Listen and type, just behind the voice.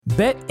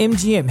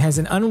BetMGM has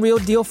an unreal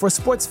deal for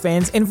sports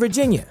fans in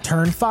Virginia.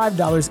 Turn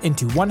 $5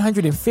 into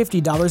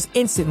 $150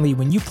 instantly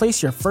when you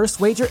place your first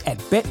wager at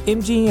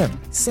BetMGM.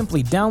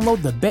 Simply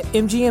download the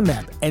BetMGM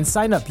app and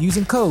sign up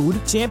using code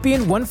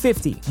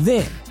Champion150.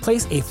 Then,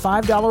 place a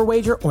 $5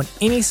 wager on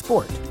any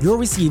sport. You'll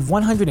receive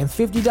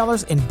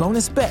 $150 in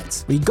bonus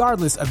bets,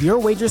 regardless of your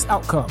wager's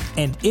outcome.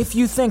 And if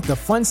you think the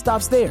fun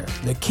stops there,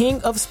 the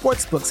King of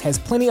Sportsbooks has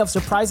plenty of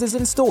surprises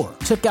in store.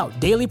 Check out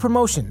daily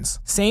promotions,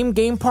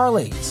 same-game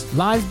parlays,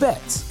 live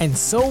bets, and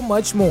so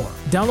much more.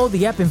 Download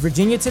the app in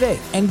Virginia today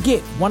and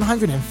get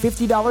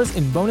 $150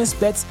 in bonus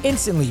bets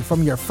instantly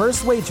from your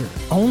first wager.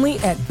 Only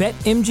at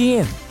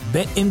BetMGM.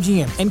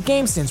 BetMGM and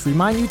GameSense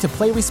remind you to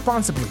play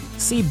responsibly.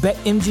 See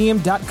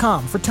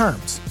BetMGM.com for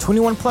terms.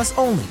 21 plus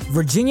only.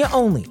 Virginia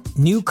only.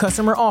 New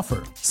customer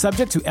offer.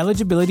 Subject to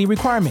eligibility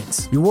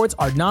requirements. Rewards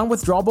are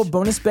non-withdrawable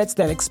bonus bets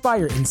that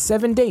expire in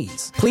 7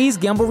 days. Please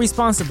gamble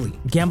responsibly.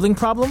 Gambling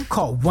problem?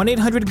 Call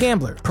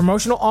 1-800-GAMBLER.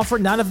 Promotional offer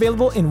not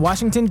available in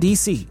Washington,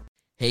 D.C.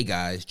 Hey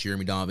guys,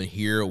 Jeremy Donovan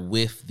here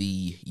with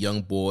the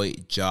young boy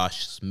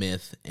Josh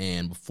Smith,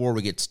 and before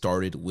we get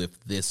started with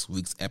this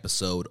week's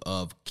episode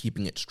of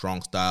Keeping It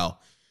Strong Style,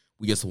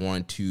 we just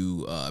wanted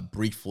to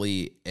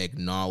briefly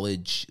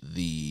acknowledge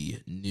the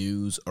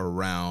news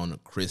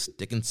around Chris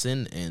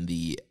Dickinson and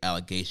the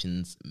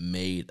allegations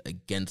made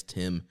against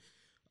him.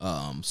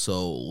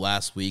 So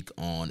last week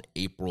on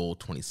April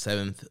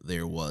 27th,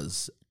 there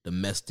was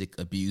domestic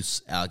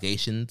abuse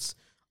allegations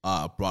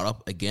brought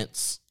up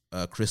against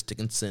Chris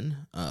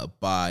Dickinson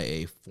by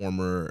a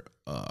former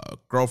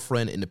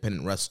girlfriend,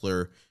 independent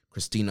wrestler,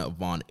 Christina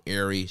Von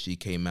Airy. She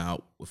came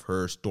out with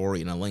her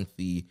story in a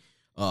lengthy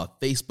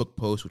Facebook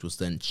post, which was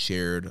then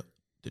shared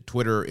to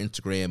Twitter,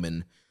 Instagram,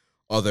 and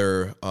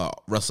other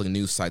wrestling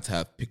news sites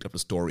have picked up the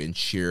story and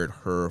shared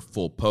her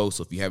full post.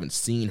 So if you haven't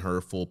seen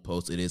her full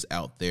post, it is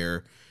out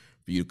there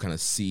for you to kind of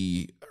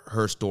see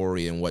her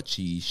story and what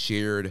she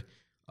shared.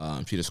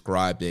 She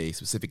described a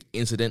specific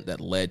incident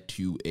that led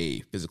to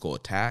a physical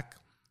attack.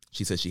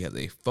 She says she has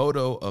a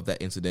photo of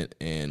that incident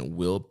and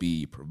will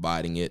be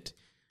providing it.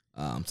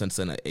 Since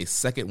then, a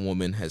second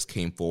woman has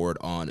came forward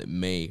on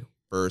May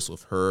 1st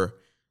with her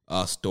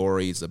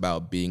stories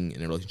about being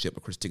in a relationship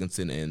with Chris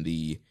Dickinson and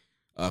the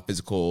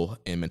physical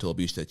and mental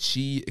abuse that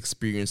she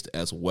experienced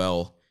as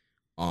well.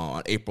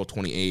 On April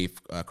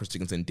 28th, Chris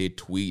Dickinson did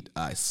tweet,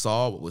 "I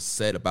saw what was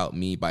said about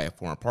me by a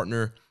former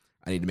partner.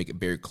 I need to make it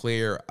very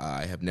clear,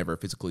 I have never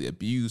physically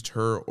abused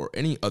her or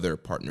any other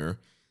partner.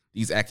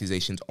 These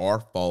accusations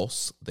are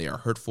false, they are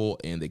hurtful,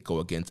 and they go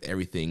against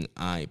everything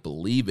I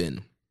believe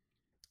in."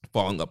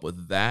 Following up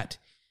with that,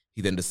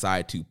 he then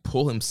decided to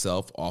pull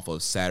himself off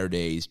of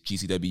Saturday's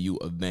GCW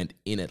event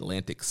in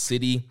Atlantic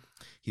City.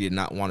 He did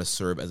not want to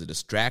serve as a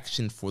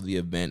distraction for the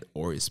event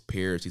or his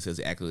peers. He says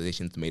the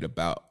accusations made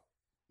about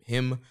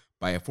him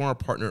by a former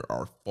partner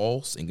are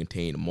false and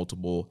contain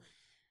multiple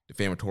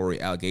defamatory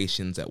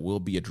allegations that will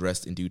be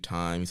addressed in due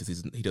time. He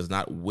says he does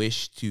not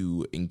wish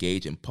to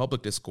engage in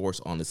public discourse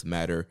on this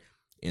matter.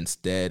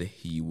 Instead,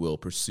 he will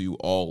pursue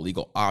all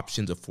legal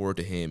options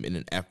afforded to him in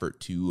an effort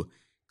to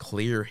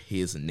clear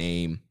his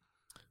name.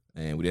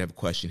 And we did have a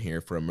question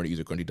here from Reddit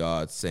user Grunty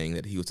Dodd saying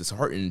that he was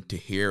disheartened to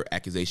hear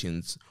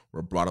accusations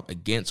were brought up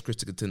against Chris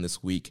Dickinson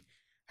this week.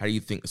 How do you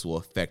think this will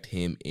affect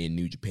him in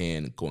New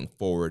Japan going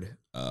forward?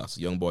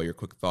 So, young boy, your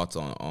quick thoughts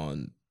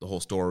on the whole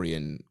story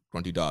and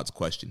Grunty Dodd's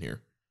question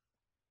here.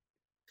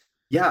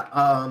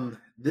 Yeah,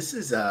 this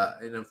is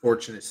an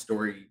unfortunate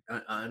story.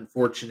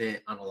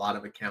 Unfortunate on a lot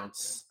of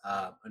accounts.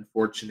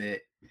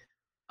 Unfortunate,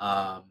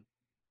 in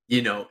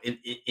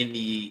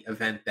the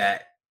event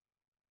that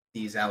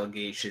these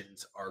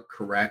allegations are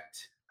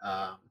correct.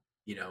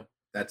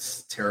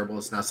 That's terrible.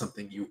 It's not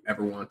something you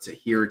ever want to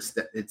hear. It's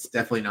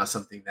definitely not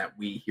something that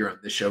we here on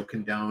the show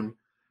condone.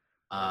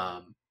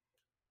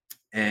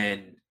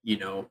 And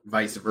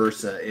vice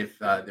versa. If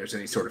there's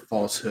any sort of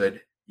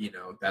falsehood,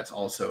 that's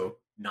also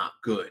not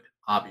good.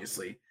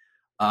 Obviously,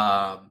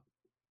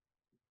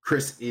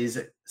 Chris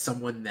is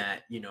someone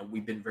that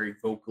we've been very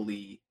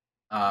vocally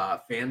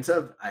fans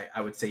of.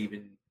 I would say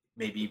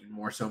maybe even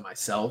more so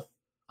myself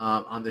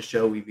on the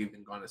show. We've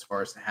even gone as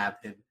far as to have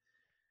him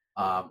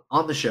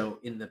on the show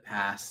in the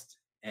past,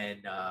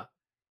 and I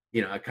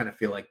kind of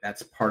feel like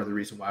that's part of the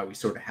reason why we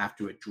sort of have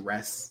to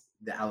address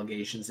the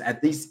allegations.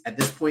 At least at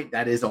this point,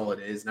 that is all it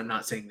is, and I'm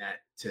not saying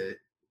that to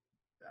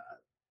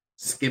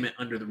skim it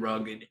under the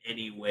rug in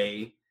any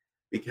way,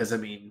 because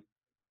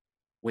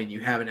when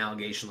you have an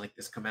allegation like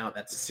this come out,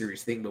 that's a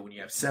serious thing. But when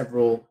you have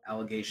several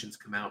allegations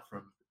come out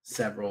from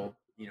several,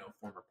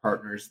 former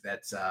partners,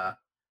 that's,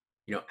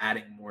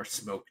 adding more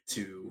smoke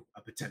to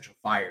a potential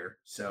fire.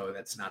 So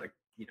that's not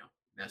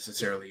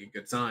necessarily a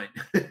good sign.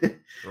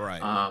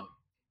 Right.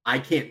 I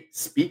can't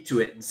speak to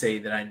it and say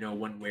that I know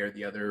one way or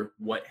the other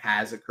what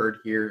has occurred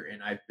here.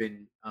 And I've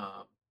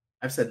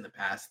said in the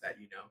past that,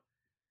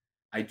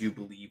 I do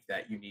believe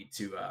that you need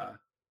to,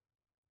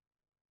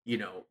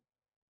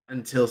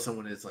 until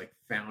someone is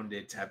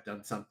founded to have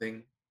done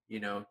something,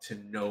 to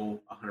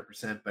know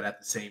 100%. But at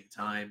the same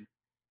time,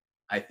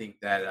 I think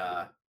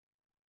that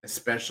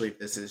especially if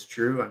this is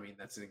true. I mean,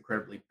 that's an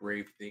incredibly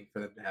brave thing for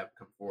them to have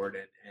come forward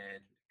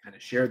and kind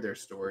of shared their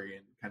story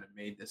and kind of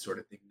made this sort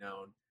of thing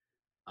known.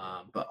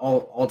 But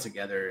all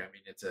together, I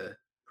mean, it's a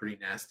pretty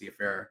nasty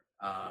affair.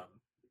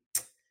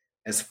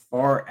 As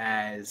far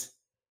as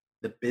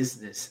the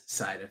business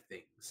side of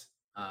things,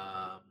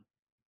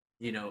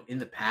 in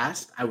the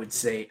past, I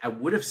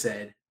would have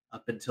said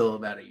up until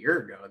about a year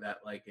ago that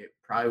like it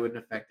probably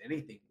wouldn't affect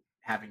anything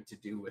having to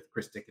do with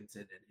Chris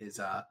Dickinson and his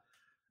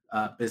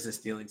business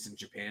dealings in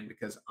Japan,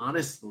 because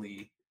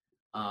honestly,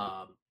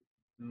 um,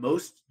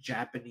 most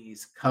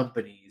Japanese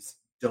companies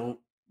don't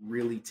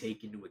really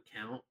take into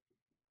account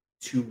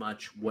too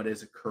much what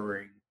is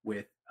occurring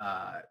with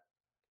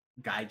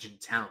gaijin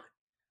talent,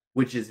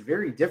 which is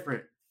very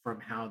different from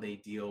how they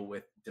deal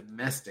with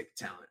domestic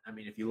talent. I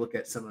mean, if you look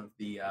at some of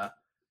the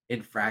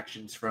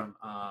infractions from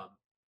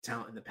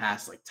talent in the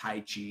past, like Tai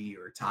Chi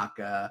or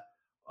Taka,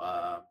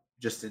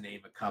 just to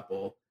name a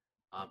couple,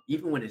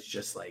 even when it's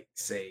just like,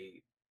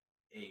 say,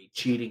 a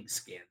cheating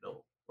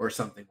scandal or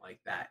something like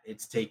that,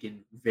 it's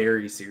taken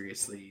very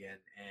seriously,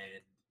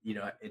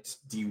 and it's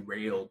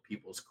derailed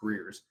people's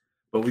careers.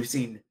 But we've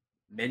seen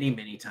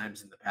many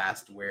times in the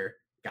past where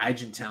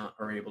gaijin talent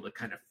are able to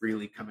kind of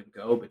freely come and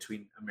go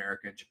between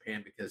America and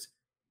Japan, because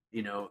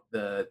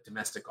the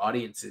domestic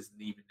audience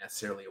isn't even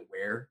necessarily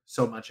aware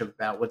so much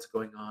about what's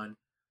going on,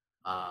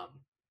 um,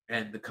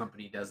 and the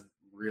company doesn't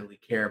really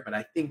care. But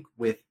I think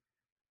with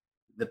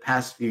the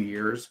past few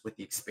years, with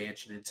the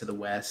expansion into the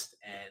West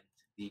and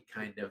the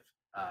kind of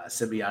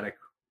symbiotic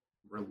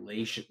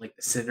relation, like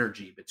the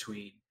synergy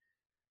between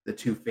the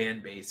two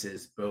fan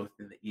bases, both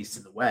in the East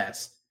and the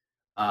West,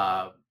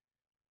 um,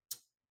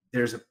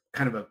 there's a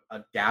kind of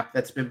a gap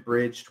that's been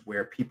bridged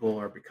where people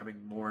are becoming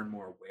more and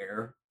more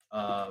aware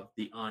of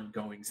the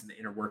ongoings and the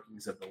inner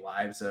workings of the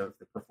lives of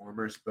the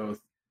performers, both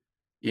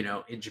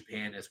in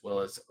Japan as well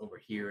as over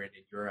here and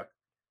in Europe.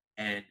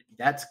 And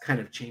that's kind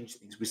of changed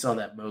things. We saw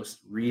that most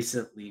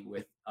recently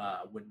with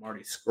when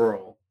Marty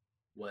Skrull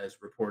was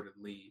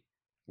reportedly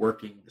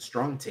working the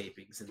strong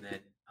tapings, and then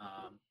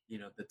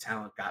the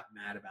talent got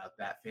mad about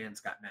that, fans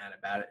got mad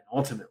about it, and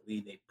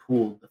ultimately they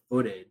pulled the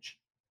footage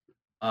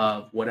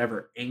of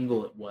whatever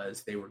angle it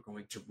was they were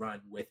going to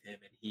run with him,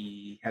 and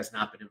he has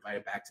not been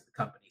invited back to the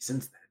company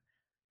since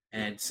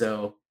then. And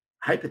so,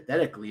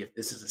 hypothetically, if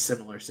this is a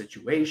similar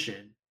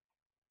situation,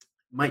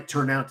 might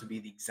turn out to be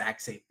the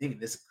exact same thing.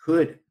 This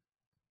could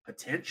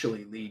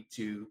potentially lead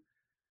to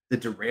the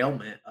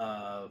derailment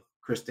of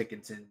Chris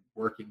Dickinson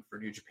working for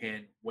New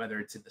Japan, whether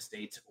it's in the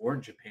States or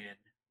in Japan,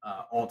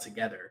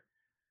 altogether.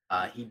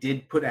 He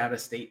did put out a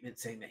statement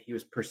saying that he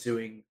was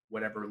pursuing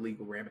whatever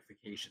legal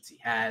ramifications he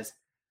has,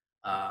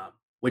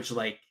 which,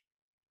 like,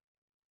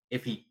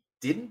 if he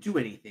didn't do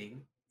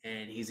anything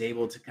and he's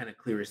able to kind of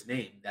clear his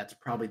name, that's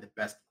probably the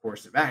best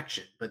course of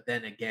action. But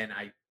then again,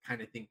 I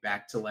kind of think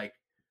back to, like,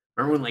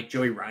 remember when like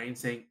Joey Ryan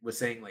was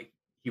saying like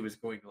he was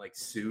going to like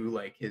sue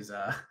like his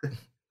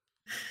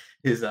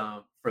his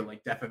for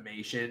like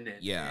defamation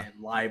Yeah.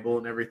 and libel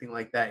and everything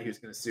like that. He was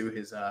going to sue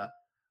his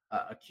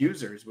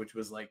accusers, which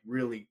was like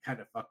really kind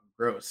of fucking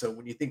gross. So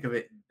when you think of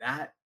it in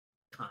that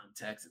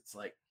context, it's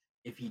like,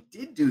 if he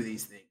did do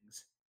these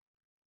things,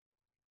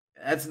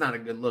 that's not a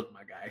good look,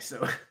 my guy.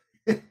 So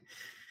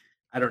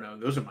I don't know.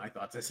 Those are my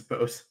thoughts, I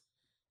suppose.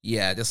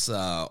 Yeah, just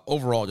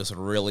overall, just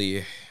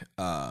really,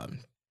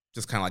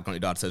 just kind of like Tony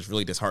Dodd says,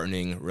 really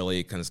disheartening,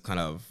 really kind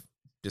of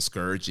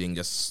discouraging,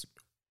 just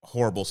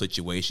horrible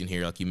situation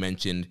here. Like you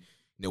mentioned,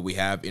 we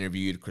have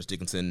interviewed Chris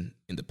Dickinson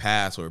in the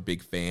past. We're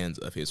big fans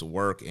of his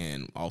work,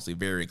 and also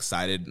very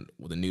excited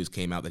when the news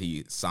came out that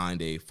he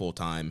signed a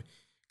full-time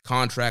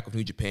contract with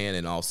New Japan,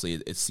 and also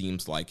it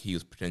seems like he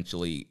was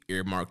potentially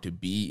earmarked to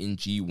be in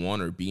G1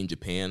 or be in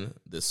Japan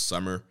this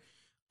summer.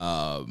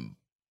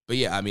 But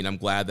yeah, I mean, I'm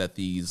glad that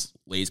these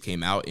ladies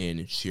came out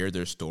and shared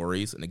their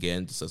stories. And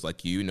again, just as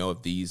like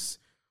if these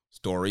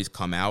stories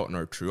come out and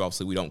are true,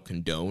 obviously we don't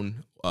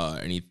condone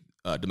any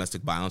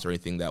domestic violence or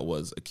anything that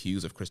was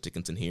accused of Chris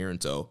Dickinson here.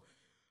 And so,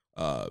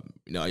 I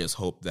just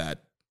hope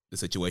that the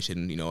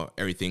situation,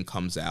 everything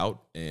comes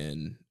out,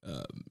 and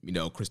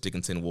Chris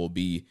Dickinson will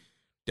be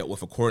dealt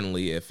with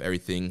accordingly if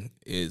everything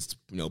is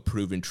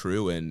proven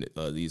true, and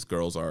these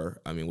girls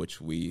are,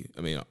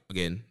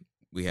 again,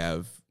 we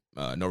have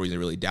no reason to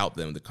really doubt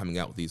them. They're coming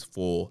out with these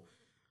full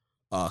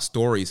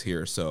stories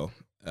here. So,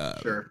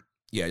 Sure.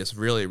 Yeah, just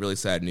really, really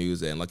sad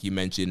news. And like you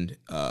mentioned,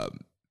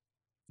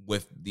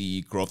 with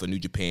the growth of New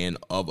Japan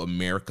of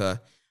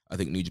America, I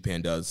think New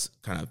Japan does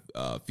kind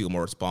of feel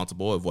more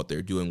responsible of what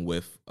they're doing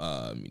with,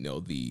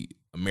 the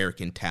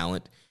American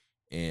talent.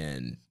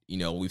 And,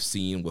 we've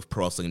seen with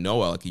Pro Wrestling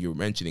Noah, like you were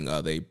mentioning,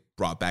 they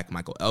brought back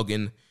Michael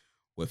Elgin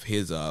with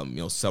his,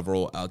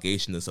 several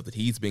allegations and stuff that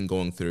he's been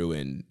going through.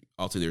 And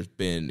also there's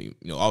been,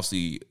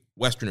 obviously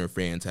Westerner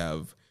fans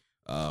have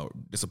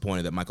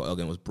disappointed that Michael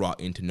Elgin was brought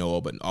into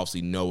Noah, but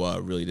obviously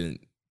Noah really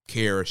didn't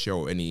care or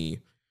show any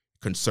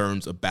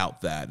concerns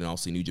about that. And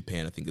also New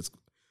Japan, I think it's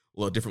a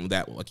little different with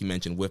that, like you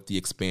mentioned, with the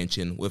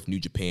expansion with New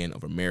Japan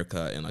of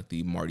America and like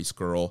the Marty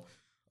Skrull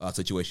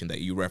situation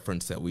that you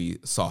referenced that we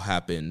saw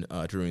happen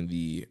during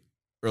the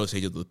early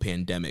stages of the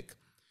pandemic.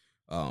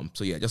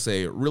 So yeah, just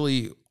a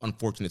really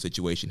unfortunate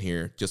situation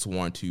here. Just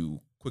wanted to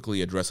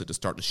quickly address it to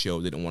start the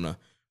show. Didn't want to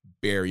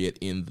bury it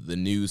in the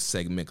news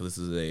segment because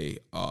this is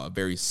a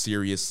very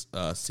serious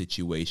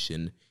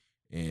situation,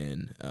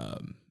 and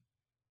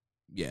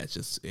yeah, it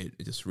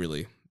just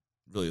really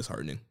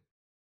disheartening.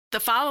 The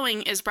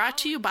following is brought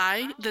to you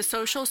by the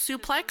Social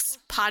Suplex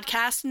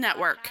Podcast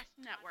Network.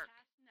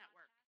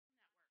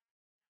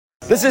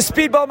 This is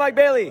Speedball Mike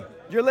Bailey.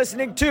 You're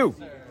listening to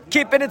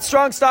Keepin' It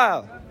Strong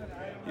Style.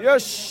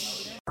 Yosh.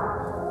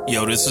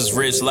 Yo, this is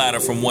Rich Latta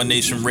from One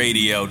Nation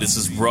Radio. This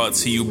is brought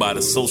to you by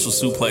the Social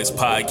Suplex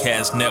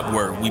Podcast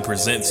Network. We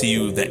present to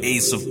you the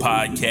Ace of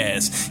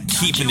Podcasts,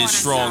 Keeping It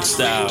Strong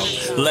Style.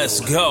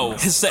 Let's go.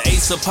 It's the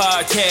Ace of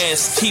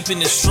Podcasts,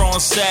 Keeping It Strong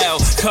Style.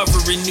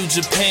 Covering New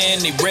Japan,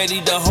 they ready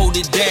to hold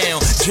it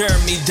down.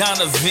 Jeremy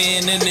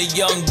Donovan and the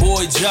young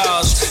boy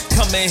Josh.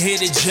 Come and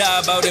hit a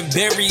job out and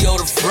bury all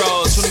the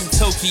frauds. From the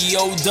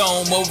Tokyo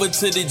Dome over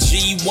to the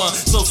G1.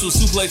 Social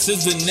Suplex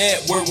is the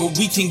network where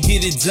we can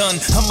get it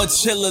done. I'ma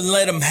chill and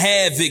let them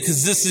have it,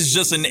 cause this is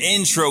just an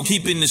intro.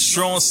 Keeping the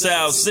strong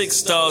style, 6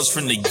 stars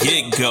from the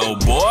get-go,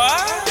 boy.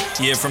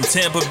 Yeah, from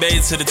Tampa Bay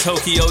to the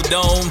Tokyo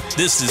Dome,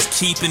 this is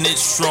Keeping It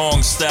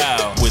Strong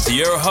Style with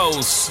your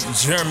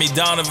hosts, Jeremy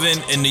Donovan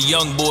and the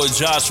young boy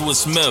Joshua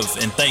Smith.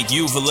 And thank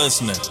you for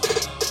listening.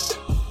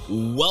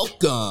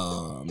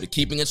 Welcome to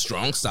Keeping It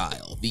Strong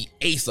Style, the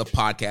Ace of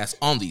Podcasts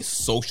on the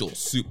Social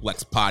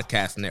Suplex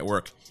Podcast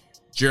Network.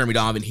 Jeremy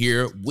Donovan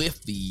here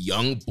with the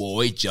young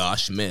boy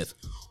Josh Smith.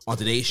 On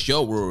today's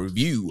show, we'll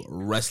review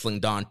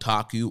Wrestling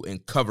Dontaku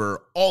and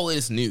cover all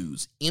latest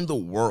news in the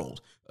world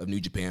of New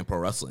Japan Pro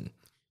Wrestling.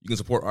 You can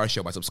support our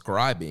show by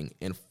subscribing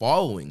and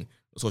following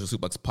the Social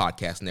Suplex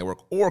Podcast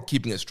Network or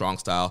Keeping It Strong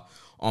Style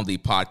on the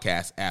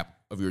podcast app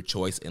of your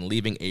choice and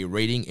leaving a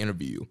rating and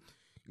review.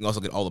 You can also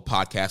get all the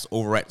podcasts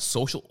over at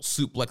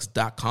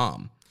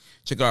socialsuplex.com.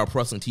 Check out our Pro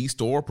Wrestling Tees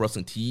store,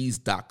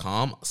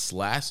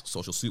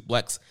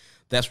 ProWrestlingTees.com/socialsuplex.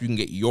 That's where you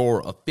can get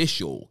your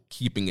official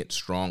Keeping It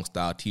Strong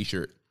Style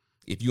t-shirt.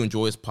 If you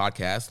enjoy this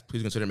podcast,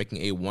 please consider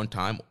making a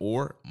one-time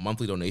or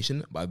monthly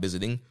donation by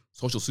visiting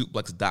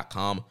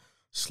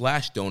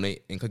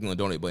socialsuplex.com/donate and clicking on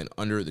the donate button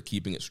under the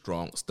Keeping It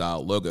Strong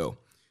Style logo.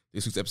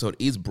 This week's episode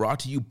is brought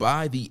to you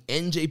by the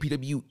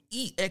NJPW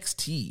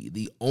EXT,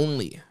 the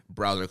only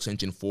browser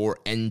extension for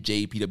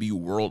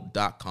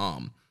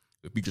NJPWWorld.com.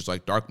 With features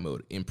like dark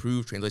mode,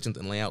 improved translations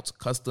and layouts,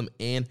 custom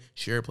and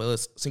shared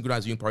playlists,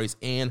 synchronized viewing parties,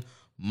 and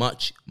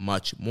much,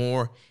 much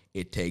more.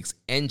 It takes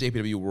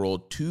NJPW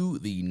World to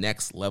the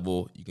next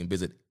level. You can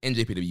visit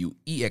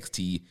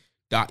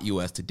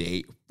njpwext.us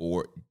today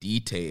for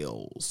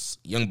details.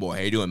 Young boy,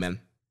 how you doing,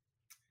 man?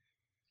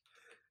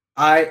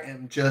 I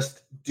am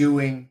just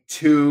doing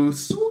too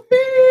sweet.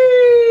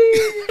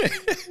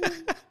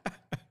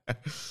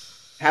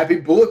 Happy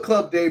Bullet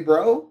Club Day,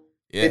 bro.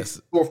 Yes.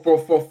 It's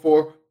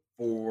 4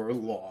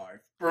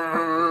 life.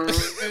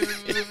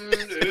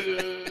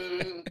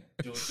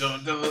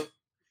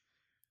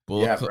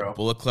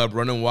 Bullet Club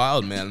running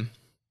wild, man.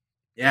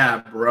 Yeah,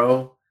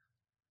 bro.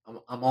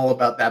 I'm all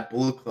about that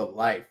Bullet Club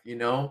life, you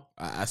know?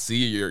 I see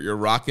you're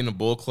rocking a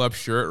Bullet Club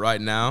shirt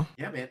right now.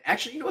 Yeah, man.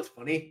 Actually, you know what's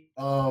funny?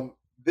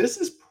 This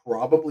is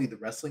probably the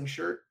wrestling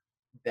shirt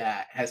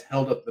that has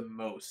held up the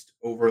most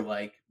over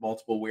like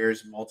multiple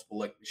wears and multiple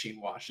like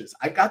machine washes.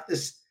 I got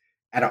this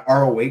at an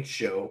ROH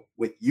show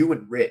with you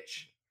and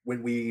Rich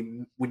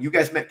when you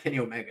guys met Kenny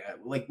Omega.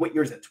 Like, what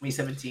year is that?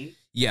 2017?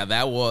 Yeah,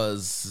 that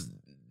was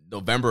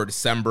November,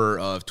 December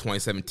of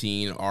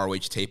 2017,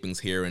 ROH tapings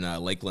here in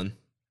Lakeland.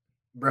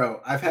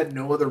 Bro, I've had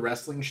no other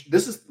wrestling.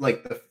 This is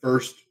like the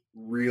first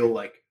real,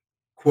 like,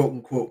 quote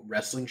unquote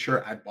wrestling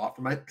shirt I bought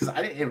for because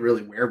I didn't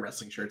really wear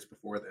wrestling shirts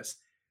before this.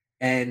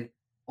 And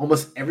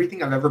almost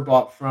everything I've ever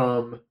bought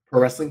from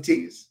Pro Wrestling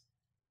Tees,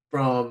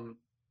 from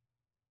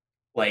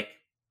like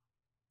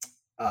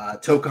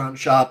Tokon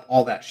Shop,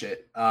 all that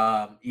shit.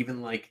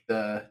 Even like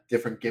the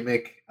different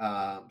gimmick,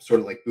 sort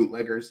of like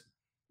bootleggers.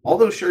 All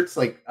those shirts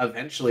like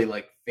eventually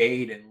like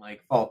fade and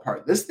like fall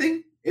apart. This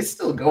thing is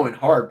still going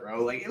hard,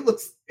 bro. Like it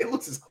looks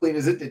as clean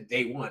as it did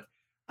day one.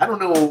 I don't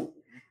know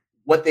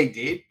what they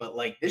did, but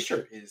like this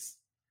shirt it's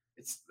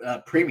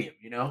premium,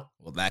 you know?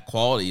 Well, that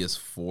quality is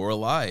for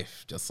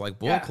life, just like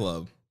Bullet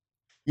Club.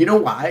 You know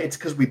why? It's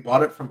because we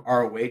bought it from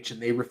ROH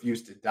and they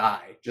refused to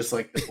die, just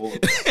like the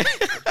Bullet Club.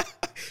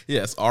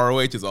 Yes,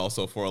 ROH is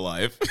also for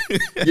life.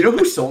 You know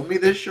who sold me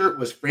this shirt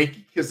was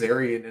Frankie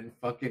Kazarian and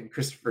fucking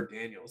Christopher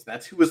Daniels.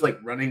 That's who was like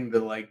running the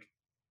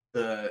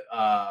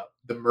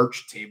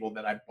merch table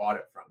that I bought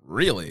it from.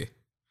 Really?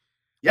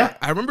 Yeah.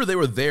 I remember they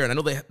were there, and I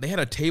know they had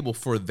a table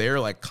for their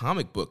like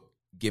comic book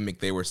gimmick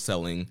they were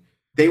selling.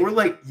 They were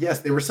like, yes,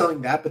 they were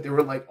selling that, but they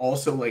were like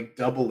also like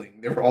doubling.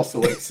 They were also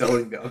like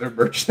selling the other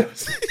merch that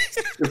was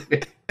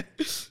stupid.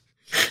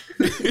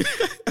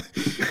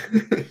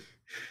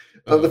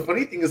 The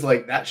funny thing is,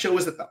 like, that show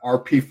was at the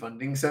RP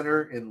Funding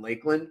Center in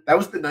Lakeland. That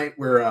was the night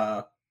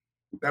where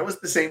That was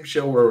the same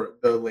show where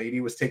the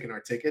lady was taking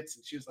our tickets,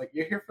 and she was like,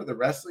 "You're here for the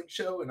wrestling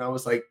show?" And I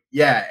was like,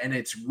 "Yeah, and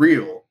it's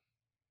real."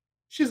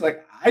 She's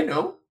like, "I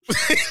know."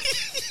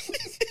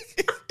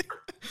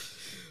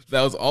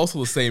 That was also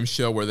the same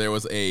show where there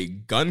was a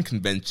gun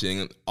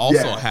convention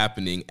also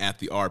happening at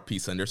the RP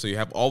Center. So you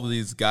have all of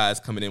these guys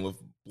coming in with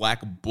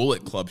black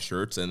Bullet Club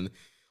shirts and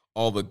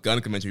all the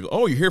gun convention people.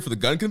 Oh, you're here for the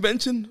gun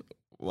convention?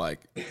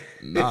 Like,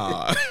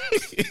 nah.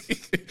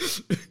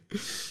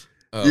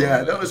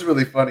 Yeah, that was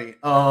really funny.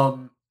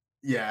 Also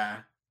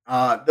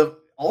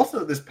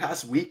this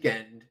past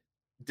weekend,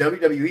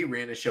 WWE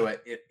ran a show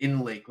in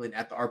Lakeland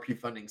at the RP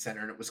Funding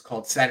Center, and it was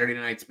called Saturday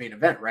Night's Main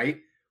Event, right?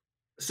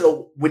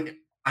 So when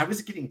I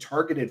was getting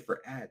targeted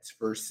for ads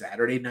for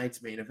Saturday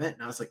Night's Main Event,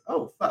 and I was like,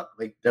 oh fuck,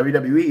 like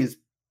WWE is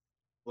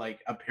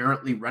like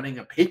apparently running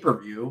a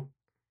pay-per-view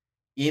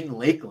in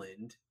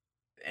Lakeland,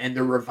 and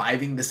they're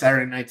reviving the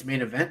Saturday Night's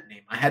Main Event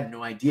name. I had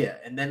no idea.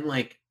 And then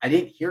like I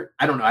didn't hear,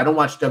 I don't know, I don't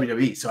watch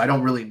WWE, so I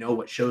don't really know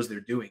what shows they're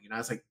doing. And I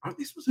was like, aren't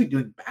they supposed to be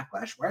doing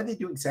Backlash? Why are they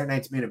doing Saturday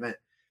Night's Main Event?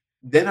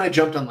 Then I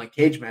jumped on like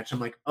Cage Match. I'm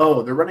like,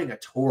 oh, they're running a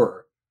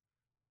tour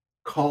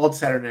called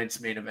Saturday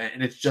Night's Main Event,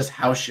 and it's just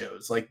house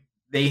shows. Like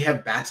they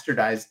have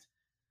bastardized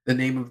the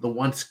name of the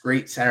once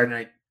great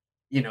Saturday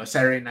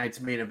Night's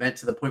Main Event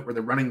to the point where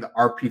they're running the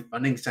RP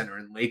Funding Center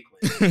in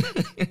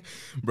Lakeland.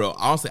 Bro,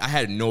 honestly, I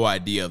had no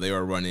idea they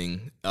were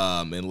running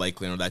in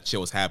Lakeland or that show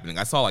was happening.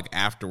 I saw like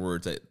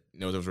afterwards that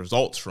there was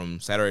results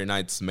from Saturday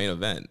Night's Main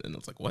Event, and I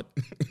was like, what?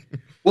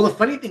 Well, the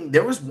funny thing,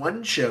 there was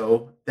one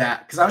show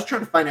that, because I was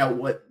trying to find out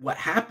what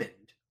happened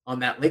on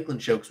that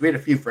Lakeland show, because we had a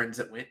few friends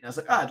that went, and I was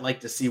like, oh, I'd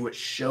like to see what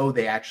show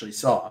they actually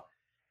saw.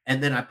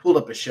 And then I pulled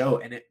up a show,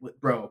 and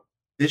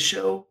this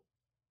show,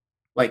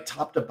 like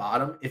top to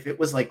bottom, if it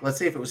was like, let's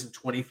say if it was in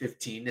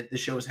 2015 that this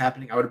show was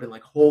happening, I would have been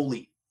like,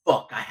 holy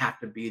fuck, I have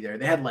to be there.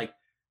 They had like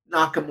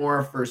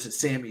Nakamura versus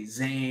Sami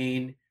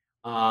Zayn,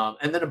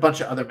 and then a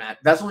bunch of other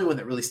matches. That's the only one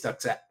that really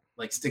sticks out.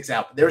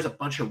 But there's a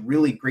bunch of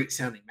really great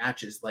sounding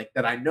matches like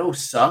that I know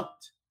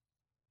sucked,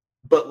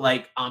 but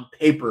like on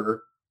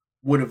paper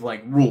would have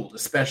like ruled,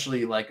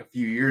 especially like a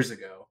few years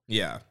ago.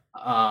 Yeah.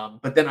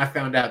 But then I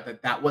found out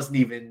that wasn't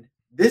even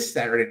this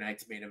Saturday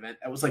Night's Main Event.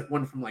 That was like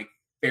one from like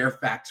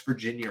Fairfax,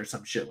 Virginia or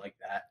some shit like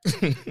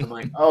that. I'm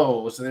like,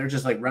 oh, so they're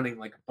just like running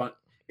like a bunch.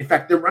 In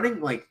fact, they're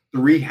running like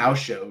 3 house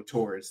show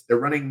tours. They're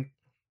running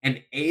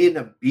an A and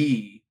a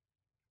B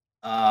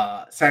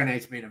Saturday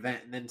Night's Main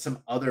Event, and then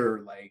some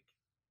other like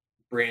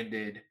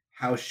branded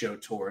house show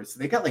tours. So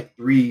they got like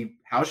 3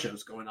 house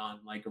shows going on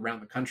like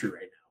around the country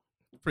right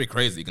now. Pretty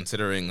crazy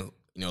considering,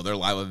 their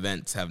live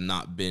events have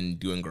not been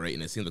doing great,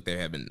 and it seems like they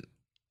have been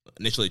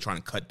initially trying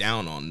to cut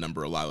down on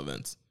number of live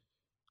events.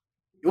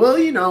 Well,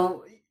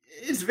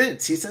 it's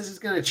Vince. He says he's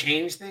going to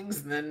change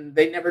things, and then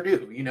they never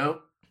do,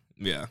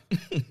 Yeah.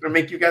 We're going to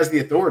make you guys the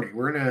authority.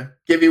 We're going to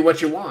give you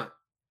what you want.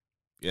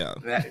 Yeah.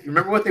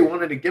 Remember what they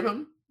wanted to give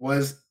him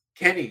was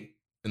Kenny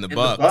and the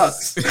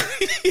Bucks.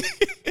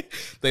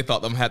 They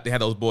thought they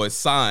had those boys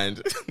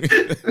signed.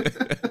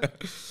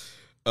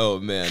 Oh,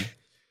 man.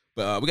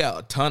 But we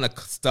got a ton of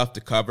stuff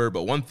to cover.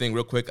 But one thing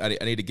real quick, I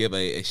need to give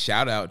a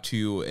shout out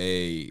to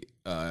a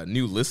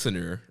new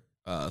listener.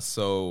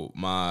 So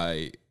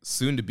my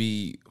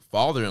soon-to-be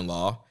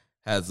father-in-law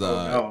has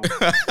oh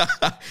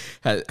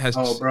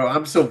has bro,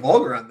 I'm so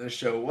vulgar on this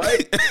show.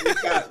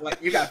 What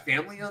you got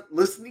family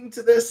listening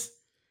to this?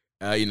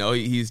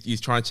 He's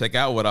trying to check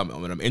out what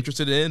I'm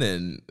interested in,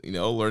 and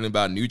learning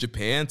about New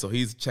Japan. So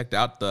he's checked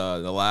out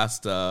the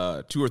last 2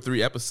 or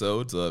 3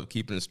 episodes of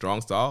Keeping It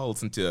Strong Style.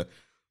 Listened to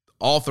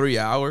all 3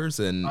 hours,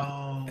 and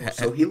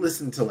so he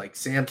listened to like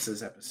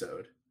Samsa's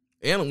episode,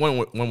 and one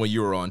when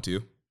you were on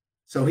too.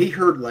 So he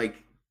heard like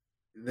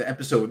the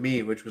episode with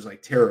me, which was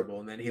like terrible,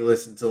 and then he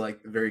listened to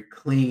like the very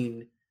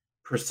clean,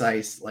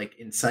 precise, like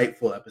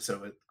insightful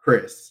episode with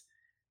Chris,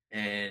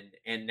 and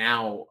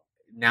now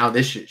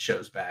this shit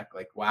shows back.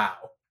 Like, wow,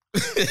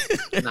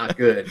 not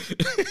good.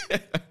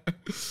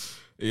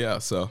 Yeah,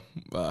 so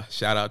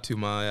shout out to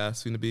my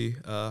soon-to-be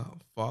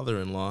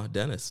father-in-law,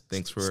 Dennis.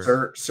 Thanks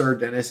for Sir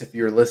Dennis. If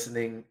you're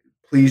listening,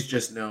 please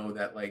just know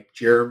that like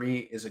Jeremy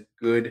is a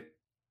good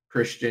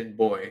Christian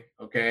boy,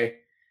 okay?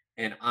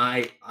 And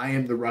I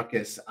am the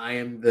ruckus. I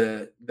am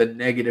the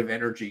negative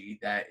energy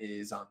that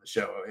is on the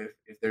show.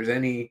 If there's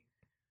any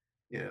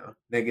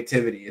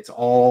negativity, it's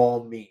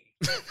all me.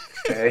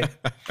 Okay.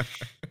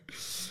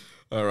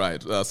 All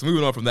right. So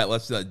moving on from that,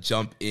 let's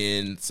jump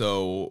in.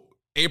 So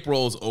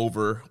April's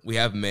over. We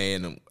have May,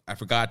 and I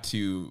forgot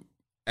to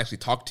actually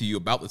talk to you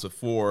about this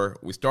before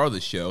we started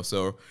the show.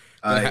 So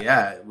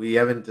we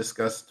haven't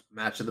discussed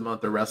Match of the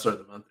Month or Wrestler of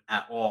the Month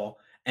at all.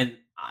 And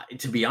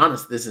to be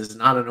honest, this is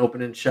not an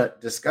open and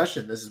shut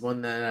discussion. This is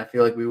one that I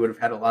feel like we would have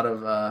had a lot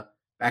of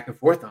back and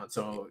forth on.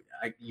 So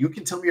you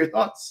can tell me your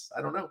thoughts.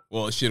 I don't know.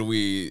 Well, should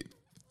we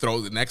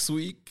throw the next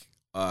week?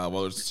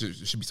 There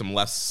should be some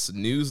less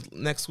news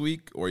next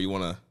week, or you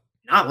want to?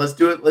 Nah, let's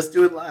do it. Let's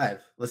do it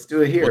live. Let's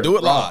do it here. We'll do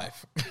it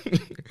live.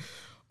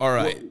 All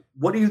right.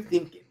 What are you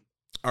thinking?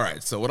 All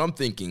right. So what I'm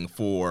thinking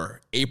for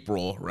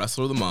April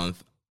Wrestler of the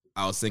Month,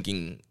 I was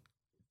thinking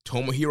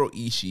Tomohiro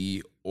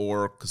Ishii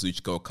or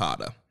Kazuchika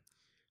Okada.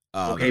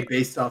 Okay,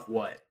 based off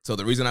what? So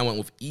the reason I went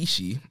with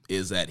Ishii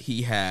is that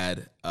he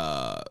had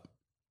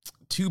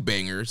two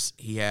bangers.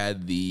 He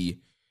had the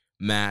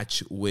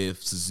match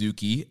with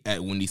Suzuki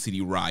at Windy City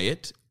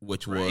Riot,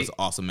 which was an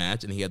awesome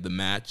match, and he had the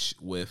match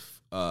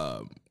with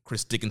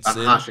Chris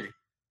Dickinson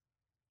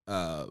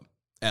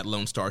at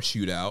Lone Star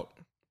Shootout.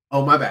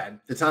 Oh, my bad.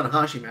 The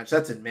Tanahashi match,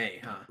 that's in May,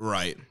 huh?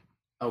 Right.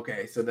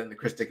 Okay, so then the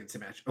Chris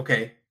Dickinson match.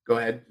 Okay, go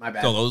ahead. My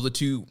bad. So those are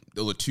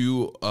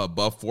two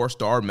above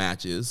 4-star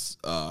matches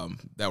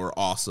that were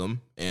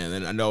awesome. And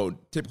then I know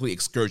typically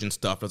excursion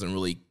stuff doesn't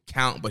really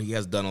count, but he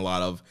has done a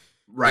lot of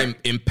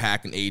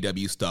Impact and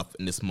AEW stuff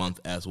in this month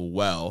as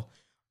well.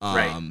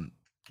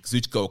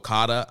 Kazuchika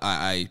Okada,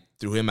 I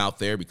threw him out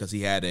there because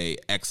he had a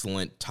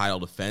excellent title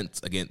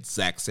defense against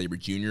Zack Sabre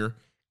Jr.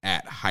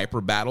 at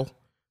Hyper Battle.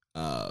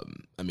 I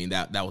mean,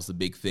 that was the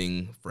big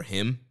thing for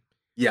him.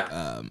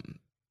 Yeah.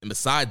 And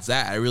besides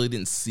that, I really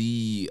didn't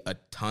see a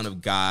ton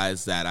of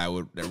guys that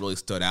really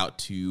stood out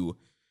to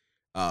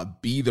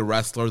be the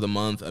wrestler of the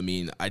month. I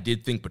mean, I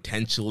did think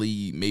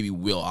potentially maybe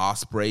Will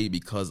Ospreay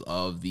because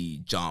of the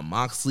Jon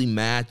Moxley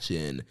match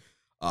and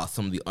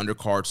some of the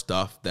undercard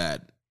stuff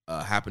that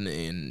happened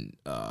in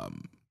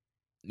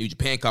New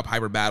Japan Cup,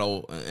 Hyper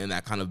Battle, and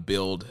that kind of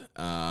build.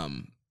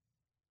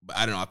 But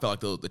I don't know. I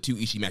felt like the two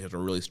Ishii matches were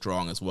really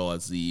strong, as well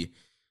as the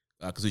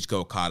Kazuchika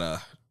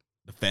Okada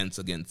defense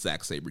against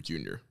Zack Sabre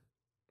Jr.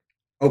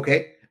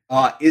 Okay.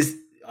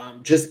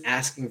 Just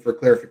asking for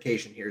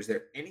clarification here. Is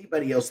there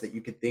anybody else that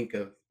you could think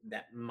of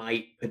that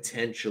might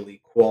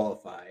potentially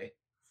qualify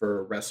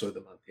for Wrestler of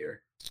the Month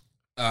here?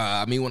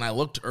 I mean, when I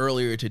looked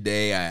earlier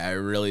today,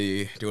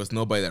 there was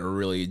nobody that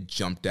really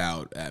jumped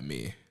out at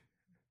me.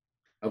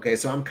 Okay,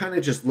 so I'm kind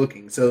of just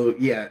looking. So,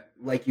 yeah,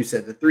 like you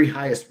said, the three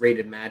highest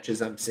rated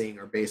matches I'm seeing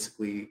are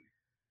basically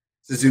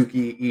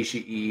Suzuki,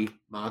 Ishii,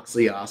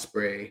 Moxley,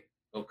 Ospreay,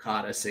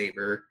 Okada,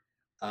 Sabre.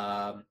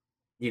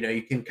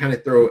 You can kind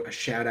of throw a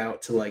shout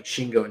out to like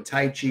Shingo and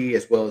Taichi,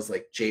 as well as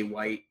like Jay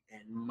White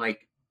and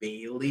Mike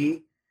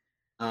Bailey,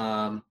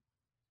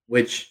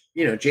 which,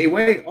 Jay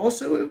White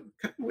also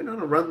kind of went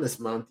on a run this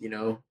month. He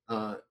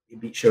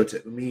beat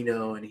Shota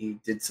Umino, and he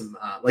did some,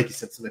 like you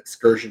said, some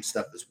excursion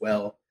stuff as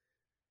well.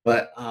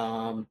 But,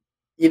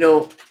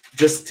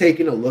 just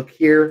taking a look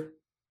here,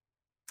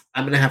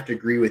 I'm going to have to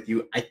agree with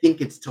you. I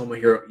think it's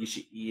Tomohiro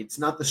Ishii. It's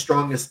not the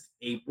strongest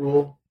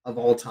April of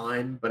all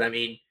time, but I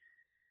mean,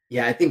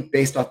 yeah, I think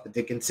based off the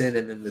Dickinson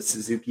and then the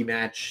Suzuki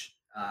match,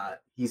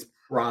 he's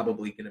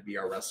probably going to be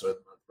our Wrestler of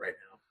the Month right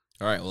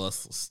now. All right, well,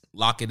 let's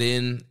lock it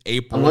in.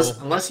 April.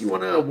 Unless you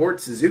want to award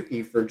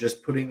Suzuki for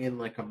just putting in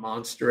like a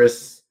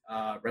monstrous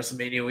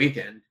WrestleMania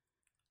weekend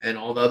and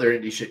all the other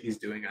indie shit he's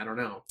doing. I don't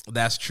know.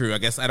 That's true. I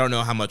guess I don't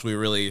know how much we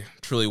really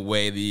truly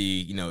weigh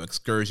the,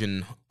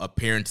 excursion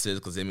appearances,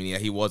 because, I mean, yeah,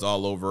 he was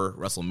all over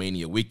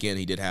WrestleMania weekend.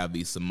 He did have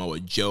the Samoa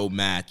Joe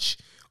match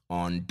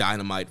on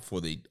Dynamite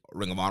for the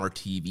Ring of Honor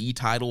TV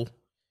title.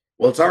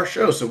 Well, it's our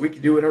show, so we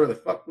can do whatever the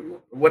fuck we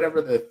want,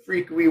 whatever the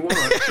freak we want.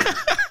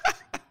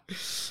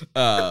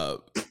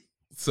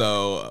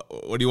 So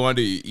what do you want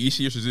to do,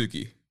 Ishii or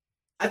Suzuki?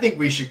 I think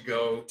we should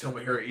go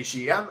Tomohiro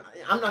Ishii.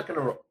 I'm not going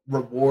to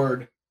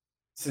reward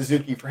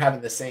Suzuki for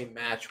having the same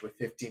match with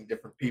 15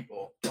 different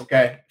people,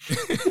 okay?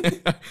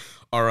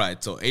 All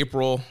right, so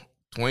April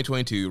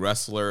 2022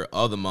 Wrestler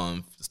of the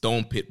Month,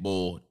 Stone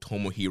Pitbull,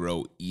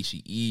 Tomohiro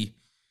Ishii.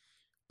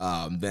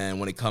 Then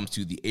when it comes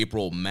to the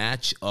April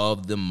match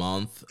of the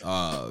month,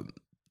 I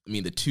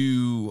mean, the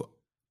two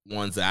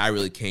ones that I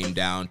really came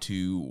down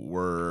to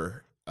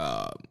were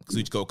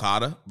Kazuchika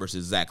Okada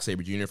versus Zack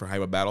Sabre Jr. for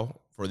Hyper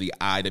Battle for the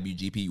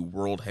IWGP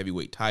World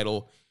Heavyweight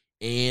title,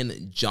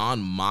 and Jon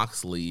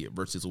Moxley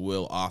versus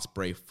Will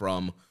Ospreay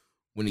from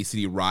Windy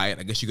City Riot.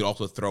 I guess you could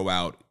also throw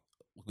out,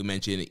 like we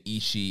mentioned,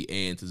 Ishii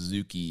and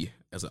Suzuki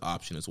as an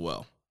option as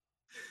well.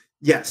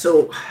 Yeah,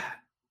 so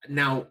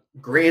now,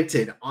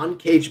 granted, on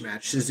Cage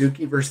Match,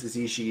 Suzuki versus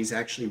Ishii is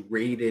actually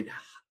rated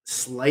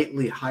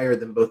slightly higher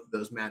than both of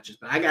those matches.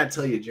 But I got to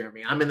tell you,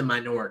 Jeremy, I'm in the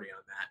minority on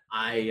that.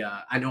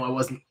 I know I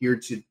wasn't here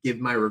to give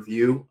my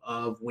review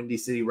of Windy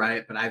City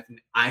Riot, but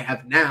I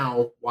have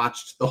now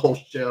watched the whole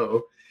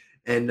show,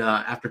 and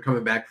after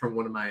coming back from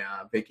one of my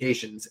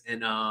vacations,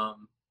 and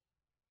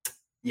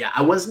yeah,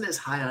 I wasn't as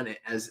high on it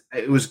as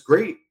it was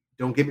great.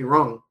 Don't get me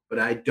wrong, but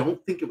I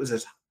don't think it was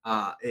as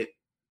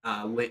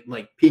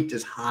peaked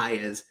as high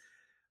as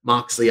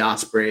Moxley,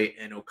 Ospreay,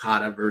 and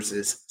Okada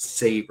versus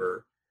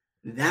Sabre.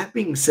 That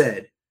being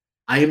said,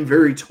 I am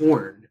very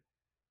torn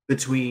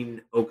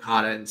between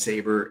Okada and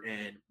Sabre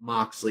and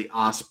Moxley,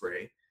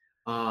 Ospreay.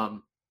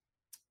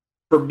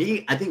 For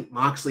me, I think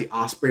Moxley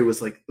Ospreay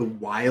was like the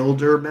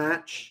wilder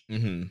match.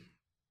 Mm-hmm.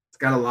 It's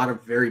got a lot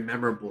of very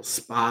memorable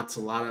spots,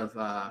 a lot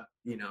of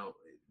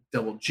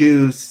double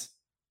juice,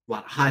 a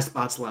lot of high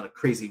spots, a lot of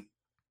crazy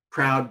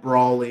crowd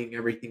brawling,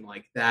 everything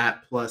like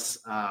that, plus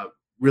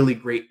really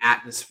great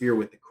atmosphere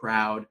with the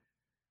crowd.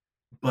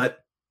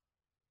 But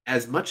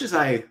as much as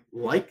I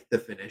like the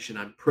finish and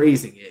I'm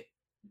praising it,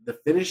 the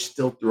finish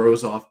still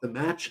throws off the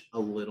match a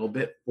little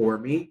bit for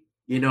me.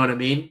 You know what I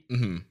mean?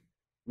 Mm-hmm.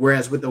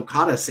 Whereas with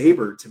Okada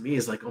Sabre, to me,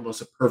 is like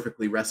almost a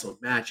perfectly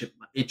wrestled match.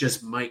 It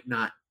just might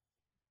not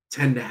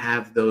tend to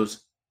have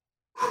those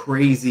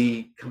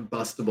crazy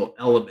combustible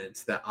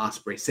elements that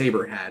Osprey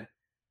Sabre had.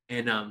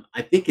 And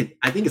I think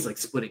it's like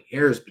splitting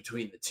hairs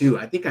between the two.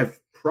 I think I've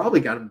probably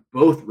got them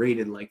both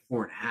rated like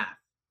 4.5.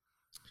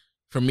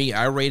 For me,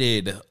 I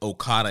rated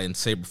Okada and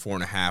Sabre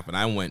 4.5, and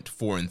I went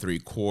 4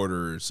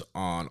 3/4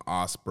 on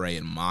Osprey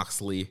and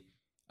Moxley.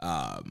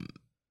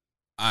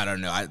 I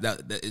don't know.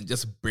 It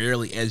just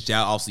barely edged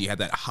out. Also, you had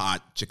that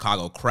hot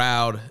Chicago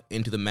crowd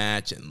into the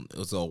match, and it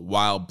was a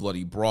wild,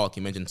 bloody brawl.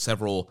 You mentioned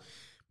several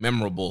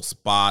memorable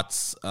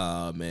spots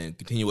and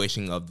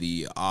continuation of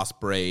the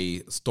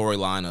Osprey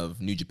storyline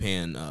of New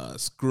Japan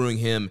screwing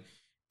him.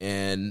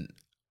 And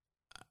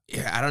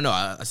yeah, I don't know.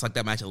 I like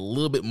that match a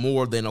little bit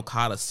more than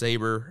Okada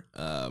Sabre,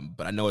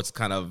 but I know it's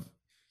kind of,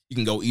 you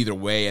can go either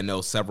way. I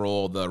know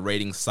several of the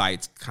rating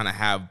sites kind of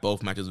have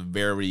both matches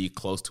very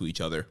close to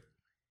each other.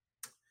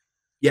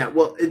 Yeah,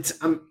 well,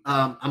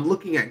 I'm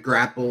looking at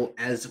Grapple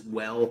as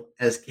well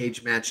as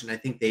Cage Match, and I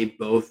think they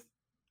both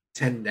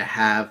tend to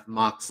have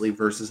Moxley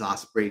versus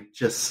Osprey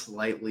just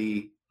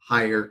slightly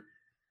higher.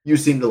 You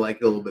seem to like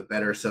it a little bit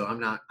better, so I'm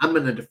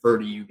going to defer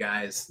to you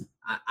guys.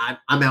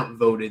 I'm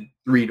outvoted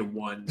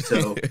 3-1,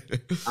 so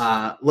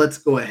let's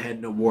go ahead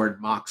and award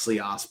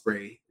Moxley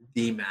Osprey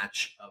the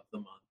match of the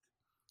month.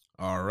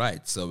 All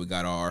right, so we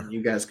got our. And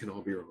you guys can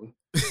all be wrong.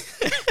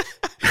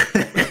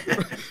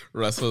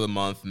 Wrestler of the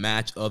month,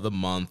 match of the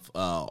month,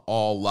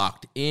 all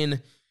locked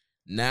in.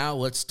 Now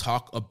let's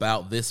talk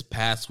about this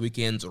past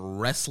weekend's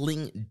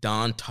Wrestling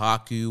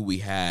Dontaku. We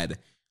had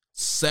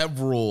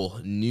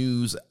several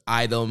news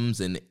items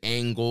and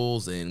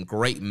angles and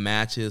great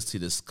matches to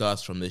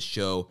discuss from this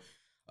show.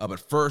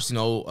 But first,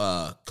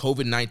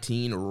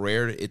 COVID-19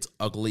 reared its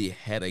ugly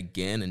head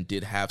again and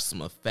did have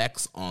some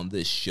effects on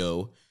this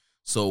show.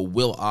 So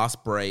Will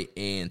Ospreay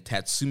and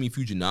Tatsumi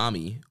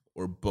Fujinami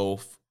were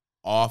both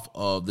off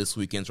of this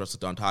weekend's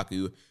Wrestling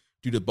Dontaku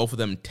due to both of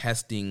them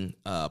testing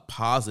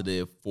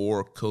positive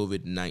for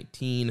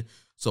COVID-19.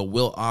 So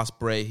Will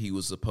Ospreay, he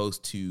was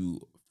supposed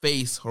to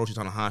face Hiroshi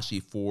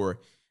Tanahashi for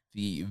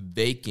the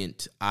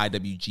vacant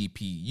IWGP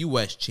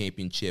US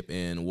Championship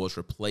and was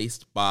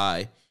replaced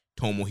by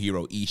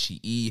Tomohiro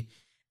Ishii.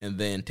 And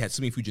then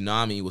Tatsumi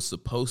Fujinami was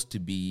supposed to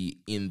be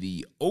in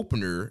the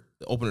opener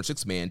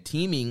six-man,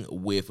 teaming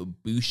with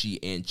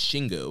Bushi and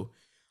Shingo,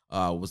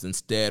 was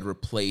instead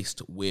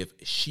replaced with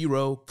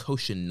Shiro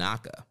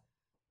Koshinaka.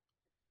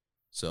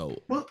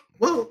 So well,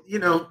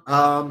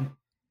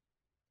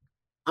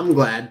 I'm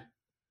glad,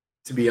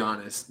 to be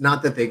honest.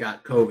 Not that they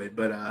got COVID,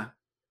 but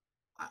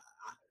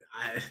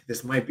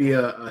this might be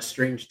a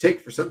strange take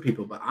for some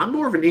people, but I'm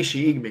more of an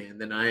Ishii man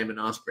than I am an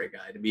Ospreay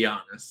guy, to be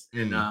honest.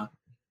 And I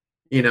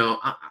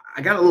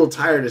got a little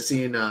tired of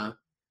seeing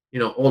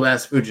old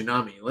ass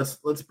Fujinami.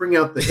 Let's bring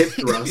out the hip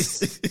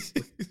thrust.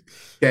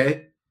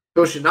 Okay,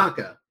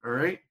 Koshinaka. All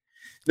right.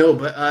 No,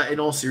 but in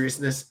all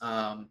seriousness,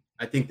 I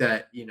think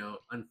that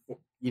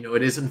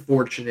it is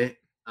unfortunate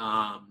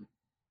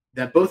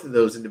that both of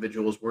those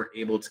individuals weren't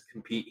able to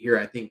compete here.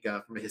 I think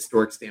from a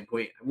historic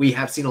standpoint, we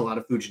have seen a lot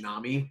of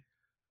Fujinami,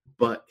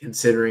 but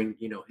considering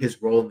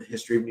his role in the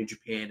history of New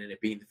Japan and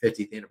it being the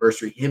 50th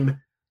anniversary,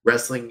 him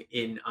wrestling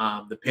in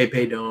the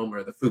PayPay Dome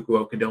or the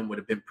Fukuoka Dome would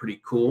have been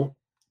pretty cool.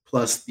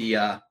 Plus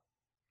the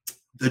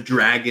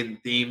dragon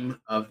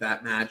theme of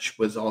that match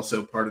was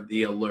also part of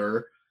the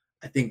allure.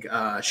 I think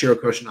Shiro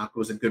Koshinaka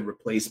was a good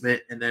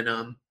replacement. And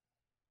then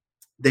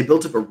they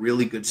built up a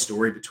really good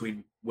story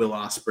between Will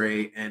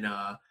Ospreay and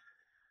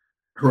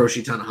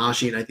Hiroshi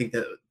Tanahashi. And I think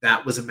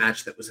that was a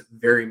match that was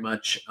very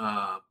much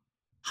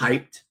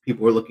hyped.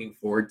 People were looking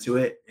forward to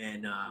it.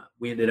 And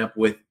we ended up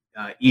with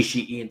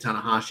Ishii and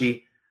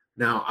Tanahashi.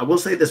 Now, I will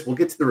say this. We'll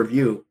get to the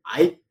review.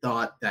 I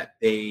thought that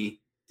they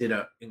did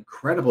an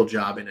incredible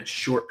job in a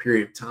short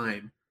period of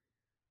time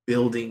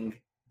building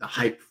the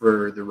hype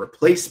for the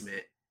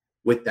replacement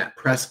with that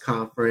press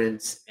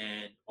conference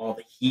and all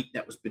the heat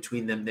that was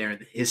between them there and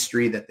the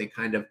history that they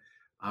kind of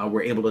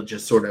were able to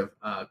just sort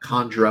of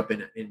conjure up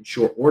in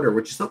short order,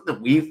 which is something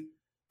that we've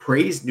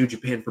praised New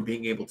Japan for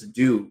being able to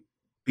do.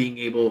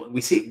 And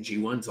we see it in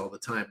G1s all the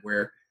time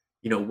where,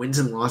 wins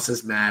and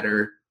losses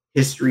matter,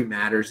 history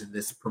matters in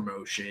this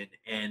promotion,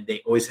 and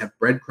they always have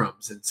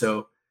breadcrumbs. And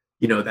so,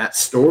 that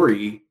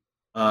story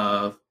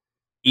of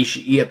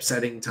Ishii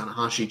upsetting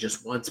Tanahashi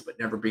just once, but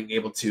never being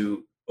able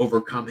to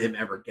overcome him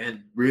ever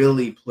again,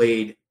 really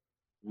played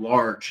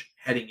large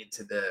heading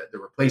into the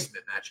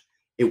replacement match.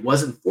 It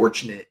was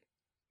unfortunate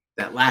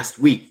that last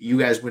week you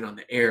guys went on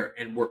the air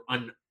and were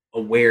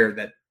unaware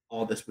that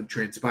all this would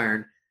transpire.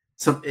 And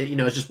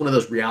it's just one of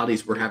those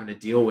realities we're having to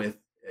deal with,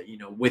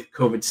 with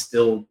COVID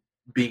still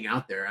being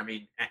out there. I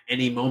mean, at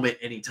any moment,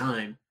 any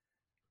time,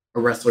 a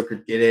wrestler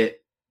could get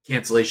it.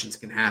 Cancellations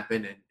can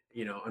happen. And,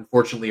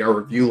 unfortunately, our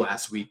review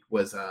last week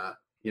was,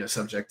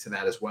 subject to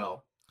that as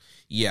well.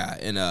 Yeah,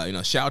 and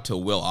shout out to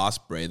Will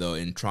Ospreay though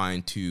in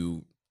trying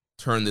to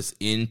turn this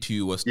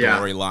into a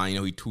storyline.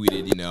 He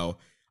tweeted,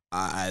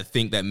 I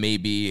think that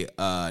maybe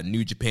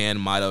New Japan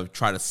might have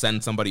tried to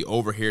send somebody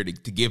over here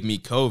to give me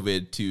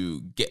COVID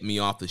to get me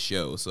off the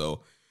show.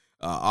 So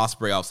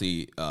Ospreay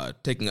obviously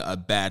taking a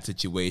bad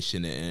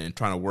situation and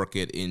trying to work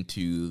it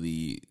into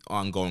the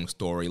ongoing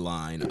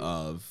storyline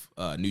of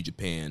New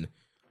Japan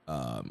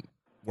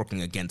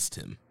working against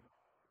him.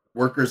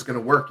 Worker's going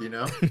to work,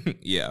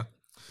 Yeah.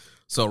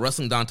 So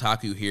Wrestling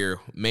Dontaku here,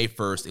 May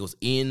 1st, it was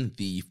in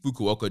the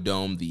Fukuoka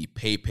Dome, the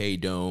PayPay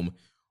Dome,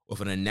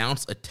 with an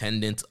announced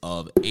attendance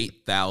of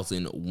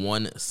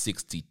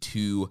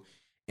 8,162.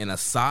 And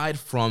aside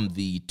from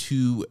the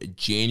 2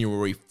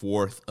 January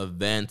 4th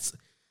events,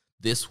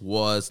 this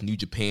was New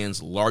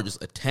Japan's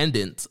largest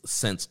attendance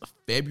since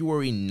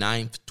February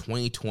 9th,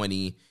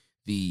 2020,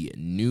 the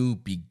New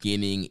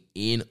Beginning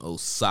in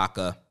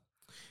Osaka.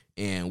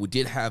 And we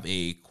did have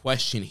a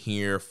question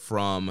here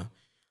from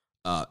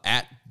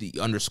at the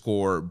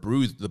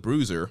 _the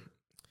Bruiser. He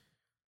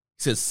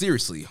says,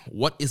 seriously,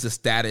 what is the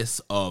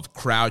status of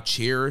crowd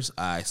cheers?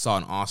 I saw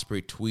an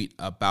Ospreay tweet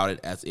about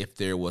it as if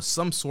there was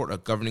some sort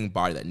of governing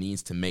body that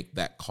needs to make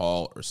that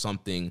call or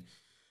something.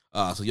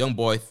 So, young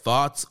boy,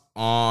 thoughts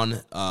on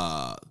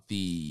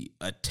the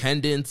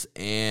attendance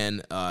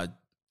and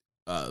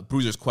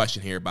Bruiser's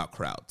question here about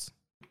crowds?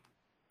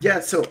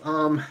 Yeah, so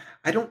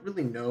I don't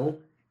really know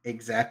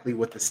exactly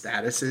what the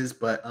status is,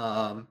 but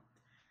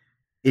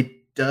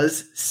it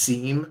does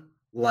seem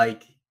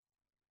like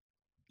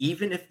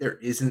even if there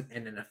isn't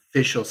an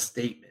official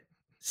statement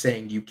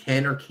saying you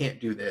can or can't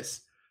do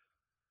this,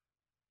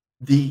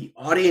 the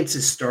audience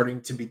is starting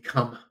to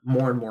become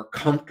more and more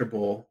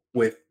comfortable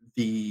with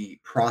the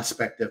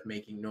prospect of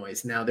making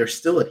noise. Now they're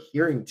still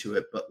adhering to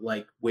it, but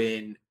like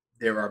when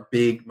there are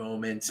big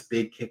moments,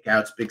 big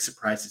kickouts, big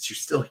surprises,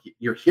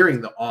 you're hearing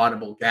the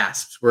audible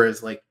gasps.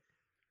 Whereas like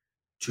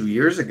 2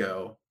 years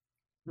ago,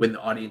 when the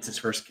audiences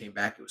first came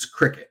back, it was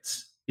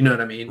crickets. You know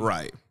what I mean?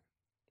 Right.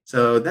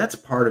 So that's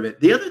part of it.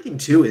 The other thing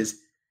too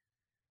is,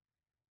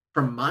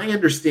 from my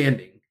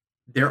understanding,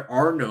 there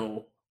are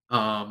no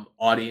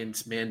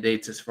audience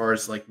mandates as far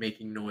as like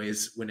making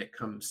noise when it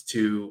comes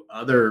to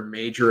other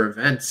major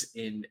events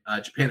in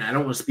Japan. I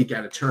don't want to speak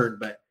out of turn,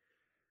 but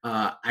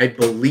I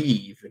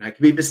believe, and I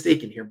could be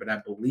mistaken here, but I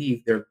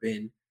believe there have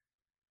been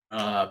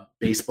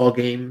baseball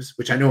games,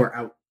 which I know are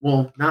out,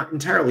 well, not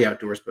entirely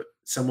outdoors, but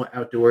somewhat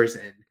outdoors,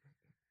 and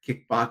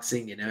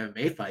kickboxing and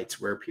MMA fights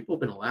where people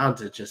have been allowed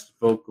to just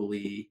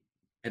vocally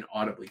and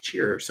audibly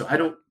cheer. So I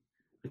don't,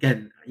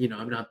 again,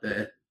 I'm not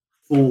the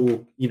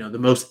full, the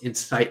most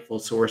insightful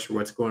source for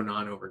what's going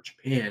on over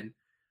Japan,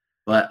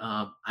 but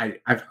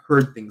I've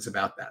heard things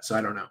about that. So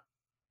I don't know.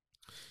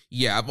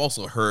 Yeah, I've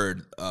also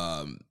heard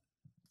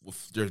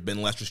there's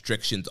been less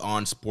restrictions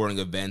on sporting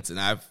events, and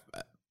I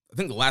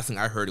think the last thing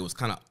I heard, it was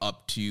kind of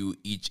up to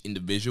each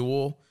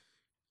individual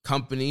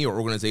company or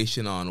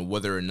organization on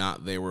whether or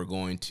not they were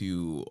going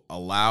to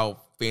allow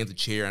fans to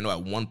cheer. I know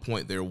at one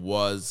point there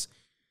was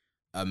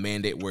a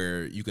mandate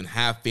where you can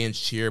have fans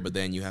cheer, but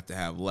then you have to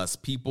have less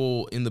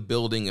people in the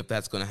building if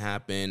that's going to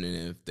happen.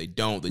 And if they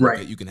don't, then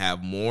Right. you can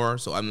have more.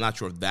 So I'm not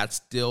sure if that's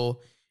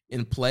still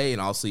in play.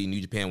 And obviously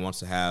New Japan wants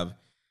to have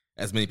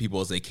as many people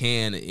as they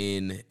can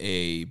in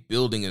a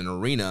building, in an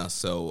arena.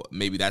 So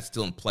maybe that's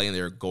still in play, and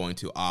they're going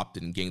to opt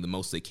and gain the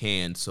most they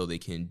can so they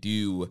can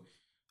do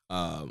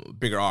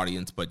bigger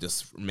audience, but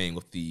just remain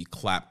with the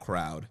clap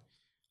crowd.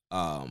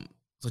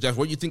 So, Josh,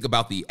 what do you think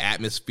about the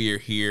atmosphere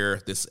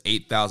here? This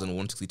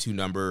 8,162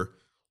 number,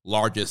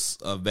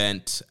 largest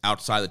event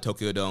outside the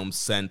Tokyo Dome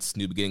since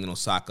New Beginning in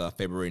Osaka,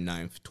 February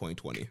 9th,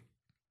 2020.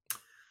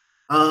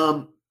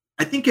 I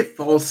think it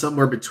falls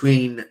somewhere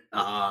between,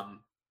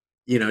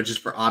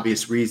 just for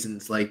obvious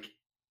reasons. Like,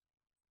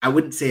 I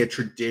wouldn't say a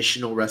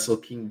traditional Wrestle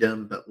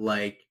Kingdom, but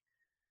like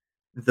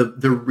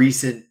the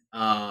recent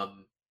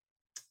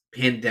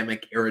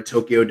pandemic era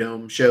Tokyo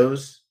Dome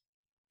shows,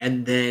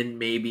 and then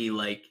maybe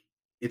like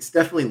it's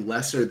definitely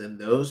lesser than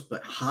those,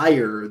 but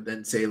higher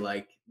than say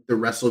like the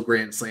Wrestle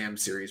Grand Slam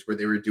series where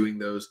they were doing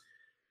those,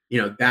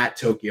 that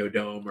Tokyo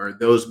Dome or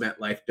those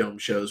MetLife Dome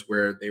shows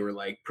where they were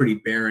like pretty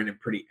barren and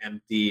pretty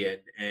empty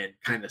and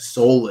kind of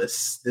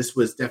soulless. This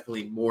was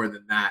definitely more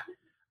than that.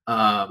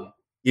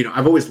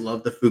 I've always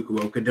loved the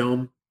Fukuoka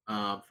Dome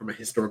from a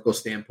historical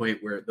standpoint,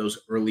 where those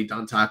early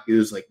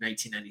Dontakus like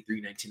 1993,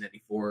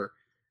 1994.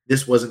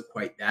 This wasn't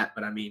quite that,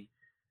 but I mean,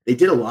 they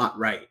did a lot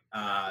right.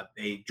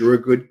 They drew a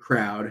good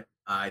crowd.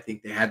 I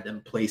think they had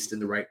them placed in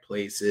the right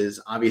places.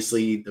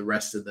 Obviously, the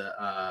rest of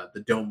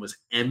the dome was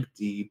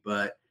empty,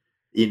 but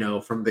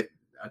from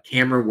a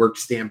camera work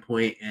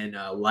standpoint and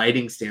a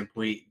lighting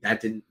standpoint, that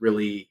didn't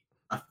really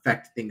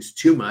affect things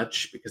too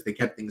much because they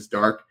kept things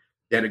dark.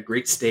 They had a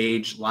great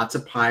stage, lots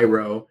of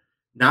pyro,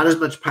 not as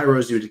much pyro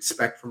as you would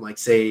expect from like,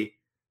 say,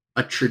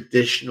 a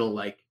traditional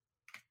like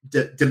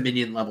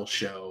Dominion level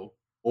show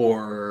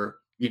or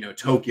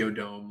Tokyo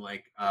Dome,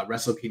 like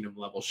Wrestle Kingdom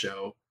level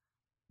show,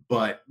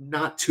 but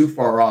not too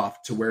far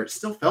off to where it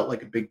still felt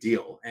like a big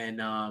deal.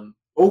 And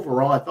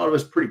overall, I thought it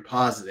was pretty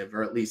positive,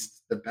 or at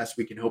least the best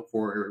we can hope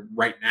for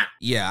right now.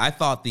 Yeah, I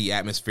thought the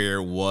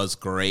atmosphere was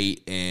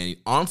great. And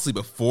honestly,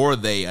 before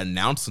they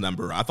announced the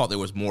number, I thought there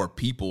was more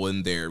people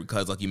in there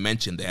because, like you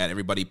mentioned, they had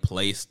everybody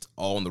placed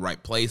all in the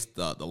right place.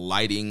 The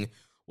lighting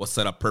was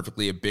set up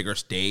perfectly, a bigger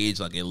stage.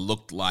 Like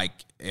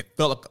it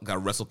felt like a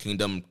Wrestle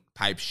Kingdom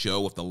type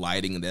show with the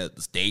lighting and the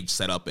stage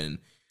set up and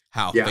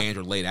how fans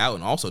were laid out.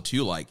 And also,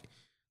 too, like,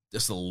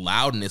 just the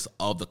loudness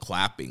of the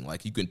clapping.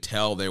 Like, you can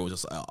tell there was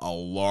just a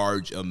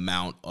large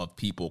amount of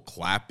people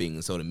clapping.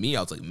 And so to me,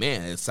 I was like,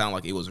 man, it sounded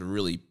like it was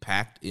really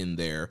packed in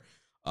there.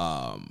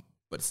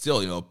 But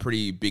still, a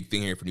pretty big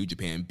thing here for New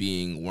Japan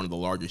being one of the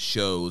largest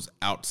shows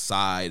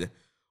outside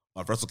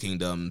of Wrestle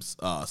Kingdoms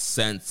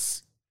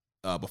since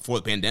before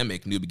the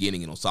pandemic, New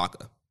Beginning in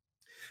Osaka.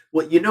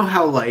 Well, you know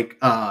how like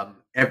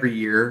every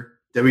year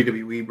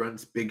WWE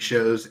runs big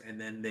shows and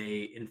then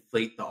they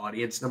inflate the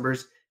audience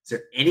numbers? Is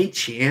there any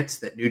chance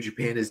that New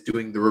Japan is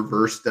doing the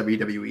reverse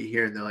WWE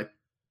here? And they're like,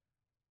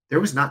 there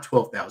was not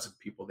 12,000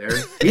 people there.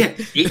 We had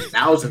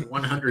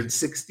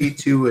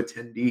 8,162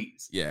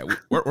 attendees. Yeah,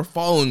 we're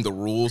following the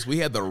rules. We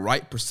had the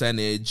right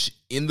percentage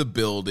in the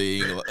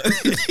building.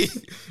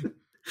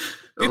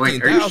 I'm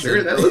like, are you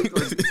sure? That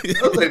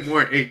looked like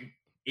more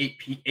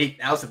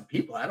 8,000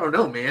 people. I don't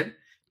know, man.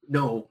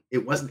 No,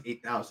 it wasn't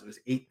 8,000. It was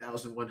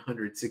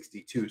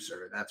 8,162,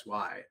 sir. That's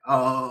why.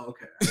 Oh,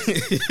 okay.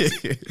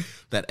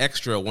 That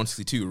extra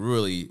 162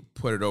 really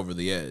put it over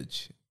the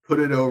edge. Put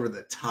it over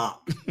the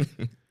top.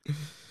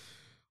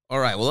 All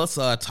right, well, let's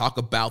talk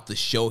about the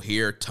show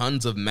here.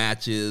 Tons of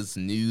matches,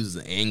 news,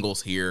 and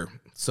angles here.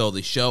 So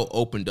the show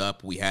opened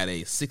up. We had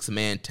a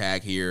 6-man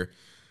tag here.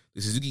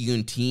 The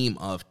Suzuki-gun team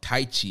of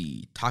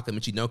Taichi, Taka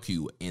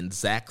Michinoku, and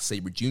Zack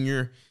Sabre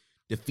Jr.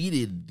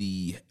 defeated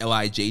the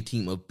LIJ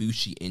team of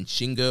Bushi and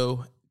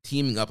Shingo,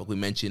 teaming up, like we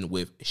mentioned,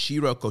 with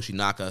Shiro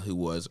Koshinaka, who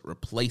was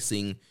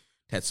replacing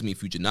Tatsumi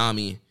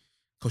Fujinami.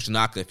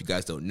 Koshinaka, if you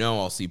guys don't know,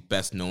 also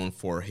best known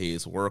for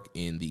his work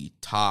in the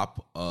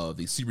top of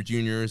the Super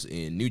Juniors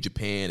in New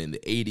Japan in the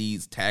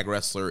 80s, tag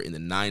wrestler in the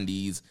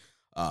 90s.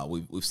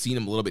 We've seen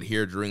him a little bit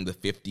here during the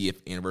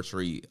 50th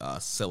anniversary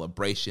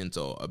celebration.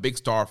 So a big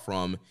star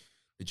from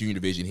the junior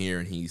division here,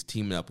 and he's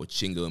teaming up with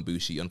Shingo and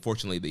Bushi.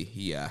 Unfortunately,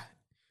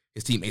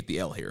 his team ate the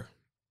L here.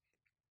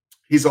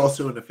 He's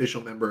also an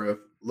official member of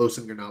Los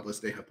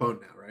Ingobernables de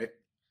Japón now, right?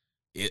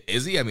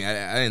 Is he? I mean,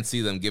 I didn't see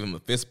them give him a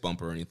fist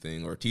bump or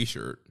anything or a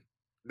T-shirt.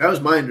 That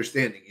was my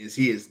understanding, is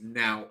he is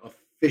now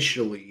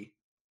officially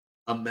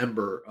a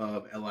member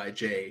of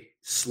LIJ,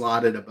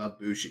 slotted above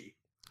Bushi.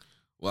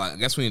 Well, I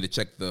guess we need to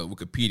check the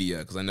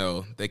Wikipedia because I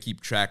know they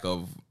keep track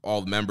of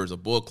all the members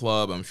of Bullet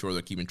Club. I'm sure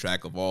they're keeping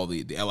track of all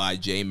the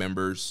LIJ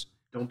members.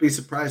 Don't be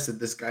surprised that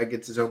this guy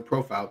gets his own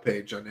profile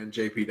page on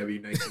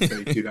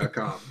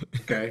njpw1932.com.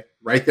 Okay?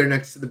 Right there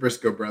next to the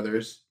Briscoe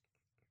brothers,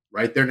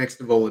 right there next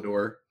to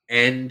Volador,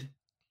 and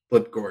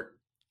Flip Gordon.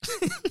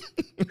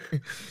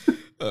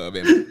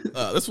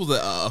 This was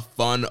a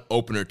fun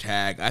opener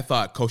tag. I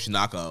thought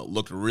Koshinaka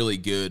looked really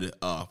good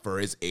for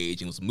his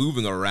age and was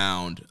moving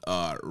around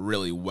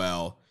really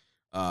well.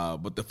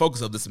 But the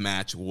focus of this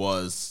match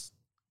was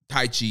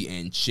Taichi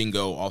and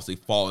Shingo obviously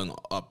following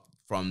up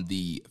from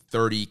the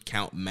 30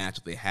 count match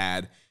that they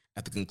had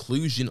at the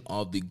conclusion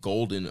of the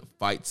Golden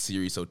Fight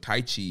series. So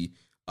Taichi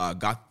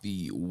got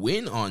the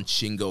win on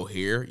Shingo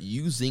here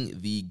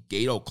using the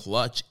Gato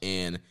clutch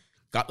and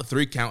got the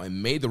 3 count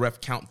and made the ref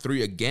count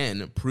 3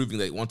 again, proving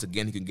that once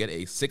again he could get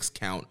a 6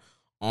 count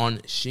on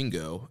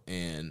Shingo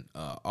and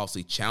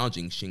obviously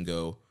challenging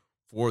Shingo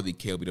for the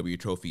KOPW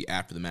trophy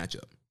after the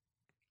matchup.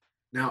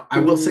 Now, I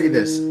will say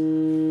this.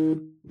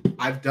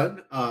 I've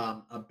done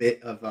a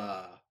bit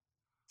of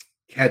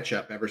catch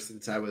up ever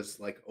since I was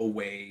like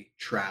away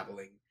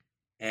traveling,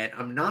 and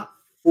I'm not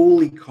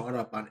fully caught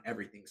up on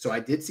everything. So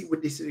I did see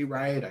Windy City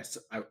Riot.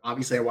 I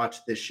obviously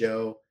watched this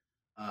show.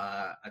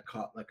 I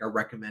caught like our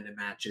recommended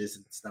matches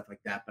and stuff like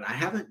that, but I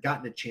haven't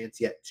gotten a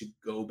chance yet to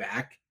go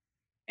back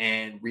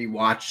and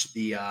rewatch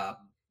the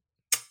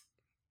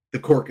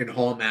Cork and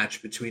Hall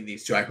match between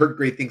these two. I heard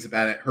great things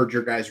about it. Heard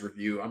your guys'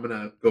 review. I'm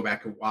gonna go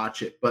back and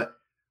watch it. But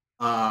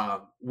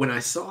when I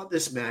saw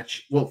this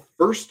match, well,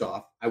 first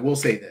off, I will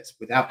say this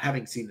without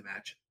having seen the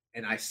match,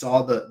 and I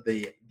saw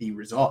the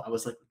result, I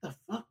was like, what the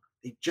fuck?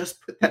 They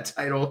just put that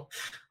title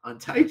on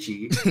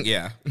Taichi.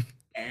 Yeah.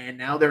 And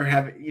now they're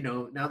having,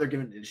 now they're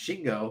giving it to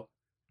Shingo.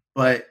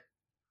 But,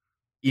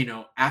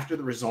 after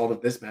the result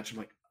of this match, I'm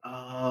like,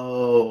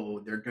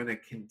 oh, they're going to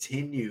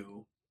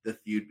continue the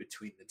feud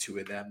between the two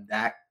of them.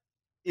 That,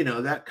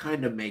 that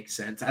kind of makes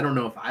sense. I don't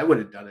know if I would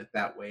have done it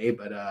that way,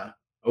 but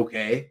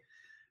okay.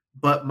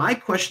 But my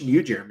question to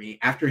you, Jeremy,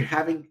 I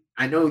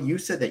know you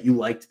said that you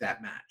liked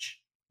that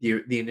match,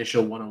 the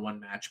initial one-on-one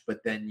match,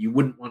 but then you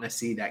wouldn't want to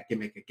see that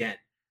gimmick again.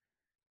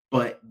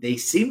 But they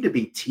seem to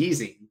be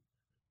teasing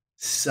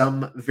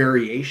some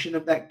variation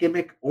of that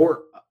gimmick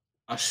or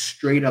a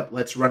straight up,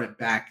 let's run it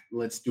back,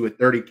 let's do a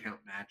 30 count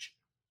match.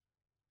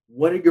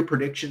 What are your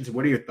predictions?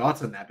 What are your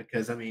thoughts on that?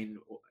 Because, I mean,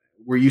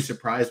 were you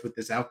surprised with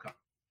this outcome?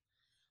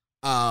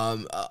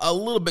 A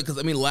little bit, because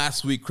I mean,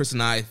 last week Chris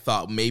and I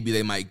thought maybe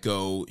they might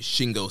go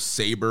Shingo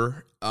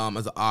Sabre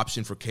as an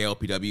option for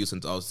KOPW,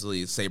 since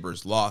obviously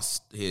Sabre's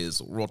lost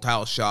his world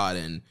title shot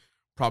and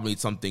probably need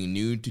something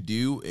new to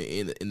do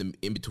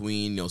in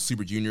between,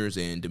 Super Juniors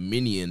and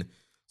Dominion.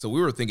 So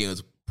we were thinking it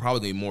was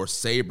probably more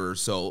Sabre.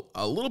 So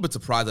a little bit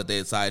surprised that they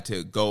decided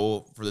to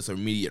go for this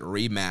immediate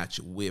rematch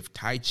with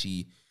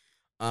Taichi.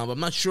 I'm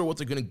not sure what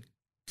they're going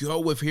to go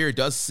with here. It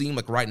does seem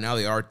like right now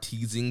they are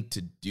teasing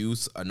to do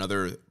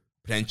another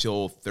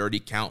potential 30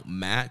 count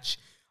match.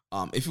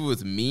 If it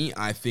was me,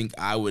 I think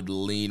I would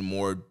lean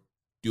more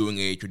doing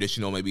a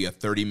traditional, maybe a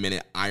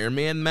 30-minute Iron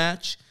Man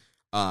match.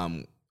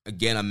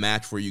 Again, a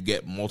match where you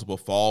get multiple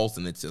falls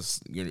and it's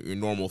just your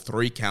normal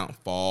 3 count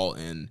fall,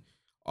 and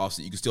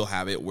also you can still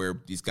have it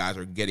where these guys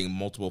are getting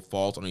multiple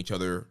falls on each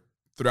other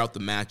throughout the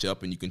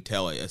matchup, and you can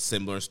tell a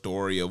similar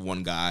story of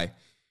one guy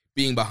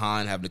being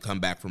behind, having to come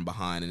back from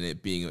behind, and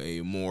it being a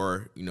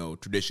more,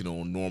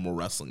 traditional, normal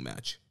wrestling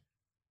match.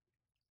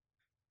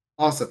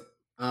 Awesome.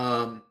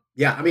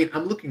 Yeah, I mean,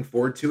 I'm looking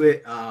forward to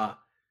it.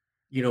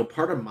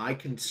 Part of my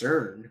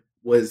concern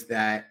was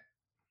that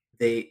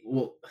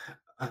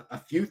a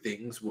few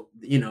things,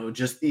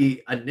 just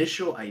the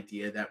initial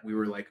idea that we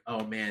were like,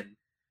 oh man,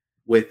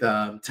 with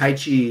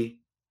Taichi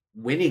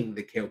winning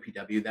the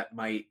KOPW, that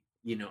might,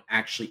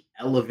 actually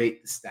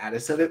elevate the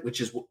status of it,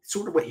 which is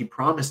sort of what he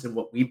promised and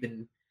what we've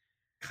been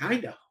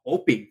kind of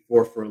hoping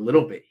for a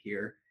little bit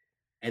here.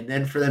 And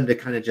then for them to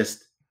kind of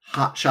just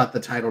hot shot the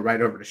title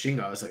right over to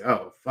Shingo, I was like,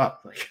 oh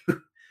fuck, like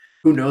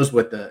who knows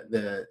what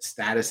the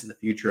status in the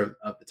future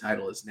of the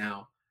title is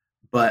now.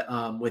 But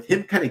with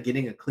him kind of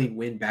getting a clean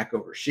win back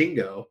over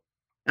Shingo,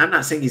 I'm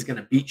not saying he's going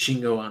to beat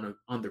Shingo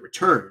on the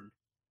return,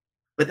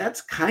 but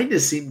that's kind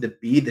of seemed to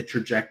be the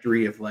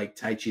trajectory of like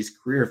Taichi's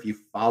career. If you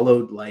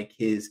followed like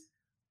his,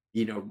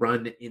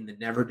 run in the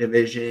Never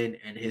division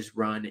and his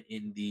run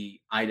in the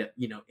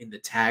in the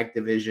tag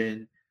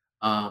division,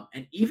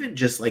 and even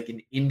just like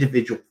in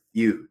individual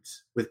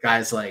feuds with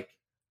guys like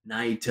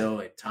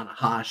Naito and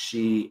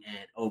Tanahashi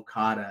and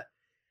Okada,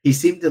 he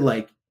seemed to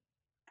like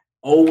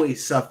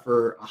always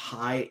suffer a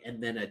high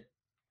and then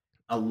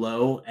a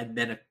low and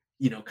then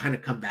kind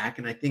of come back.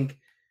 And I think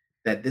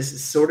that this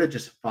is sort of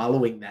just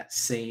following that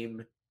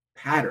same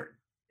pattern.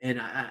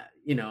 And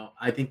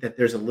I think that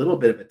there's a little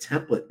bit of a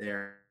template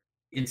there,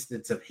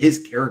 instance of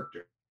his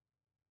character,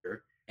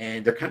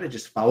 and they're kind of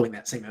just following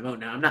that same MO.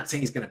 Now, I'm not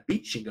saying he's going to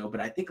beat Shingo,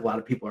 but I think a lot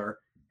of people are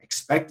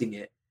expecting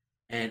it.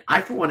 And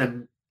I, for one,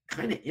 am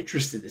kind of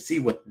interested to see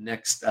what the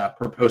next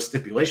proposed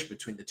stipulation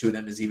between the two of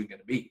them is even going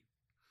to be.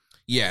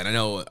 Yeah, and I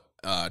know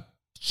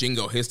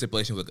Shingo, his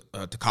stipulation was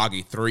a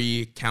Takagi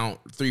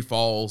 3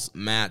 falls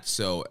match,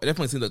 so it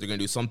definitely seems like they're going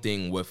to do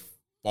something with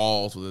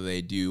falls, whether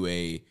they do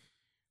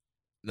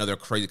another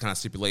crazy kind of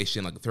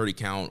stipulation like a 30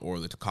 count or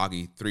the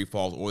Takagi 3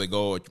 falls, or they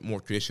go a more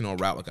traditional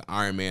route like an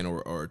Iron Man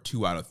or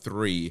 2 out of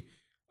 3.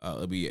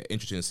 It'll be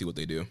interesting to see what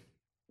they do.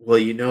 Well,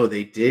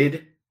 they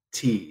did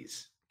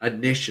tease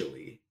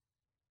initially.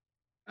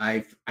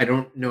 I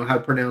don't know how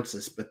to pronounce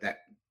this, but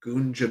that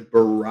Gunja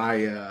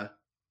Baraya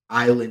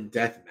Island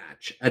death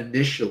match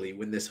initially,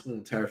 when this whole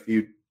entire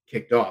feud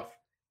kicked off,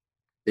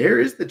 there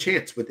is the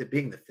chance, with it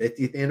being the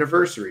 50th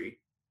anniversary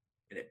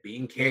and it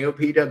being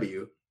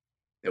KOPW,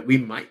 that we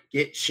might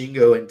get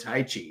Shingo and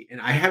Taichi.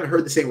 And I haven't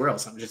heard this anywhere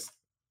else. I'm just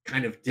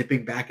kind of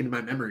dipping back into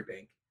my memory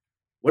bank.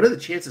 What are the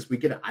chances we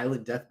get an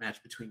island death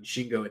match between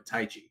Shingo and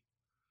Taichi?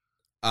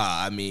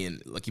 I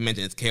mean, like you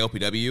mentioned, it's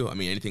KOPW. I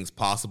mean, anything's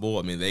possible.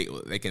 I mean,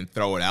 they can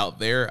throw it out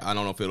there. I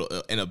don't know if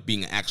it'll end up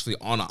being actually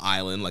on an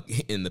island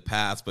like in the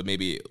past, but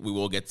maybe we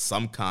will get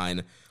some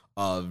kind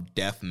of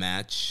death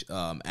match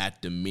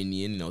at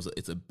Dominion.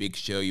 It's a big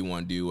show. You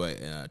want to do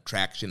an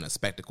attraction, a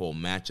spectacle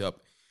matchup.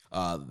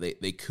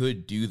 They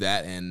could do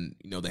that, and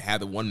they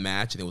had the one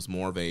match, and it was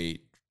more of a,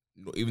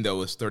 even though it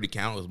was 30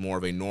 count, it was more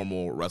of a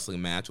normal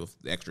wrestling match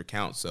with the extra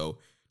count. So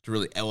to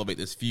really elevate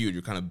this feud,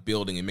 you're kind of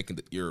building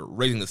and you're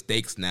raising the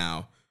stakes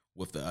now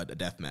with a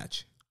death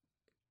match.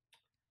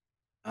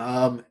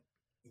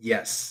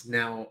 Yes.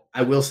 Now,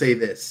 I will say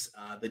this: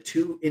 the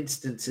 2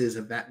 instances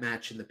of that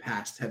match in the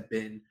past have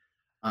been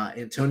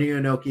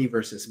Antonio Inoki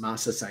versus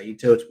Masa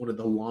Saito. It's one of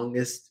the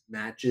longest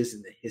matches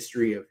in the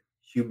history of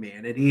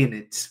humanity, and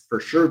it's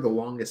for sure the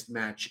longest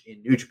match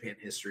in New Japan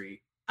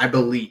history, I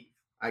believe.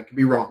 I could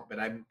be wrong, but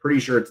I'm pretty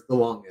sure it's the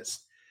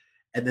longest.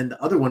 And then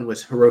the other one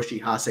was Hiroshi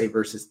Hase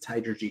versus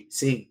Tigerjeet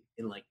Singh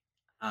in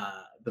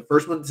the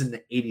first one's in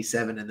the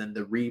 87, and then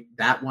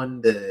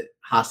the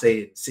Hase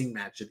and Singh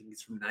match, I think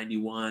it's from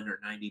 91 or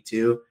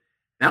 92.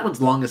 That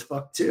one's long as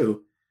fuck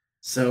too.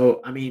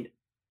 So I mean,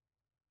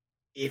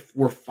 if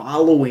we're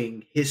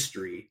following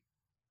history,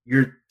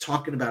 you're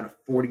talking about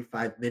a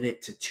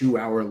 45-minute to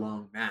 2-hour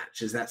long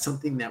match. Is that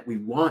something that we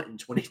want in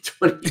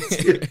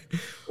 2022?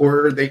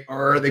 Or are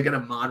they going to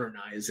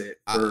modernize it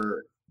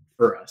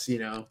for us,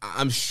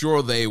 I'm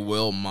sure they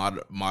will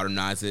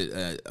modernize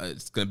it.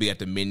 It's going to be at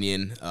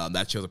Dominion.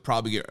 That show's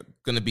probably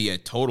going to be a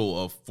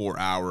total of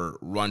 4-hour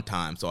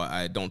runtime. So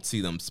I don't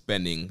see them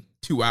spending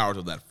 2 hours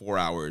of that 4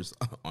 hours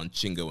on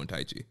Shingo and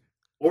Taichi.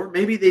 Or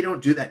maybe they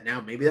don't do that now.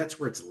 Maybe that's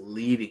where it's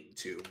leading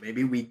to.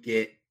 Maybe we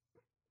get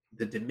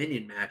the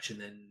Dominion match and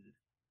then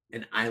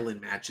an Island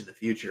match in the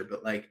future.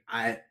 But like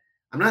I'm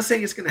not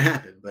saying it's going to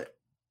happen, but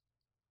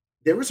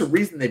there was a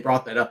reason they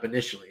brought that up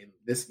initially. And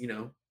this,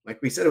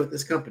 like we said with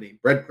this company,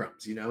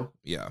 breadcrumbs.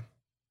 Yeah.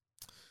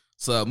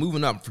 So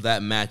moving up for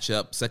that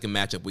matchup, second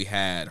matchup, we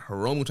had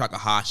Hiromu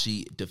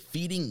Takahashi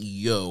defeating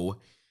Yo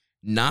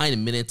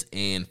 9 minutes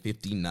and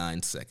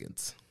 59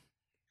 seconds.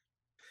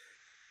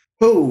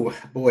 Oh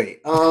boy.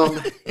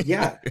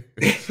 Yeah.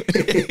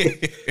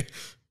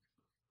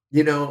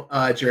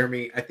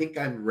 Jeremy, I think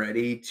I'm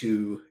ready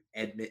to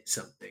admit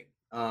something.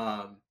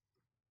 And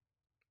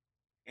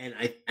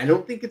I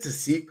don't think it's a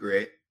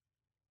secret,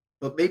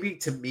 but maybe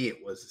to me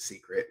it was a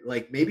secret.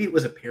 Like maybe it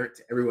was apparent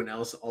to everyone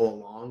else all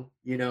along,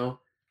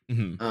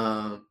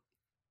 Mm-hmm.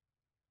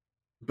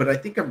 But I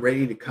think I'm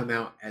ready to come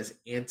out as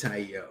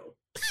anti-Yo.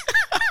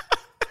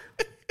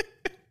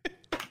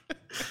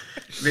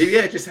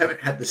 Maybe I just haven't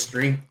had the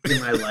strength in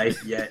my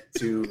life yet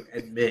to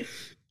admit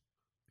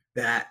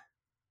that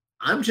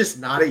I'm just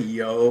not a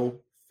Yo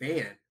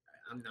fan.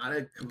 I'm not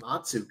a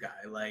Komatsu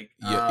guy. Like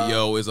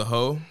Yo is a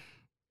hoe?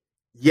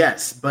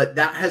 Yes, but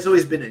that has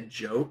always been a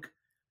joke.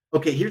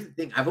 Okay, here's the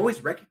thing. I've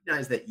always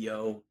recognized that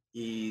Yo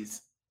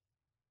is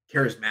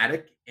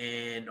charismatic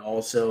and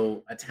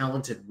also a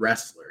talented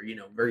wrestler,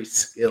 very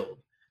skilled.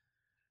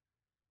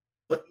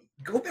 But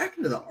go back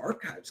into the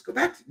archives.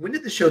 When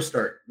did the show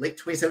start? Late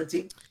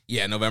 2017?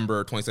 Yeah,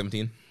 November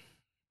 2017.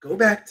 Go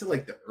back to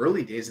like the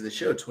early days of the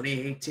show,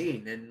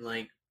 2018, and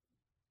like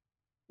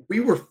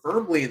we were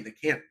firmly in the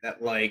camp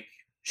that like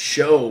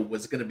Show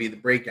was going to be the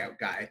breakout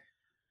guy.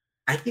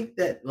 I think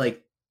that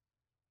like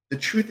the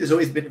truth has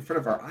always been in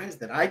front of our eyes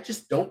that I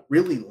just don't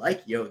really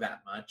like Yo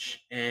that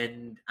much.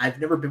 And I've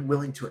never been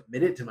willing to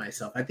admit it to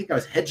myself. I think I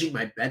was hedging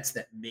my bets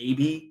that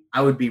maybe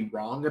I would be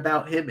wrong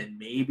about him and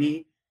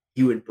maybe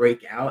he would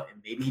break out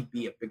and maybe he'd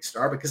be a big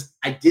star because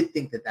I did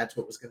think that that's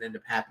what was going to end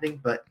up happening.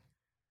 But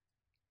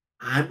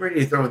I'm ready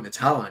to throw in the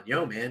towel on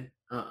Yo, man.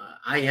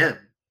 I am.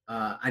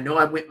 I know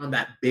I went on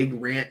that big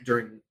rant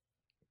during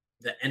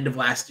the end of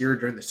last year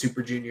during the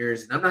Super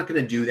Juniors, and I'm not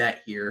going to do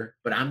that here,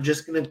 but I'm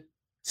just going to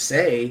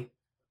say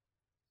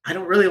I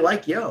don't really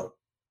like Yo.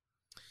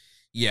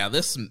 Yeah,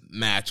 this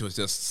match was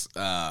just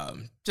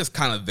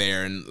kind of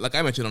there. And like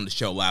I mentioned on the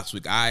show last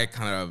week, I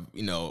kind of,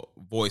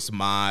 voiced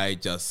my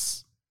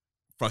just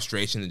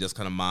frustration and just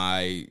kind of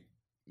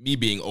me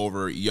being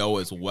over Yo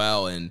as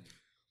well. And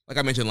like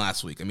I mentioned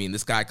last week, I mean,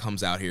 this guy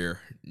comes out here,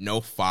 no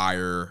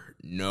fire,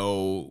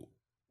 no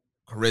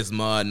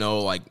charisma,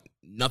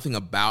 nothing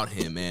about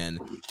him. And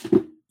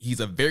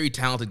he's a very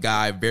talented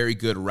guy, very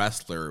good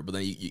wrestler. But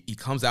then he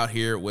comes out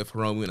here with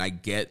Hiromu, and I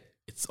get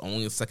it's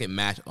only the second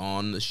match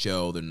on the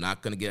show. They're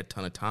not going to get a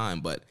ton of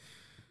time. But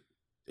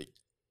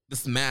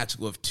this match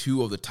with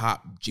two of the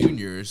top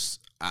juniors,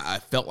 I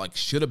felt like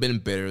should have been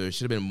better. There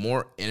should have been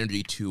more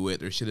energy to it.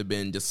 There should have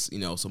been just,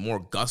 some more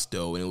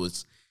gusto. And it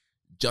was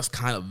just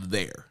kind of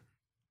there.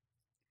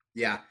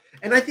 Yeah.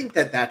 And I think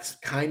that that's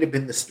kind of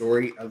been the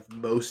story of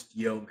most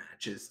Yo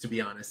matches, to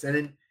be honest. And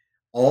in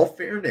all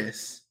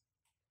fairness,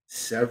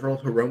 several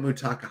Hiromu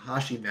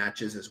Takahashi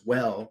matches as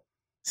well,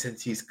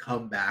 since he's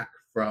come back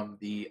from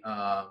the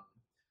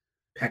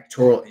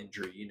pectoral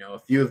injury. A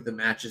few of the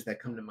matches that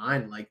come to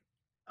mind, like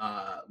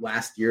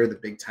last year, the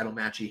big title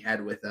match he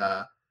had with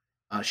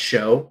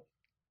Show,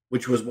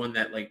 which was one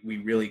that like we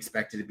really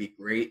expected to be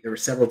great. There were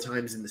several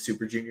times in the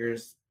Super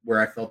Juniors where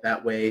I felt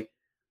that way.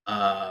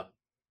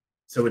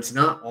 So it's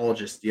not all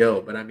just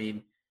Yo, but I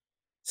mean,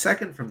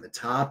 second from the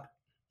top,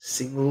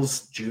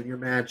 singles junior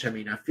match. I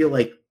mean, I feel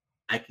like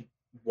I could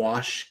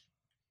wash,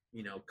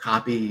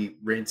 copy,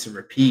 rinse, and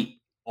repeat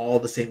all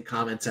the same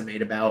comments I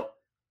made about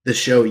the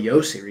Show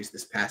Yo series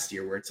this past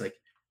year, where it's like,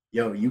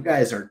 yo, you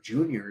guys are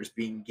juniors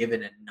being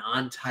given a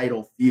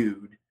non-title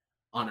feud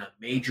on a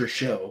major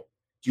show.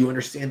 Do you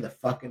understand the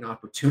fucking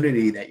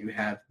opportunity that you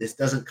have? This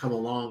doesn't come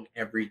along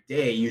every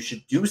day. You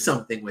should do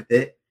something with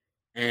it.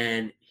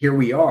 And here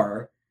we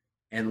are.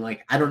 And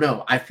like, I don't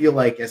know. I feel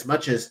like as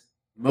much as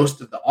most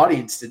of the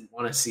audience didn't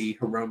want to see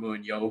Hiromu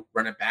and Yo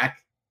run it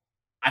back,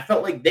 I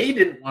felt like they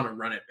didn't want to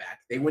run it back.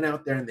 They went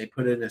out there and they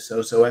put in a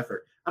so-so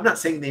effort. I'm not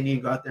saying they need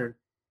to go out there and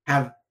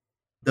have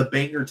the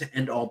banger to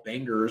end all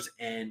bangers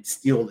and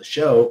steal the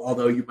show,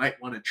 although you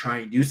might want to try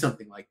and do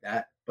something like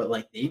that. But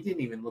like, they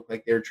didn't even look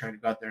like they were trying to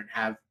go out there and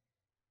have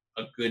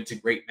a good to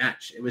great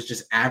match. It was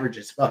just average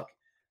as fuck.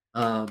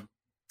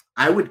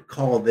 I would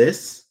call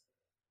this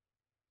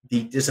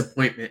the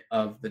disappointment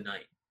of the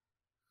night.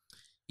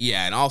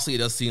 Yeah, and also it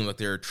does seem like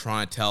they're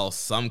trying to tell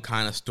some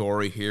kind of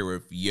story here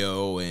with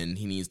Yo, and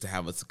he needs to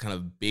have a kind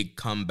of big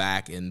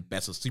comeback in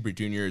Best of Super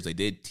Juniors. They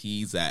did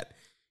tease that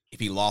if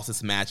he lost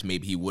this match,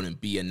 maybe he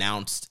wouldn't be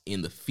announced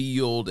in the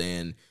field,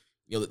 and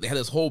they had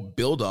this whole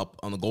build-up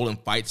on the Golden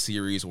Fight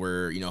series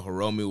where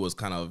Hiromu was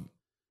kind of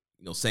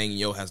saying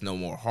Yo has no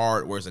more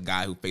heart, whereas a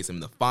guy who faced him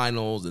in the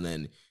finals, and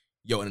then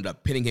Yo ended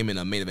up pinning him in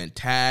a main event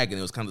tag, and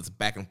it was kind of this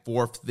back and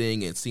forth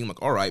thing, and it seemed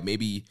like, all right,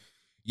 maybe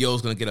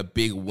Yo's going to get a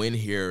big win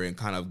here and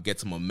kind of get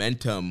some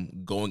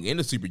momentum going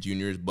into Super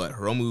Juniors, but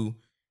Hiromu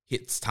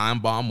hits Time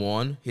Bomb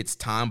 1, hits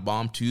Time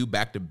Bomb 2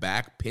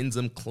 back-to-back, pins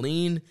him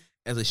clean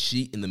as a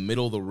sheet in the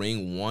middle of the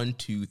ring, 1,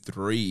 2,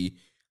 3.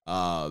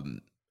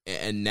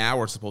 And now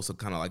we're supposed to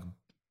kind of like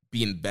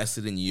be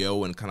invested in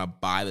Yo and kind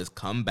of buy this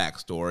comeback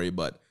story.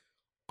 But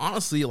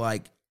honestly,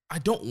 like, I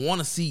don't want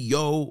to see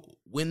Yo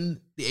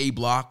win the A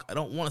block. I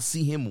don't want to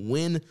see him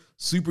win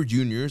Super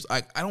Juniors.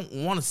 I don't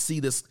want to see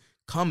this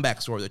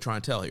comeback story they're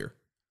trying to tell here.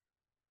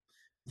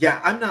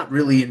 Yeah, I'm not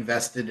really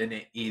invested in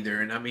it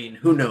either. And I mean,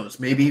 who knows?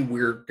 Maybe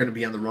we're going to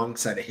be on the wrong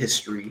side of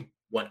history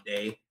one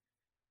day.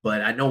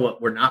 But I know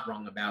what we're not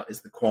wrong about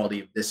is the quality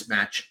of this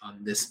match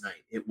on this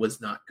night. It was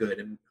not good.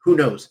 And who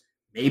knows?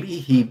 Maybe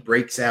he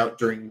breaks out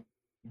during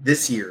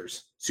this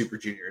year's Super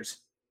Juniors.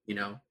 You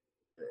know,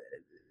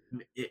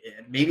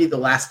 maybe the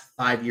last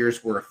 5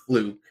 years were a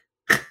fluke.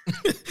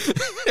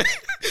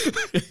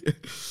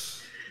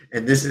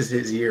 And this is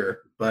his year.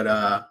 But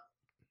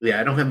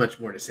yeah, I don't have much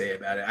more to say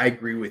about it. I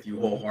agree with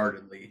you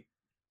wholeheartedly.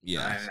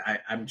 Yeah,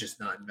 I'm just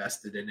not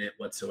invested in it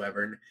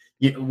whatsoever.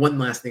 And one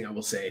last thing I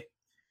will say.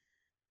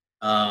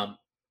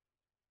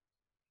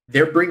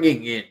 They're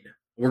bringing in,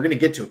 we're going to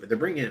get to it, but they're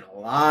bringing in a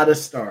lot of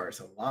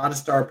stars, a lot of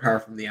star power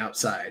from the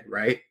outside,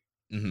 right?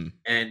 Mm-hmm.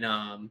 And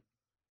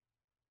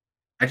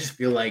I just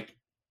feel like,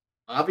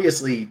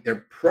 obviously,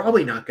 they're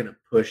probably not going to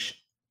push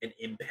an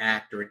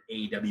Impact or an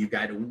AEW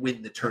guy to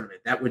win the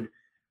tournament. That would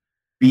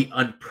be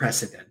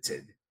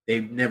unprecedented.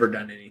 They've never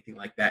done anything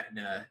like that in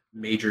a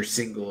major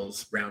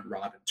singles round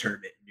robin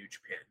tournament in New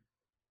Japan.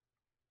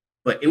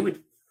 But it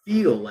would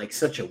feel like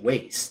such a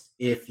waste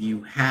if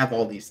you have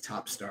all these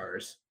top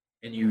stars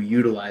and you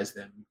utilize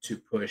them to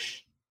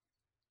push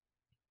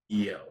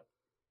Yo.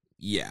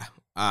 Yeah,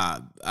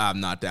 I'm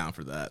not down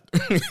for that.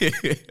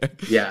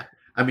 Yeah,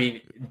 I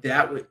mean,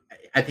 that would,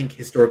 I think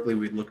historically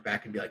we'd look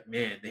back and be like,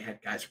 man, they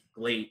had guys from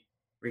Glate,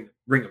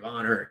 Ring of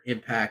Honor,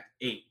 Impact,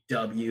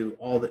 AEW,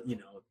 all the,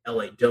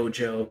 LA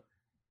Dojo,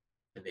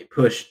 and they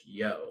pushed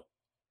Yo.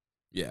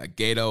 Yeah,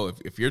 Gato,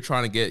 if you're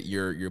trying to get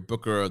your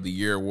Booker of the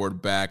Year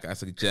award back, I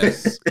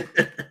suggest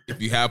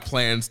if you have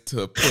plans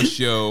to push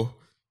Yo,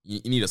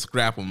 you need to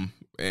scrap them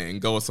and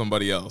go with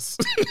somebody else.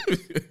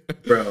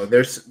 Bro,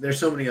 there's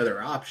so many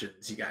other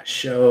options. You got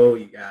Show,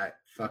 you got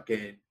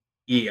fucking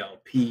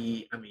ELP.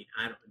 I mean,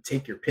 I don't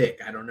take your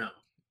pick. I don't know.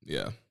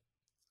 Yeah.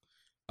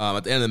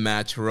 At the end of the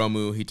match,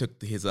 Hiromu, he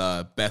took his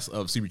Best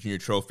of Super Junior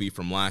trophy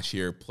from last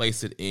year,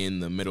 placed it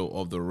in the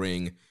middle of the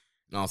ring.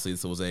 And honestly,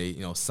 this was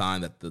a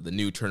sign that the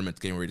new tournament's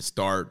getting ready to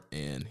start,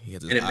 and he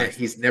has his and it meant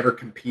he's never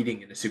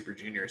competing in the Super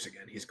Juniors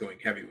again. He's going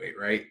heavyweight,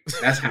 right?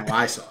 That's how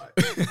I saw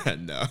it.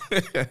 No.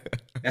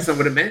 That's not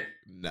what it meant?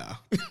 No.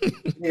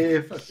 Yeah,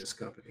 fuck this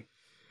company.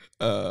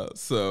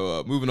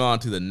 So moving on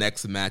to the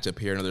next matchup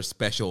here, another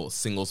special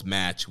singles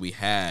match. We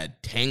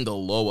had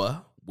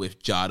Tangaloa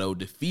with Jado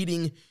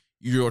defeating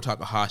Yujiro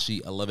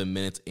Takahashi 11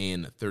 minutes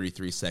and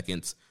 33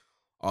 seconds.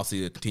 Also,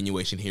 the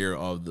continuation here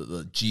of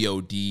the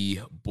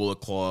GOD Bullet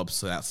Club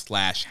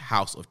 /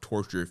 House of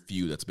Torture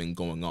feud that's been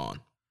going on.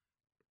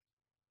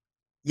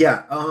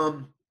 Yeah,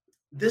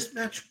 this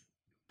match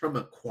from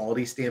a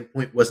quality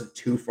standpoint wasn't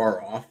too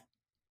far off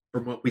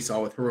from what we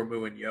saw with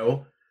Hiromu and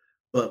Yo,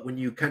 but when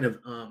you kind of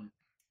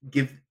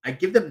give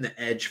them the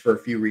edge for a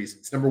few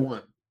reasons. Number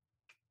one,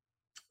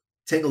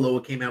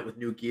 Tangaloa came out with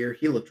new gear.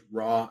 He looked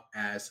raw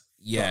as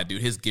yeah, fuck.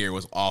 dude, his gear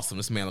was awesome.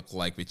 This man looked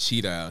like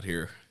Vegeta out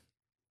here.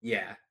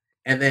 Yeah.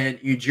 And then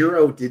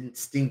Yujiro didn't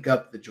stink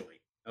up the joint.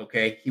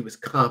 Okay. He was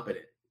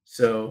competent.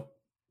 So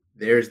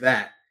there's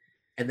that.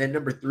 And then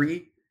number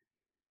three,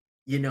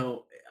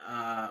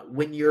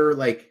 when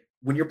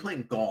you're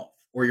playing golf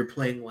or you're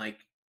playing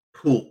like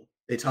pool,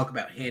 they talk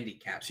about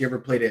handicaps. You ever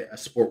played a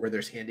sport where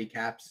there's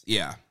handicaps?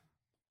 Yeah.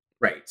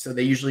 Right. So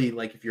they usually,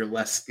 like, if you're a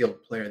less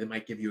skilled player, they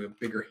might give you a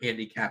bigger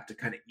handicap to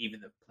kind of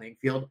even the playing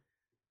field.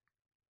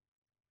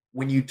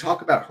 When you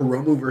talk about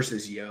Hiromu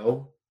versus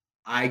Yo,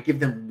 I give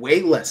them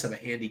way less of a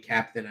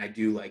handicap than I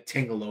do like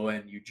Tangaloa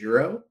and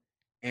Yujiro.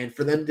 And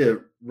for them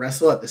to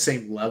wrestle at the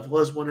same level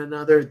as one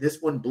another,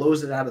 this one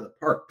blows it out of the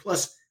park.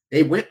 Plus,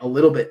 they went a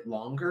little bit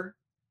longer,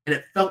 and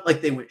it felt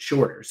like they went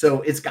shorter.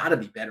 So it's got to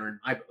be better in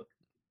my book.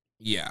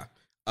 Yeah.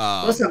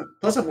 Plus,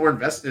 I'm more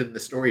invested in the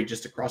story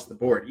just across the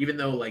board. Even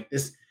though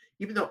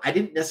I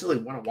didn't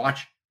necessarily want to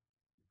watch.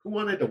 Who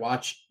wanted to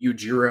watch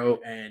Yujiro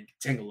and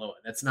Tangaloa?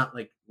 That's not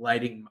like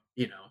lighting,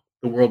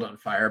 the world on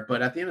fire.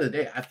 But at the end of the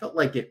day, I felt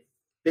like it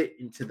fit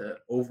into the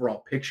overall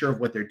picture of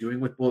what they're doing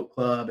with Bullet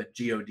Club and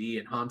God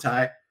and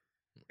Hantai.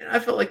 And I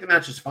felt like the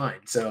match was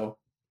fine. So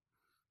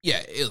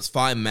yeah, it was a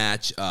fine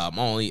match.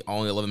 Only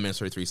 11 minutes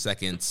 33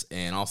 seconds,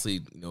 and also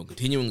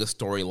continuing the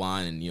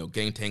storyline and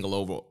getting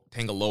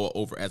Tangaloa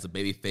over as a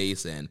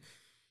babyface. And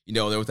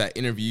there was that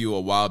interview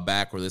a while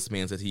back where this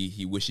man said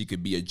he wished he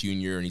could be a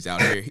junior, and he's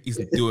out here he's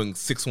doing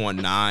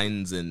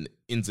 619s and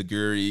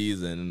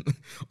inziguris and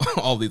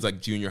all these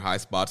like junior high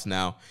spots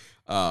now.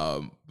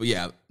 But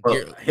yeah,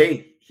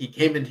 hey, he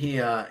came in. He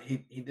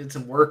did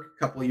some work a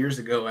couple of years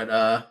ago at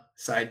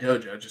Side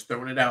Dojo. Just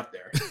throwing it out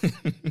there.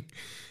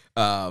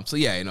 So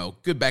yeah,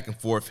 good back and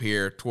forth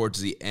here towards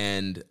the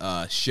end.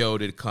 Show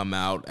did come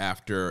out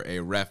after a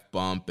ref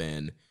bump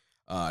and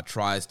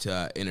tries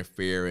to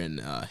interfere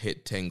and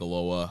hit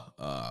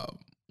Tangaloa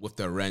with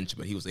the wrench,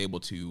 but he was able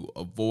to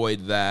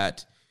avoid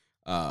that.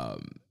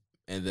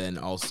 And then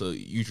also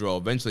Yujiro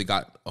eventually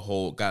got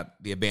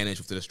the advantage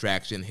with the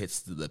distraction, hits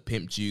the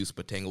pimp juice,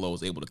 but Tangaloa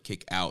was able to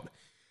kick out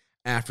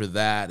after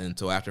that. And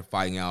so after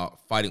fighting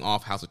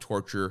off House of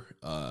Torture,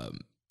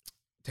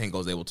 Tango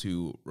was able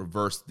to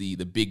reverse the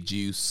big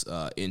juice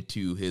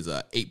into his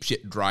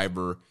apeshit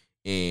driver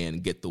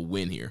and get the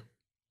win here.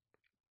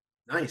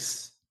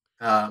 Nice.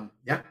 Yeah.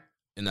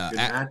 And good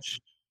match.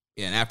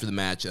 Yeah, and after the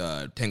match,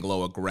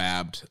 Tangaloa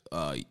grabbed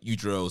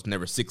Yujiro's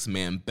Never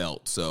Six-Man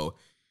belt. So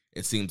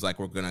it seems like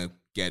we're going to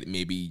get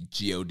maybe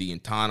God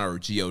and Tana or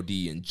God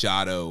and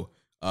Jado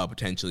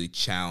potentially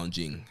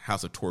challenging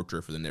House of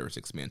Torture for the Never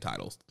Six-Man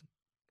titles.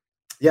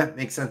 Yeah,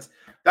 makes sense.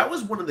 That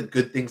was one of the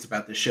good things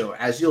about the show.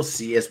 As you'll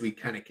see as we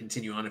kind of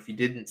continue on, if you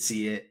didn't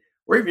see it,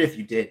 or even if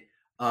you did,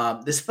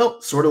 this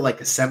felt sort of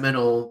like a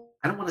seminal,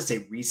 I don't want to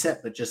say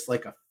reset, but just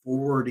like a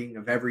forwarding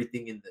of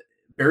everything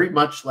very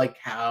much like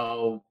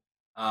how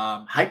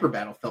Hyper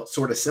Battle felt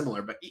sort of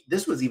similar, but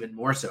this was even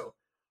more so.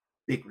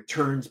 Big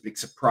returns, big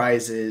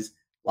surprises,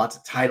 lots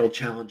of title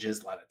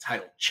challenges, a lot of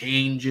title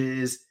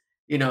changes,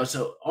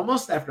 so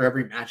almost after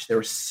every match, there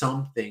was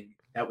something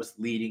that was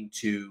leading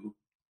to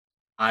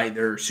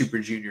either Super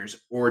Juniors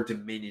or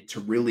Dominion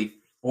to really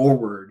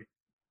forward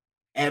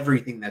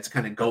everything that's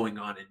kind of going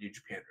on in New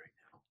Japan right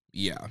now.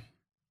 Yeah.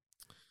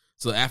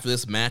 So after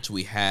this match,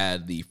 we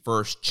had the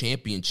first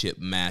championship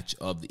match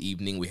of the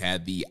evening. We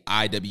had the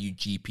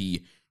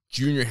IWGP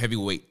Junior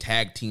Heavyweight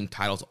Tag Team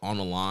titles on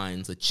the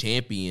lines. The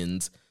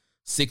champions,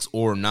 6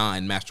 or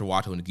 9, Master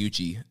Wato and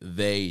Noguchi,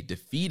 they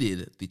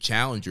defeated the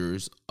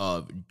challengers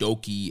of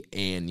Doki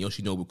and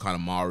Yoshinobu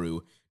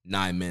Kanemaru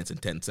 9 minutes and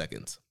 10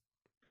 seconds.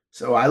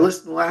 So I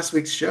listened to last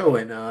week's show,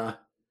 and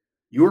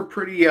you were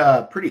pretty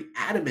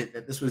adamant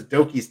that this was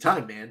Doki's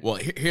time, man. Well,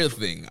 here's the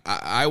thing.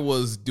 I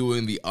was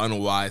doing the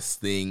unwise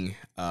thing.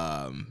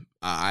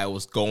 I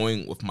was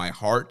going with my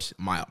heart.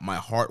 My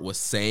heart was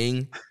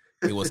saying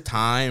it was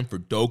time for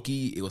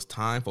Doki. It was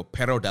time for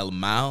Perro del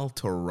Mal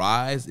to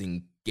rise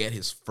and get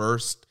his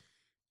first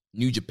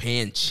New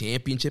Japan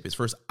championship, his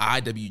first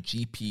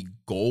IWGP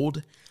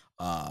gold.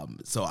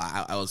 So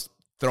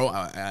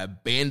I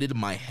banded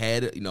my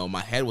head.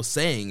 My head was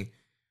saying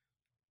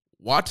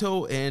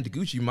Wato and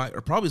Taguchi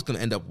are probably going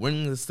to end up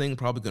winning this thing,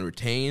 probably going to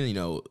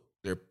retain.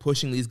 They're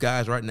pushing these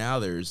guys right now.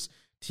 There's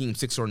Team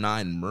 6 or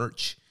 9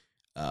 merch.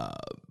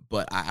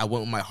 But I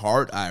went with my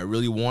heart. I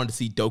really wanted to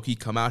see Doki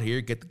come out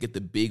here, get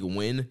the big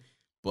win.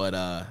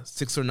 But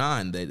 6 or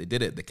 9, they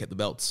did it. They kept the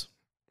belts.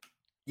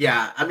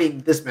 Yeah, I mean,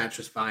 this match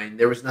was fine.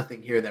 There was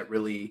nothing here that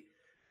really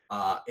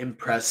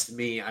impressed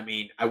me. I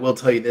mean, I will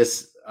tell you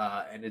this,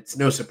 and it's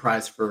no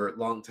surprise for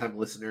longtime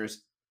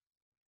listeners.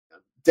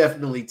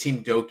 Definitely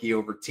Team Doki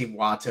over Team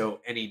Wato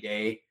any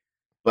day.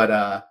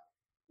 But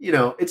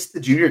it's the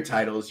junior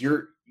titles.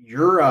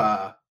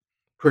 Your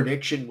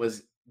prediction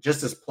was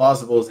just as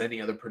plausible as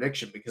any other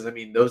prediction, because I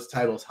mean those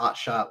titles hot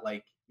shot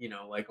like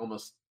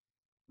almost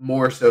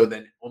more so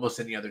than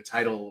almost any other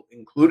title,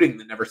 including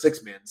the Never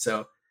Six Man.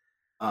 So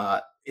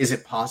is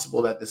it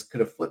possible that this could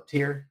have flipped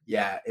here?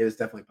 Yeah, it was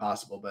definitely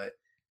possible, but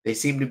they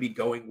seem to be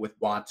going with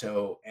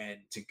Wato and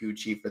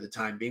Taguchi for the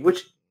time being,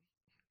 which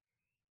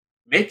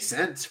makes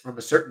sense from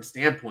a certain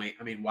standpoint.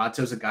 I mean,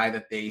 Wato's a guy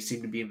that they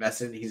seem to be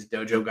invested in. He's a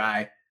dojo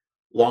guy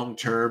long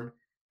term.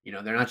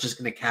 They're not just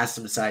going to cast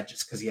him aside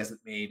just because he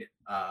hasn't made,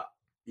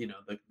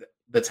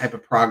 the type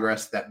of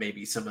progress that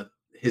maybe some of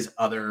his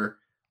other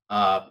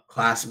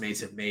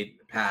classmates have made in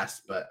the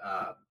past. But,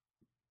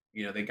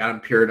 they got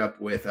him paired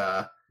up with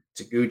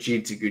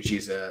Taguchi.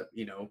 Taguchi's a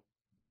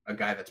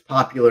guy that's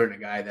popular and a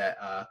guy that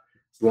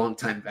is a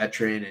longtime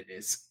veteran and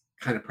is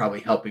kind of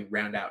probably helping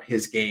round out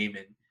his game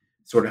and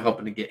sort of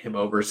helping to get him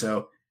over.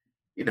 So,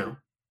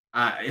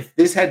 if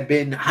this had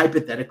been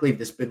hypothetically, if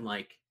this been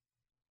like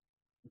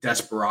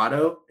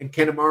Desperado and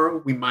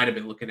Kanemaru, we might have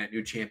been looking at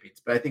new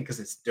champions. But I think because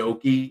it's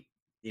Doki,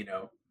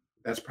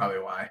 that's probably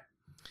why.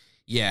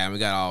 Yeah, and we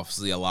got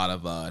obviously a lot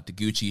of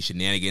Taguchi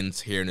shenanigans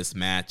here in this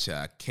match.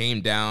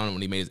 Came down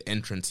when he made his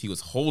entrance. He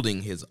was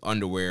holding his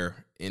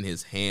underwear in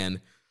his hand,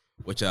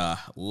 which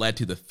led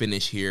to the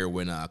finish here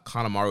when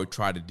Kanemaru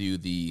tried to do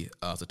the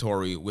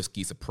Satori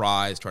whiskey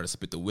surprise, tried to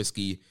spit the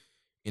whiskey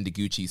in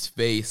Taguchi's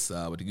face,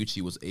 but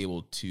Taguchi was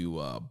able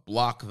to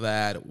block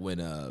that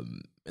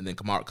and then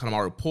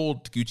Kanemaru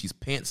pulled Taguchi's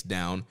pants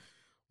down,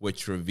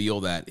 which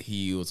revealed that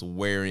he was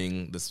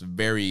wearing this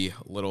very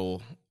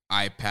little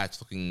eye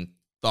patch-looking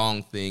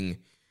thong thing,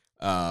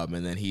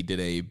 and then he did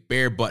a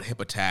bare butt hip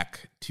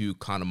attack to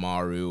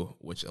Kanemaru,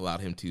 which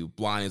allowed him to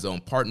blind his own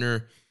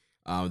partner.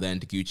 Then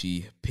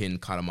Taguchi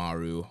pinned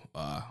Kanemaru,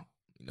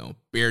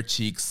 bare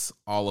cheeks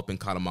all up in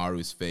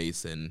Kanemaru's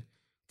face, and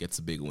gets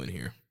a big win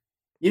here.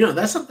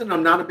 That's something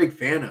I'm not a big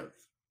fan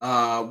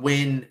of.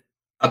 When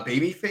a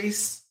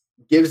babyface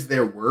gives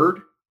their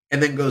word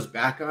and then goes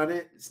back on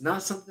it, it's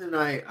not something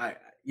I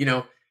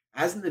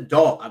as an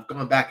adult, I've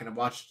gone back and I've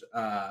watched,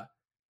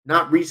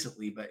 not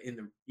recently, but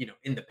in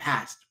the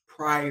past,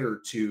 prior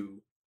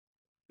to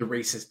the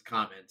racist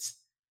comments.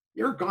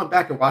 You ever gone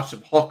back and watched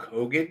some Hulk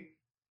Hogan,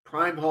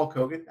 prime Hulk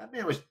Hogan? That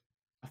man was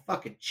a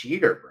fucking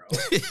cheater, bro.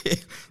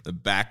 The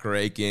back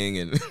raking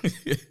and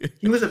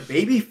He was a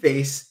baby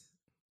face,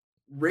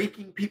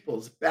 raking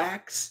people's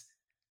backs,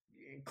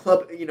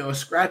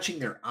 scratching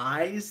their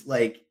eyes,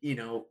 like, he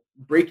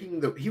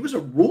was a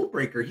rule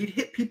breaker. He'd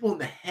hit people in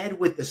the head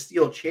with the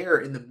steel chair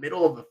in the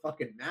middle of a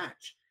fucking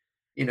match.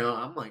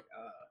 I'm like,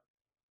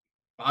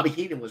 Bobby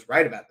Heenan was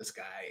right about this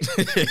guy.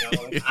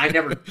 I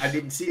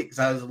didn't see it because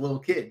I was a little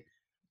kid,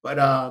 but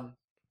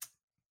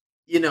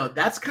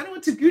that's kind of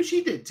what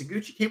Taguchi did.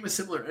 Taguchi came with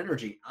similar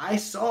energy. I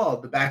saw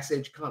the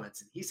backstage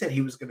comments, and he said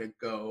he was going to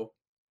go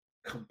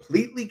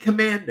completely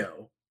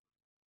commando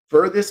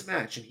for this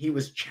match, and he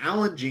was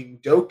challenging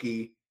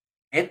Doki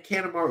and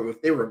Kanemaru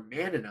if they were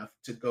man enough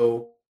to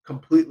go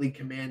completely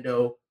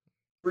commando,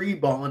 free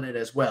balling it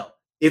as well,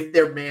 if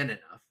they're man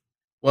enough.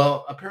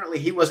 Well, apparently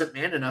he wasn't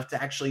man enough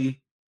to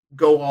actually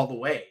go all the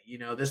way.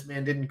 This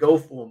man didn't go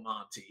full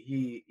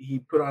Monty. He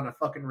put on a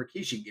fucking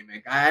Rikishi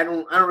gimmick. I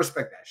don't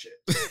respect that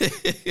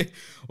shit.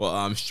 Well,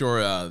 I'm sure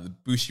the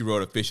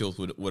Bushiroad officials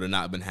would have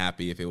not been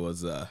happy if it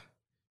was the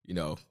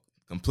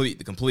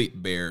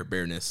complete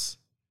bareness.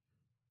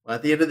 Well,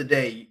 at the end of the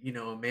day,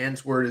 a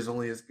man's word is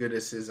only as good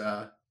as his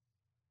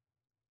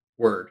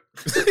word.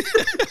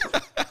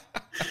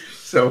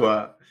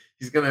 So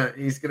he's gonna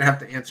have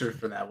to answer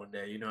for that one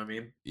day. You know what I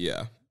mean?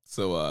 Yeah.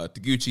 So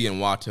Taguchi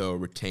and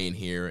Wato retain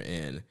here,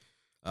 and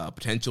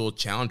potential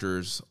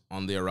challengers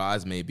on the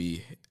rise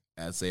maybe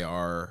as they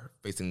are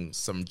facing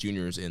some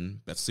juniors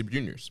in Best Super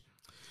Juniors.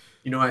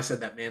 I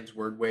said that man's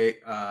word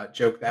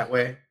joke that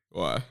way.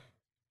 Why?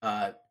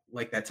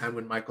 Like that time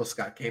when Michael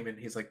Scott came in,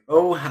 he's like,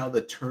 "Oh, how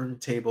the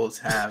turntables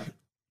have."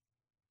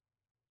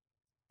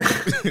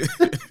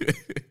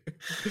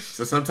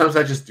 So sometimes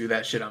I just do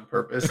that shit on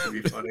purpose to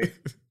be funny.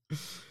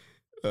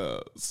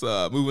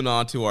 So moving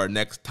on to our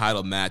next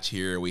title match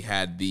here, we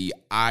had the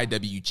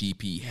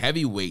IWGP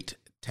Heavyweight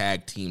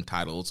Tag Team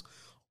titles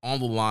on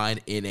the line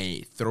in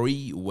a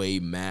 3-way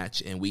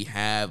match, and we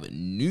have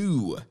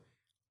new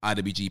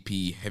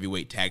IWGP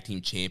Heavyweight Tag Team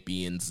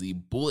champions, the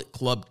Bullet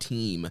Club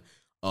team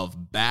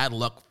of Bad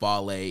Luck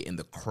Fale and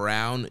the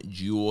Crown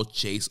Jewel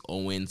Chase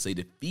Owens. They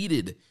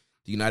defeated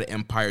the United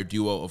Empire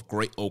duo of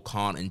Great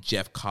Okan and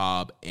Jeff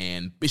Cobb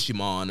and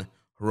Bishamon,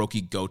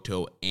 Hiroki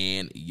Goto,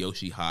 and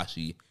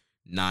Yoshihashi.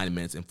 9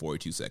 minutes and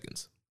 42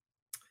 seconds.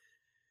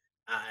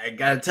 I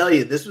gotta tell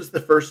you, this was the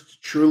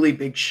first truly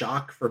big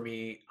shock for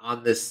me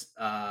on this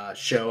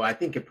show. I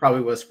think it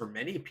probably was for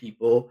many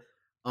people.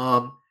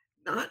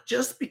 Not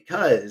just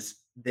because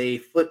they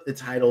flipped the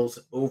titles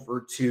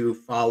over to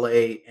Fale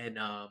and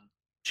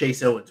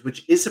Chase Owens,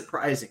 which is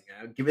surprising,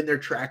 given their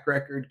track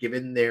record,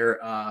 given their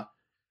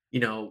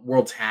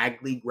World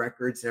Tag League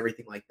records and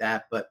everything like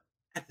that. But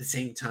at the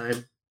same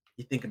time,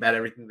 you think about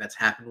everything that's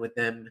happened with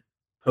them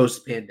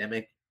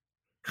post-pandemic,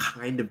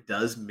 kind of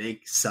does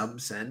make some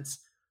sense.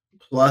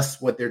 Plus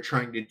what they're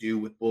trying to do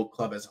with Bullet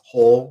Club as a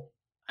whole.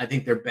 I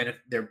think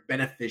they're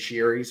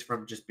beneficiaries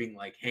from just being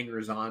like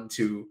hangers on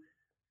to,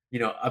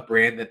 a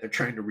brand that they're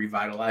trying to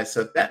revitalize.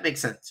 So that makes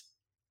sense.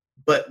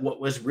 But what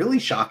was really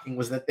shocking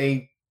was that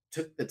they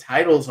took the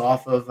titles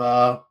off of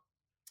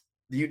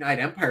the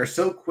United Empire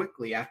so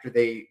quickly after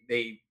they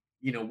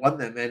won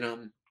them.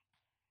 And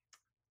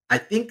I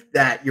think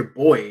that your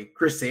boy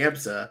Chris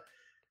Samsa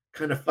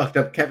kind of fucked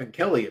up Kevin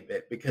Kelly a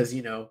bit because,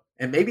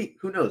 and maybe,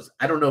 who knows?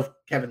 I don't know if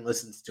Kevin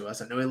listens to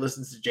us. I know he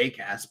listens to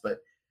JCast, but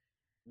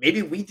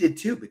maybe we did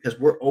too, because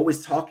we're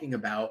always talking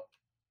about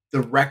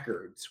the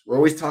records. We're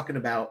always talking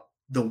about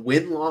the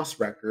win-loss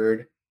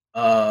record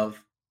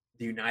of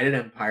the United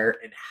Empire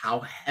and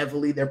how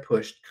heavily they're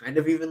pushed, kind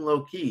of even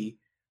low-key,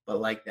 but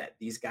like that.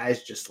 These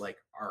guys just like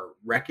are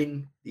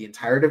wrecking the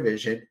entire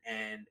division,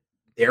 and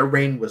their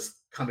reign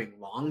was coming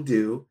long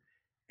due.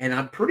 And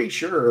I'm pretty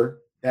sure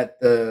that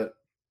the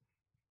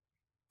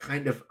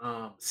kind of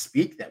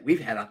speak that we've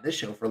had on this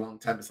show for a long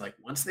time is like,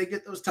 once they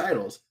get those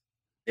titles,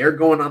 they're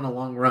going on a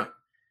long run.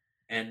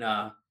 And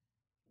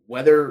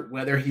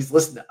whether he's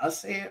listened to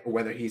us say it or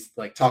whether he's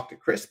like talked to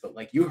Chris, but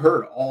like you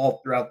heard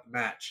all throughout the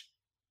match,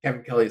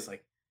 Kevin Kelly is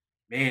like,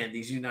 man,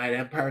 these United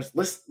Empires,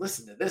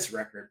 listen to this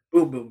record,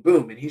 boom, boom,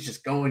 boom, and he's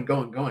just going,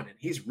 and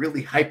he's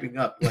really hyping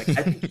up. Like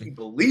I think he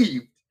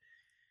believed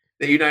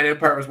that United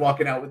Empire was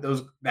walking out with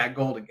that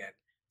gold again.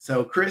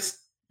 So Chris,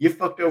 you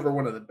fucked over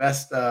one of the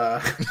best.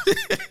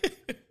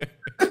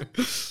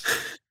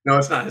 No,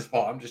 it's not his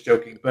fault. I'm just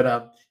joking. But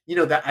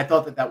that I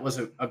thought that was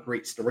a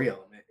great story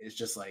element. It's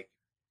just like,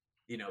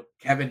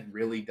 Kevin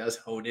really does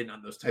hone in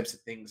on those types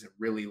of things and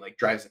really like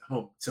drives it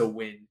home. So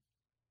when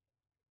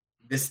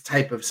this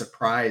type of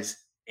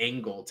surprise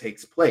angle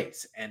takes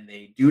place and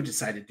they do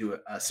decide to do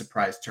a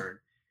surprise turn,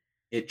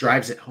 it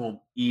drives it home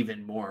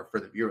even more for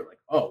the viewer. Like,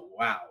 oh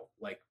wow,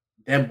 like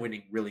them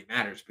winning really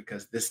matters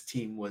because this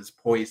team was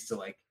poised to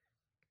like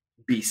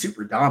be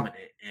super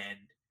dominant, and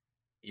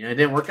it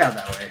didn't work out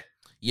that way.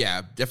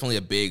 Yeah, definitely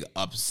a big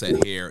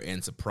upset here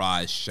and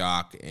surprise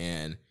shock.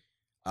 And,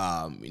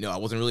 I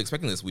wasn't really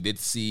expecting this. We did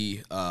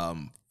see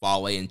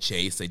Fale and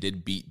Chase. They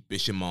did beat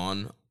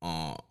Bishamon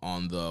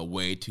on the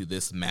way to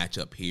this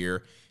matchup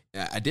here.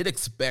 I did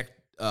expect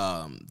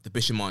the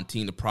Bishamon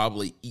team to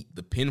probably eat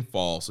the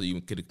pinfall so you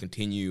could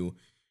continue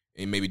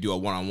and maybe do a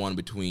one-on-one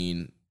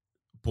between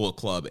Bullet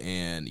Club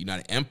and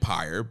United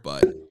Empire.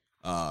 But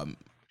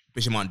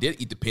Bishamon did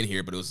eat the pin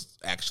here, but it was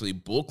actually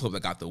Bullet Club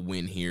that got the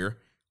win here.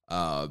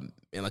 And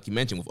like you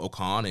mentioned, with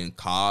Okan and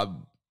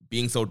Cobb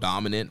being so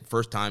dominant,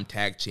 first-time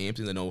tag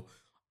champions, I know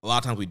a lot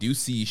of times we do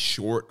see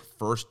short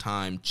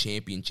first-time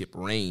championship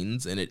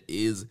reigns, and it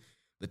is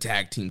the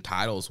tag team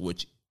titles,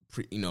 which,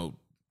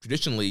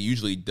 traditionally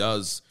usually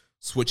does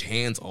switch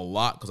hands a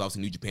lot because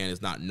obviously New Japan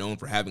is not known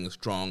for having a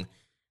strong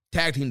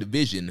tag team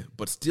division,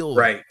 but still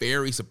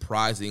very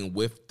surprising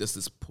with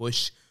this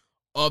push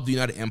of the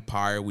United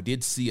Empire. We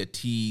did see a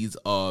tease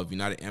of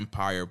United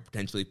Empire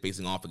potentially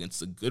facing off against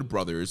the Good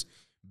Brothers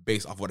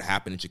based off what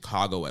happened in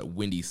Chicago at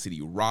Windy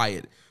City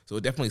Riot. So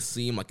it definitely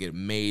seemed like it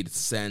made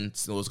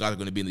sense. Those guys are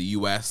going to be in the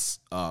U.S.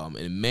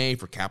 In May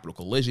for Capital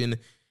Collision.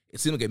 It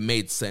seemed like it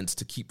made sense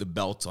to keep the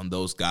belts on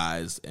those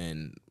guys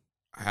and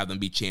have them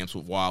be champs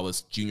with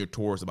Wallace. Junior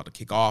Tour is about to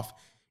kick off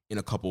in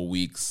a couple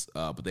weeks.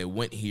 But they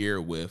went here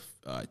with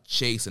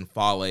Chase and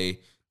Fale.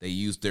 They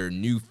used their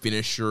new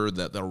finisher,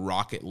 the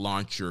rocket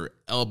launcher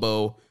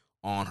elbow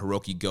on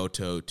Hiroki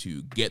Goto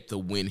to get the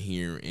win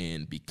here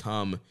and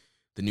become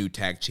the new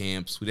tag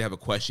champs. We did have a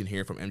question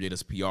here from MJ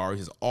Does PR. He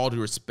says, all due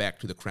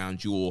respect to the crown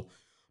jewel,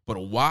 but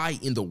why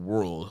in the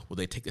world would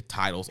they take the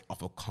titles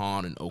off of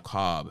Khan and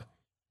Okab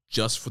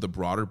just for the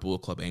broader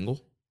Bullet Club angle?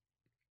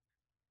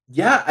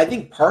 Yeah, I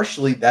think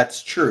partially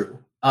that's true.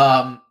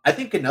 I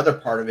think another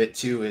part of it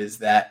too is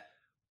that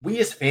we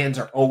as fans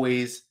are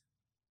always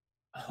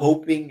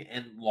hoping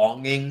and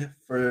longing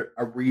for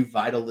a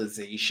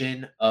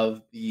revitalization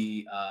of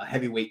the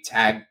heavyweight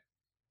tag,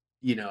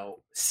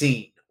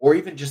 scene, or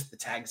even just the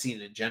tag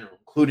scene in general,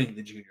 including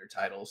the junior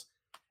titles.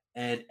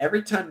 And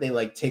every time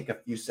they take a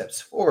few steps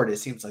forward, it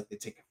seems like they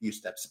take a few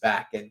steps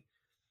back. And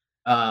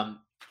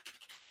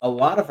a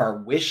lot of our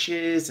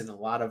wishes and a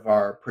lot of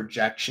our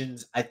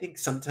projections, I think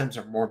sometimes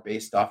are more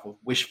based off of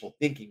wishful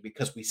thinking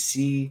because we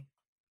see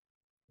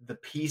the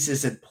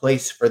pieces in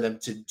place for them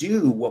to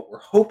do what we're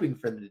hoping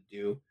for them to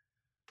do.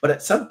 But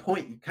at some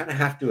point, you kind of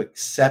have to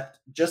accept,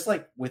 just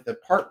like with a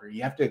partner,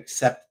 you have to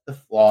accept the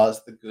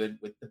flaws, the good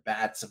with the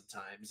bad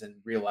sometimes, and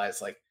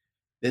realize,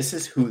 this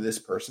is who this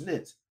person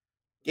is.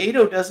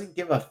 Gato doesn't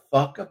give a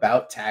fuck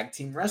about tag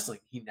team wrestling.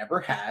 He never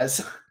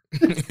has,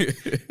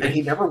 and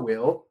he never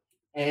will.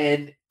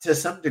 And to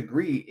some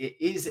degree, it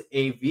is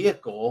a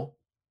vehicle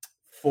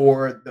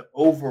for the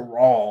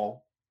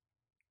overall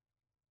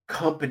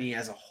company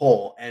as a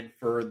whole and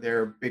for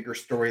their bigger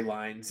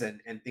storylines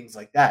and things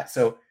like that.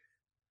 So,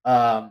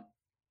 and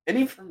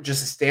even from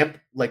just a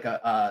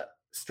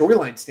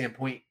storyline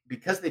standpoint,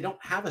 because they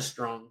don't have a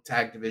strong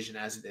tag division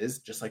as it is,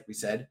 just like we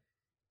said,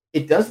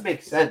 it does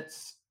make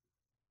sense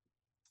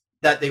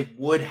that they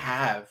would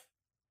have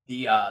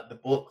the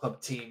Bullet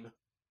Club team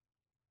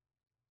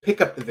pick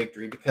up the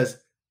victory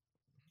because,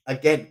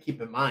 again,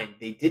 keep in mind,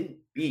 they didn't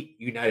beat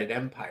United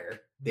Empire.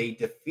 They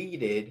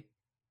defeated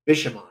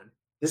Bishamon.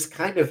 This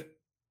kind of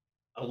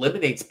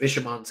eliminates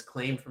Bishamon's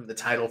claim from the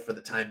title for the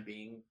time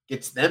being,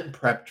 gets them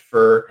prepped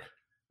for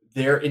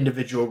their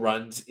individual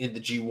runs in the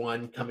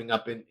G1 coming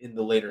up in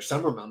the later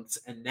summer months.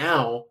 And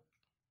now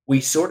we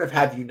sort of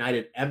have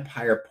United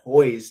Empire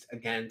poised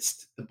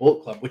against the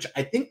Bullet Club, which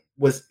I think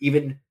was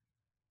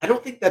I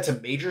don't think that's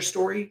a major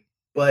story,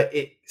 but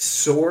it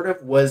sort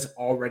of was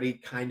already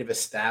kind of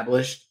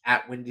established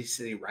at Windy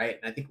City Riot.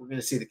 And I think we're going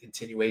to see the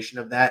continuation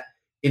of that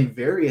in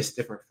various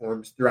different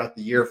forms throughout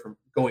the year from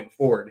going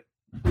forward,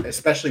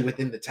 especially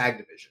within the tag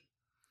division.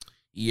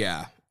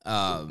 Yeah.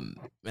 And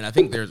I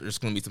think there's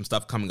going to be some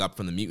stuff coming up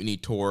from the Mutiny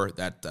Tour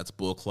that's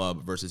Bullet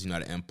Club versus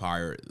United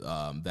Empire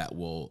that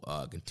will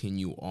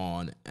continue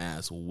on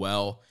as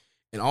well.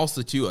 And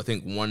also, too, I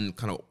think one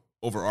kind of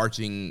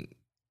overarching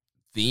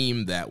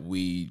theme that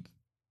we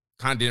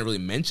kind of didn't really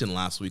mention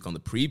last week on the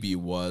preview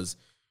was,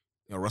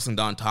 Wrestling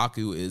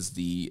Dontaku is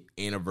the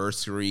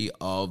anniversary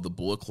of the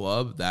Bullet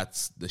Club.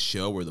 That's the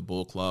show where the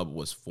Bullet Club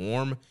was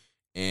formed.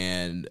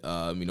 And,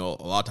 a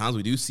lot of times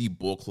we do see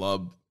Bullet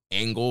Club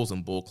angles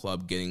and Bullet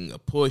Club getting a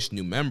push,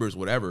 new members,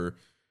 whatever,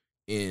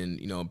 in,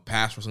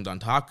 past Wrestling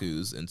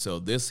Dontakus. And so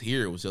this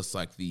here was just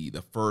like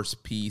the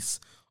first piece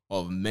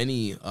of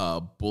many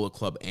Bullet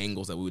Club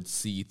angles that we would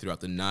see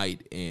throughout the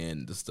night.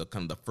 And this is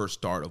kind of the first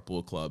start of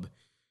Bullet Club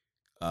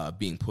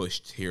being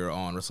pushed here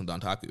on Wrestling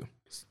Dontaku.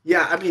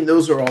 Yeah, I mean,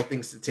 those are all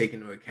things to take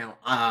into account.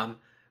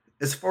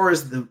 As far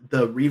as the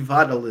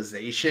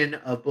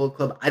revitalization of Bullet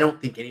Club, I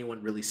don't think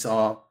anyone really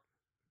saw.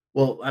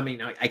 Well, I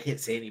mean, I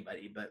can't say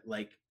anybody, but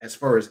as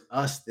far as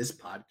us, this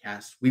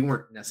podcast, we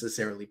weren't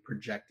necessarily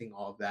projecting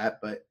all of that,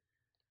 but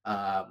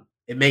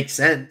it makes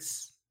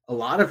sense.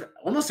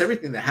 Almost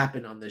everything that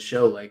happened on this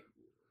show,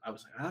 I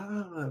was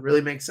like, it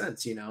really makes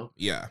sense,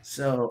 Yeah.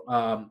 So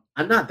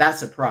I'm not that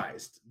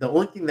surprised. The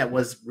only thing that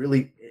was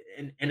really,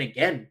 and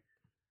again,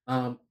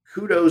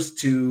 kudos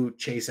to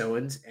Chase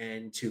Owens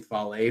and to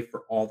Fale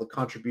for all the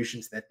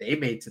contributions that they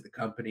made to the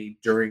company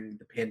during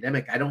the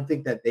pandemic. I don't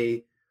think that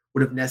they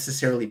would have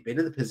necessarily been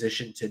in the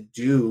position to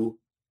do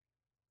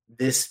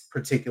this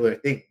particular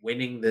thing,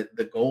 winning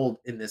the gold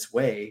in this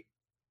way,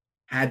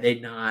 had they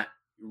not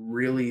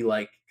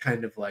really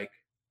kind of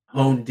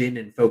honed in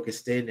and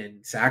focused in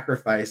and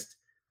sacrificed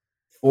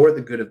for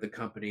the good of the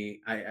company.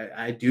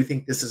 I do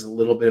think this is a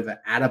little bit of an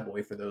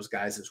attaboy for those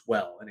guys as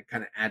well. And it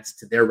kind of adds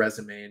to their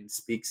resume and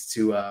speaks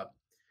to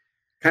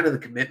kind of the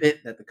commitment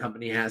that the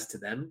company has to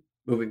them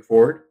moving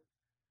forward.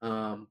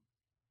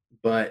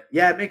 But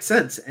yeah, it makes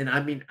sense. And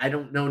I mean, I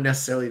don't know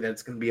necessarily that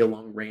it's going to be a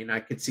long reign. I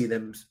could see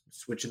them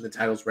switching the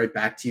titles right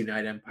back to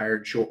United Empire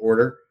in short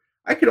order.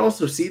 I could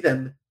also see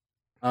them.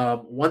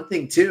 One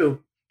thing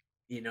too,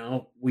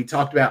 we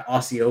talked about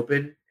Aussie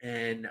Open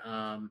and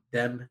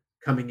them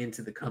coming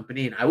into the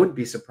company, and I wouldn't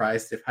be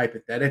surprised if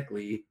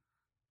hypothetically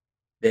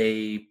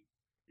they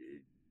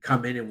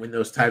come in and win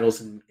those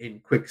titles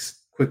in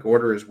quick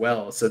order as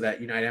well, so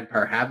that United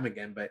Empire have them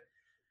again. But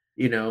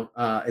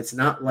it's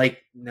not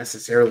like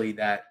necessarily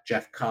that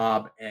Jeff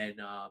Cobb and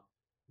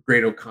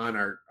Great O'Khan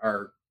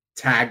are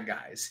tag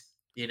guys,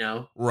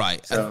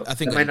 Right. So I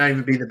think that might not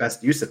even be the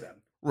best use of them.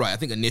 Right. I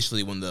think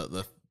initially when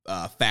the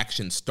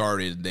faction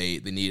started, they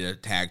needed a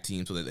tag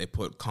team, so that they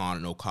put Khan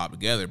and O'Cobb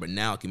together. But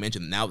now, like you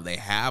mentioned, now that they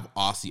have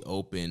Aussie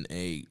Open,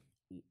 a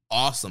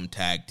awesome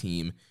tag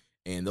team,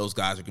 and those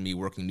guys are going to be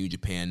working New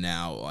Japan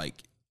now,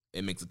 like,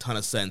 it makes a ton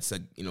of sense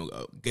to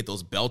get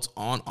those belts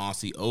on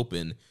Aussie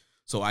Open.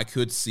 So I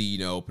could see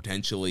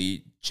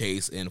potentially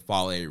Chase and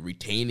Fale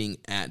retaining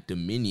at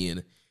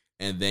Dominion,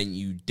 and then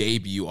you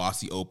debut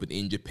Aussie Open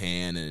in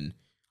Japan, and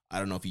I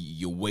don't know if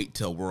you wait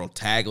till World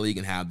Tag League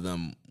and have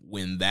them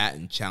win that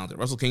and challenge at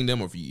Wrestle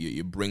Kingdom, or if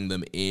you bring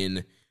them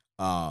in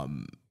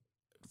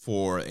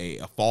for a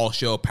fall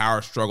show,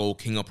 Power Struggle,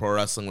 King of Pro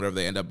Wrestling, whatever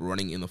they end up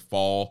running in the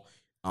fall,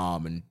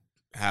 and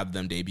have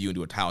them debut and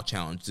do a title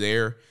challenge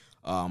there.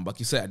 Like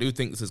you said, I do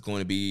think this is going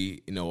to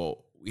be,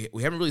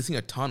 we haven't really seen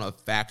a ton of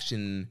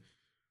faction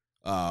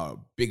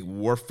big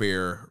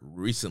warfare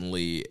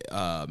recently,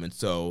 and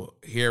so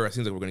here it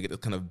seems like we're going to get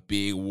this kind of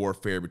big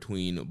warfare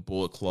between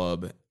Bullet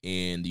Club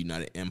and the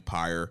United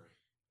Empire,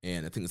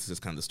 and I think this is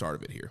just kind of the start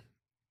of it here.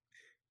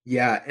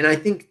 Yeah, and I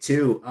think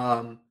too,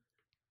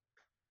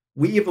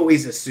 we have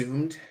always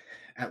assumed,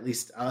 at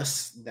least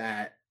us,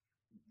 that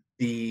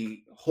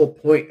the whole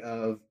point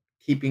of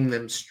keeping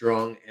them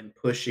strong and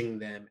pushing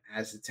them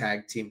as a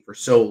tag team for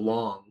so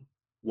long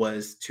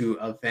was to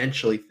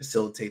eventually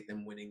facilitate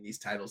them winning these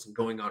titles and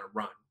going on a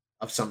run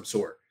of some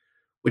sort,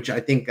 which I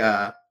think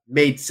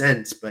made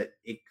sense. But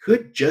it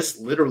could just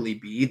literally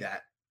be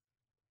that,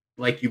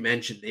 like you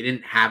mentioned, they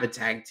didn't have a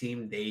tag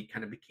team. They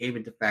kind of became a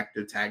de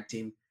facto tag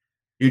team.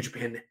 New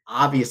Japan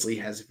obviously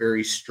has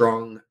very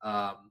strong,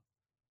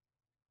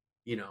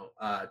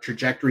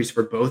 trajectories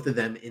for both of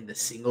them in the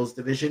singles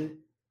division.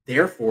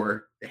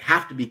 Therefore, they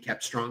have to be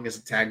kept strong as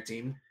a tag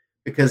team,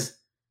 because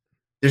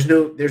there's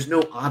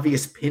no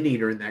obvious pin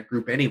eater in that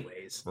group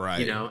anyways,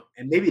 right?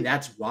 And maybe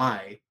that's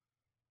why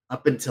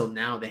up until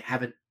now they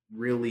haven't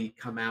really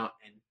come out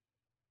and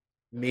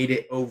made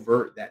it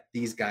overt that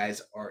these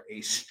guys are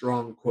a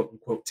strong quote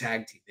unquote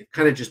tag team. They've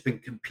kind of just been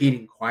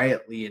competing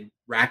quietly and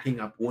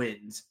racking up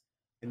wins.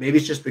 And maybe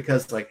it's just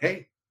because, like,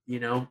 hey,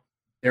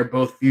 they're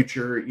both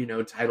future,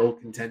 title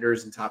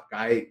contenders and top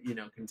guy,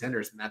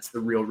 contenders, and that's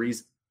the real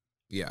reason.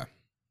 Yeah.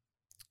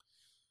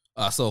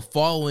 So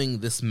following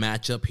this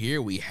matchup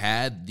here, we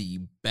had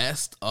the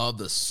Best of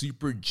the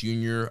Super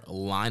Junior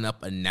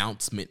lineup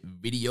announcement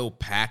video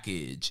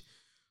package.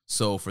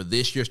 So for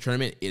this year's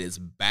tournament, it is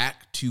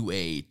back to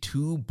a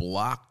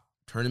 2-block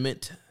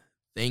tournament.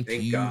 Thank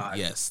you. God.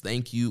 Yes,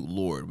 thank you,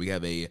 Lord. We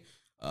have a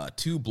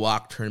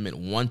 2-block tournament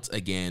once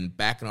again,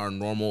 back in our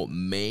normal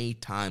May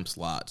time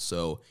slot.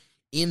 So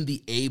in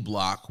the A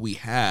block, we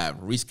have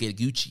Ryusuke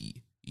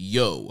Taguchi,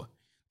 Yo,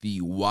 the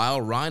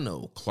Wild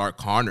Rhino, Clark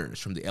Connors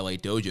from the LA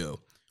Dojo.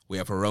 We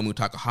have Hiromu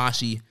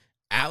Takahashi,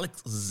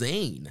 Alex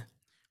Zane,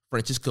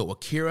 Francisco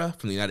Akira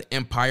from the United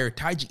Empire,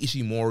 Taiji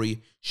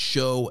Ishimori,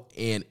 Sho,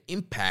 and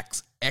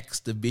Impact's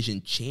X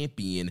Division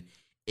champion,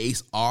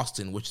 Ace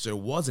Austin, which there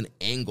was an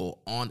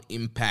angle on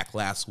Impact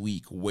last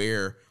week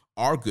where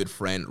our good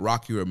friend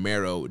Rocky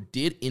Romero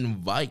did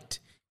invite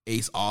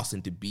Ace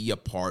Austin to be a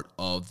part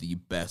of the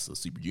Best of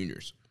Super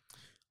Juniors.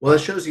 Well, it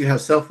shows you how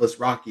selfless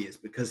Rocky is,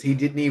 because he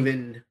didn't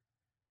even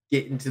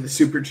get into the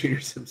Super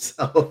Juniors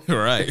himself.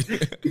 Right.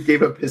 He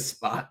gave up his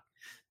spot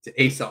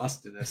to Ace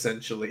Austin,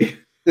 essentially.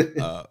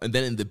 And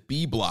then in the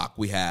B block,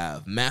 we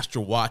have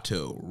Master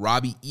Wato,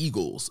 Robbie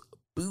Eagles,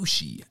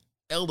 Bushi,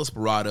 El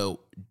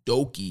Desperado,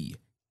 Doki,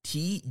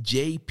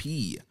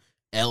 TJP,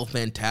 El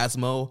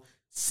Phantasmo,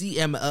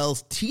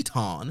 CML's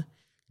Teton,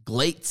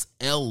 Glates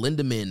L.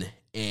 Lindemann,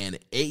 and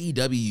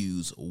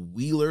AEW's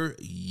Wheeler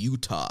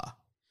Utah.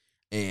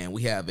 And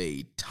we have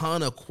a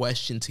ton of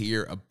questions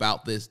here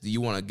about this. Do you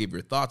want to give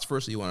your thoughts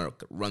first, or do you want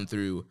to run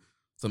through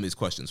some of these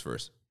questions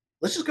first?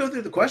 Let's just go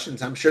through the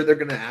questions. I'm sure they're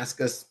going to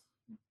ask us,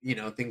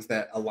 things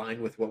that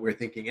align with what we're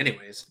thinking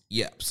anyways.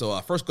 Yeah. So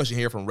first question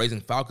here from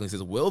Raising Falcon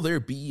says, will there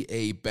be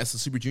a Best of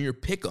Super Junior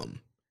pick'em?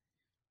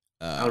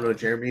 I don't know,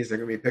 Jeremy. Is there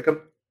going to be a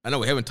pick'em? I know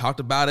we haven't talked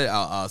about it.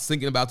 I was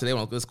thinking about today when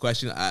I looked at this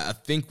question. I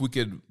think we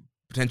could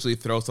potentially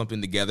throw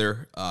something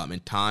together in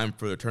time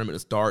for the tournament to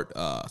start.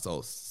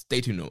 So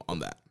stay tuned on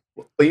that.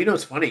 But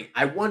it's funny.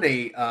 I won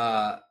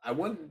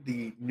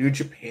the New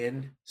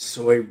Japan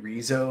Soy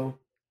Rizo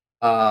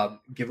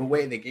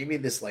giveaway. They gave me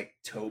this like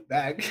tote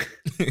bag.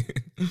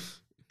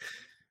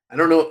 I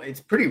don't know. It's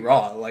pretty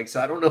raw.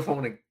 So I don't know if I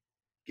want to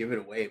give it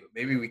away, but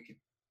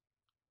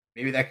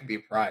maybe that could be a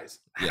prize.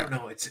 I don't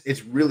know.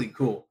 It's really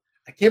cool.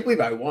 I can't believe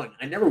I won.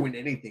 I never win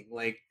anything.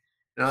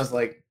 And I was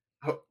like,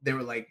 they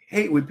were like,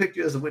 hey, we picked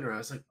you as a winner. I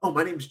was like, oh,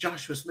 my name's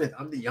Joshua Smith.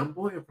 I'm the young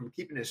boy. I'm from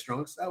Keepin' It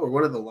Strong Style. We're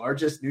one of the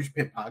largest New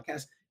Japan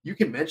podcasts. You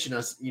can mention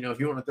us, if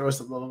you want to throw us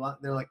a blah, blah, blah. And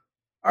they're like,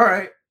 all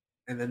right.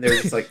 And then they're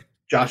just like,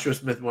 Joshua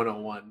Smith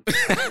 101.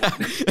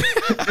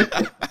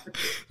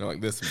 They're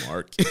like, this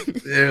Mark.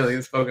 They're like,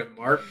 this fucking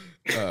Mark.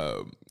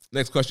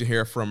 Next question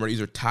here from our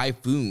user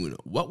Typhoon.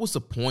 What was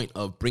the point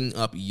of bringing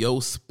up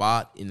Yo's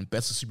spot in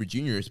Best of Super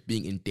Juniors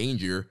being in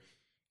danger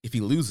if he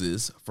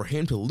loses, for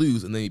him to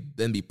lose and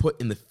then be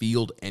put in the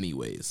field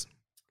anyways?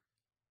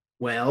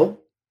 Well,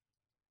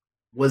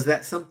 was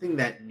that something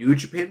that New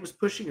Japan was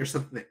pushing or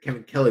something that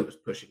Kevin Kelly was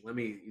pushing? Let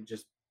me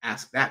just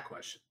ask that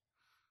question.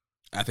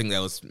 I think that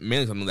was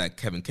mainly something that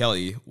Kevin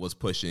Kelly was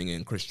pushing,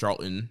 and Chris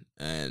Charlton,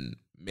 and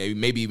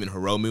maybe even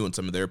Hiromu and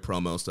some of their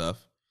promo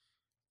stuff.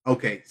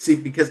 Okay, see,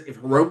 because if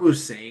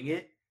Hiromu's saying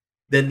it,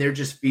 then they're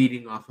just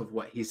feeding off of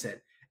what he said.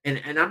 And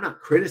I'm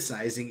not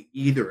criticizing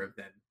either of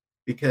them,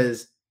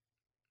 because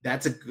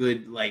that's a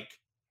good,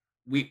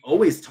 we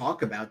always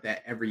talk about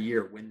that every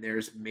year when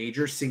there's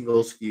major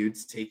singles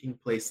feuds taking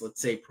place,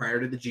 let's say prior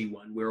to the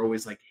G1, we're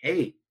always like,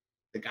 hey,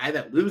 the guy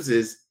that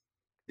loses,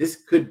 this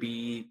could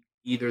be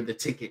either the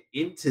ticket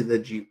into the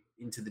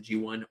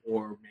G1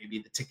 or maybe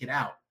the ticket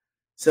out.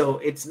 So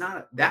it's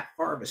not that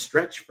far of a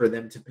stretch for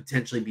them to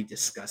potentially be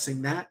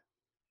discussing that.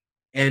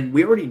 And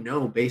we already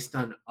know, based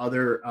on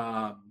other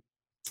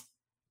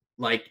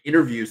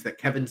interviews that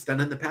Kevin's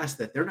done in the past,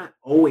 that they're not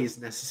always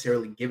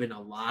necessarily given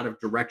a lot of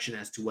direction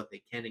as to what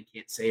they can and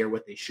can't say or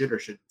what they should or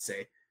shouldn't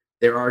say.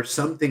 There are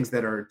some things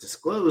that are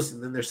disclosed,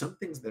 and then there's some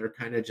things that are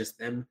kind of just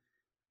them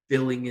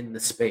filling in the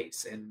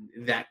space. And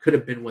that could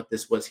have been what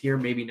this was here.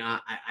 Maybe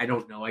not. I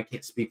don't know. I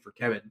can't speak for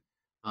Kevin.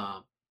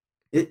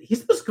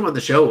 He's supposed to come on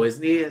the show,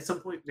 isn't he, at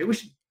some point? Maybe we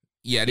should.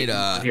 Yeah, I need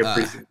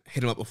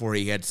hit him up before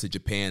he heads to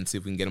Japan, see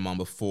if we can get him on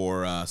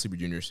before Super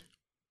Juniors.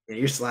 Yeah,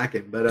 you're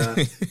slacking,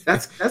 but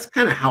that's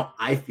kind of how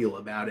I feel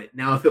about it.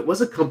 Now, if it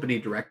was a company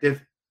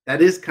directive,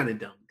 that is kind of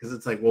dumb, because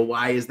it's like, well,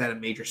 why is that a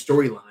major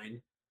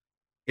storyline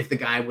if the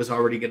guy was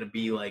already going to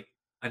be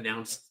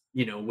announced,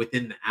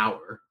 within the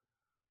hour?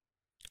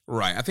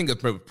 Right. I think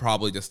it's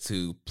probably just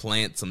to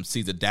plant some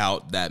seeds of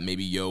doubt that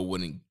maybe Yo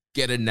wouldn't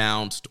get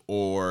announced,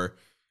 or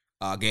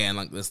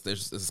again, there's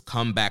this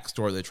comeback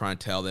story they're trying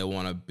to tell. They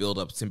want to build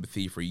up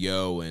sympathy for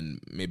Yo and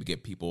maybe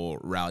get people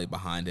rally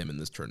behind him in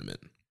this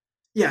tournament.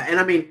 Yeah, and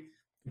I mean,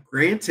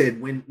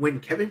 granted, when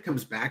Kevin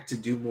comes back to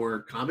do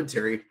more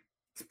commentary,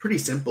 it's pretty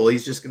simple.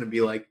 He's just going to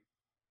be like,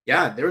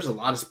 yeah, there was a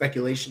lot of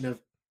speculation of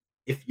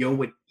if Yo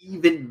would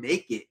even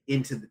make it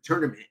into the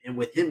tournament. And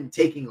with him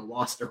taking a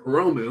loss to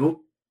Hiromu,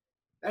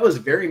 that was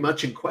very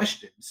much in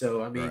question.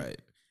 So, I mean, right.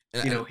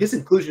 His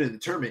inclusion in the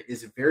tournament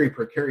is very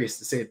precarious,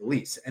 to say the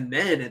least. And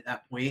then at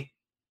that point,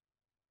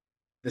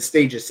 the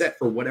stage is set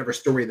for whatever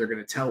story they're going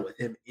to tell with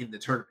him in the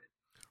tournament.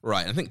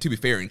 Right. I think, to be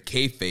fair, in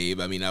kayfabe,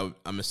 I mean,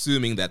 I'm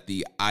assuming that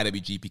the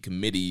IWGP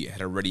committee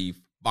had already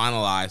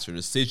finalized their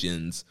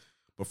decisions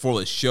before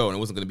the show, and it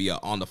wasn't going to be an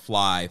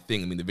on-the-fly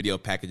thing. I mean, the video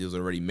package was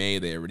already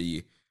made. They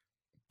already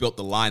built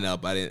the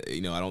lineup. I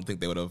don't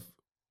think they would have.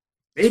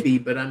 Maybe,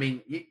 but I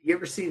mean, you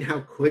ever seen how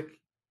quick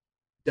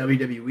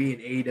WWE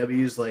and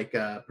AEW's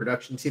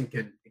production team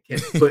can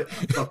put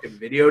a fucking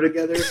video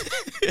together?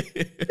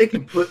 They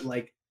can put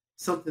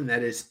something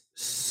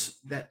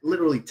that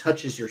literally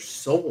touches your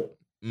soul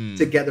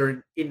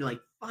together in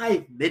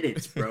 5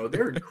 minutes, bro.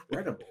 They're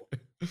incredible.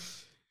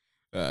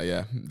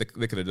 Yeah, they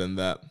could have done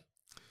that.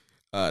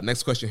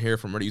 Next question here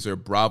from Reddit user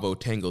Bravo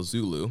Tango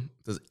Zulu. It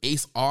says,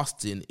 Ace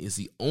Austin is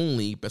the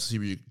only Best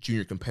of Super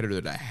Junior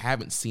competitor that I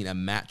haven't seen a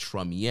match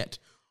from yet.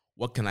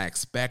 What can I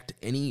expect?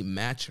 Any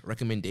match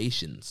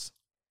recommendations?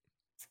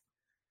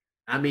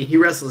 I mean, he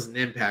wrestles in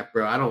Impact,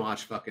 bro. I don't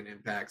watch fucking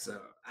Impact,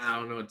 so I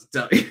don't know what to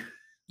tell you.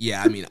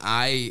 Yeah, I mean,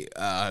 I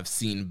have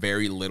seen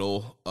very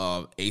little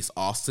of Ace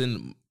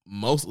Austin.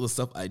 Most of the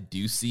stuff I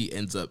do see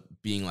ends up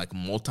being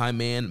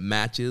multi-man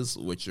matches,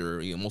 which are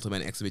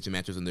multi-man exhibition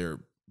matches, and they're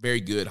very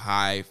good,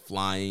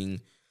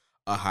 high-flying,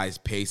 high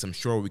pace. I'm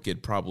sure we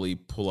could probably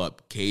pull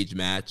up Cage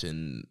Match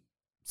and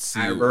see.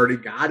 I've already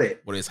got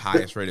it. What his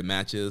highest rated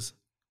match is.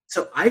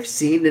 So I've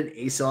seen an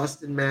Ace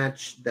Austin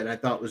match that I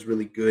thought was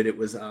really good. It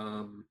was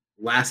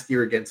last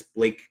year against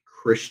Blake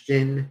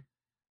Christian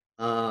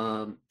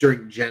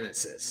during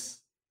Genesis.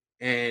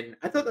 And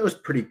I thought that was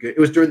pretty good. It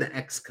was during the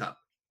X Cup.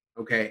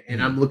 Okay.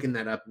 And I'm looking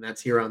that up, and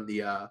that's here on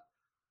the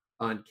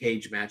on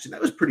Cage Match. And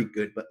that was pretty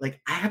good. But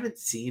like, I haven't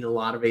seen a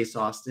lot of Ace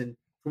Austin.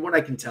 From what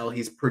I can tell,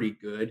 he's pretty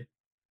good.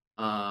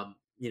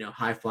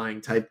 High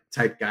flying type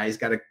guy. He's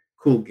got a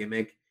cool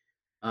gimmick.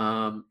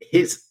 I'll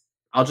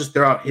just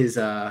throw out his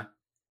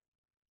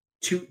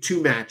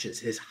two matches.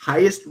 His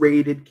highest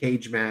rated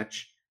cage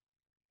match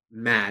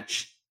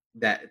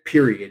that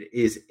period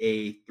is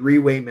a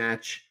 3-way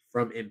match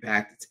from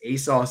Impact. It's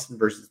Ace Austin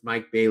versus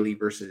Mike Bailey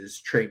versus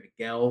Trey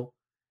Miguel.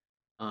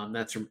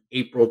 That's from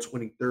April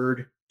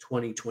 23rd,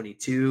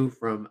 2022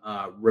 from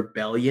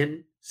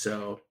Rebellion.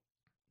 So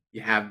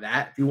you have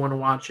that if you want to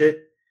watch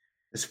it.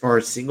 As far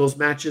as singles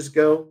matches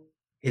go,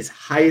 his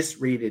highest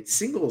rated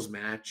singles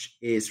match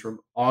is from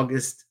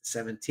August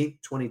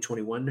 17th,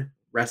 2021,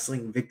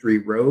 Wrestling Victory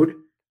Road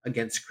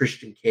against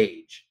Christian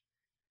Cage.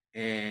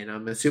 And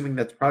I'm assuming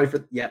that's probably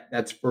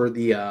that's for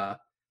the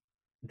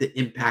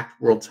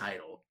Impact World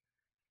title.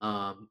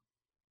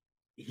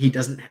 He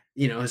doesn't,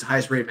 his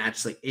highest rated match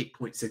is like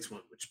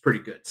 8.61, which is pretty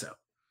good. So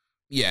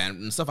yeah,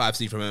 and stuff I've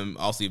seen from him,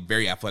 also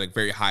very athletic,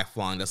 very high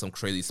flying, does some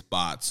crazy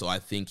spots. So I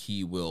think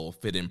he will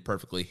fit in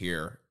perfectly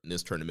here in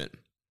this tournament.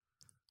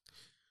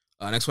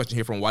 Next question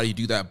here from Why Do You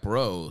Do That,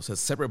 Bro? Says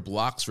separate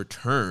blocks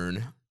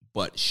return,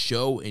 but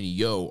Show and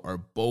Yo are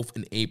both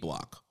in A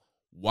block.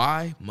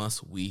 Why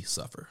must we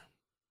suffer?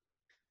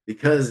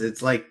 Because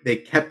it's like they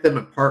kept them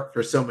apart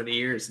for so many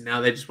years, and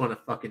now they just want to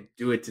fucking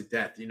do it to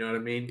death. You know what I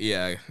mean?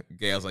 Yeah,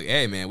 Gail's like,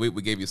 hey man, we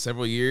gave you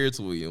several years.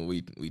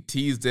 We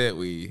teased it.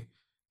 We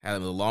had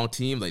them with a long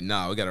team. Like,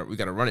 nah, we gotta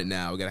run it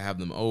now. We gotta have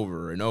them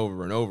over and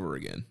over and over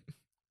again.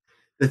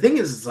 The thing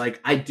is like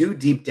I do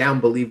deep down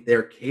believe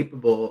they're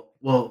capable.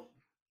 Well,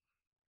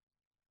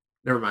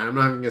 never mind. I'm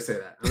not even gonna say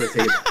that. I'm gonna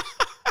take it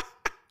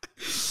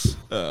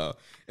back.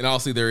 And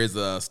also there is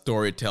a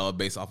story to tell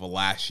based off of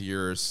last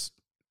year's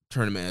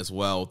tournament as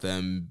well.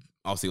 Them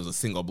obviously it was a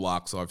single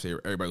block, so obviously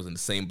everybody was in the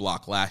same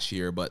block last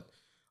year. But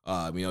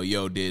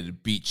Yo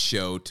did beat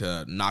Show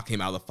to knock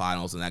him out of the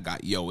finals, and that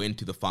got Yo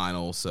into the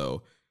finals.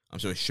 So I'm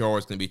sure Show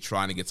is going to be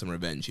trying to get some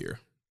revenge here.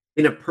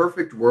 In a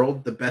perfect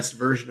world, the best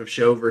version of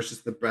Show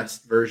versus the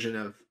best version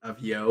of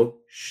Yo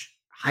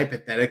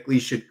hypothetically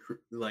should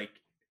like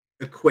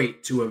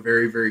equate to a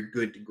very, very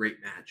good to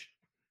great match.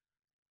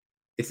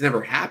 It's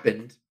never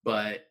happened,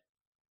 but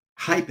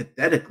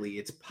hypothetically,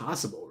 it's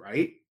possible,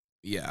 right?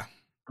 Yeah.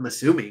 I'm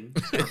assuming.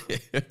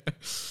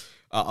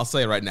 I'll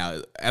say it right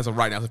now. As of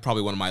right now, it's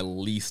probably one of my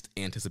least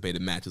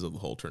anticipated matches of the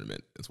whole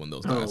tournament. It's when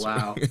those guys,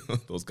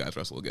 those guys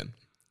wrestle again.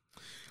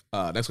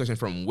 Next question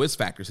from Wiz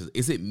Factor says,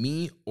 is it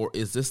me or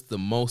is this the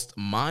most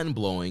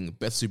mind-blowing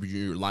Best Super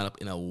Junior lineup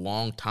in a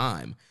long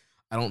time?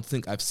 I don't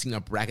think I've seen a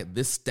bracket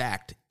this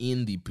stacked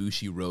in the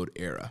Bushi Road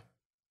era.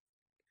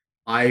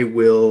 I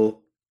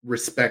will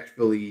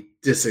respectfully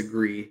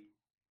disagree.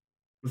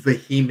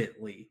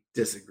 Vehemently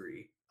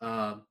disagree.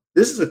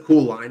 This is a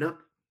cool lineup.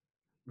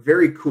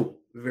 Very cool.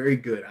 Very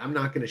good. I'm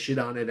not going to shit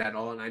on it at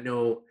all. And I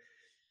know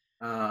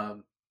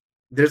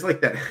there's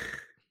like that.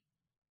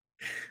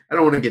 I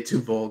don't want to get too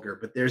vulgar,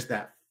 but there's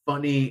that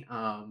funny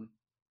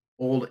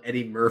old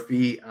Eddie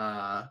Murphy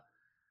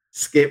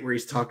skit where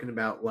he's talking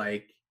about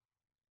like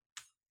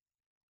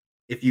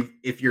if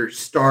you're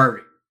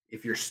starving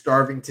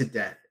to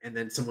death and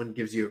then someone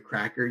gives you a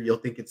cracker, you'll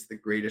think it's the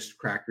greatest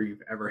cracker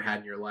you've ever had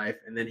in your life.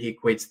 And then he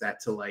equates that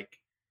to like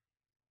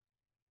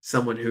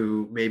someone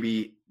who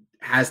maybe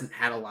hasn't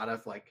had a lot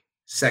of like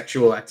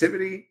sexual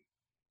activity,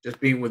 just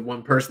being with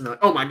one person. Like,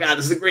 oh my God,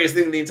 this is the greatest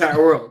thing in the entire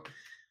world.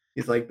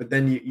 He's like, but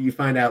then you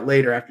find out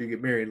later after you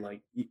get married,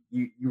 like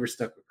you were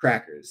stuck with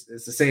crackers.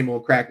 It's the same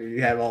old cracker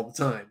you have all the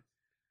time.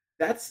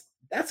 That's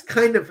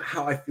kind of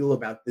how I feel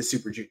about the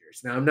Super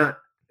Juniors. Now, I'm not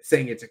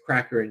saying it's a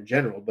cracker in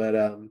general, but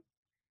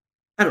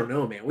I don't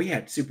know, man. We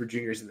had Super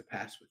Juniors in the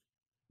past with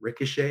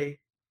Ricochet,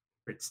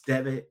 Prince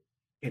Devitt,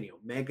 Kenny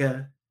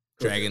Omega,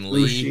 Dragon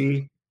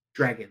Lee.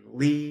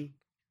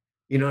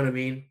 You know what I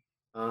mean?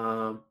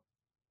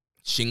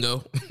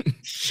 Shingo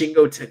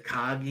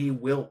Takagi,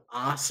 Will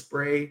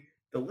Ospreay.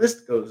 The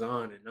list goes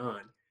on and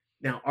on.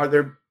 Now, are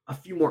there a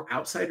few more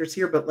outsiders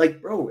here? But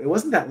like, bro, it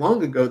wasn't that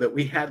long ago that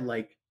we had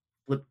like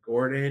Flip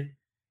Gordon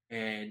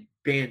and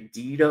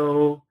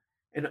Bandito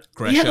and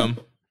Gresham.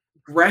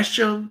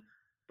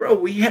 Bro,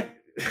 we had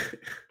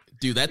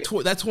dude, that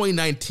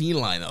 2019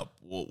 lineup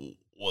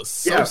was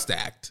so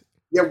stacked.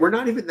 Yeah, we're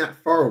not even that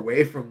far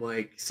away from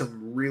like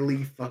some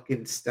really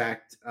fucking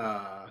stacked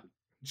G1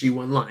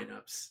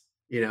 lineups,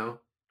 you know?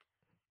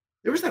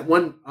 There was that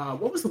one,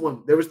 what was the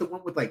one? There was the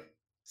one with like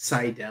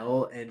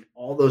Seidel and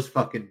all those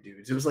fucking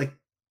dudes. It was like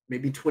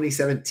maybe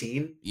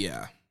 2017.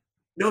 Yeah.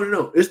 No.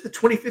 It was the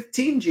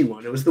 2015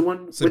 G1. It was the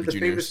one Super with the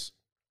Juniors. famous.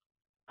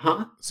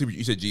 Huh?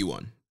 You said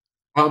G1.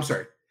 Oh, I'm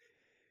sorry.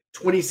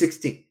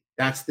 2016.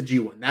 That's the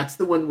G1. That's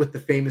the one with the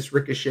famous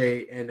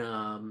Ricochet and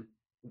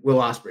Will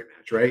Ospreay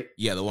match, right?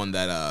 Yeah, the one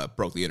that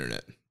broke the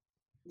internet.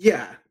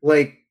 Yeah,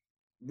 like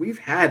we've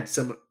had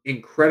some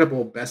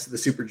incredible best of the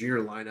Super Junior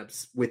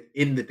lineups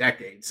within the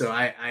decade. So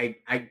I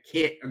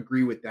can't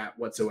agree with that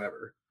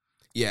whatsoever.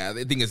 Yeah,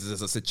 I think this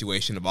is a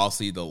situation of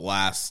obviously the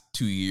last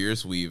 2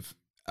 years we've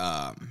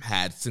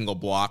had single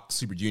block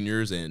Super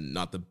Juniors and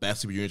not the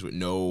best Super Juniors with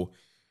no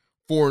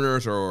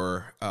foreigners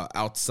or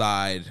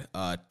outside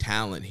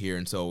talent here.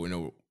 And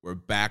so, we're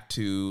back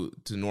to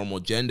normal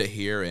agenda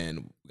here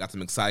and got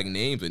some exciting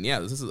names. And yeah,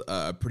 this is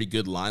a pretty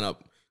good lineup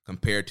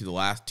compared to the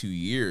last 2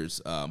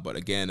 years. But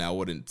again, I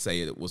wouldn't say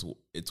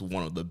it's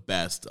one of the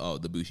best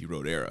of the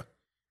Bushiroad era.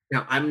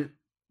 Now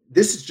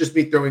this is just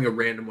me throwing a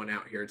random one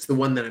out here. It's the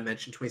one that I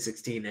mentioned,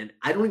 2016, and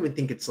I don't even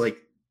think it's like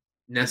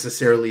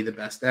necessarily the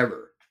best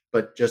ever,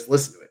 but just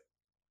listen to it.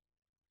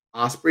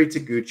 Osprey,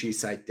 Taguchi,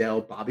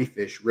 Seidel, Bobby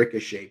Fish,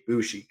 Ricochet,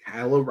 Bushi,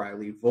 Kyle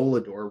O'Reilly,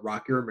 Volador,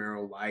 Rocky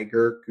Romero,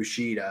 Liger,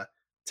 Kushida,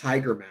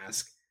 Tiger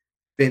Mask,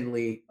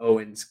 Finley,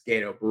 Owens,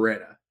 Gato,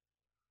 Beretta.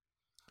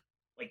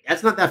 Like,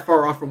 that's not that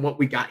far off from what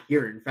we got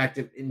here. In fact,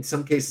 in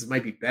some cases,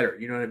 might be better.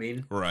 You know what I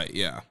mean? Right,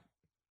 yeah.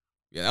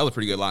 Yeah, that was a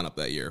pretty good lineup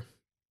that year.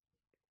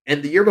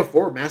 And the year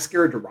before,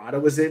 Mascara Dorada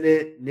was in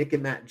it. Nick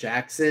and Matt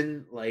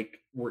Jackson,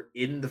 were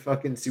in the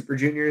fucking Super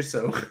Juniors.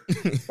 So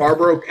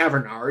Barbaro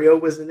Cavernario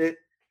was in it.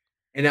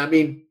 And I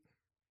mean,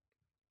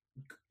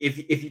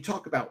 if you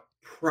talk about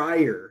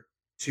prior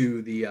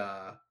to the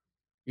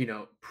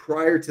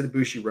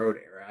Bushiroad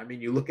era, I mean,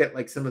 you look at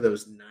like some of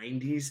those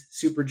 90s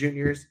Super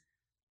Juniors,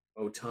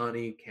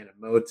 Otani,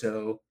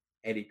 Kanemoto,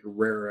 Eddie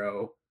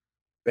Guerrero,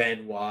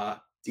 Benoit,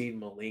 Dean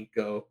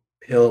Malenko,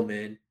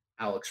 Pillman,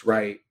 Alex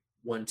Wright,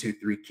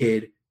 1-2-3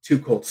 Kid, Too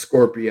Cold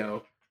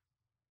Scorpio.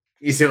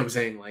 You see what I'm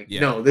saying? Like, yeah.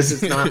 No, this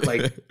is not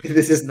like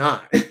this is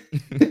not.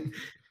 It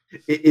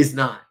is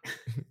not.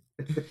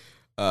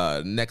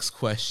 Next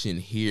question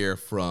here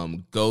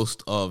from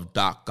Ghost of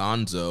Doc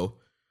Gonzo.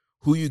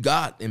 Who you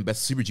got in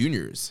Best Super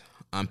Juniors?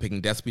 I'm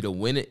picking Despy to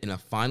win it in a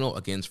final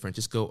against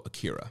Francisco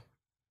Akira.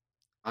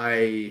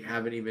 I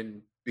haven't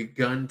even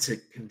begun to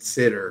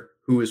consider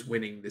who is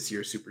winning this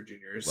year's Super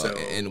Juniors. Well,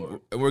 and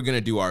we're going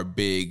to do our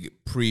big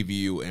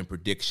preview and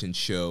prediction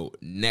show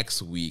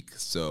next week.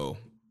 So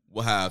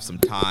we'll have some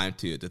time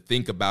to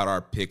think about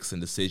our picks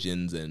and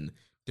decisions and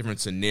different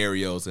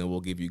scenarios, and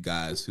we'll give you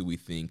guys who we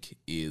think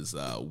is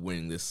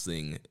winning this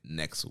thing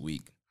next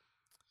week.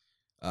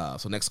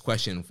 So next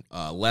question,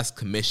 Less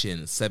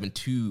Commission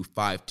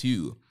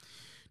 7252.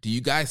 Do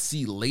you guys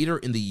see later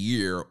in the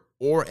year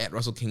or at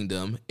Wrestle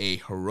Kingdom a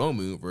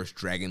Hiromu versus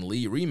Dragon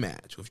Lee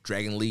rematch? With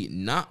Dragon Lee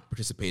not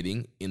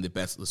participating in the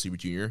Best of the Super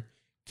Junior,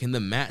 can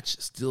the match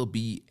still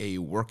be a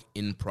work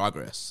in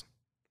progress?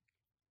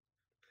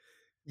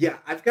 Yeah,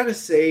 I've got to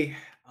say,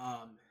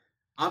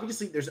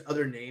 obviously there's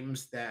other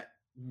names that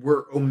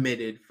were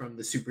omitted from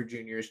the Super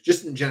Juniors,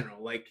 just in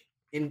general, like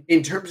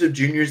in terms of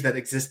juniors that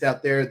exist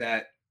out there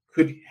that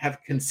could have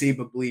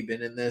conceivably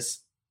been in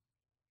this.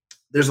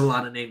 There's a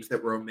lot of names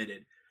that were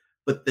omitted,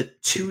 but the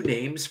two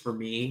names for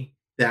me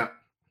that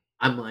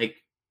I'm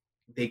like,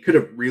 they could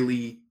have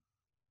really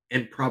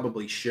and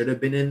probably should have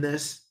been in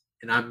this,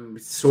 and I'm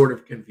sort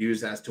of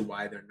confused as to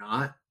why they're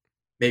not.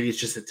 Maybe it's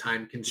just a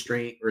time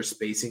constraint or a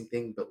spacing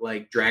thing, but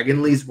like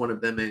Dragon Lee's one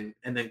of them,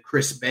 and then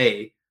Chris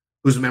Bay,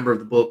 who's a member of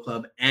the Bullet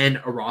Club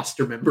and a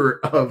roster member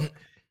of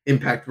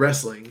Impact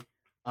Wrestling,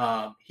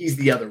 he's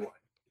the other one.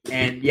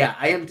 And yeah,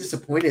 I am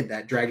disappointed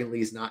that Dragon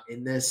Lee is not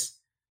in this.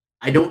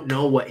 I don't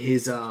know what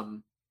his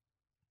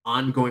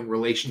ongoing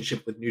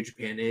relationship with New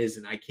Japan is,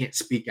 and I can't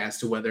speak as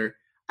to whether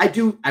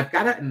I've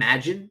got to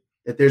imagine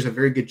that there's a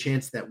very good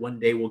chance that one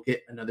day we'll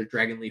get another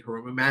Dragon Lee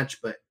Hiromu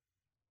match, but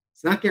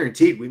it's not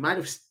guaranteed. We might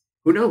have,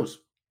 who knows?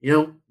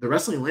 The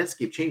wrestling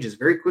landscape changes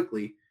very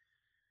quickly.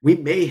 We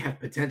may have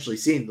potentially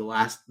seen the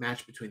last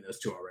match between those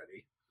two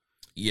already.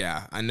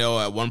 Yeah, I know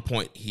at one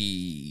point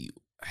he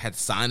had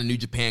signed a New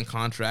Japan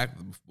contract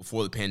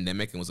before the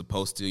pandemic and was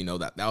supposed to,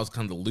 that was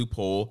kind of the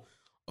loophole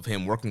of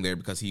him working there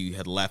because he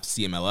had left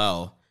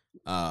CMLL.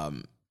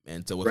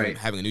 And so with him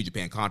having a New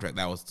Japan contract,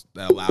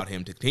 that allowed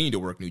him to continue to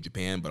work New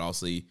Japan, but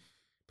obviously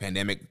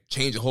pandemic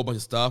changed a whole bunch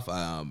of stuff.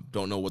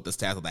 Don't know what the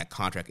status of that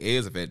contract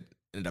is, if it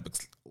ended up,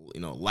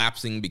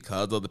 lapsing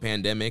because of the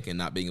pandemic and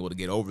not being able to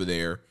get over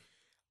there.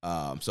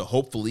 So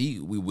hopefully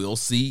we will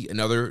see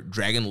another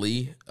Dragon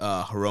Lee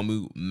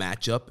Hiromu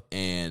matchup,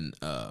 and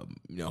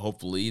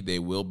hopefully they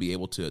will be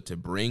able to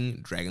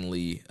bring Dragon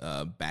Lee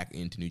back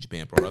into New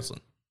Japan Pro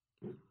Wrestling.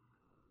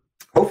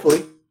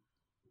 Hopefully.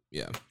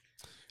 Yeah.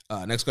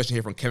 Next question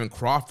here from Kevin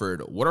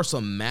Crawford. What are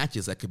some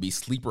matches that could be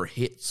sleeper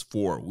hits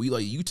for Wheeler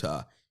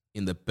Yuta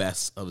in the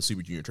Best of the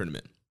Super Junior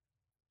tournament?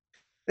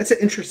 That's an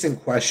interesting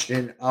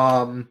question.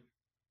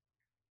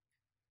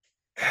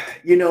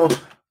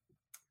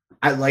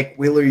 I like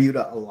Wheeler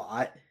Yuta a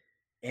lot,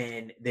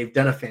 and they've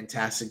done a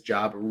fantastic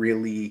job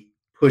really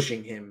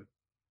pushing him,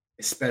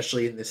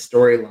 especially in this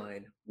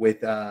storyline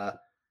with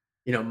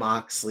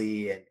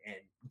Moxley and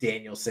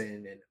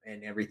Danielson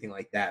and everything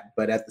like that.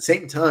 But at the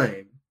same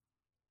time,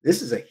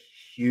 this is a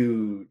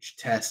huge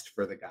test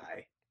for the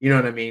guy. You know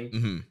what I mean?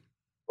 Mm-hmm.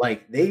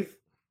 Like they've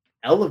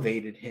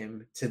elevated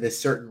him to this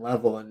certain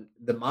level. And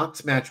the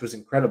Mox match was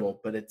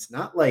incredible, but it's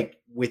not like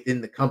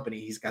within the company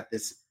he's got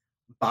this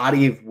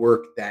body of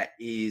work that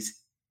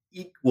is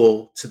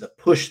equal to the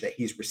push that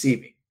he's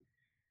receiving.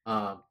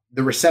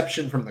 The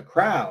reception from the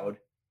crowd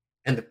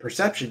and the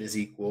perception is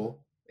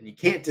equal, and you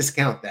can't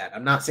discount that.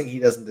 I'm not saying he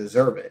doesn't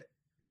deserve it,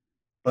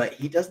 but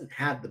he doesn't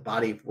have the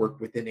body of work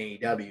within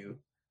AEW,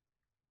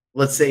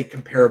 let's say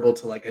comparable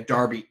to like a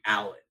Darby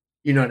Allin.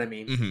 You know what I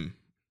mean? Mm-hmm.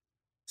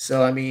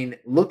 So, I mean,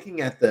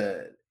 looking at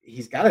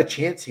he's got a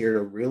chance here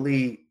to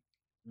really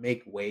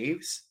make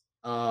waves.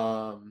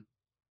 The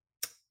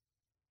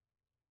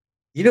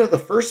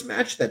first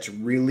match that's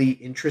really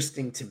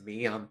interesting to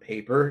me on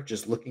paper,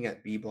 just looking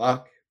at B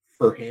Block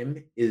for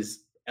him,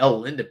 is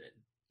El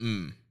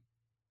Lindemann.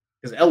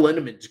 Because El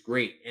Lindemann's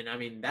great. And I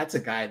mean, that's a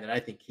guy that I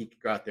think he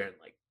could go out there and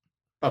like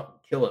fucking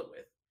kill it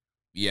with.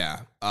 Yeah.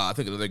 I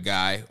think another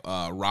guy,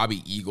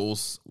 Robbie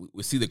Eagles,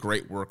 we see the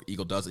great work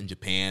Eagle does in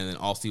Japan, and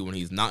also when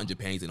he's not in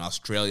Japan, he's in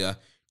Australia,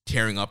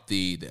 tearing up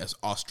the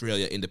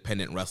Australia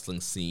independent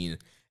wrestling scene.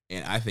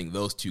 And I think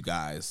those two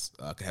guys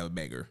could have a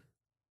banger.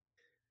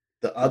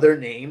 The other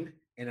name,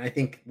 and I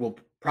think we'll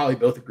probably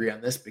both agree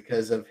on this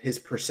because of his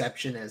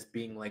perception as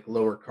being like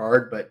lower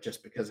card, but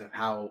just because of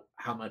how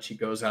much he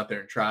goes out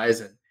there and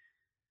tries. And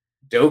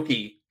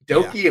Doki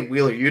and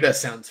Wheeler Yuta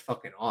sounds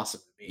fucking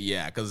awesome to me.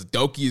 Yeah, because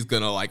Doki's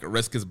gonna like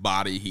risk his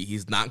body.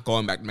 He's not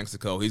going back to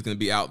Mexico. He's gonna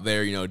be out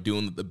there,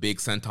 doing the big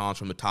sentons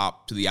from the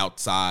top to the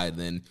outside.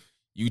 Then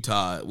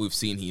Yuta, we've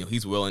seen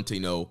he's willing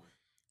to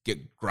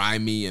get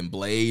grimy and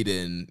blade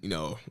and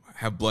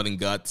have blood and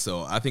guts.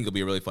 So I think it'll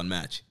be a really fun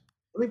match.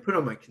 Let me put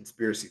on my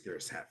conspiracy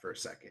theorist hat for a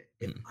second.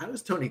 If I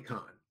was Tony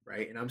Khan,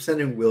 right, and I'm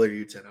sending Wheeler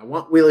Yuta, and I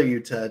want Wheeler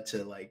Yuta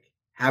to like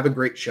have a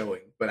great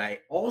showing, but I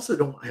also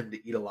don't want him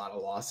to eat a lot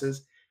of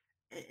losses.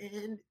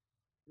 And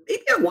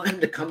maybe I want him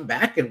to come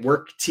back and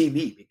work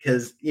TV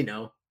because, he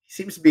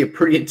seems to be a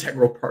pretty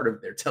integral part of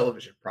their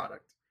television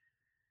product.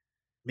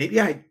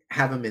 Maybe I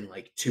have him in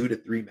like 2 to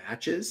 3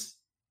 matches.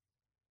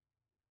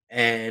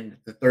 And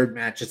the third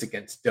match is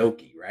against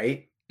Doki,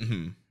 right?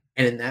 Mm-hmm.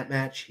 And in that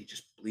match, he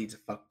just bleeds a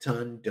fuck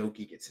ton.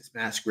 Doki gets his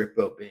mask ripped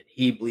open.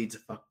 He bleeds a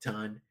fuck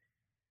ton.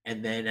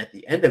 And then at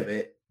the end of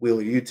it,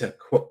 Wheeler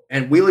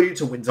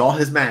Yuta wins all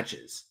his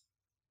matches.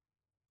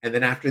 And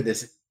then after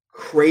this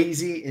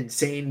crazy,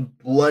 insane,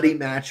 bloody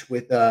match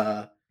with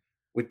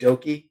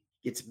Doki,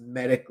 gets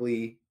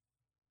medically,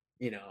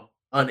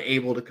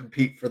 unable to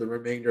compete for the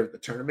remainder of the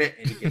tournament,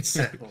 and he gets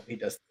sent home. He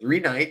does 3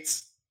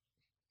 nights,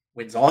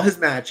 wins all his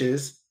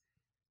matches,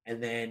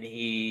 and then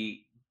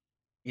he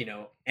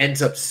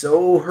ends up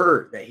so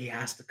hurt that he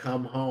has to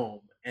come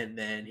home, and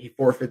then he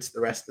forfeits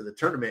the rest of the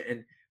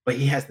tournament. But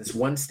he has this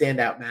one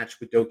standout match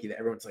with Doki that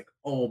everyone's like,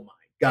 oh my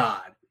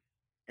God.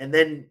 And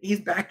then he's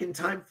back in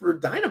time for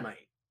Dynamite.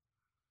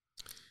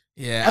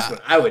 Yeah. That's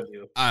what I would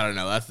do. I don't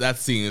know. That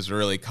scene is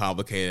really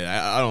complicated.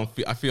 I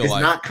feel it's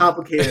like not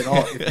complicated at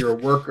all if you're a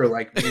worker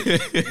like me.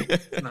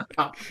 It's not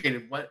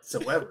complicated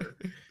whatsoever.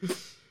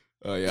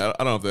 Yeah,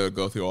 I don't know if they'll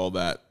go through all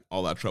that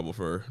trouble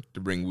to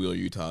bring Wheeler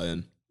Yuta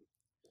in.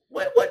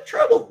 What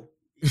trouble?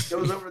 He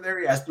goes over there.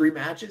 He has 3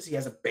 matches. He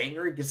has a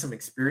banger. He gets some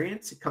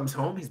experience. He comes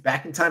home. He's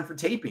back in time for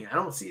taping. I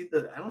don't see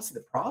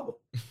the problem.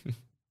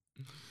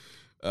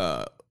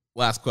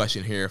 Last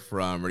question here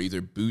from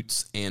either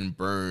Boots and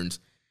Burns.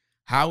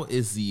 How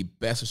is the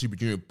Best of Super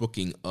Junior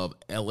booking of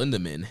El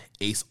Lindemann,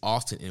 Ace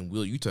Austin, and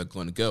Wheeler Yuta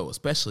going to go,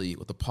 especially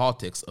with the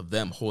politics of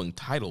them holding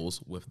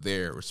titles with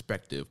their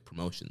respective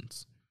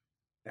promotions?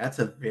 That's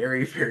a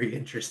very, very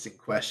interesting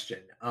question.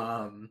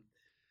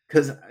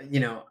 Because,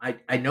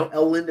 I know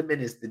El Lindemann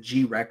is the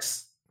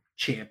G-Rex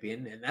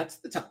champion, and that's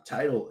the top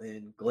title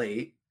in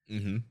GLEAT.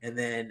 Mm-hmm. And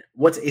then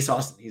what's Ace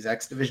Austin? He's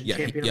X Division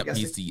champion, I'm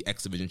guessing? He's the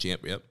X Division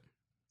champ, yep.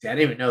 See, I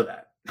didn't even know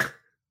that.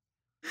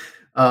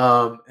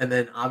 And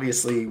then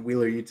obviously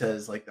Wheeler Yuta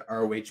is like the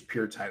ROH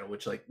pure title,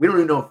 which like we don't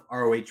even know if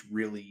ROH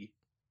really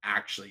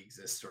actually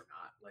exists or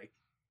not. Like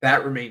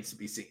that remains to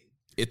be seen.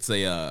 It's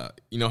a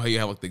how you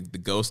have like the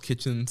ghost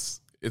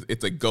kitchens?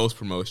 It's a ghost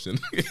promotion.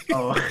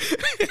 Oh.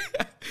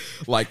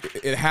 Like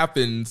it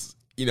happens,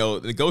 in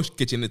the ghost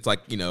kitchen, it's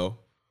like,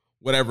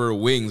 whatever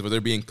wings, but they're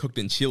being cooked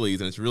in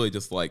Chili's, and it's really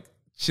just like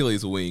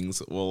Chili's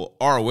wings. Well,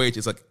 ROH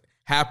is like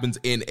happens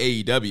in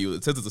AEW.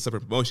 It says it's a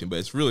separate promotion, but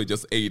it's really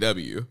just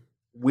AEW.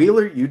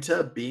 Wheeler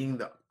Yuta being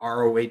the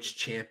ROH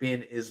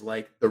champion is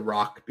like The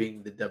Rock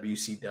being the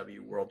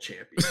WCW world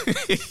champion.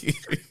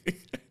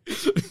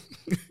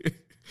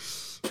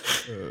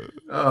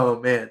 Oh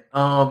man.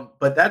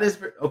 But that is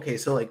okay.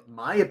 So like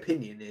my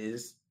opinion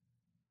is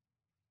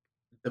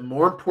the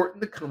more important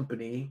the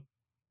company,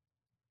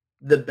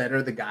 the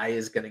better the guy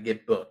is going to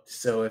get booked.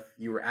 So if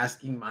you were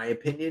asking my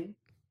opinion,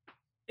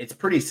 it's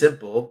pretty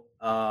simple.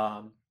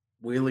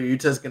 Wheeler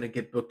Yuta is going to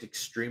get booked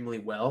extremely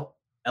well.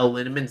 El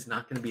Lindemann's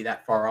not going to be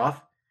that far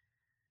off.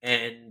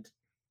 And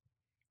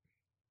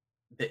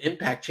the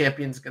Impact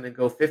champion's going to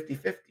go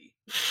 50-50.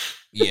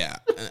 Yeah.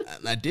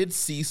 And I did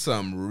see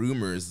some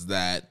rumors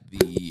that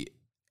the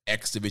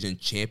X Division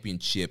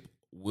championship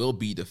will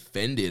be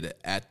defended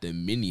at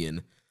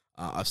Dominion.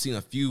 I've seen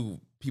a few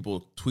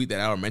people tweet that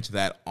out or mention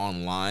that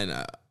online.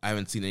 I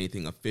haven't seen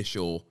anything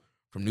official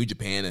from New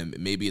Japan, and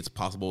maybe it's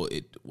possible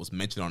it was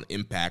mentioned on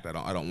Impact.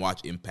 I don't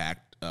watch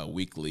Impact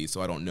weekly,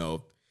 so I don't know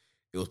if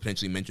it was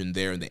potentially mentioned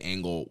there in the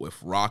angle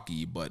with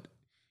Rocky. But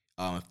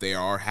if they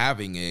are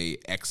having a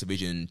X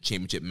Division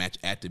championship match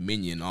at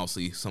Dominion,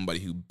 obviously somebody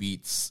who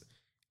beats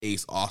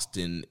Ace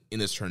Austin in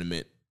this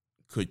tournament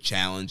could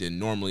challenge. And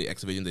normally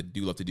X Division, they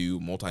do love to do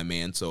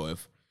multi-man. So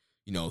if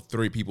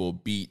 3 people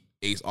beat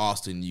Ace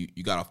Austin, you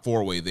got a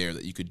 4-way there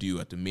that you could do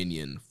at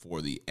Dominion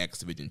for the X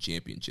Division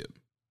championship.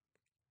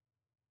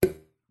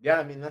 Yeah,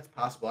 I mean, that's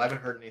possible. I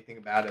haven't heard anything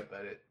about it,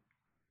 but it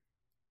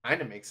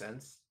kind of makes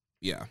sense.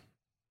 Yeah.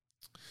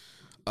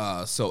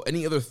 So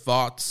any other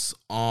thoughts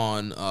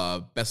on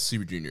Best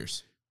Super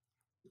Juniors?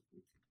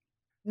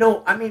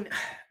 No, I mean,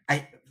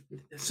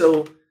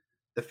 so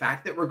the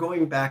fact that we're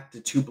going back to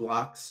 2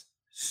 blocks,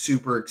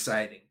 super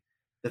exciting.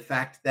 The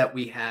fact that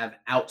we have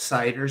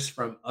outsiders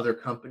from other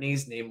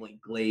companies, namely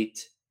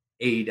GLATE,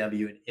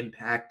 AEW, and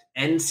Impact,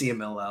 and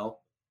CMLL,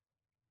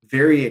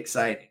 very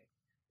exciting.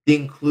 The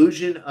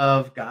inclusion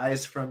of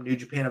guys from New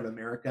Japan of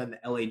America and the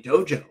LA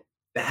Dojo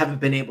that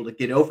haven't been able to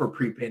get over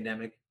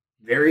pre-pandemic,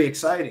 very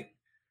exciting.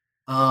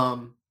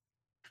 At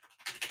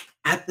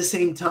the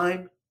same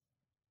time,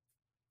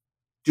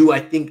 do I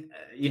think,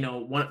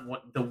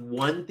 the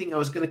one thing I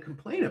was going to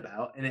complain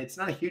about, and it's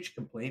not a huge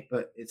complaint,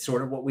 but it's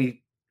sort of what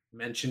we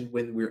mentioned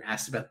when we were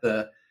asked about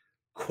the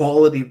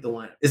quality of the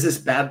lineup. Is this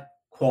bad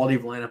quality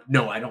of lineup?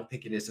 No, I don't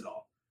think it is at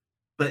all.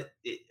 But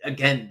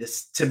again,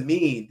 to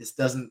me, this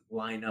doesn't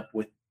line up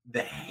with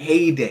the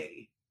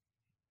heyday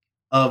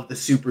of the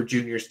Super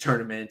Juniors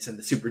tournaments and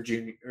the Super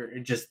Junior, or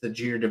just the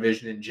junior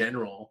division in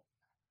general,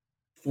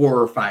 4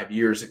 or 5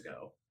 years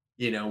ago.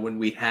 When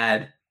we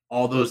had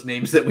all those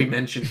names that we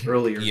mentioned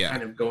earlier,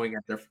 kind of going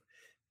at their.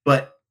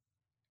 But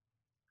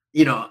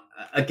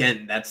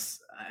again,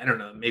 I don't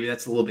know, maybe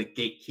that's a little bit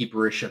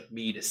gatekeeperish of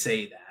me to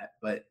say that,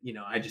 but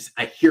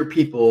I hear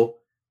people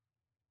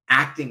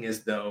acting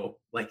as though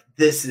like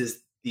this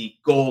is the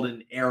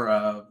golden era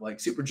of like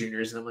Super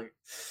Juniors, and I'm like,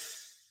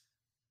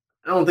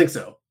 I don't think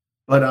so.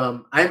 But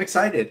I'm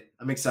excited.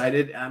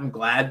 I'm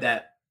glad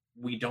that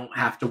we don't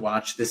have to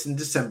watch this in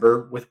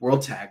December with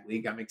World Tag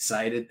League. I'm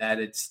excited that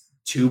it's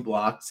 2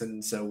 blocks,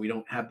 and so we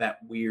don't have that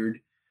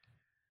weird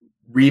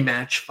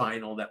rematch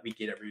final that we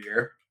get every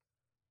year.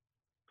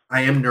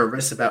 I am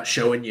nervous about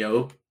Sho and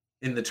Yo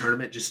in the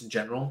tournament just in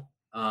general.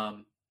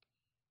 But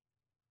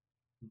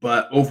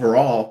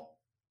overall,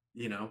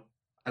 I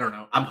don't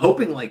know. I'm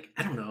hoping like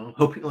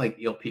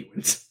ELP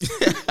wins.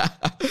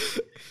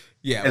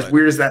 Yeah. As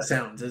weird as that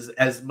sounds,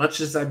 as much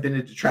as I've been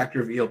a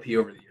detractor of ELP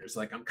over the years,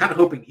 like I'm kind of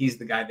hoping he's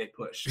the guy they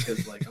push,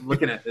 because like I'm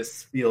looking at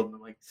this field and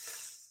I'm like,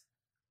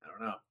 I don't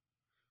know.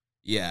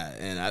 Yeah,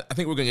 and I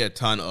think we're gonna get a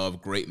ton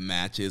of great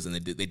matches, and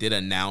they did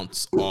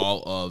announce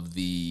all of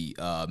the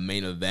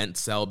main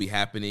events that will be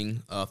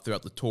happening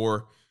throughout the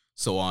tour.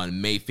 So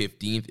on May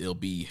 15th, it'll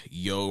be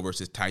Yo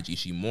versus Taiji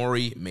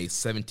Ishimori. May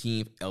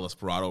 17th, El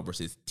Desperado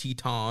versus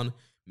Teton.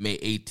 May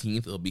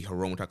 18th, it'll be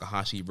Hiromu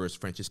Takahashi versus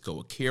Francisco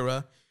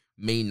Akira.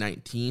 May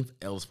 19th,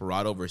 El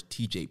Desperado versus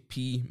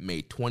TJP.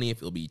 May 20th,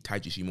 it'll be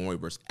Taiji Ishimori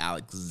versus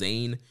Alex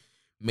Zane.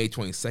 May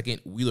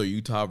 22nd, Wheeler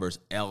Yuta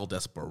versus El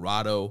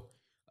Desperado.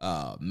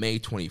 May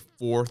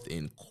 24th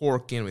in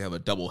Corkin, we have a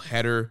double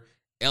header.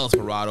 El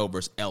Desperado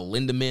versus El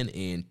Lindemann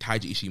and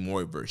Taiji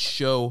Ishimori versus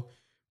Sho.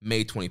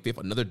 May 25th,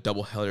 another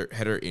double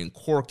header in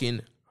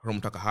Corkin.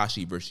 Hiromu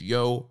Takahashi versus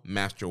Yo.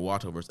 Master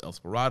Wato versus El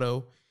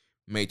Desperado.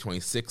 May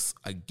 26th,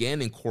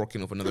 again in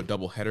Corkin with another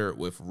doubleheader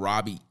with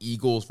Robbie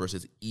Eagles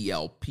versus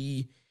ELP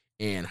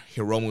and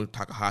Hiromu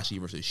Takahashi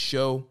versus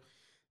Sho.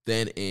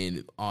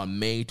 Then on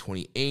May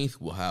 28th,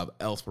 we'll have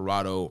El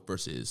Desperado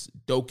versus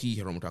Doki,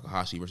 Hiromu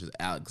Takahashi versus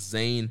Alex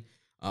Zane.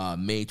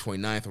 May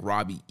 29th,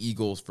 Robbie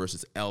Eagles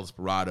versus El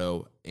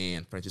Desperado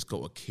and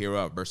Francisco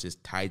Akira versus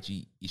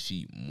Taiji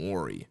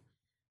Ishimori.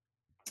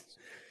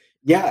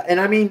 Yeah, and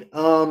I mean,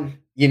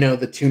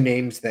 the 2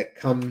 names that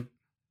come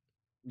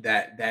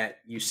that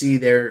you see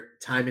there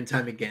time and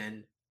time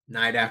again,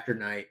 night after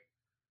night,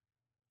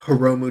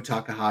 Hiromu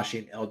Takahashi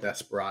and El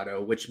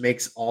Desperado, which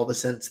makes all the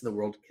sense in the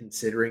world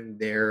considering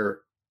their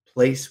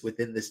place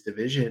within this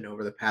division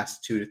over the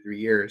past 2 to 3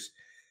 years.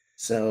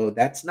 So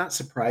that's not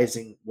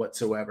surprising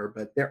whatsoever,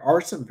 but there are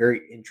some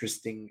very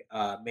interesting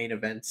main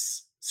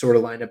events sort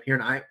of lined up here.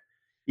 And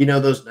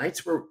those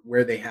nights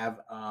where they have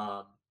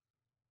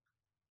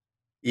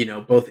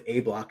both A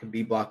block and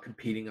B block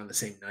competing on the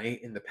same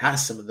night. In the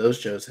past, some of those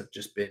shows have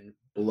just been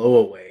blow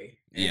away.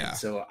 And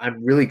so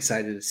I'm really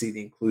excited to see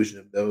the inclusion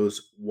of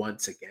those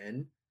once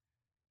again.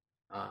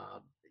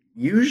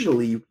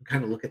 Usually you can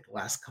kind of look at the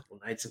last couple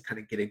of nights and kind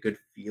of get a good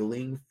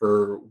feeling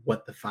for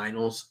what the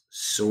finals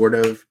sort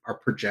of are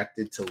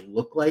projected to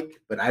look like.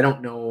 But I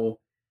don't know,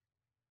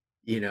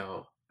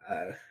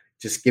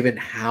 just given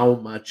how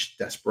much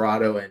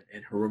Desperado and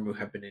Hiromu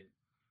have been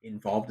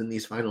involved in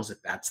these finals,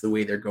 if that's the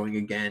way they're going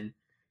again.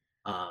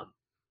 I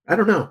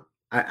don't know.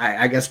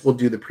 I guess we'll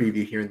do the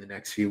preview here in the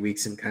next few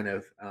weeks and kind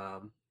of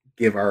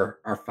give our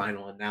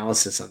final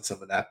analysis on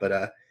some of that. But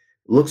it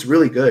looks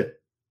really good.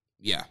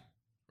 Yeah,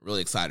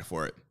 really excited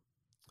for it.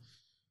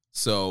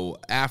 So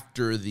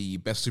after the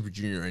Best Super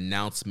Junior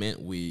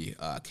announcement, we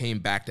came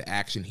back to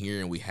action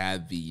here, and we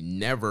had the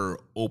never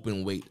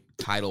open weight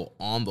title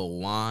on the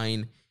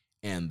line,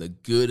 and the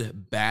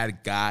good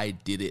bad guy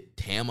did it.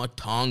 Tama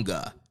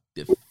Tonga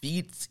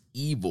defeats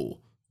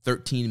Evil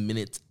 13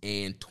 minutes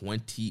and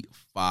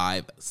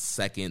 25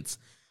 seconds.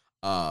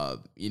 I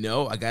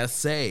gotta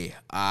say,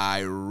 I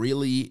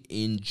really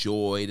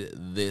enjoyed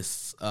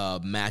this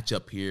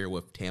matchup here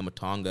with Tama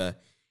Tonga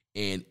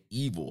and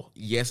Evil.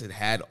 Yes, it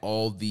had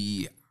all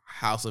the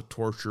House of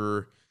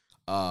Torture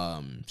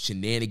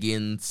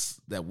shenanigans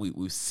that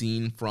we've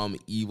seen from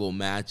Evil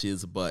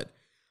matches, but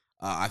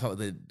I thought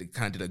that they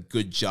kind of did a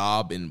good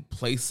job in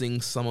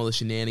placing some of the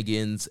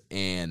shenanigans.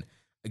 And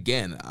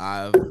again,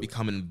 I've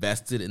become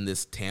invested in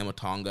this Tama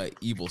Tonga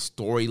Evil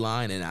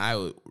storyline, and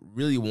I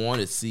really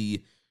want to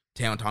see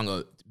Tama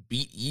Tonga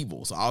beat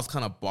Evil. So I was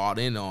kind of bought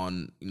in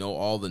on,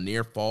 all the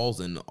near falls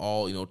and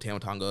all, Tama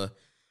Tonga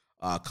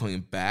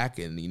coming back.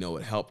 And,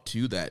 it helped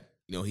too that,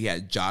 he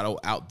had Jado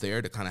out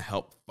there to kind of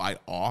help fight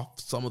off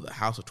some of the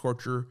House of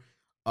Torture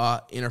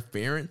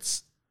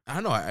interference. I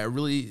don't know. I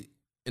really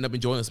end up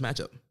enjoying this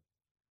matchup.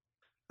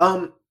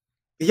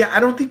 Yeah, I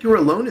don't think you were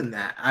alone in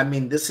that. I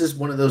mean, this is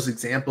one of those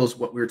examples,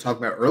 what we were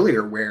talking about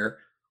earlier, where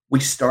we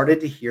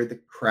started to hear the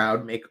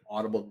crowd make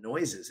audible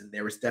noises, and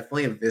there was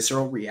definitely a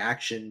visceral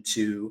reaction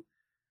to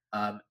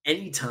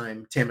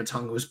anytime Tama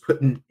Tonga was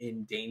put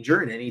in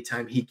danger, and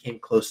anytime he came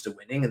close to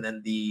winning, and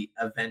then the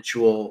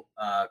eventual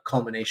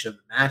culmination of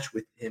the match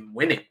with him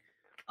winning.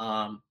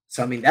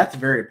 So, I mean, that's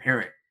very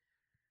apparent.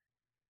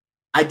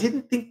 I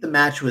didn't think the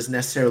match was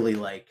necessarily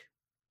like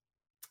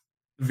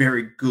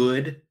very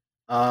good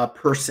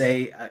per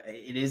se.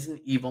 It is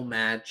an Evil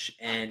match,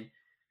 and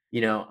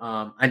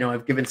I know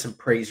I've given some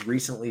praise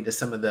recently to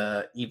some of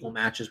the Evil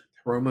matches with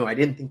Hiromu. I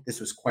didn't think this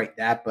was quite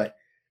that, but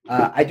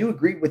I do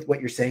agree with what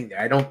you're saying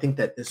there. I don't think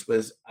that this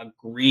was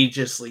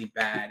egregiously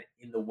bad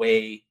in the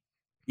way,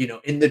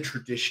 in the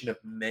tradition of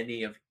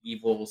many of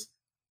Evil's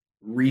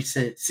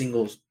recent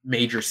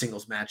major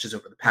singles matches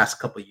over the past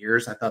couple of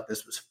years. I thought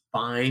this was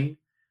fine.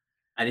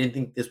 I didn't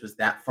think this was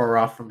that far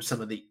off from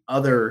some of the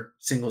other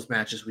singles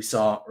matches we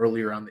saw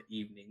earlier on the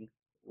evening,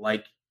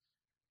 like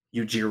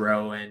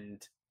Yujiro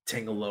and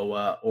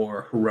Tangaloa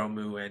or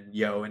Hiromu and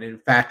Yo. And in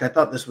fact, I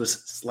thought this was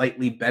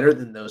slightly better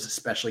than those,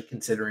 especially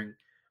considering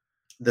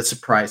the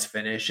surprise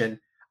finish. And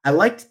I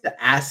liked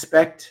the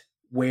aspect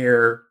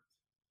where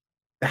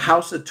the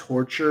House of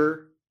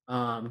Torture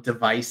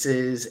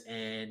devices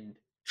and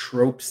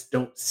tropes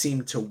don't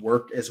seem to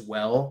work as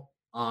well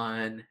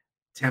on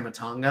Tama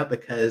Tonga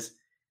because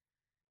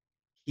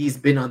he's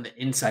been on the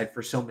inside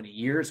for so many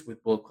years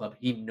with Bullet Club.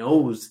 He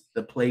knows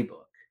the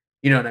playbook.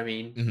 You know what I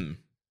mean? Mm-hmm.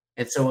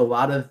 And so a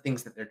lot of the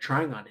things that they're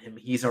trying on him,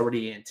 he's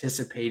already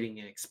anticipating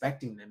and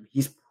expecting them.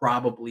 He's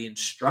probably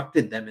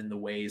instructed them in the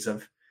ways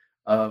of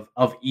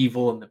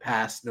evil in the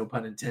past, no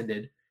pun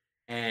intended.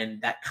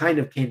 And that kind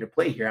of came to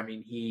play here. I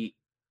mean, he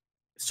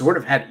sort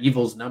of had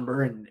Evil's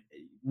number and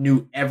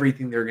knew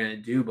everything they're going to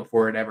do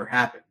before it ever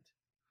happened.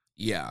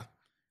 Yeah.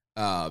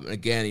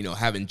 Again,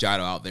 having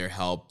Jado out there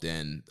helped,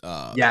 and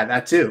yeah,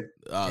 that too.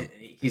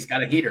 He's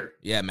got a heater.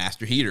 Yeah,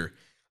 master heater.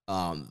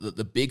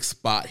 The big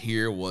spot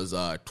here was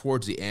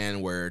towards the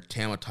end where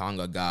Tama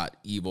Tonga got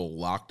Evil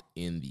locked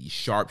in the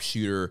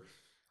sharpshooter.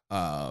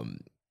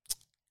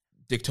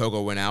 Dick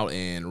Togo went out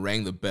and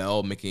rang the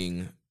bell,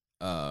 making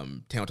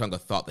Tama Tonga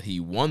thought that he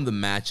won the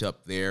match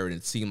up there, and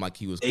it seemed like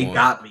he was They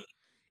got me.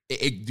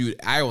 Dude,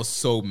 I was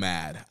so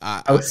mad.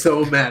 I was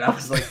so mad. I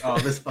was like, oh,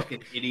 this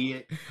fucking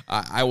idiot.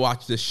 I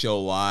watched this show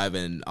live,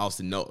 and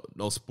obviously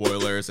no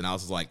spoilers, and I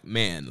was like,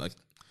 man, like,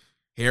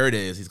 here it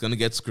is. He's going to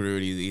get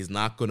screwed. He's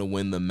not going to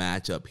win the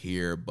matchup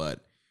here,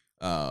 but,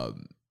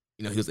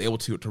 he was able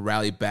to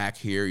rally back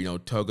here.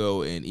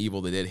 Togo and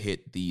Evil, they did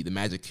hit the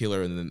Magic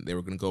Killer, and then they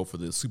were going to go for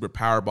the Super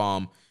Power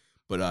Bomb,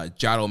 but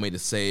Jado made a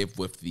save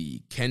with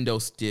the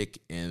Kendo Stick,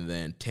 and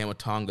then Tama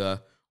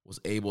Tonga was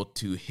able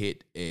to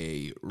hit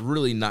a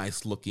really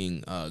nice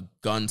looking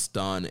gun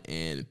stun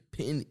and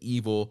pin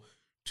Evil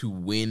to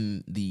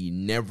win the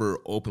Never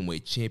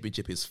Openweight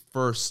Championship, his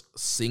first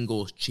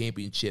singles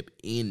championship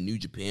in New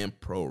Japan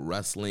Pro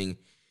Wrestling.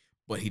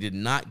 But he did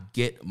not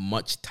get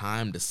much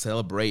time to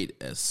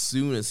celebrate. As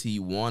soon as he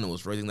won and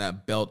was raising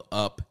that belt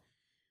up,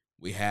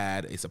 we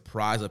had a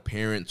surprise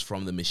appearance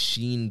from the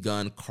Machine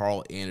Gun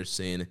Carl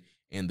Anderson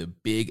and the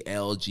Big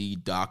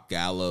LG Doc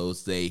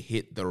Gallows. They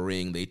hit the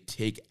ring. They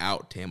take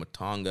out Tama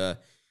Tonga.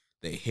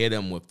 They hit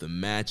him with the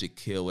Magic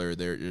Killer.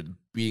 They're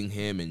beating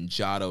him and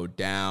Jado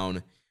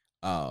down.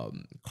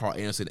 Carl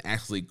Anderson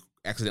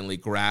accidentally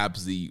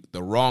grabs the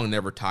wrong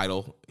Never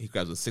title. He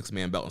grabs a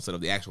 6-man belt instead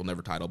of the actual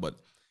Never title, but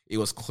it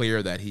was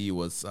clear that he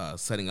was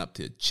setting up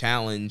to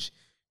challenge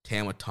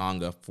Tama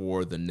Tonga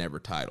for the Never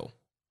title.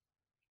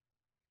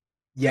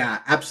 Yeah,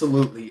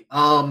 absolutely.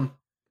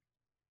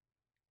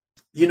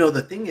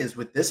 The thing is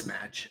with this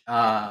match,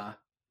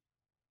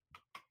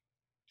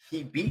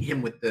 he beat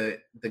him with the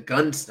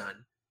gun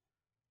stun,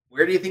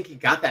 where do you think he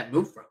got that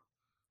move from?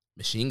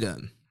 Machine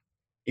Gun.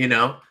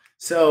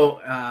 So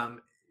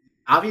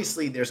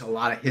obviously there's a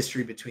lot of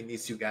history between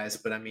these two guys,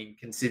 but I mean,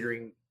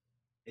 considering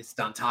it's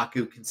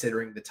Dontaku,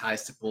 considering the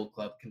ties to Bullet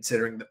Club,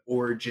 considering the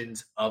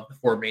origins of the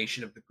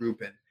formation of the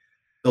group and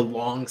the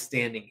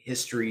long-standing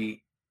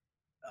history,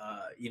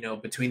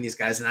 between these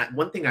guys. And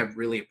one thing I've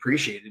really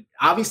appreciated,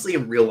 obviously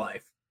in real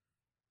life,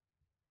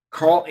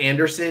 Carl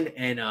Anderson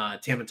and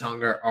Tama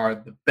Tonga are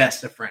the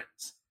best of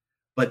friends,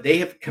 but they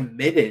have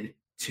committed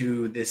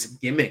to this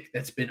gimmick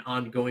that's been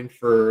ongoing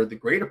for the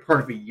greater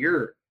part of a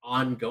year,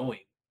 ongoing,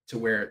 to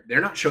where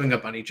they're not showing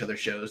up on each other's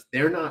shows.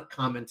 They're not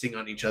commenting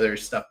on each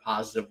other's stuff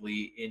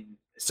positively in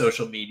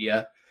social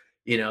media.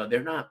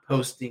 They're not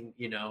posting,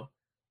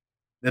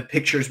 the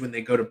pictures when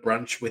they go to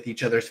brunch with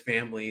each other's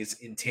families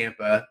in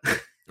Tampa.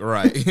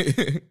 Right.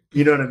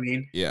 You know what I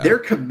mean? Yeah. They're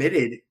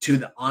committed to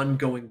the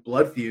ongoing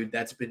blood feud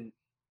that's been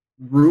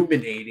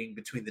ruminating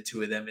between the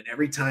two of them. And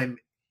every time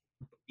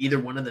either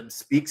one of them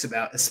speaks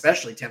about,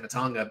 especially Tama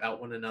Tonga, about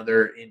one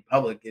another in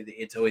public,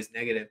 it's always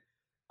negative.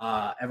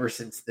 Ever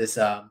since this,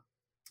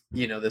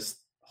 this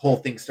whole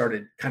thing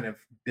started kind of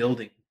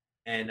building,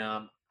 and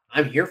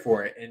I'm here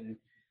for it. And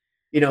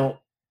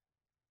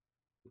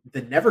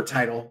the Never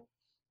title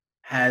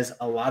has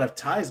a lot of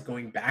ties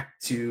going back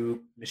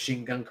to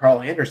Machine Gun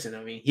Carl Anderson.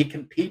 I mean, he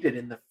competed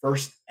in the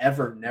first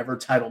ever Never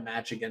title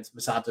match against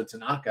Masato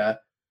Tanaka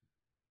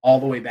all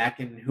the way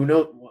back in, who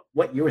knows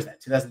what year was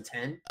that?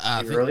 2010?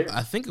 Earlier?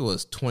 I think it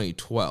was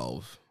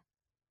 2012.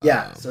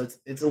 Yeah, so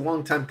it's a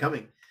long time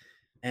coming.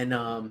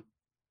 And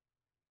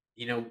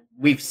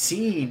we've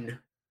seen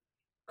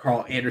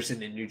Carl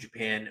Anderson in New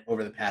Japan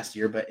over the past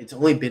year, but it's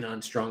only been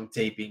on Strong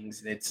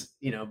tapings, and it's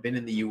been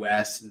in the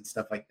US and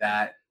stuff like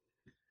that.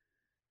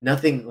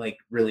 Nothing like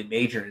really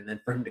major. And then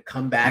for him to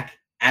come back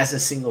as a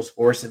singles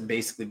force and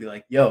basically be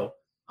like, yo,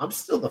 I'm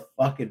still the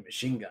fucking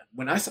Machine Gun.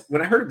 When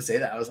I heard him say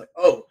that, I was like,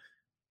 oh,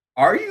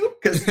 are you?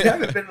 Because you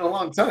haven't been in a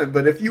long time.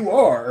 But if you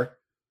are,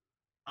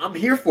 I'm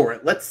here for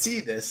it. Let's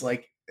see this.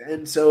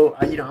 And so,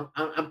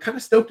 I'm kind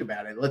of stoked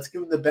about it. Let's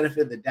give him the benefit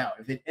of the doubt.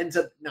 If it ends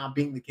up not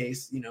being the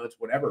case, it's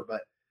whatever.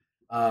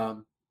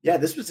 But yeah,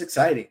 this was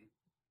exciting.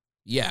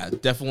 Yeah,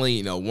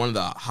 definitely, one of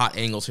the hot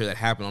angles here that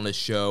happened on this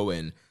show,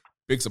 and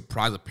big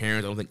surprise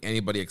appearance. I don't think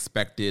anybody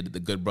expected the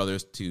Good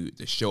Brothers to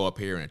show up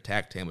here and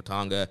attack Tama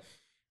Tonga.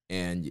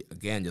 And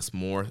again, just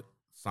more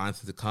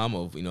signs to come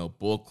of,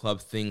 Bullet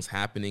Club things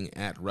happening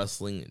at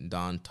Wrestling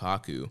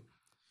Dontaku.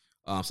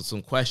 So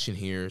some question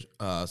here.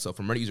 So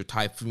from Reddit user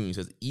Typhoon, he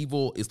says,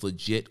 Evil is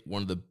legit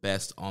one of the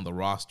best on the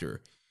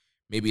roster.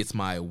 Maybe it's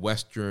my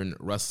Western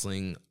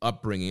wrestling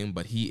upbringing,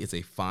 but he is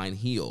a fine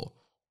heel.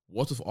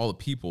 What's with all the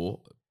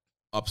people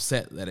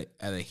upset that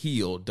a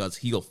heel does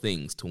heel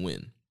things to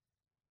win?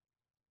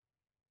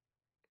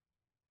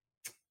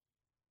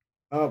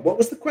 What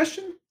was the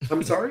question?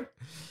 I'm sorry.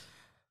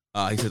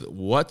 He said,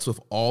 what's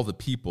with all the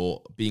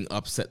people being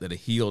upset that a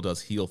heel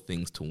does heel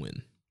things to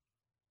win?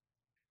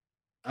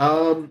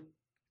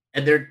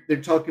 And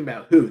they're talking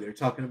about who? They're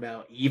talking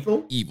about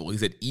Evil? Evil. He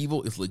said,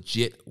 Evil is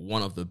legit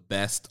one of the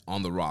best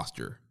on the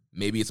roster.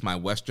 Maybe it's my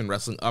Western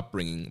wrestling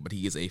upbringing, but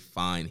he is a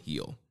fine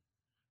heel.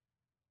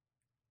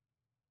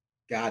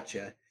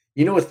 Gotcha.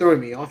 What's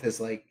throwing me off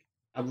is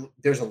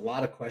there's a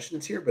lot of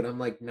questions here, but I'm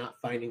not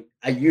finding.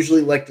 I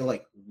usually like to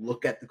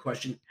look at the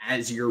question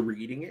as you're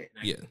reading it.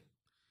 Yeah.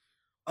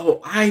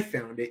 Oh, I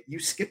found it. You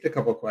skipped a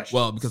couple questions.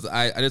 Well, because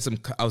I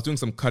was doing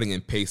some cutting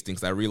and pasting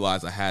because I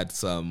realized I had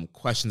some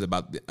questions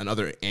about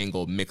another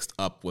angle mixed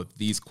up with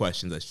these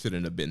questions that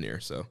shouldn't have been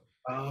there. So.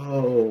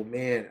 Oh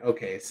man.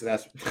 Okay, so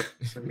that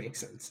makes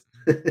sense.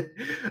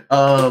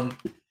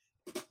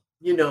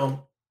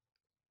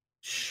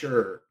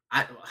 Sure.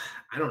 I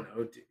don't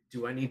know.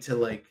 Do I need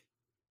to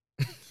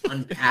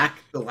unpack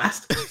the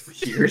last couple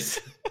years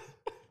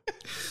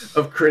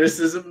of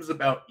criticisms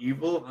about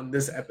Evil on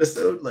this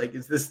episode?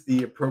 Is this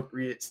the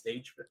appropriate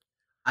stage for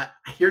it?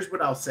 Here's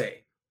what I'll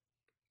say.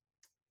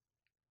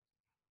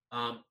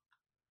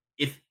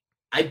 If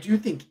I do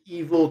think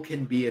Evil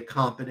can be a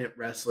competent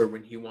wrestler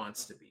when he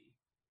wants to be,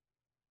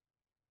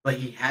 but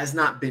he has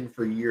not been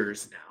for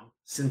years now.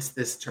 Since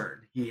this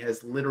turn, he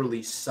has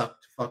literally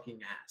sucked fucking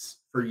ass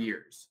for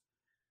years,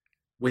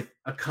 with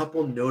a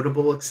couple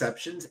notable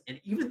exceptions. And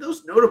even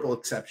those notable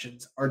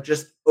exceptions are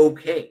just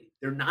okay.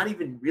 They're not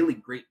even really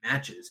great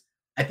matches.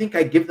 I think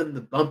I give them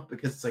the bump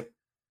because it's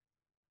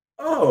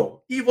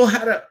oh, Evil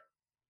had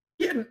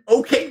an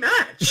okay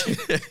match.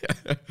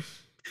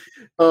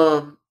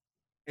 And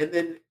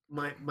then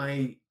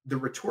the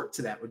retort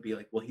to that would be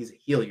well, he's a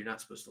heel. You're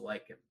not supposed to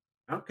like him.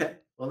 Okay.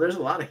 Well, there's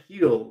a lot of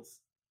heels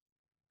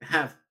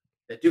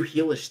that do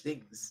heelish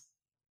things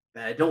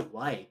that I don't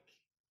like,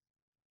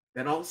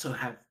 that also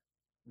have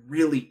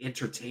really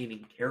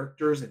entertaining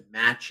characters and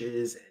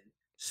matches and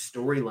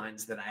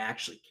storylines that I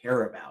actually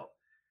care about.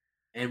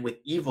 And with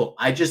Evil,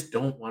 I just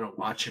don't want to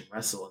watch him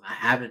wrestle, and I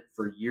haven't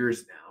for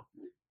years now.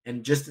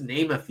 And just to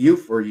name a few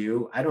for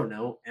you, I don't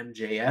know,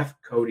 MJF,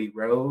 Cody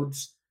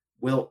Rhodes,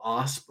 Will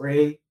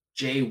Ospreay,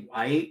 Jay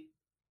White.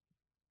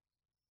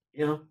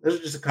 Those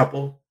are just a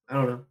couple. I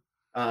don't know.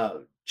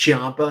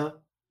 Ciampa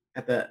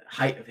at the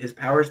height of his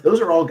powers.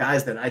 Those are all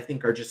guys that I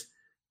think are just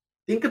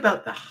think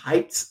about the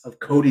heights of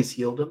Cody's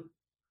heeldom,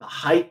 the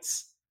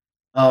heights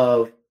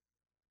of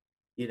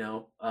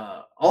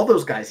all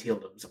those guys'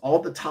 heeldoms, all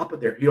the top of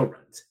their heel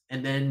runs,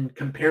 and then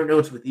compare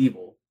notes with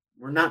Evil.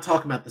 We're not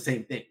talking about the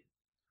same thing.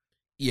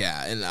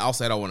 Yeah, and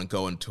also I don't want to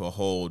go into a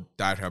whole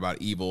diatribe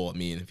about Evil. I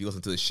mean, if you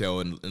listen to the show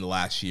in the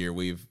last year,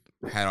 we've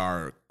had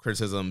our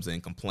criticisms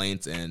and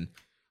complaints, and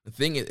the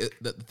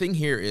thing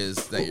here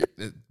is that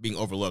you're being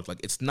overlooked.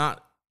 Like, it's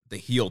not the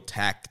heel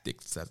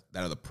tactics that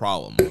are the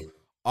problem.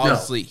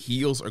 Obviously,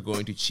 heels are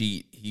going to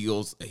cheat.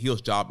 A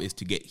heel's job is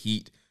to get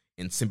heat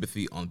and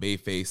sympathy on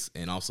Bayface,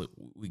 and also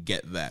we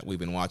get that. We've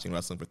been watching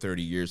wrestling for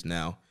 30 years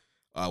now.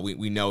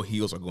 We know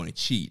heels are going to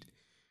cheat.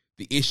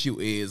 The issue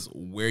is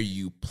where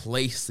you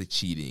place the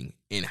cheating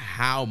and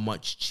how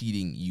much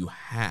cheating you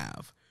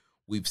have.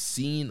 We've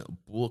seen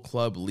Bullet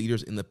Club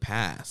leaders in the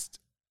past,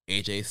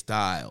 AJ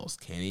Styles,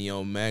 Kenny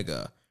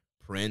Omega,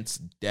 Prince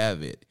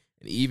Devitt,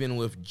 and even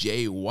with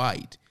Jay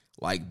White.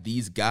 Like,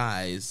 these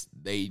guys,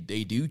 they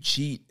do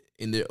cheat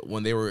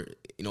when they were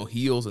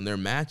heels in their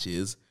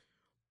matches,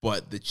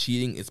 but the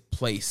cheating is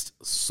placed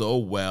so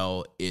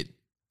well, it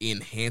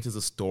enhances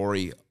the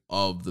story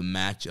of the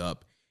matchup,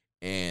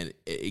 and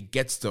it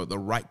gets the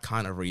right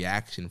kind of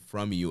reaction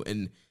from you.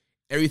 And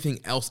everything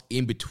else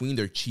in between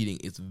their cheating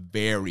is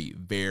very,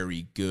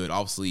 very good.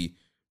 Obviously,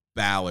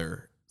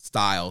 Balor,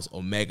 Styles,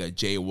 Omega,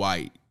 Jay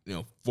White,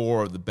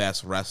 4 of the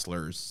best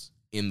wrestlers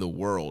in the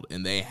world,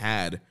 and they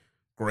had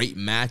great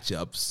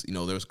matchups.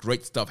 There's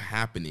great stuff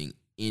happening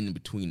in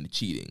between the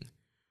cheating.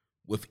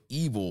 With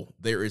Evil,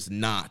 there is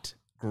not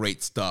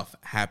great stuff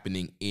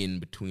happening in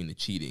between the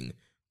cheating.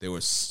 There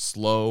was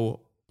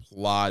slow,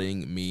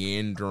 plodding,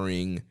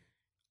 meandering,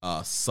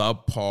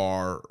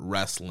 subpar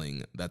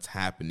wrestling that's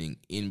happening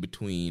in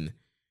between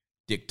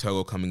Dick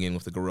Togo coming in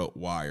with the garrote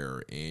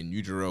wire and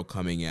Yujiro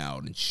coming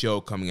out and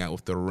Sho coming out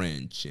with the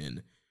wrench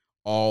and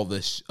all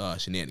this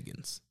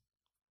shenanigans.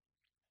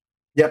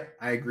 Yep,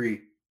 I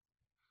agree.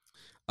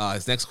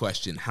 His next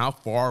question, how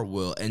far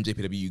will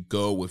NJPW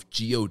go with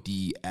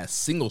GOD as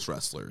singles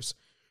wrestlers?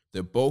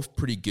 They're both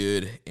pretty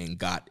good and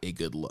got a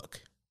good look.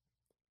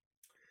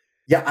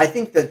 Yeah, I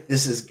think that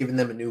this has given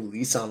them a new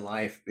lease on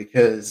life,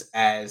 because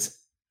as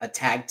a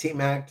tag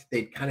team act,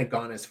 they'd kind of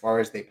gone as far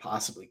as they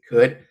possibly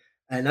could.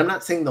 And I'm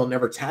not saying they'll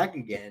never tag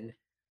again.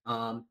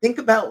 Think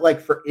about,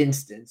 like, for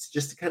instance,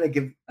 just to kind of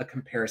give a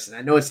comparison.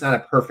 I know it's not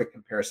a perfect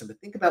comparison, but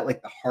think about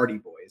like the Hardy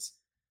Boys.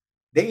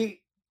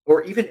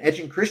 Or even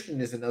Edge and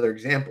Christian is another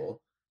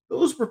example.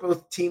 Those were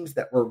both teams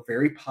that were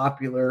very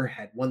popular,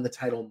 had won the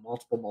title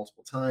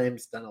multiple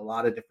times, done a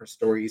lot of different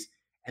stories,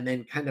 and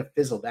then kind of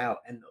fizzled out.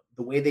 And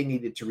the way they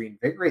needed to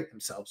reinvigorate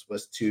themselves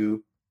was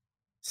to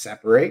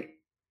separate,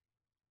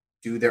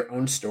 do their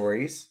own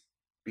stories,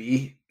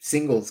 be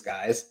singles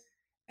guys.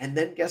 And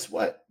then guess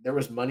what? There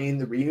was money in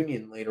the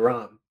reunion later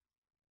on.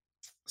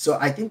 So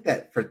I think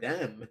that for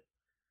them,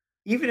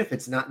 even if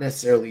it's not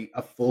necessarily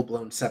a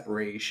full-blown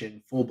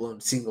separation,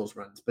 full-blown singles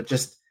runs, but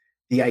just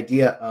the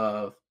idea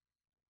of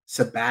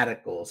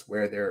sabbaticals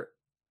where they're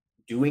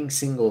doing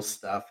singles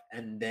stuff,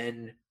 and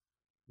then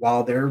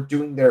while they're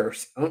doing their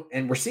own,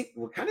 and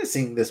we're kind of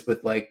seeing this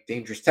with like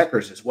Dangerous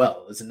Techers as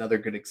well, is another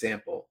good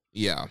example.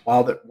 Yeah.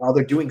 While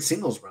they're doing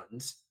singles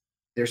runs,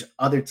 there's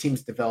other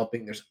teams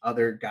developing, there's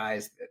other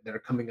guys that are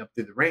coming up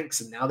through the ranks,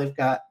 and now they've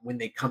got, when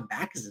they come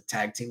back as a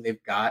tag team,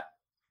 they've got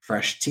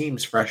fresh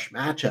teams, fresh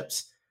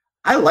matchups.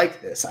 I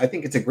like this. I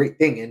think it's a great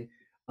thing.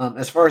 And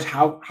as far as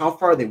how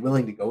far are they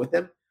willing to go with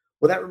them,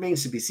 well, that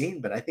remains to be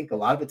seen. But I think a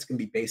lot of it's going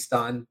to be based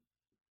on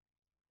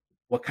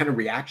what kind of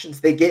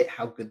reactions they get,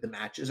 how good the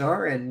matches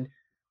are, and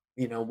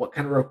what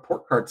kind of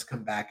report cards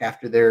come back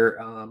after their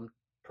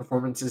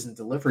performances and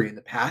delivery. In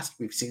the past,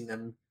 we've seen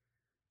them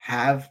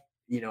have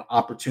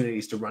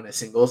opportunities to run as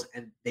singles,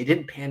 and they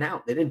didn't pan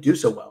out. They didn't do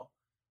so well.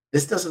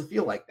 This doesn't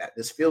feel like that.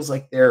 This feels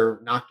like they're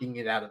knocking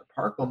it out of the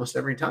park almost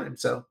every time.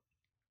 So.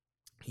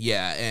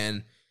 Yeah,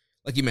 and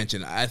like you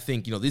mentioned, I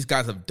think, these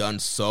guys have done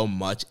so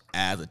much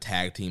as a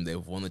tag team. They've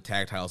won the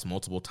tag titles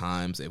multiple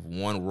times. They've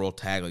won World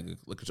Tag.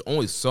 Like there's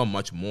only so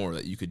much more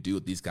that you could do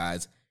with these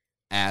guys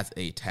as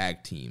a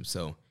tag team.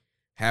 So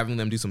having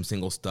them do some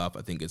single stuff,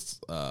 I think it's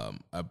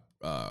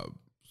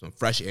some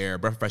fresh air,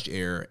 breath of fresh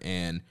air,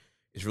 and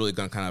it's really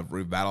going to kind of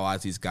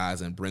revitalize these guys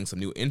and bring some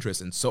new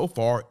interest. And so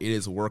far, it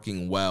is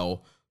working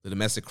well. The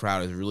domestic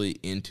crowd is really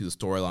into the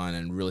storyline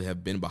and really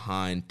have been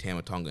behind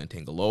Tama Tonga and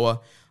Tangaloa.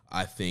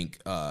 I think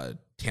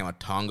Tama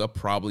Tonga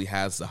probably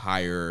has the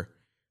higher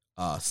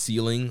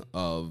ceiling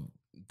of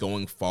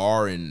going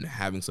far and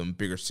having some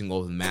bigger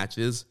singles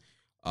matches,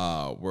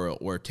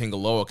 where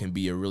Tangaloa can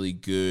be a really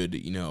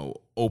good,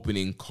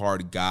 opening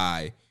card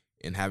guy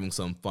and having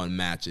some fun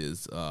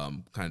matches,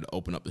 kind of to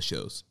open up the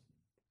shows.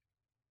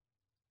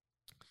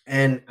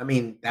 And I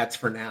mean, that's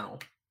for now.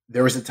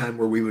 There was a time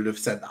where we would have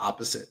said the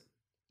opposite.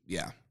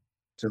 Yeah.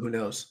 So who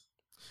knows?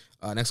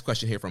 Next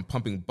question here from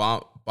Pumping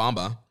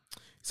Bamba.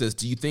 Says,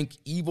 do you think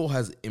Evil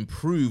has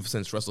improved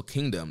since Wrestle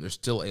Kingdom? There's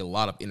still a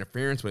lot of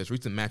interference, but his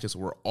recent matches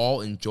were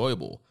all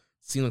enjoyable.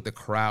 seems like the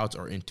crowds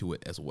are into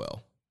it as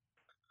well.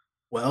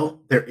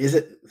 Well, there is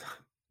a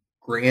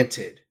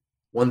granted,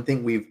 one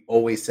thing we've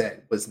always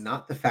said was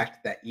not the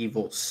fact that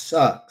Evil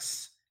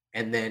sucks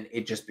and then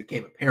it just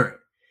became apparent.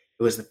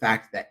 It was the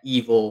fact that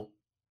Evil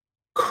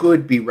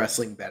could be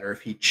wrestling better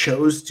if he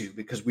chose to,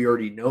 because we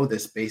already know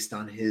this based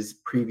on his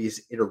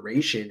previous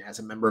iteration as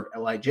a member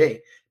of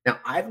LIJ. Now,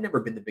 I've never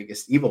been the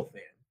biggest Evil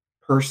fan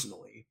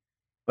personally,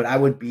 but I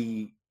would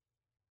be,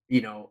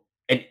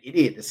 an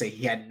idiot to say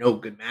he had no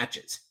good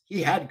matches.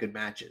 He had good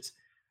matches.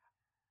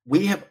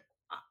 We have,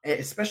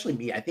 especially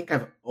me, I think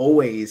I've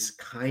always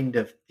kind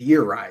of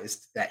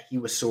theorized that he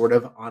was sort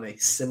of on a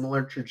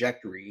similar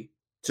trajectory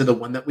to the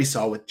one that we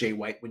saw with Jay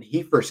White when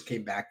he first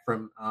came back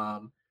from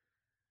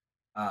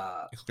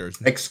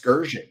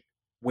Excursion,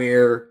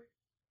 where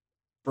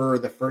for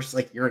the first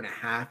year and a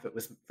half, it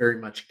was very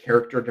much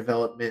character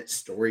development,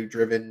 story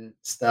driven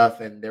stuff.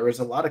 And there was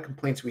a lot of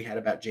complaints we had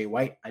about Jay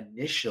White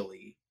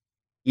initially,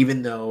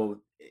 even though,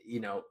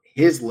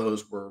 his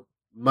lows were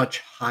much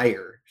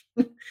higher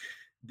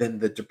than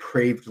the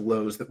depraved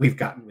lows that we've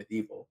gotten with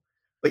Evil.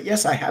 But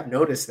yes, I have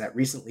noticed that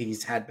recently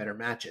he's had better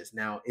matches.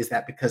 Now, is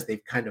that because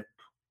they've kind of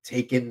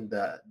taken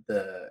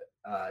the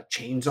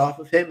chains off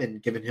of him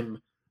and given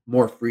him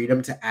more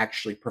freedom to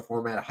actually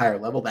perform at a higher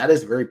level? That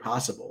is very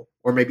possible.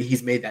 Or maybe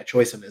he's made that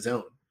choice on his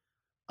own.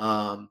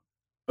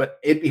 But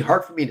it'd be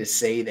hard for me to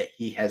say that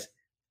he has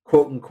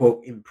quote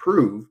unquote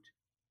improved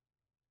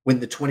when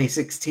the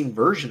 2016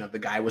 version of the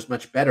guy was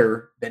much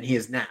better than he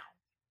is now.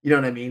 You know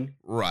what I mean?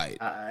 Right.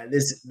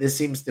 This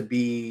seems to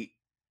be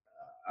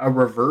a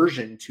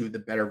reversion to the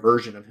better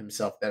version of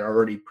himself that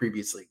already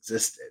previously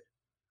existed.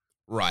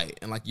 Right.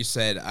 And like you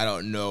said, I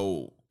don't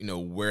know,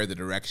 where the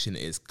direction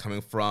is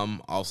coming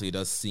from. Obviously, it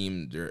does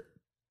seem there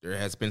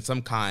has been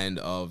some kind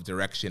of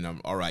direction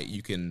of, all right,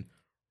 you can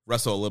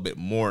wrestle a little bit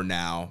more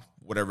now,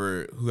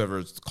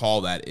 whoever's call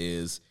that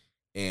is.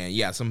 And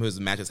yeah, some of his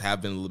matches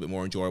have been a little bit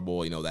more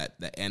enjoyable.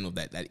 That end of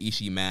that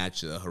Ishii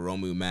match, the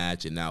Hiromu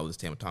match, and now this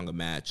Tamatonga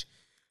match.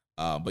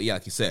 But yeah,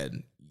 like you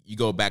said, you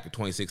go back to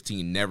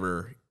 2016,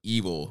 never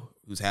Evil,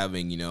 who's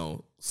having,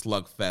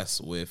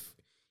 slugfest with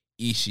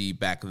Ishii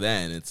back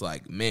then. It's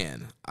like,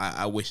 man,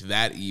 I wish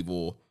that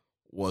Evil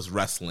was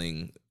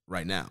wrestling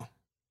right now.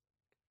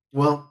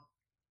 Well,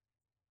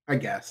 I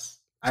guess.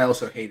 I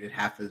also hated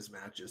half of his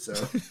matches, so.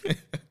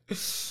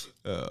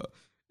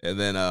 And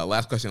then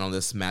last question on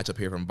this matchup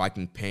here from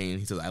Viking Pain.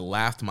 He says, I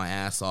laughed my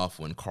ass off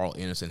when Carl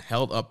Anderson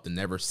held up the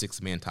Never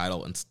Six-Man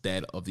title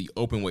instead of the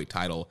Openweight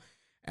title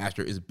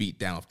after his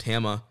beatdown of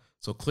Tama.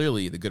 So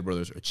clearly the Good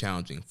Brothers are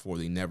challenging for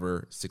the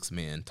Never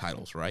Six-Man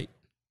titles, right?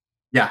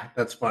 Yeah,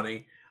 that's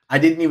funny. I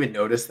didn't even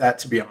notice that,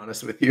 to be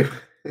honest with you.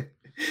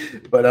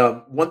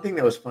 But one thing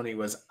that was funny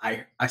was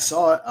I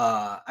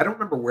saw, I don't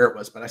remember where it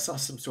was, but I saw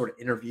some sort of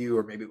interview,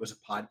 or maybe it was a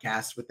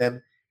podcast with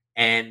them,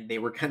 and they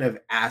were kind of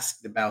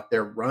asked about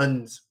their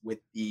runs with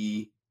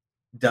the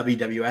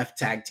WWF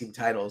tag team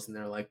titles. And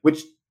they're like,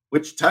 which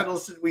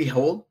titles did we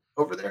hold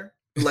over there?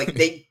 Like,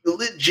 they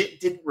legit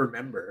didn't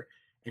remember.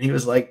 And he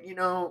was like,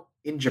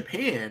 in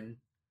Japan,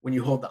 when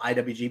you hold the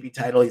IWGP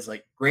title, he's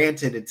like,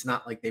 granted, it's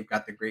not like they've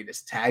got the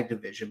greatest tag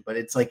division, but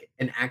it's like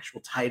an actual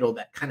title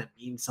that kind of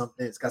means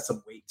something. It's got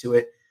some weight to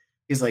it.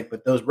 He's like,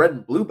 but those red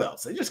and blue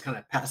belts, they just kind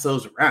of pass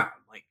those around.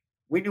 Like,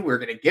 we knew we were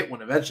going to get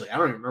one eventually. I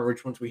don't even remember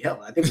which ones we held.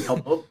 I think we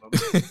held both of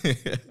them.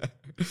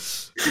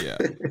 Yeah.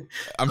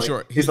 I'm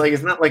sure. He's like,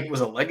 it's not like it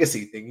was a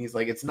legacy thing. He's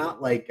like, it's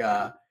not like,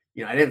 I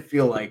didn't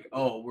feel like,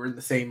 oh, we're in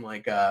the same,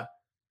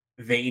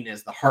 vein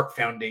as the Hart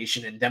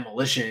Foundation and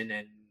Demolition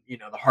and,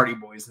 the Hardy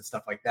Boys and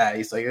stuff like that.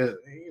 He's like,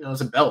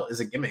 it's a belt,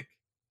 it's a gimmick.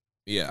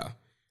 Yeah.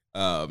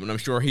 And I'm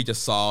sure he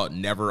just saw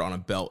Never on a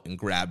belt and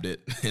grabbed it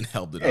and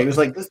held it up. He was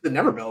like, this is the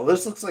Never belt.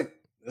 This looks like,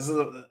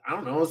 I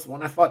don't know, it's the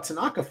one I fought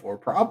Tanaka for,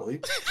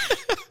 probably.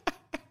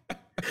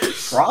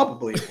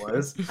 Probably it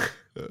was.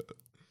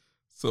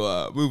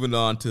 So moving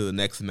on to the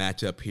next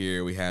matchup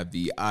here, we have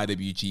the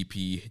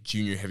IWGP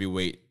Junior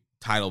Heavyweight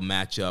title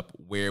matchup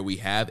where we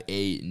have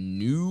a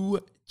new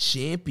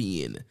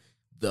champion,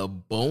 the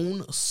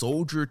Bone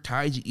Soldier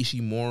Taiji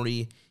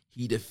Ishimori.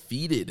 He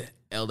defeated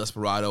El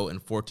Desperado in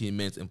 14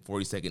 minutes and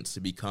 40 seconds to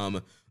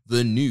become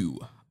the new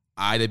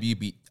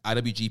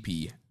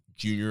IWGP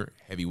Junior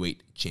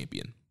Heavyweight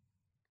Champion.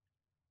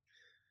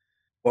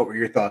 What were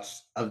your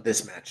thoughts of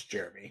this match,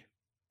 Jeremy?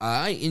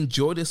 I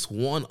enjoy this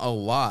one a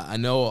lot. I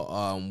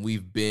know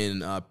we've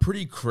been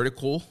pretty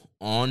critical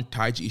on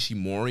Taiji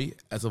Ishimori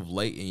as of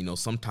late. And,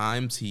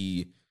 sometimes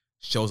he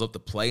shows up to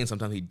play and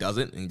sometimes he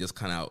doesn't. And he just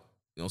kind of,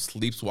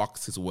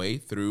 sleepwalks his way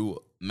through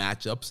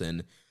matchups.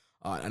 And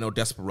I know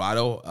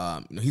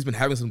Desperado, he's been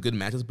having some good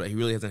matches, but he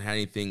really hasn't had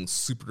anything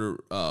super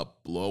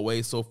blow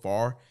away so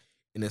far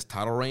in his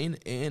title reign.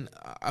 And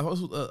I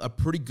was a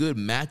pretty good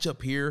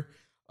matchup here.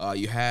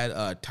 You had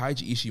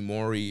Taiji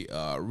Ishimori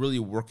really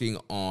working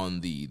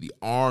on the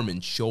arm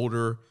and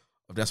shoulder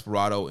of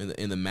Desperado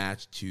in the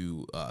match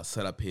to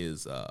set up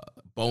his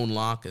bone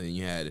lock, and then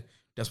you had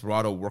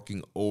Desperado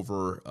working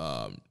over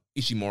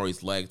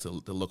Ishimori's leg to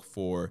look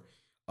for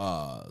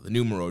the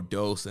numero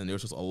dos, and there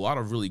was just a lot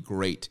of really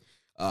great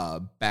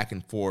back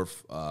and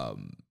forth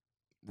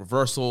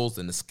reversals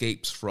and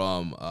escapes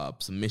from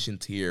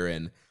submissions here,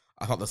 and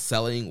I thought the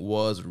selling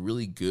was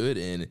really good,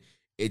 and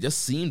it just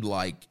seemed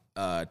like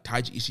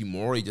Taiji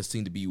Ishimori just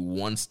seemed to be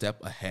one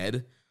step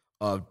ahead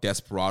of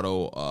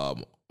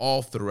Desperado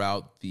all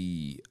throughout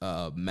the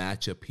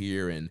matchup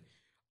here, and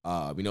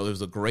there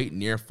was a great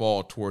near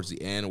fall towards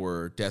the end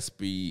where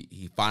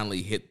he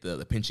finally hit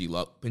the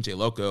Pinche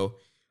Loco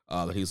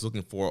that he was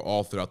looking for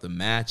all throughout the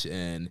match,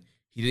 and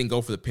he didn't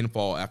go for the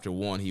pinfall after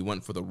one. He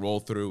went for the roll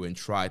through and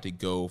tried to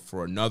go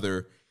for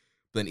another.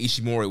 Then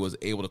Ishimori was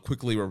able to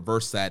quickly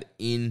reverse that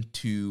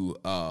into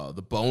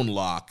the bone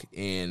lock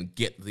and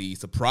get the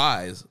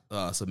surprise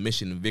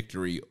submission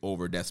victory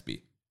over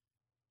Despy.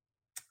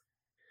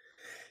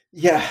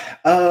 Yeah.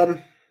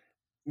 I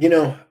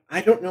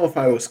don't know if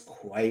I was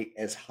quite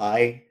as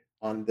high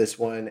on this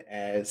one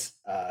as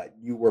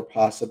you were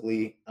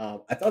possibly.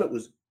 I thought it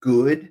was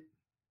good.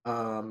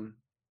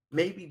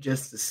 Maybe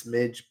just a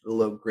smidge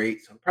below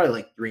great. So I'm probably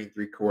like 3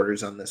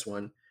 3/4 on this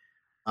one.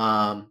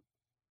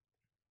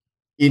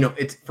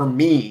 It's for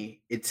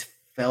me, it's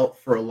felt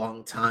for a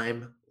long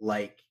time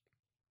like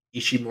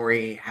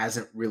Ishimori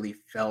hasn't really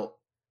felt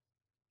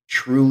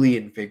truly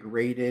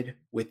invigorated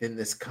within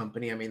this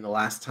company. I mean, the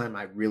last time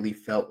I really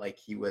felt like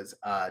he was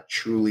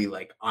truly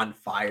like on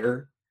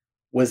fire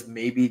was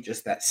maybe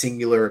just that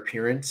singular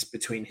appearance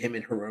between him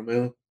and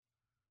Hiromu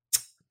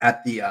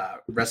at the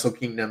Wrestle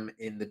Kingdom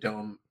in the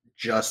Dome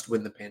just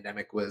when the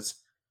pandemic was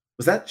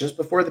that just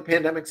before the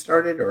pandemic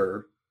started,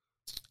 or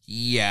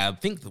Yeah, I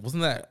think was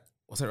that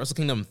Wrestle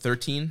Kingdom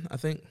 13, I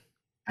think.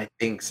 I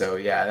think so.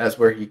 Yeah, that's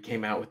where he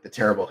came out with the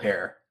terrible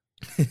hair.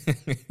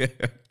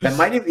 That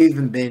might have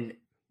even been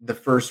the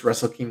first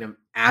Wrestle Kingdom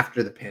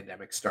after the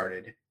pandemic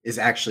started, is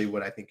actually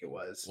what I think it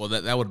was. Well,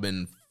 that would have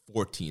been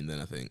 14 then,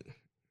 I think.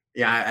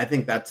 Yeah, I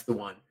think that's the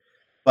one.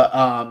 But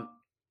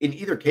in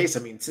either case,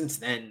 I mean, since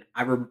then,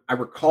 I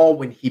recall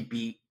when he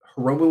beat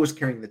Hiromu was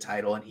carrying the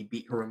title, and he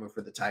beat Hiromu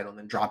for the title, and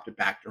then dropped it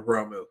back to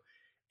Hiromu,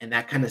 and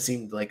that kind of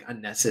seemed like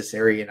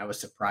unnecessary, and I was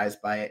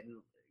surprised by it.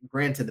 And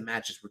granted, the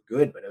matches were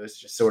good, but it was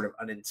just sort of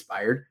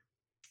uninspired.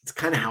 It's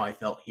kind of how I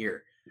felt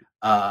here.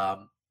 I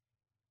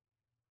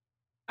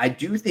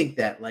do think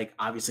that, like,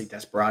 obviously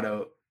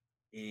Desperado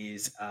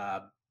is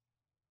an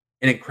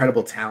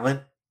incredible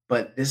talent,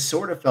 but this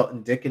sort of felt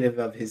indicative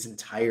of his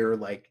entire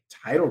like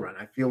title run.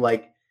 I feel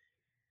like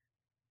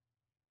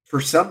for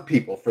some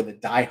people, for the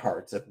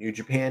diehards of New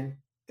Japan,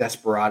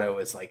 Desperado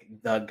is like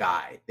the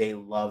guy. They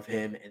love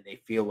him and they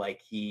feel like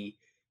he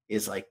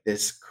is like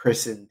this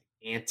christened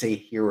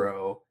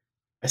anti-hero,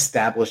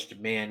 established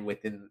man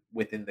within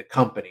the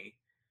company.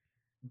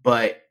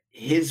 But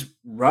his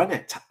run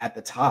at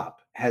the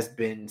top has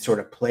been sort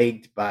of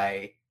plagued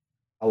by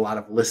a lot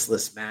of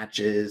listless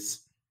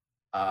matches,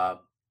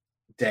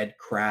 dead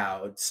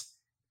crowds,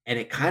 and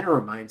it kind of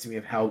reminds me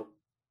of how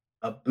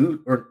how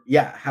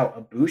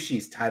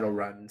Ibushi's title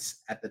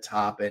runs at the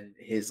top and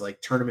his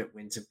like tournament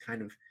wins have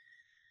kind of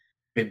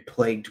been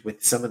plagued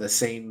with some of the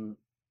same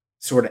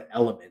sort of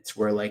elements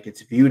where like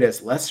it's viewed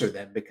as lesser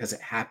than because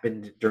it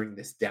happened during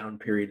this down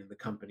period in the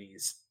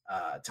company's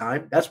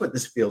time. That's what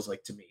this feels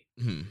like to me.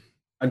 Mm-hmm.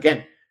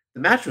 Again, the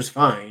match was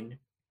fine,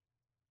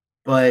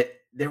 but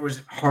there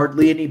was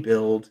hardly any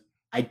build.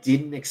 I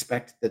didn't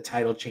expect the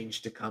title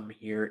change to come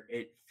here.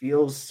 It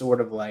feels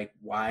sort of like,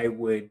 why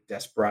would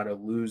Desperado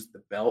lose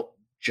the belt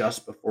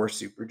just before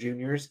Super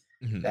Juniors?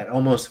 Mm-hmm. That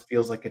almost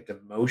feels like a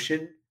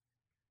demotion.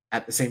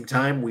 At the same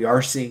time, we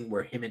are seeing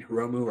where him and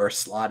Hiromu are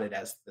slotted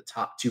as the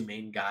top two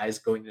main guys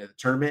going into the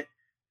tournament.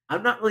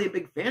 I'm not really a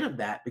big fan of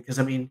that because,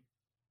 I mean,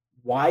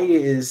 why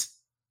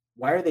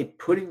are they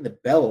putting the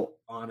belt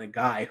on a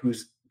guy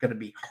who's going to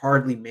be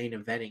hardly main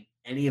eventing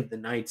any of the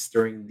nights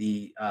during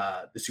the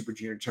Super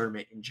Junior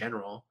tournament in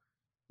general?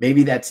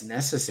 Maybe that's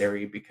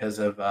necessary because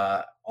of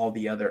all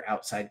the other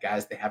outside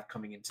guys they have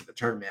coming into the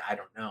tournament. I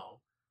don't know,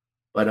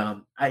 but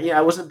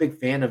I wasn't a big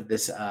fan of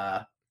this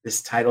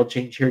this title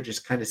change here.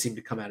 Just kind of seemed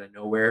to come out of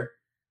nowhere.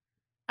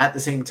 At the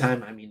same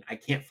time, I mean, I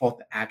can't fault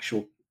the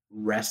actual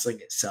wrestling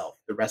itself.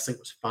 The wrestling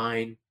was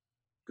fine,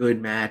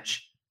 good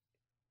match.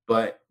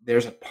 But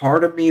there's a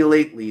part of me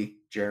lately,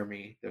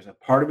 Jeremy, there's a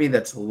part of me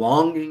that's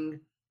longing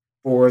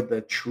for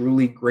the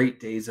truly great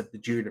days of the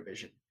junior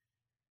division.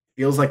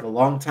 Feels like a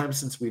long time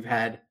since we've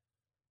had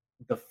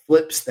the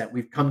flips that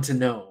we've come to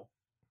know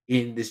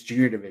in this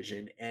junior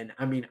division. And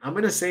I mean, I'm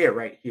going to say it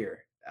right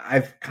here.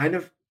 I've kind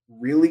of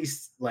really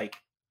like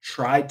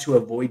tried to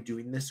avoid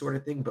doing this sort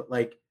of thing, but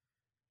like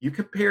you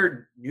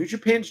compare New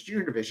Japan's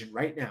junior division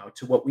right now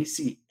to what we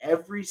see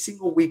every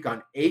single week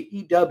on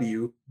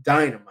AEW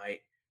Dynamite,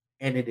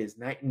 and it is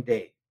night and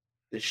day.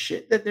 The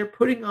shit that they're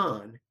putting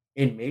on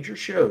in major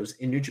shows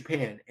in New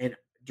Japan and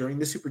during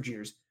the Super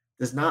Juniors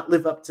does not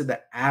live up to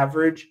the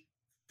average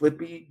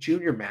flippy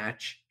junior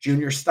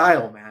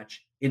style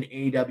match in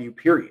AEW,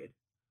 period.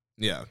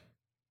 Yeah.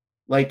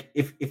 Like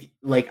if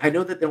like I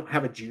know that they don't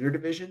have a junior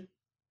division,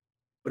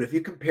 but if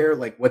you compare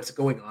like what's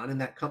going on in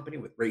that company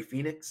with Ray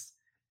Phoenix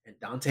and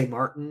Dante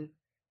Martin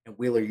and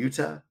Wheeler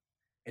Yuta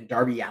and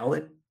Darby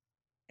Allin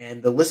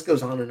And the list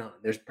goes on and on.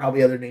 There's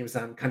probably other names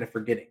that I'm kind of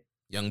forgetting.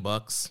 Young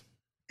Bucks.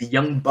 The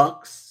Young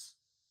Bucks,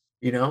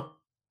 you know,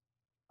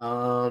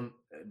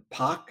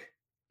 Pac,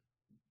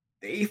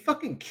 they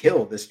fucking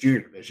kill this junior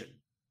division.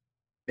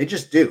 They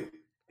just do.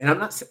 And I'm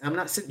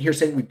not sitting here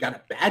saying we've got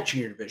a bad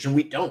junior division.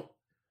 We don't.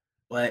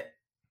 But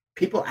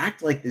people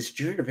act like this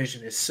junior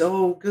division is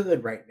so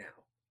good right now.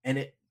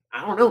 And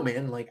I don't know,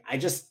 man. Like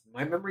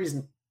my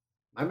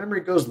memory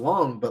goes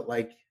long, but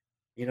like,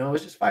 it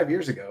was just 5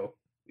 years ago.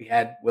 We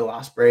had Will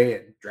Ospreay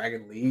and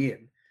Dragon Lee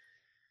and,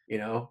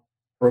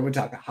 Hiromu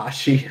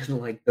Takahashi, and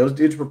like those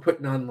dudes were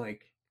putting on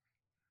like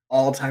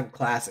all-time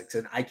classics.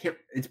 And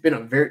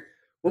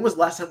when was the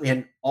last time we had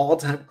an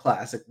all-time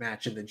classic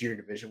match in the junior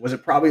division? Was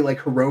it probably like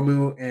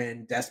Hiromu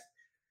and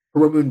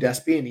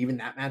Despy? And even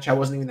that match I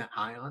wasn't even that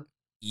high on.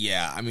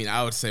 Yeah, I mean,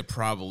 I would say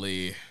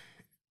probably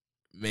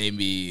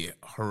maybe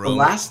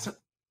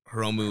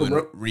Hiromu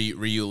and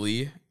Ryu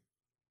Lee.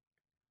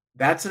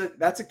 That's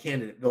a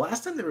candidate. The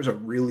last time there was a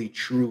really,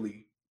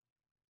 truly,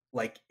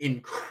 like,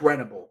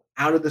 incredible,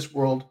 out of this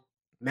world,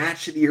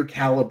 match of the year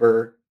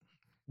caliber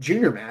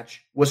junior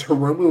match was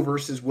Hiromu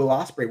versus Will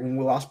Ospreay when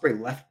Will Ospreay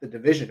left the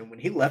division. And when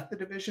he left the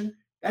division,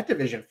 that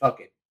division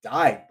fucking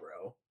died,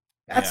 bro.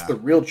 That's the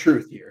real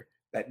truth here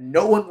that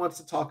no one wants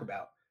to talk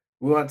about.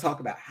 We want to talk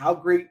about how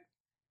great,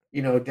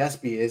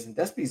 Despy is, and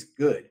Despy's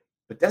good,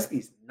 but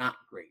Despy's not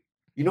great.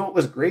 You know what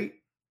was great?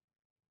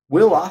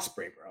 Will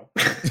Ospreay, bro.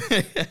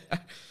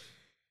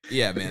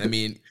 Yeah, man. I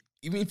mean,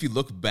 even if you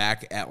look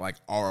back at like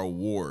our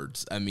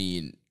awards, I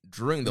mean,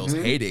 during those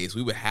heydays,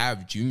 we would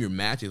have junior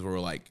matches where we're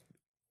like,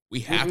 we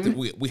have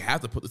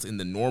to put this in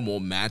the normal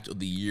match of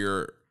the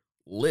year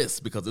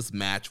list because this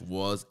match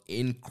was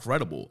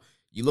incredible.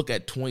 You look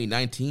at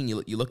 2019,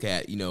 you look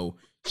at,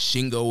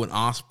 Shingo and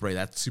Ospreay,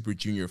 that Super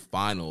Junior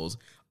Finals,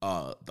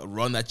 the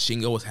run that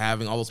Shingo was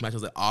having, all those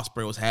matches that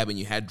Ospreay was having.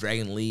 You had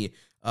Dragon Lee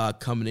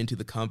coming into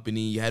the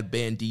company. You had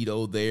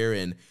Bandito there,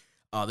 and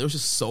there was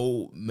just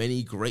so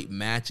many great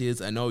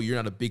matches. I know you're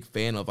not a big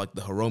fan of like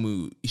the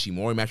Hiromu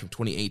Ishimori match from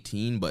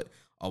 2018, but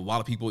a lot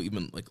of people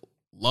even like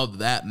love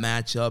that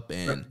matchup.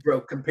 And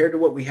bro, compared to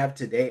what we have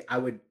today, I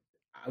would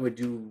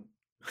do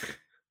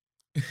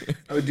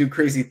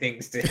crazy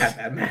things to have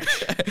that match.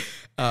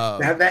 To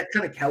have that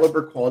kind of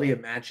caliber quality of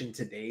match in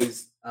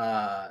today's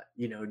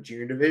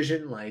junior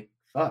division, like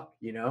fuck,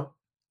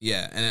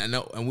 Yeah,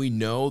 and we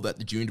know that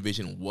the junior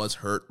division was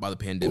hurt by the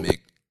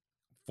pandemic.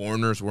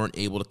 Foreigners weren't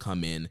able to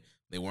come in.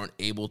 They weren't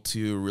able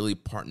to really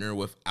partner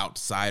with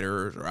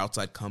outsiders or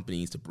outside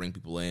companies to bring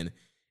people in.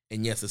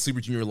 And yes, the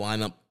Super Junior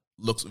lineup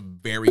looks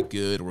very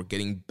good. We're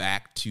getting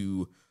back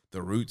to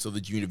the roots of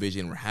the junior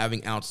division. We're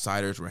having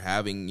outsiders. We're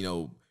having,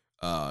 El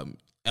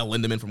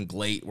Lindemann from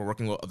GLATE. We're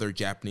working with other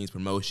Japanese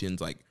promotions.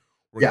 Like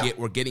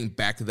we're getting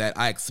back to that.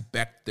 I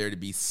expect there to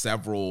be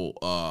several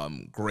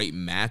great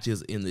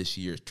matches in this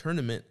year's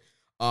tournament.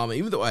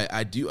 Even though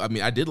I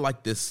did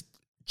like this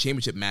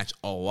championship match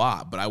a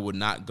lot, but I would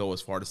not go as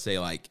far to say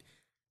like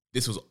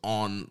this was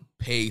on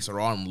pace or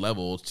on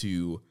level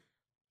to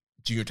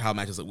junior title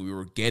matches that we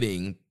were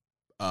getting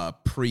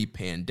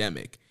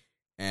pre-pandemic.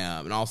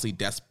 And obviously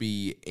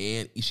Despy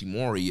and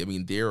Ishimori, I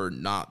mean, they're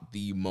not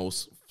the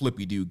most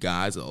flippy-do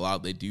guys.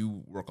 They do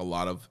work a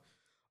lot of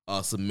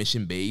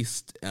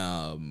submission-based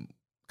kind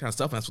of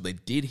stuff, and that's what they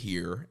did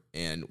here.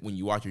 And when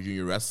you watch your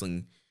junior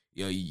wrestling,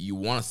 you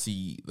want to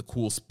see the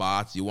cool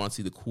spots. You want to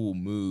see the cool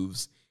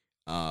moves.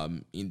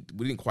 We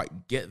didn't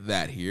quite get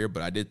that here,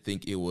 but I did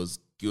think it was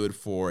good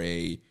for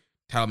a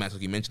title match,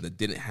 like you mentioned, that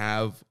didn't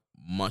have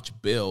much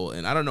bill.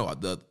 And I don't know,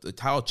 the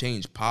title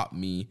change popped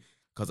me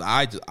because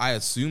I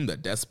assumed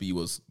that Despy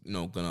was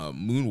gonna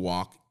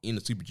moonwalk in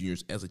the Super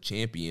Juniors as a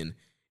champion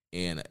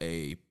and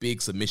a big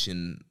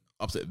submission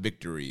upset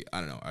victory.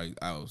 I don't know.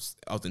 I was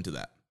into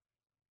that.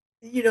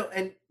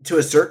 And to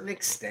a certain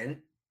extent,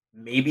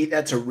 maybe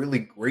that's a really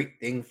great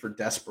thing for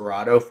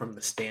Desperado from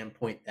the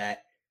standpoint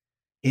that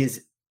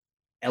his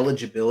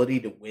eligibility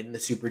to win the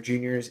Super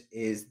Juniors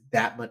is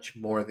that much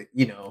more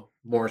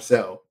more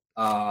so.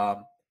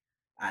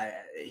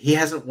 He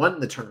hasn't won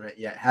the tournament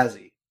yet, has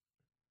he?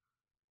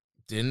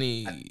 Didn't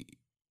he?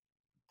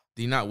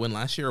 Did he not win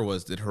last year, or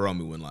did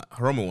Hiromu win?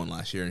 Hiromu won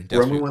last year, and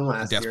Hiromu won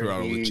last year.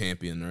 Desperado was the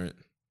champion, right?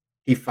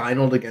 He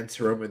finaled against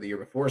Hiromu the year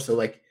before, so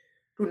like,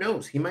 who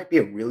knows? He might be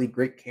a really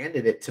great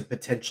candidate to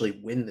potentially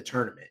win the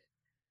tournament,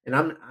 and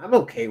I'm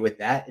okay with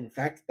that. In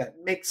fact,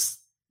 that makes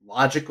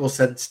logical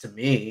sense to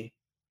me.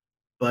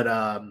 But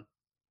I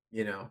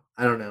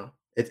don't know.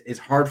 It's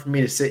hard for me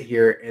to sit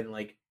here and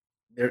like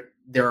there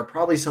are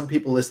probably some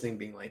people listening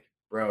being like,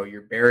 bro,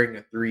 you're bearing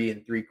a 3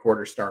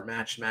 3/4 star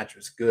match. Match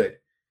was good.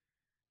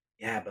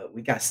 Yeah, but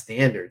we got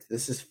standards.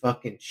 This is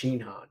fucking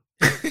Shinhan.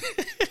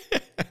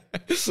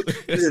 This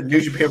is New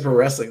Japan Pro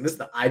Wrestling. This is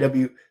the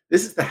IW.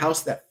 This is the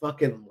house that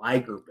fucking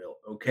Liger built,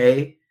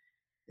 okay?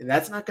 And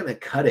that's not gonna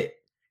cut it.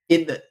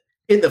 In the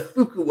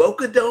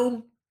Fukuoka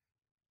Dome?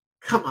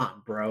 Come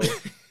on, bro.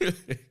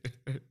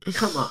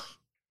 Come on.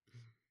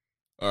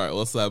 All right,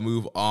 let's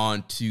move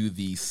on to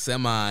the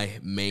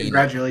semi-main.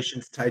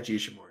 Congratulations, Taiji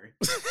Ishimori.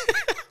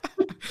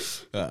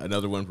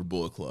 Another one for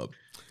Bullet Club.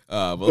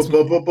 Bullet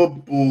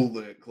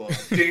Club.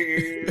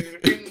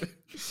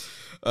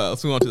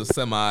 Let's move on to the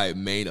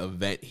semi-main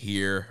event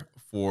here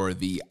for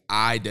the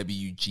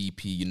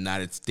IWGP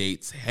United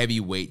States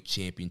Heavyweight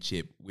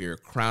Championship. We're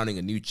crowning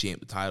a new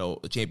champ.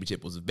 The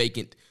championship was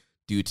vacant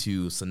due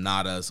to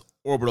Sonata's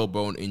orbital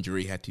bone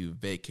injury. Had to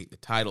vacate the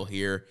title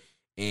here.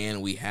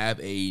 And we have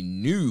a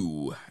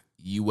new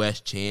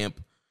U.S.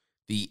 champ.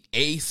 The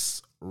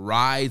Ace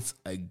rides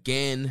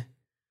again.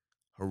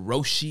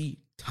 Hiroshi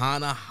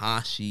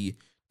Tanahashi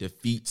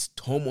defeats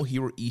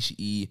Tomohiro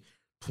Ishii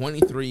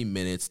 23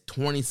 minutes,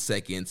 20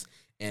 seconds,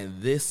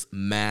 and this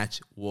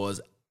match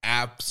was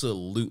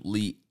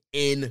absolutely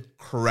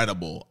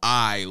incredible.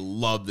 I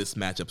love this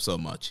matchup so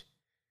much.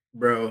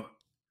 Bro,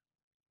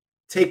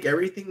 take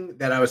everything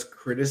that I was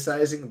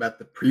criticizing about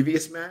the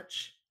previous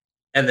match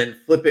and then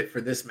flip it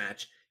for this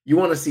match. You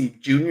want to see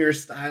junior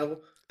style,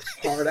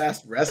 hard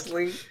ass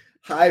wrestling,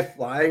 high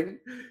flying,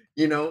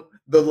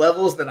 the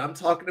levels that I'm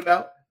talking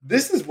about.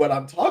 This is what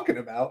I'm talking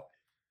about,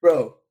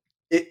 bro.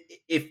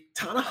 If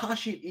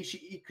Tanahashi and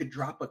Ishii could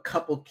drop a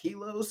couple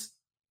kilos,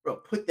 bro,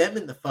 put them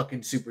in the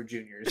fucking Super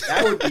Juniors.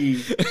 That would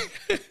be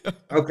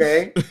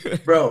okay,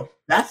 bro.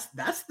 That's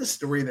the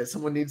story that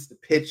someone needs to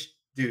pitch,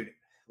 dude.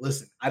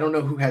 Listen, I don't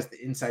know who has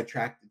the inside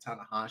track to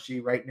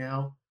Tanahashi right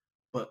now,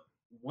 but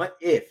what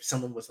if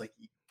someone was like,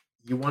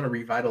 you want to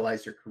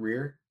revitalize your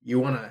career? You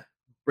want to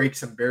break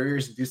some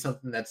barriers and do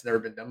something that's never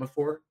been done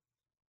before?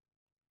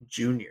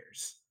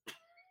 Juniors.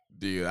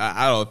 Dude,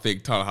 I don't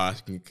think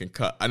Tanahashi can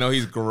cut. I know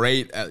he's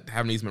great at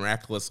having these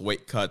miraculous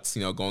weight cuts,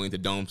 going into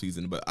dome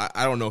season, but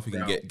I don't know if he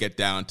can get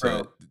down to.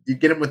 Bro, you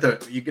get him with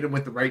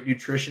the right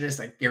nutritionist.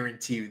 I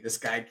guarantee you, this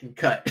guy can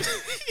cut.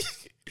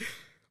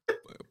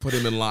 Put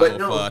him in line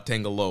with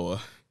Tangaloa.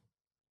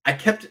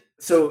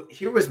 So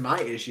here was my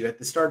issue at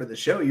the start of the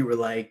show. You were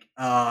like,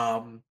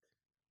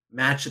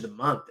 match of the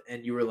month,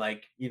 and you were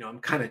like, I'm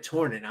kind of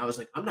torn, and I was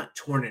like, I'm not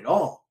torn at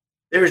all.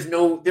 There was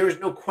no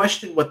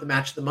question what the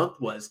match of the month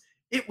was.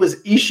 It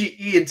was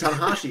Ishii and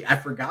Tanahashi. I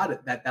forgot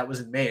it that was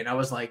in May, and I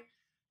was like,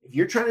 if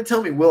you're trying to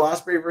tell me Will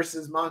Ospreay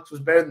versus Mox was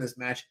better than this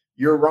match,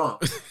 you're wrong.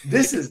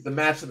 This is the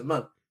match of the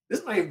month.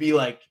 This might be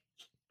like,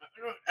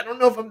 I don't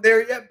know if I'm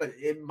there yet, but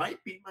it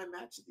might be my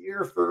match of the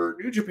year for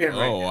New Japan right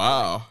now. Oh,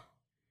 wow.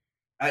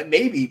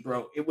 Maybe,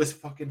 bro. It was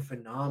fucking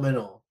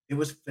phenomenal. It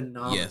was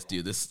phenomenal. Yes,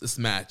 dude. This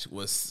match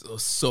was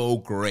so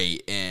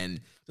great,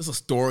 and just a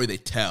story they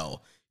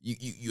tell.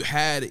 You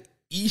had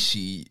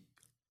Ishii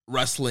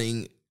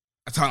wrestling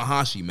a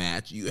Tanahashi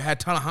match. You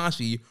had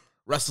Tanahashi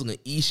wrestling an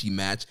Ishii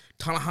match.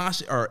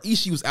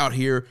 Ishii was out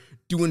here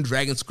doing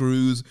dragon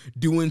screws,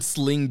 doing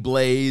sling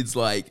blades,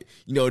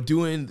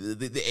 doing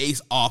the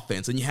ace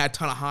offense. And you had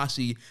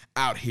Tanahashi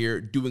out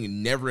here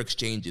doing never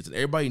exchanges. And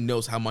everybody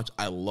knows how much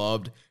I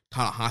loved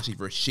Tanahashi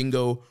versus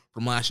Shingo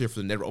from last year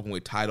for the never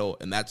openweight title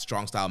and that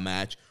strong style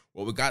match.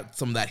 Well, we got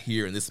some of that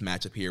here in this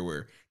matchup here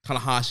where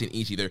Tanahashi and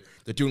Ishii,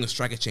 they're doing the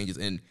strike exchanges,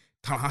 and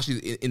Tanahashi's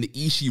in the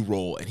Ishii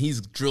role, and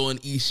he's drilling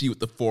Ishii with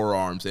the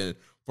forearms, and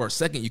for a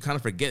second you kind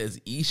of forget it's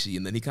Ishii,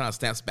 and then he kind of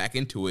snaps back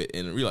into it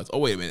and realizes, oh,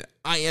 wait a minute,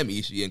 I am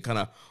Ishii, and kind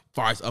of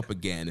fires up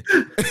again.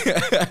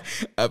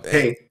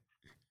 Hey,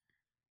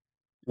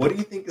 what do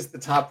you think is the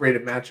top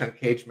rated match on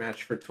Cage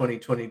Match for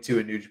 2022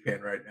 in New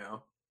Japan right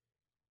now?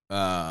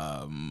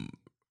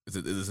 Is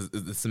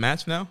this a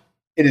match now?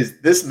 It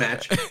is this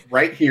match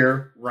right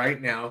here, right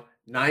now,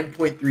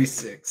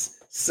 9.36.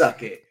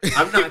 Suck it.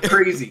 I'm not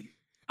crazy.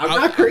 I'm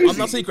not crazy. I'm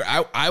not saying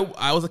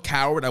I was a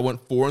coward. I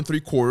went 4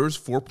 3/4,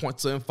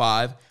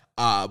 4.75.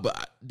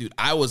 But dude,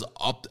 I was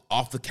up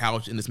off the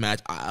couch in this match.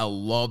 I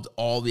loved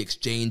all the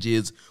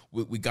exchanges.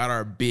 We got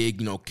our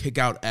big, kick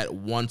out at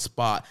one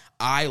spot.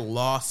 I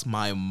lost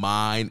my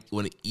mind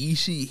when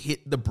Ishii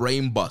hit the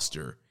brain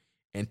buster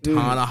and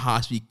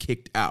Tanahashi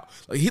kicked out.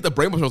 Like, he hit the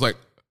brain buster. I was like,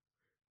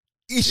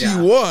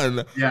 Ishii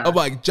won. Yeah. I'm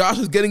like, Josh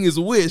is getting his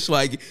wish.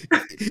 Like,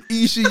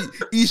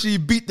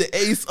 Ishii beat the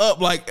ace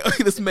up. Like,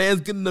 this man's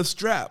getting the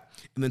strap.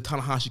 And then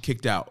Tanahashi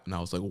kicked out. And I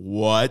was like,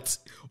 what?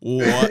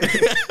 Well,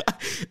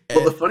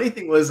 the funny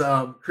thing was,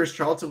 Chris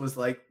Charlton was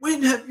like,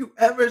 when have you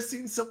ever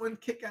seen someone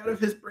kick out of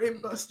his brain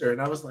buster?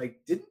 And I was like,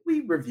 didn't we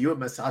review a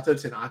Masato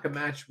Tanaka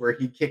match where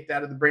he kicked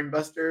out of the brain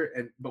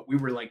buster? But we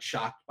were like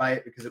shocked by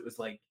it because it was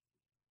like,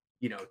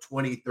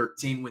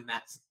 2013 when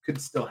that could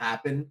still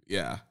happen.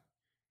 Yeah.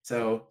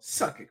 So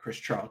suck it, Chris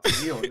Charlton.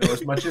 You don't know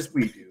as much as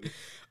we do.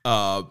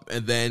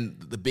 And then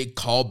the big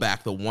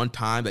callback, the one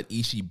time that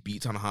Ishii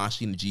beat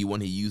Tanahashi in the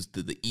G1, he used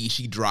the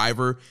Ishii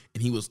driver,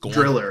 and he was going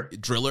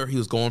driller. He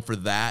was going for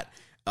that,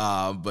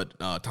 but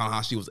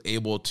Tanahashi was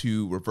able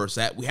to reverse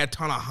that. We had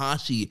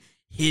Tanahashi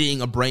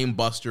hitting a brain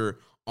buster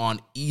on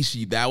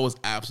Ishii. That was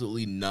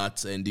absolutely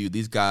nuts. And dude,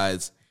 these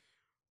guys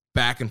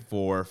back and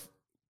forth,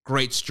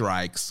 great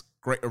strikes,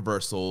 great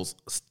reversals,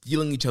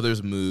 stealing each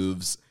other's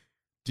moves.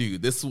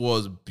 Dude, this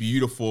was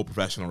beautiful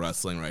professional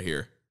wrestling right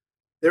here.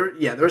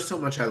 There was so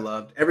much I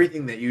loved.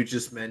 Everything that you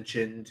just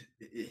mentioned,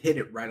 it hit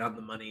it right on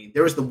the money.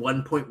 There was the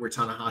one point where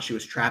Tanahashi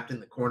was trapped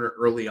in the corner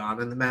early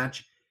on in the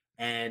match,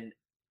 and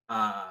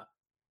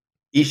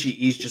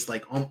Ishii's just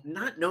like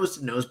not nose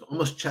to nose, but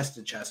almost chest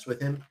to chest with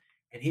him,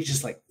 and he's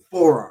just like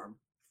forearm.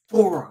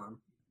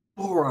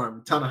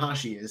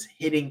 Tanahashi is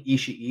hitting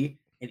Ishii,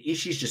 and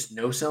Ishii's just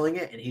no selling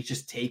it, and he's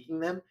just taking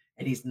them,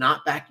 and he's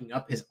not backing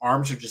up. His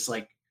arms are just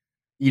like,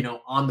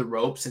 on the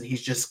ropes, and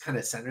he's just kind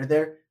of centered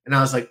there. And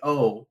I was like,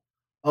 oh,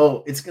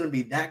 it's gonna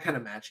be that kind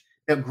of match.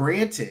 Now,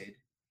 granted,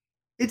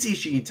 it's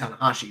Ishii and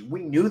Tanahashi.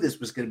 We knew this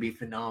was going to be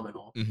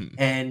phenomenal. Mm-hmm.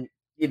 And,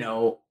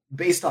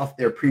 based off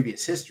their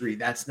previous history,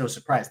 that's no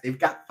surprise. They've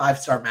got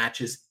 5-star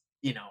matches,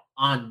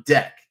 on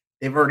deck.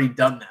 They've already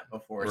done that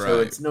before. Right.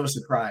 So it's no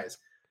surprise.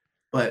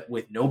 But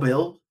with no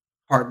build,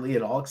 hardly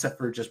at all, except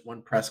for just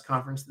one press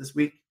conference this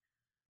week,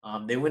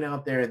 they went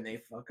out there and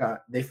they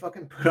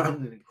fucking put on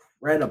an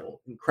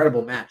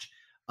incredible match.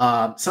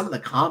 Some of the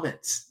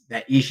comments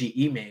that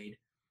Ishii made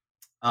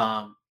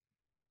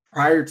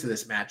prior to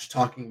this match,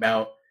 talking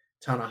about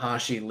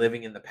Tanahashi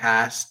living in the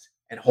past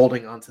and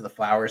holding on to the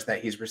flowers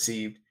that he's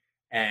received,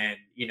 and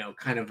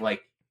kind of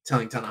like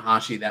telling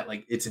Tanahashi that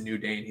like it's a new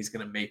day and he's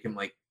gonna make him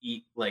like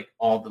eat like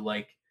all the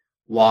like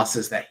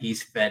losses that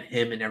he's fed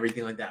him and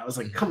everything like that. I was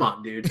like, come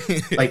on, dude.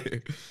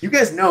 Like, you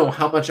guys know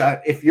how much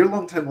if you're a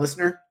longtime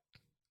listener,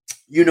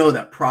 you know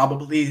that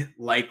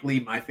likely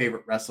my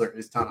favorite wrestler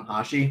is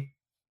Tanahashi.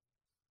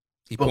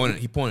 He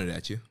pointed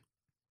at you.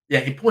 Yeah,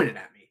 he pointed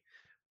at me.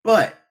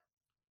 But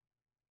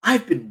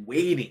I've been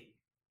waiting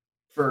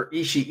for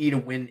Ishii to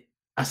win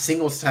a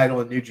singles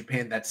title in New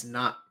Japan that's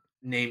not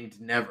named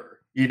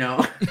Never, And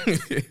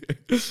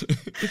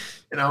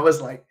I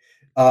was like,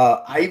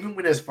 I even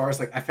went as far as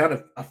like I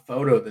found a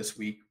photo this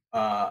week,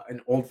 an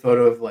old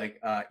photo of like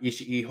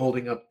Ishii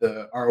holding up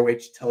the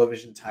ROH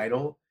television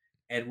title,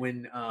 and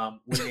when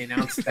they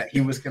announced that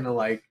he was gonna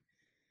like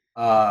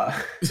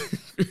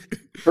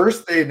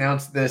first they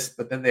announced this,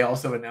 but then they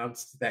also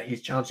announced that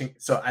he's challenging.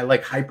 So I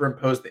like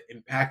hyperimposed the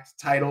Impact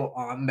title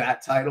on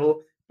that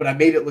title, but I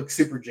made it look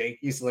super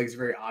janky, so like it's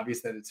very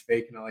obvious that it's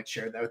fake, and I like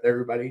shared that with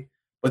everybody.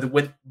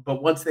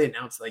 But once they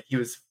announced like he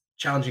was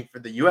challenging for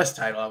the US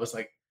title, I was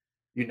like,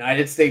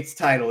 United States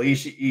title,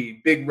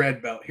 Ishii, big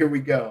red belt, here we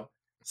go.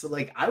 So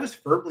like I was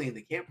firmly in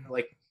the camp,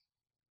 like,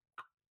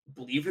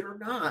 believe it or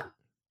not,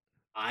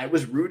 I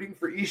was rooting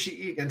for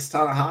Ishii against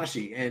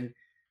Tanahashi, and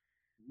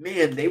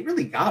man, they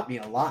really got me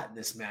a lot in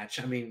this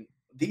match. I mean,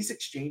 these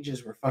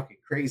exchanges were fucking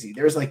crazy.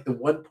 There's like the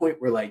one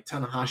point where like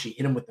Tanahashi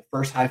hit him with the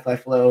first high fly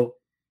flow,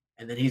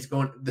 and then he's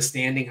going the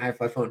standing high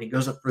fly flow, and he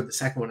goes up for the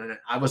second one, and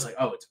I was like,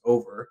 oh, it's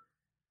over.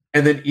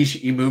 And then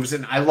Ishii moves,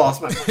 and I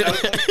lost my mind. I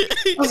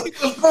was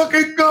like, let's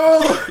fucking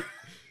go!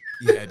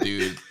 Yeah,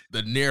 dude.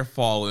 The near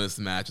fall in this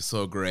match is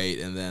so great,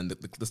 and then the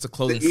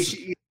closing. The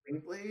Ishii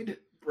sling blade,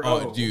 bro.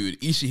 Oh,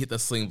 dude, Ishii hit the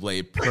sling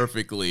blade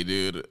perfectly,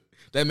 dude.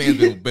 That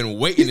man's been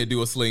waiting to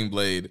do a sling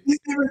blade. He's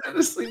never done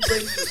a sling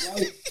blade in his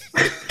life.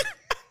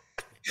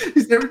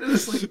 He's never done a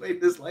sling blade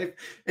in his life,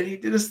 and he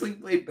did a sling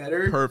blade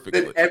better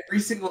than every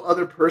single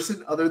other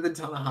person other than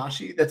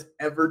Tanahashi that's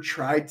ever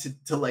tried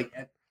to like,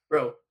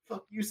 bro.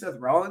 Fuck you, Seth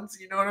Rollins.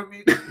 You know what I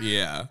mean?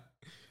 Yeah.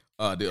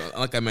 Dude,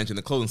 like I mentioned,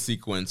 the closing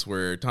sequence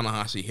where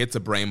Tanahashi hits a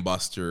brain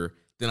buster,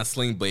 then a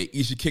sling blade.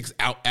 Ishii kicks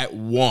out at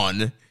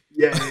one.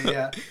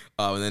 Yeah.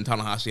 And then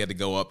Tanahashi had to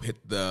go up,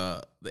 hit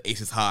the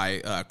Aces High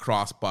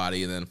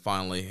crossbody, and then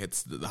finally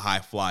hits the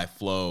high fly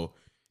flow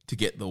to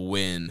get the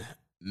win.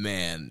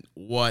 Man,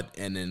 what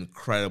an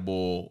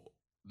incredible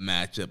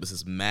matchup. This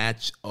is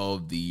match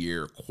of the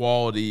year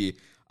quality.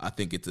 I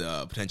think it's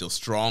a potential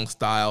strong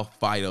style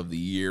fight of the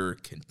year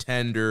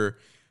contender.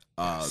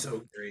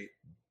 So great.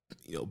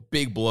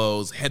 Big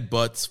blows,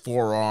 headbutts,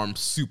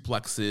 forearms,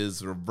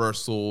 suplexes,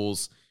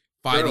 reversals,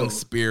 fighting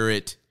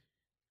spirit.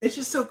 It's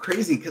just so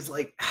crazy because,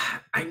 like,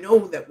 I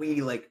know that we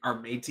like are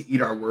made to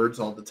eat our words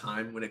all the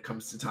time when it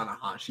comes to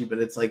Tanahashi, but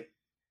it's like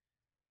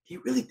he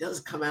really does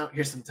come out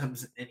here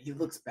sometimes and he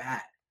looks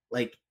bad.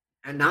 Like,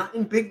 and not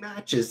in big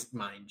matches,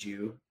 mind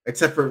you,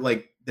 except for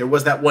like there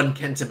was that one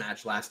Kenta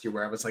match last year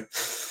where I was like,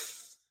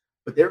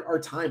 but there are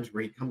times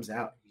where he comes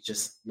out, he's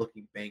just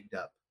looking banged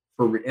up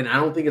and I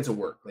don't think it's a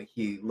work. Like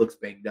he looks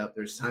banged up.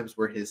 There's times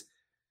where his,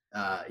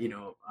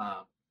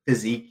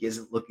 physique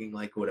isn't looking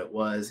like what it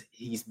was.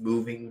 He's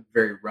moving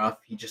very rough.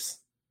 He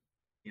just,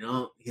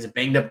 he's a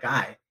banged up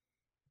guy.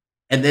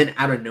 And then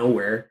out of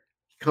nowhere,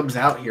 he comes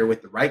out here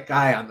with the right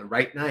guy on the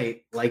right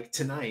night, like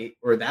tonight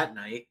or that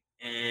night.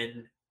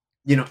 And,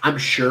 I'm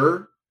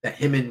sure that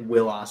him and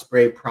Will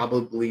Ospreay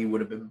probably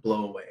would have been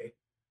blow away.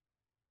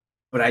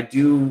 But I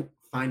do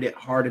find it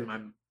hard in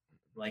my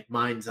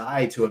mind's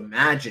eye to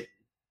imagine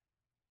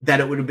that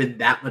it would have been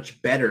that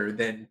much better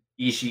than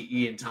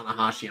Ishii and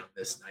Tanahashi on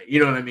this night. You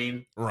know what I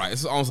mean? Right.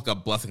 It's almost like a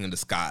blessing in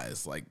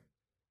disguise. Like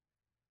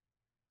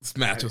this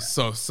match was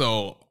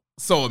so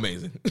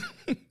amazing.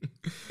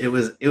 It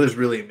was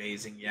really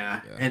amazing.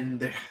 Yeah.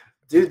 And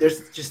dude,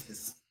 there's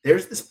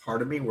this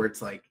part of me where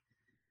it's like,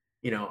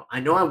 I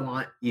know I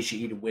want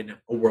Ishii to win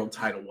a world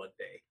title one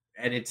day,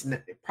 and it's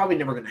probably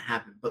never going to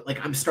happen. But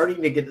like, I'm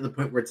starting to get to the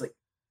point where it's like,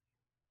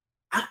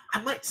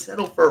 I might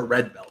settle for a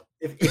red belt.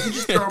 If you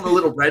just throw him a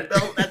little red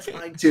belt, that's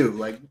fine too.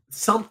 Like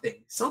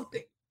something.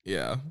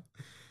 Yeah.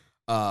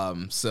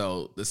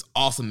 So this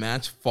awesome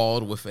match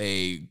followed with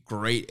a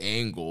great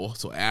angle.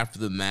 So after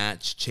the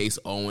match, Chase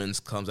Owens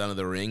comes out of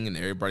the ring, and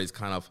everybody's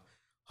kind of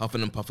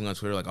huffing and puffing on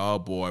Twitter, like, "Oh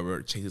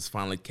boy, Chase is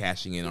finally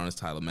cashing in on his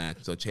title match."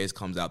 So Chase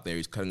comes out there,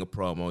 he's cutting a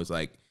promo. He's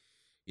like,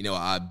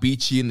 I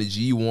beat you in the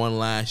G1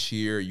 last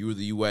year. You were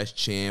the U.S.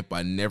 champ.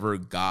 I never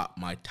got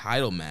my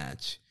title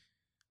match.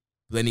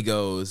 Then he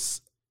goes,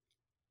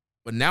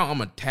 but now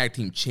I'm a tag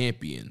team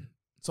champion,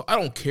 so I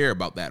don't care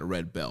about that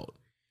red belt.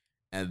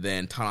 And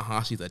then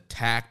Tanahashi's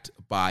attacked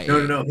by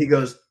No. He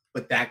goes,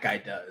 but that guy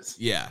does.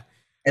 Yeah.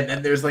 And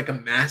then there's like a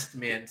masked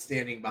man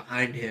standing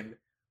behind him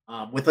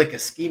with like a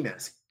ski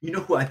mask. You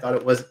know who I thought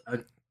it was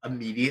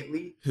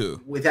immediately?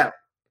 Who?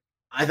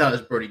 I thought it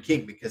was Brody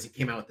King because he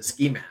came out with the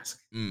ski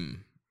mask.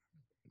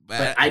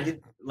 But I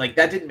did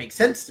that didn't make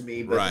sense to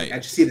me. But right. I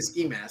just see the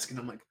ski mask and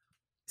I'm like,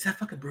 is that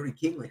fucking Brody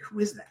King? Like, who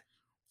is that?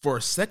 For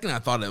a second, I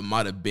thought it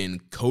might have been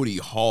Cody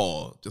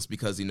Hall, just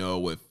because,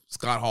 with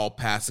Scott Hall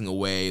passing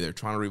away, they're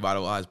trying to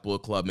revitalize Bullet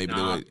Club. Maybe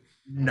they would.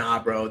 Nah,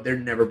 bro, they're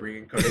never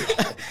bringing Cody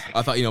Hall.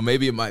 I thought,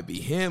 maybe it might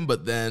be him,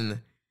 but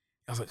then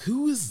I was like,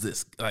 who is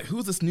this? Like,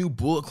 who's this new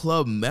Bullet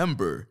Club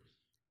member?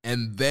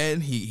 And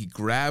then he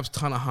grabs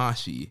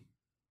Tanahashi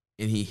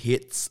and he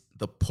hits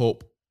the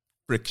Pulp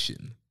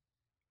Friction.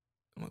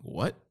 I'm like,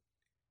 what?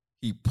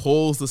 He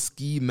pulls the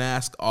ski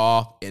mask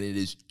off, and it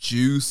is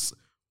Juice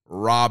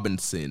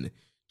Robinson.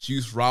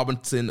 Juice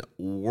Robinson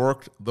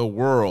worked the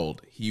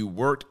world. He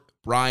worked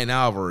Brian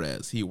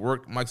Alvarez. He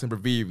worked Mike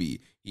Sempervive.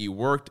 He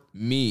worked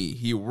me.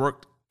 He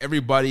worked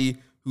everybody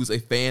who's a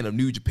fan of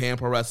New Japan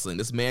Pro Wrestling.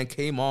 This man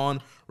came on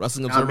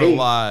Wrestling Observer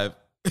Live.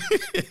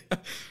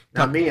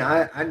 Not me.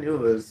 I knew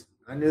this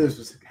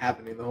was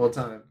happening the whole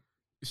time.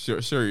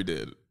 Sure you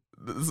did.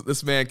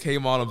 This man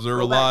came on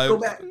Observer Live. Go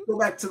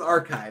back to the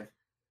archive.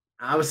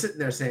 I was sitting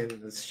there saying,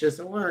 this shit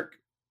doesn't work.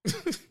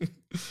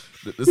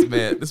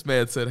 This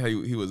man said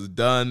he was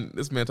done.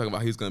 This man talking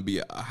about he's going to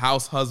be a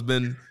house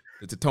husband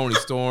to Tony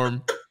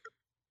Storm.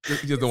 I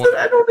don't even want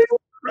to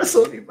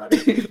wrestle anybody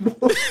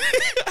anymore.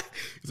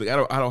 He's like,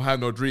 I don't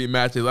have no dream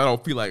matches. I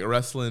don't feel like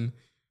wrestling.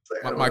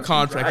 My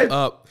contract's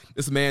up.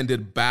 This man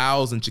did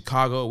bows in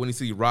Chicago. When he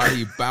see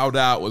Roddy bowed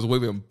out, was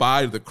waving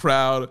bye to the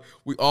crowd.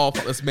 We all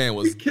thought this man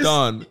was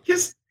done. He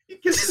kissed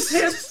his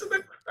hands to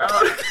the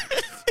crowd.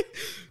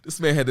 This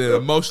man had an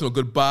emotional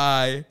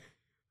goodbye.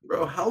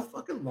 Bro, how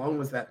fucking long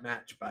was that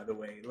match, by the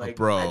way? Like,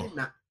 bro, I did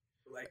not,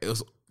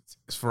 it's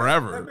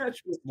forever. That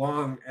match was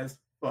long as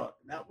fuck.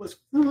 That was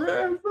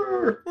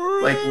forever.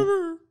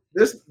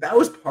 That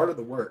was part of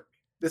the work.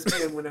 This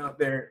man went out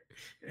there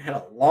and had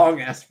a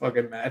long ass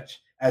fucking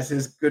match as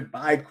his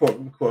goodbye, quote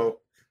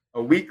unquote.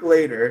 A week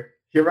later,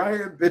 here I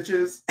am,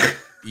 bitches.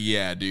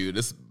 Yeah, dude,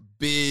 this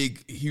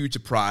big, huge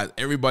surprise.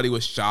 Everybody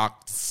was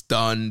shocked,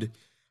 stunned.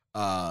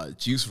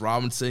 Juice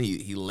Robinson,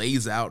 he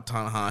lays out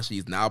Tanahashi.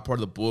 He's now part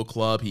of the Bullet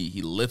Club.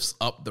 He lifts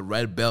up the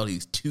red belt.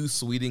 He's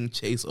two-sweeting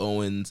Chase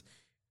Owens.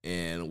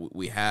 And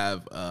we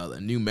have a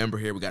new member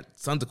here. We got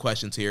tons of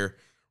questions here.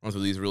 Run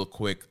through these real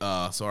quick.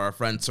 So our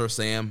friend Sir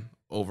Sam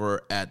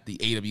over at the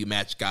AW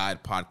Match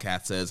Guide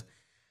podcast says,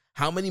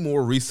 how many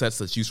more resets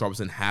does Juice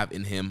Robinson have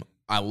in him?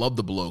 I love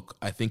the bloke.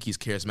 I think he's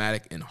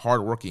charismatic and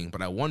hardworking,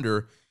 but I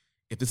wonder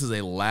if this is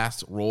a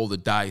last roll of the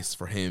dice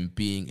for him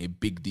being a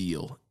big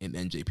deal in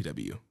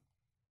NJPW.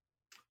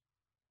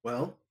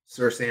 Well,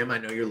 Sir Sam, I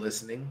know you're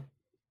listening.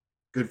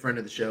 Good friend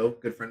of the show,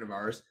 good friend of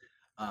ours.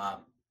 I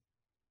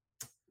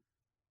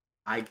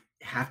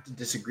have to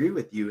disagree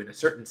with you in a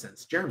certain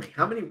sense. Jeremy,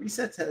 how many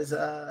resets has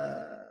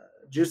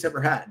Juice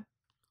ever had?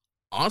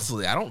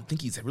 Honestly, I don't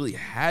think he's really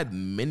had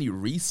many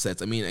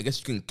resets. I mean, I guess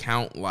you can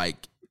count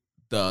like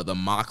the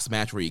Mox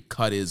match where he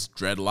cut his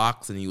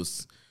dreadlocks and he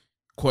was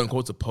quote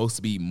unquote supposed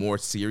to be more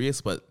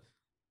serious, but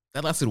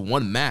that lasted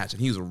one match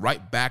and he was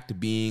right back to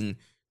being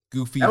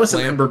goofy. That was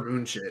some Ember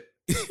Moon shit.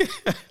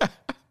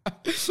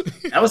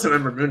 That was some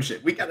Ember Moon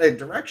shit. We got a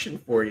direction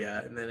for you,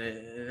 and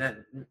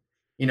then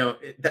you know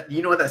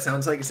what that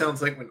sounds like? It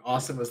sounds like when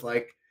Austin was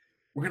like,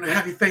 "We're gonna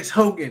have you face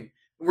Hogan.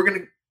 And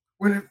we're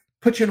gonna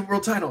put you in a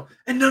world title,"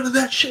 and none of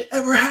that shit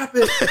ever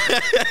happened.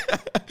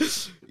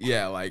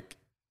 Yeah, like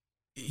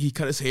he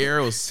cut his hair.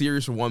 It was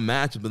serious for one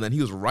match, but then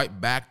he was right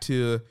back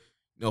to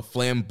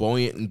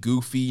flamboyant and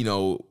goofy.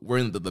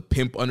 Wearing the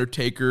pimp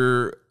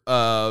Undertaker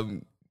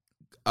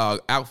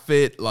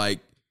outfit, like.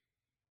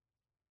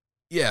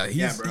 Yeah,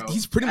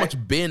 he's pretty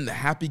much been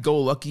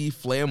happy-go-lucky,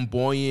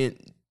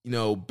 flamboyant,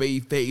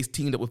 babyface,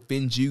 teamed up with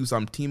Finn Juice.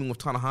 I'm teaming with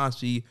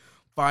Tanahashi,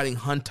 fighting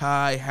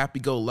Huntai,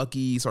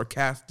 happy-go-lucky,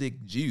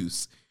 sarcastic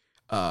Juice.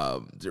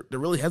 There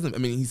really hasn't. I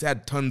mean, he's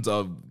had tons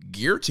of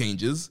gear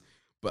changes,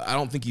 but I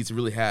don't think he's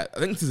really had. I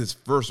think this is his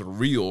first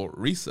real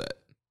reset.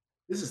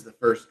 This is the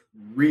first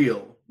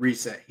real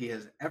reset he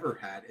has ever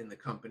had in the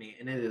company,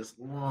 and it is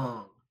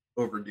long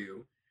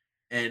overdue.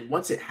 And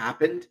once it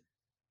happened,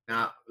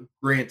 now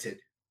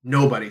granted.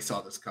 Nobody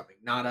saw this coming.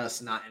 Not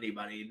us, not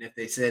anybody. And if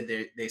they said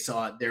they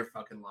saw it, they're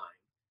fucking lying.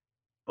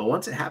 But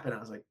once it happened, I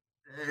was like,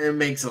 it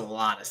makes a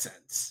lot of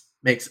sense.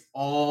 Makes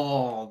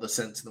all the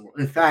sense in the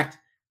world. In fact,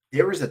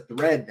 there is a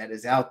thread that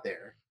is out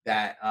there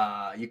that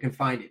you can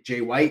find it.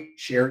 Jay White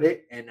shared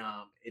it, and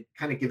it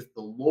kind of gives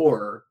the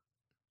lore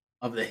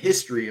of the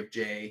history of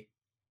Jay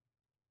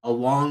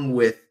along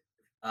with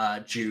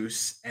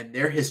Juice and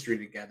their history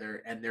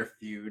together and their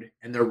feud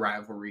and their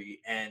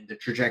rivalry and the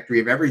trajectory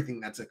of everything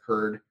that's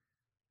occurred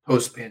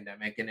post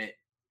pandemic. And it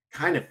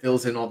kind of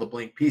fills in all the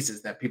blank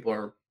pieces that people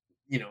are,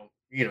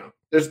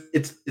 there's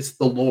it's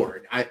the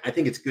lore. I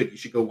think it's good. You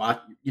should go watch,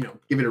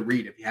 give it a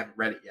read if you haven't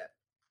read it yet.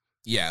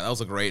 Yeah, that was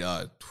a great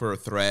Twitter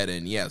thread,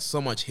 and yeah,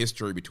 so much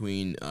history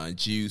between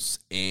Juice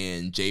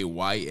and Jay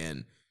White,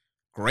 and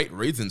great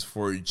reasons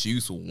for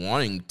Juice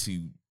wanting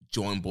to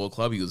join Bullet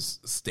Club. He was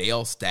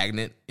stale,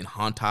 stagnant in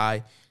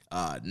Hantai,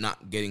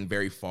 not getting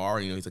very far.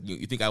 He's like,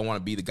 you think I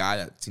want to be the guy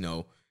that's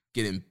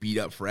getting beat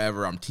up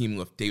forever? I'm teaming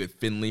with David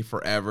Finlay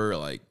forever.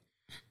 Like,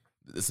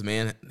 this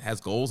man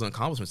has goals and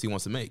accomplishments he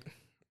wants to make.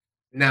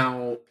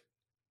 Now,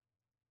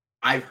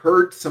 I've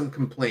heard some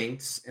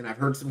complaints and I've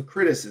heard some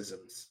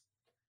criticisms.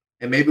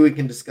 And maybe we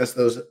can discuss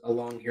those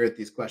along here at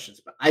these questions.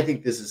 But I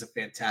think this is a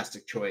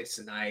fantastic choice,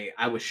 and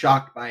I was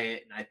shocked by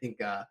it, and I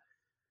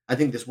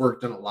think this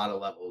worked on a lot of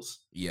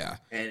levels. Yeah,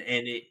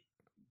 and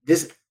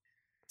this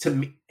to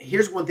me,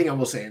 here's one thing I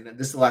will say, and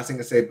this is the last thing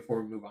I say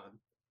before we move on.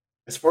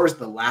 As far as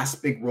the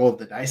last big roll of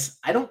the dice,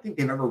 I don't think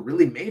they've ever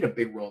really made a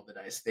big roll of the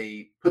dice.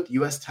 They put the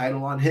U.S.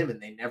 title on him,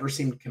 and they never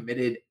seemed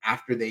committed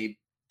after they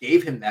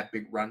gave him that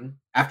big run.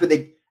 After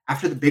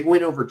the big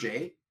win over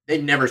Jay, they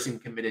never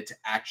seemed committed to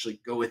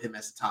actually go with him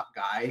as a top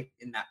guy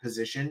in that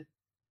position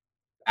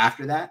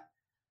after that.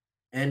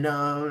 And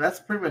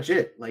that's pretty much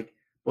it.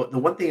 But the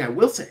one thing I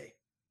will say,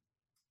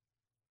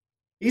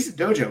 he's a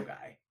dojo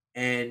guy.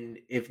 And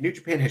if New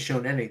Japan has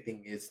shown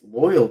anything, is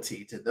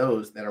loyalty to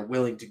those that are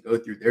willing to go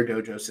through their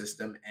dojo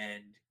system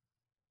and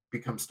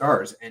become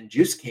stars. And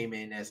Juice came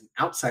in as an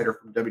outsider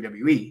from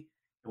WWE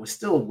and was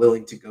still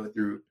willing to go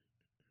through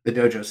the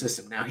dojo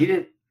system. Now, he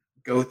didn't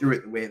go through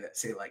it the way that,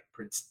 say, like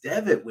Prince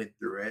Devitt went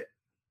through it,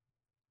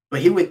 but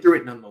he went through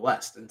it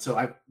nonetheless. And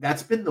so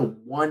that's been the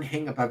one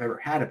hang up I've ever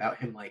had about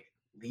him, like,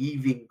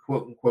 leaving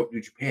quote unquote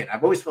New Japan.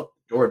 I've always felt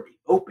the door would be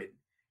open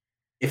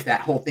if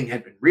that whole thing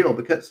had been real,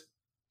 because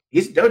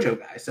he's a dojo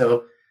guy.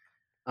 So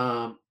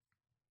the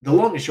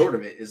long and short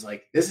of it is,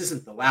 like, this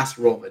isn't the last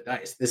roll of the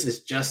dice. This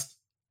is just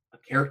a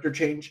character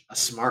change, a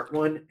smart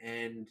one,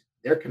 and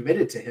they're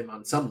committed to him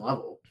on some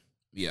level.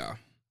 Yeah.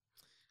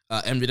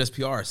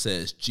 MJSPR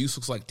says, Juice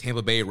looks like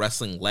Tampa Bay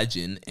wrestling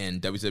legend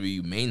and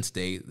WWE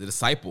mainstay, The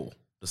Disciple.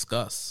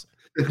 Discuss.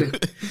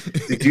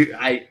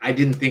 I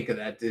didn't think of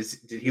that.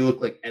 Did he look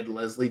like Ed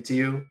Leslie to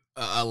you?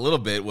 A little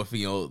bit, with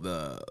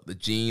the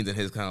jeans and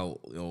his kind of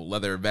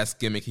leather vest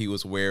gimmick he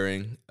was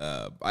wearing.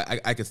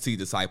 I could see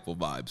Disciple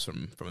vibes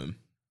from him.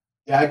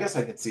 Yeah, I guess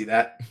I could see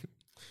that.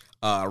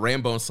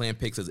 Rambo and Slam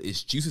Pick says,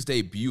 is Juice's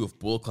debut of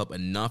Bullet Club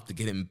enough to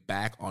get him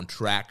back on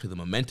track to the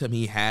momentum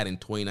he had in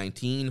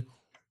 2019,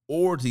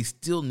 or does he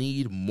still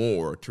need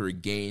more to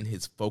regain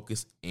his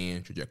focus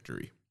and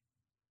trajectory?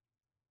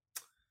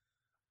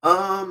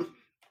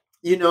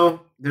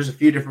 There's a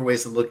few different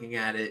ways of looking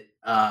at it.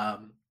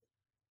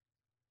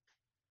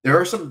 There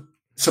are some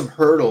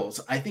hurdles.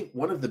 I think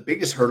one of the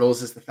biggest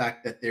hurdles is the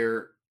fact that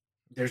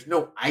there's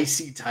no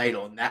IC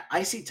title, and that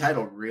IC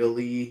title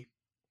really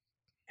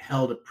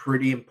held a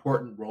pretty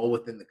important role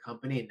within the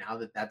company. And now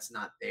that that's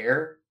not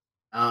there,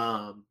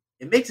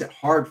 it makes it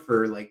hard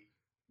for, like,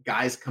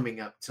 guys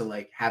coming up to,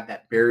 like, have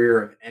that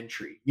barrier of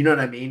entry. You know what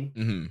I mean?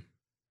 Mm-hmm.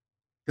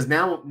 Because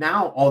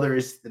now all there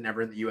is the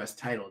Never in the U.S.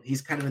 title. And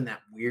he's kind of in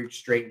that weird,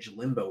 strange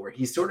limbo where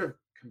he's sort of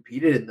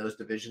competed in those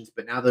divisions,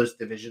 but now those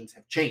divisions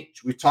have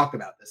changed. We've talked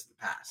about this in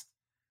the past.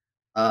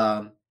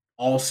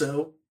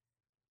 Also,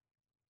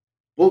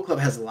 Bullet Club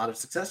has a lot of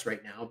success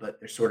right now, but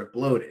they're sort of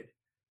bloated.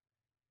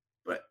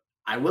 But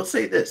I will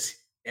say this,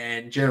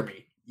 and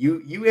Jeremy,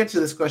 you answer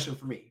this question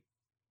for me.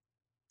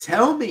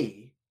 Tell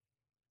me,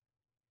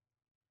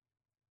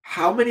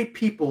 how many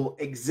people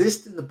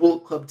exist in the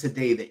Bullet Club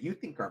today that you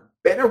think are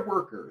better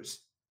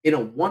workers in a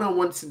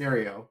one-on-one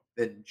scenario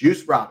than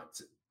Juice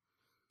Robinson?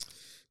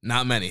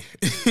 Not many.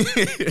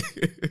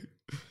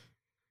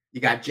 You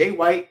got Jay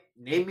White.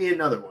 Name me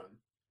another one.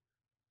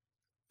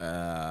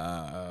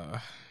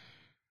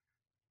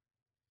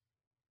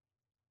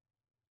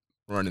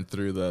 Running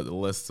through the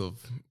list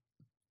of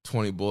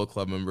 20 Bullet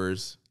Club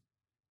members.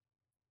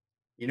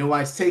 You know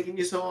why it's taking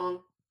you so long?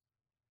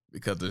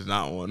 Because there's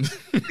not one.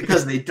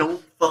 Because they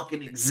don't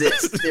fucking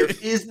exist. There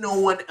is no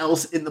one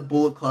else in the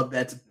Bullet Club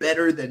that's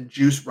better than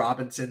Juice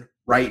Robinson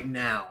right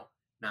now.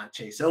 Not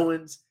Chase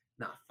Owens,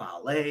 not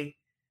Fale.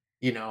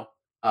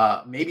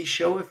 Maybe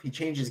Show if he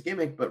changes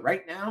gimmick, but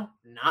right now,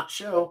 not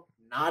Show,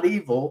 not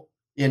Evil.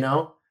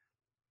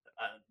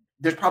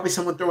 There's probably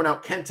someone throwing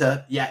out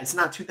Kenta. Yeah, it's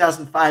not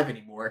 2005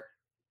 anymore.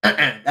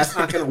 That's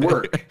not going to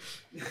work.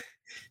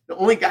 The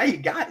only guy you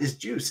got is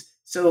Juice.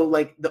 So,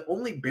 like, the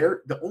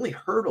only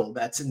hurdle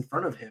that's in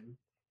front of him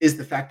is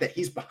the fact that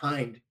he's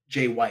behind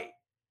Jay White.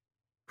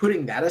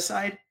 Putting that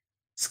aside,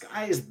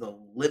 sky is the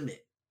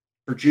limit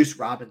for Juice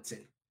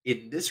Robinson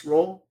in this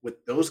role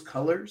with those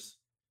colors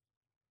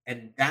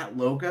and that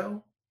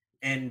logo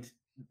and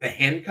the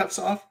handcuffs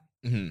off,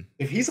 Mm-hmm.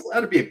 if he's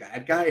allowed to be a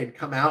bad guy and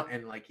come out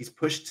and like he's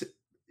pushed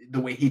the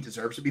way he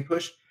deserves to be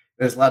pushed,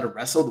 but is allowed to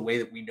wrestle the way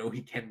that we know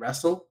he can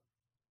wrestle,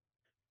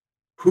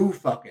 who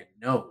fucking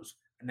knows?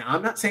 Now,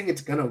 I'm not saying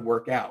it's gonna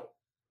work out,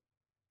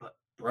 but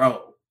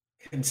bro,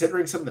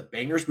 considering some of the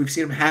bangers we've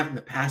seen him have in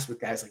the past with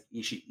guys like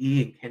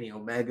Ishii and Kenny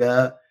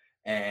Omega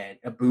and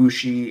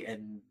Ibushi,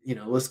 and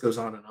the list goes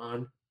on and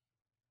on.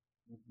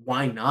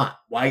 Why not?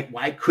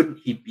 Why couldn't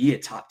he be a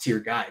top tier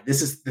guy?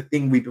 This is the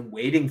thing we've been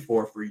waiting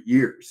for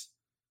years.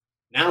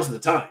 Now's the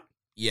time.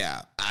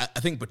 Yeah, I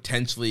think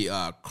potentially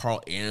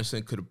Carl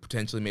Anderson could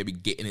potentially maybe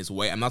get in his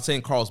way. I'm not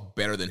saying Carl's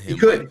better than him. He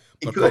could.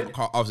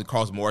 Obviously,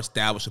 Carl's more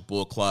established at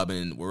Bullet Club,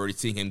 and we're already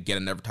seeing him get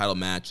another title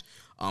match.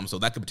 So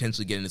that could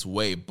potentially get in his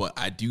way. But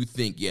I do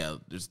think,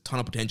 there's a ton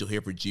of potential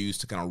here for Juice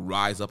to kind of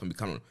rise up and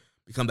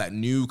become that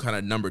new kind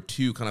of number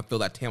two, kind of fill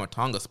that Tama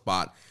Tonga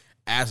spot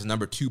as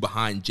number two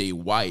behind Jay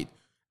White,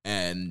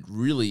 and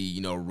really,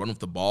 run with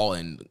the ball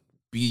and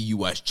be a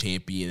U.S.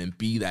 champion and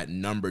be that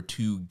number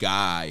two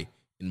guy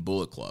in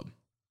Bullet Club.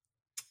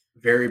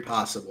 Very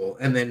possible.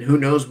 And then who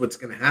knows what's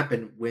going to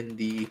happen when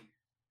the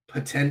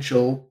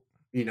potential,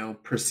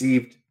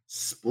 perceived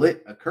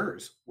split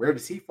occurs. Where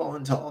does he fall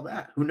into all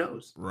that? Who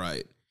knows?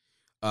 Right.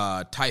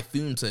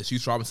 Typhoon says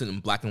Juice Robinson in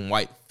black and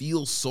white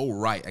feels so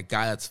right. A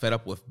guy that's fed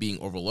up with being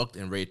overlooked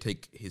and ready to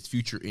take his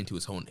future into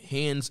his own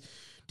hands.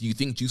 Do you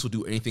think Juice will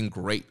do anything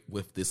great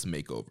with this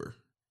makeover?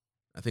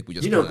 I think we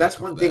just that's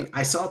one thing.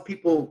 I saw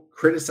people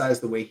criticize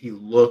the way he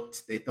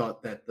looked. They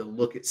thought that the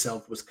look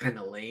itself was kind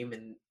of lame,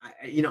 and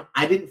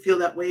I didn't feel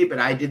that way, but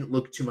I didn't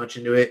look too much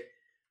into it.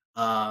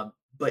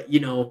 But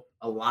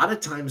a lot of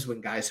times when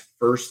guys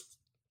first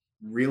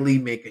really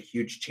make a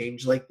huge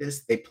change like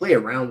this, they play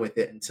around with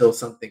it until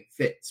something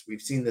fits.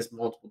 We've seen this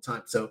multiple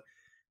times. So,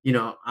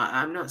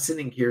 I'm not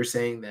sitting here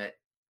saying that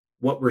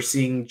what we're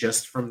seeing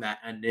just from that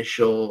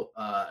initial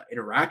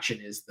interaction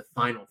is the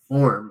final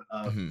form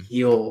of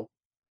heel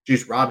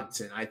Juice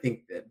Robinson. I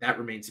think that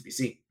remains to be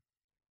seen.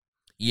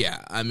 Yeah,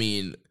 I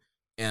mean,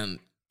 and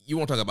you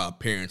want to talk about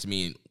appearance. I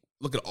mean,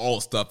 look at all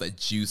the stuff that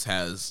Juice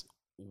has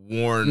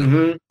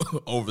worn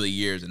over the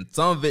years, and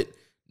some of it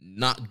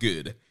not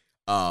good.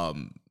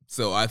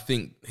 So I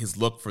think his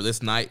look for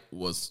this night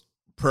was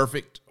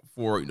perfect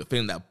for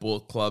fitting that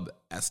Bullet Club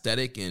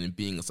aesthetic and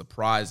being a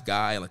surprise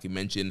guy. Like you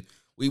mentioned,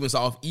 we even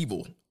saw with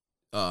Evil.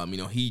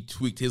 He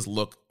tweaked his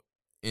look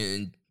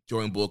in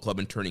joining Bullet Club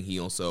and turning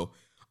heel. So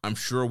I'm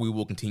sure we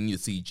will continue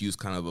to see Juice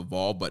kind of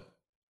evolve, but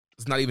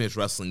it's not even his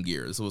wrestling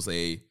gear. This was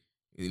a,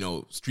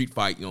 street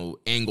fight,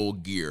 angle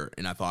gear,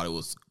 and I thought it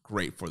was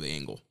great for the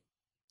angle.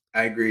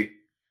 I agree.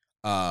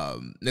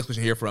 Next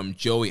question here from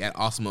Joey at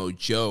Osmo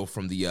Joe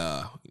from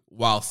the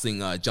Wild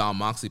Sing John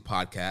Moxley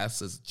podcast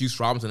says Juice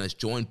Robinson has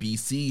joined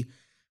BC.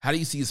 How do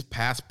you see his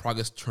past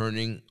progress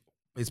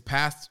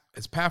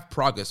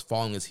progress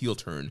following his heel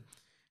turn?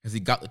 Has he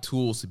got the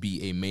tools to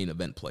be a main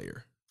event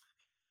player?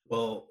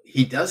 Well,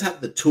 he does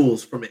have the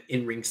tools from an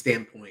in-ring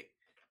standpoint.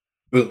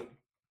 Boom.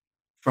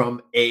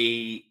 From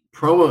a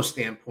promo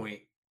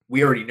standpoint,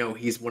 we already know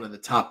he's one of the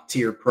top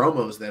tier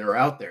promos that are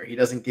out there. He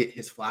doesn't get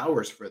his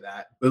flowers for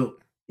that. Boom.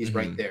 He's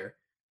right there.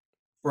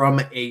 From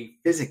a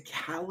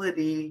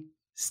physicality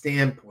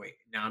standpoint,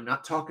 now I'm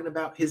not talking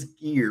about his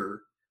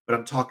gear, but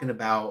I'm talking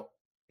about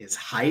his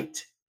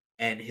height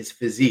and his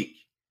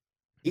physique.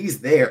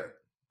 He's there.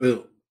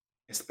 Boom.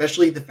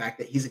 Especially the fact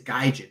that he's a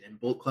Gaijin, and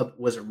Bullet Club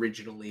was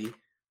originally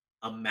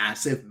a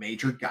massive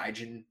major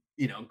Gaijin,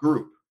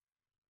 group.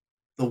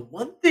 The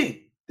one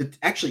thing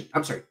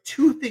that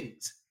two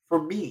things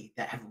for me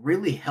that have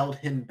really held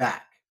him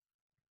back.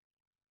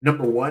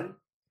 Number one,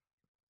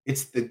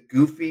 it's the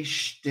goofy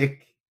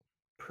shtick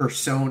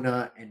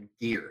persona and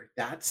gear.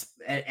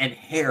 And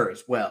hair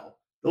as well.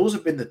 Those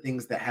have been the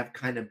things that have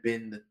kind of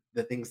been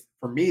the things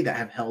for me that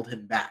have held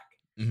him back.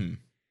 Mm-hmm.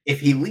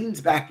 If he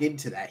leans back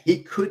into that,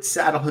 he could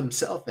saddle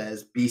himself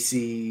as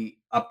BC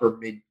upper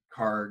mid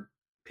card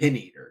pin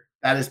eater.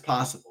 That is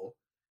possible.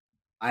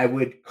 I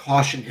would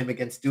caution him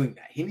against doing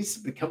that. He needs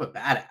to become a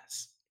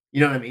badass.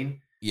 You know what I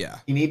mean? Yeah.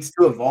 He needs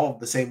to evolve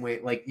the same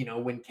way, like,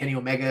 when Kenny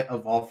Omega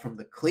evolved from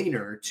the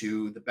cleaner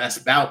to the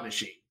best bout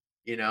machine,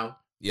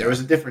 there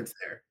was a difference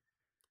there.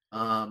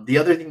 The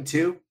other thing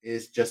too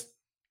is just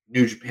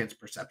New Japan's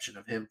perception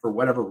of him. For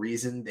whatever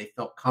reason, they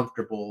felt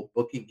comfortable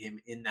booking him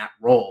in that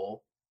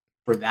role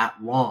for that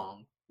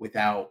long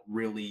without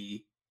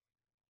really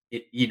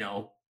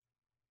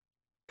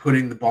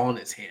putting the ball in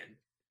his hand.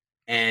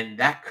 And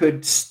that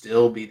could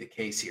still be the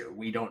case here.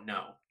 We don't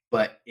know.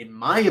 But in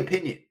my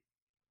opinion,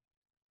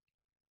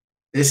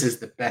 this is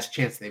the best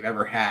chance they've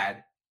ever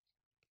had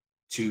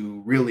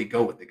to really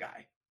go with the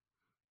guy.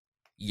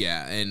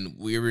 Yeah, and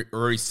we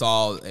already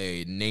saw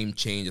a name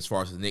change as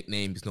far as his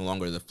nickname. He's no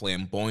longer the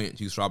flamboyant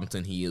Juice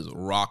Robinson. He is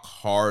Rock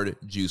Hard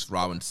Juice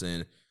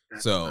Robinson.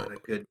 That's not a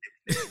good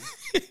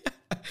nickname.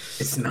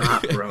 It's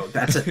not, bro.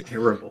 That's a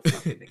terrible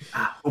fucking thing.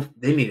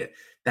 They need it.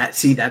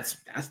 That's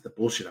the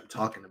bullshit I'm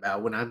talking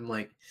about. When I'm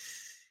like,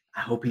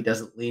 I hope he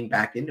doesn't lean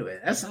back into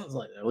it. That sounds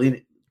like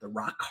the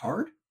Rock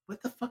Hard.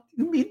 what the fuck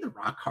do you mean the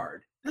Rock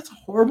Hard? That's a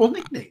horrible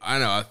nickname. I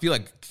know. I feel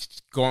like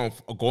going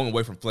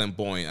away from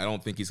flamboyant, I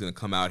don't think he's going to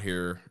come out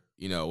here,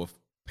 with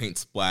paint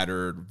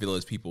splattered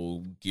Village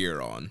People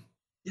gear on.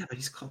 Yeah, but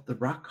he's called the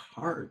Rock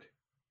Hard.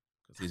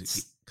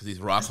 Because he's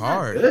rock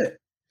hard. Good.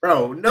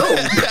 Bro, no.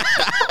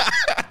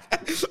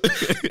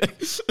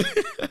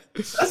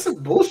 That's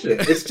some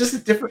bullshit. It's just a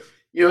different,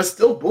 it's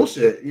still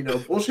bullshit.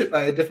 Bullshit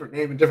by a different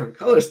name and different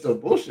color is still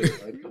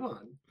bullshit. Like, come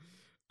on.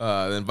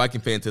 Then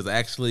Viking fan says, I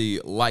actually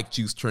like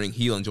Juice turning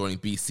heel and joining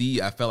BC.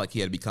 I felt like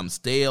he had become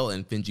stale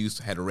and Finn Juice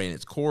had ran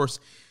its course.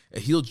 A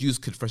heel Juice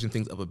could freshen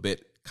things up a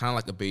bit, kind of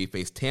like a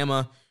babyface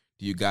Tama.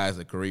 Do you guys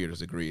agree or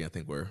disagree? I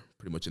think we're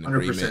pretty much in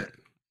agreement. 100%.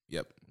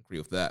 Yep, agree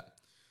with that.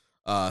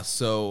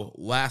 So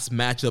last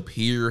matchup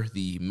here,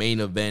 the main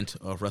event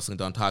of Wrestling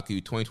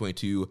Dontaku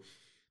 2022,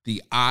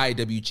 the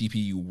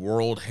IWGP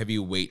World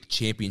Heavyweight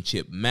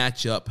Championship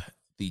matchup.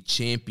 The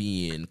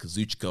champion,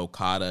 Kazuchika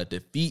Okada,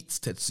 defeats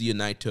Tetsuya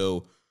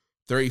Naito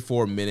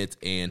 34 minutes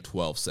and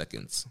 12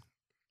 seconds.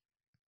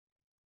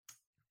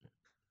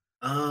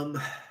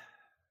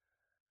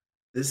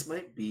 This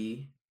might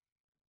be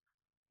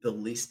the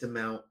least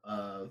amount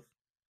of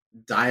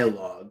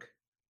dialogue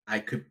I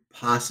could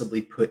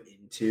possibly put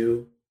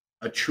into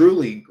a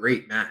truly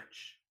great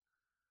match.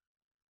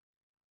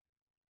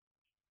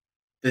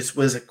 This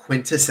was a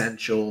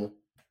quintessential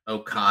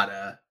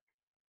Okada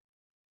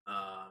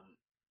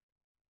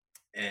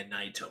and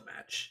Naito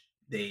match.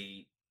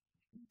 They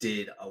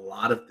did a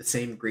lot of the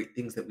same great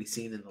things that we've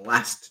seen in the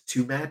last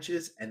two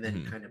matches and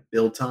then kind of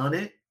built on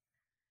it.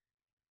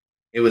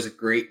 It was a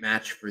great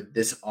match for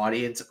this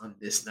audience on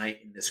this night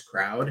in this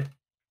crowd.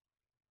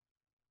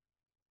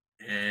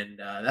 And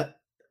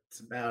that's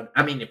about,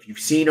 if you've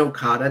seen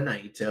Okada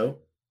Naito,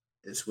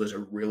 this was a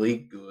really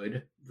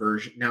good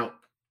version. Now,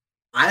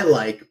 I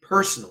like,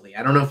 personally,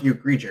 I don't know if you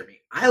agree,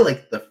 Jeremy, I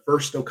like the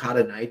first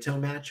Okada Naito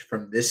match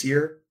from this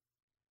year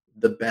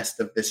the best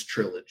of this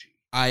trilogy.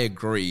 I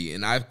agree.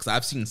 And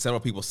I've seen several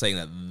people saying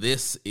that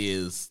this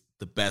is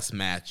the best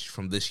match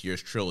from this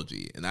year's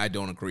trilogy. And I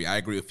don't agree. I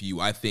agree with you.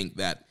 I think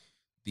that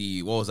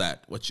the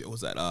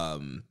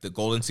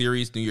Golden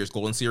Series, New Year's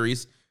Golden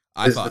Series.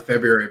 I thought the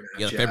February match.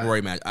 Yeah, the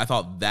February match. I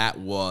thought that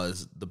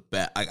was the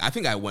best. I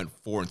think I went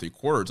 4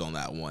 3/4 on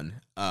that one.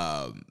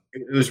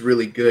 It was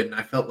really good, and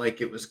I felt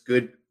like it was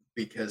good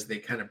because they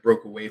kind of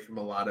broke away from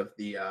a lot of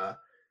the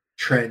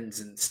trends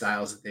and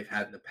styles that they've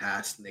had in the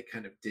past, and they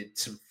kind of did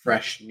some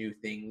fresh new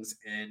things.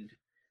 And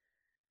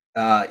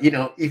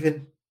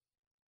even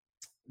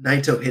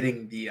Naito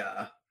hitting the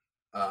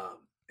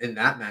in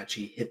that match,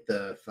 he hit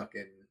the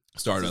fucking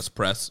Stardust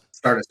press,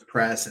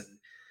 and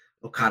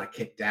Okada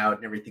kicked out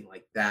and everything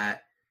like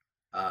that.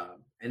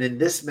 And in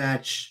this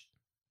match,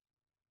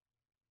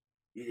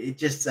 it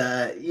just,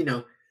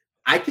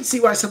 I can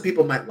see why some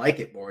people might like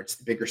it more. It's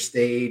the bigger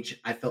stage.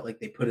 I felt like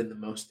they put in the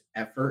most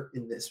effort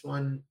in this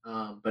one,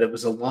 but it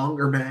was a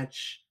longer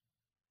match.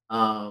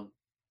 The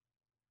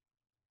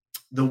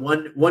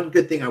one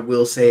good thing I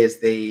will say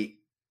is they,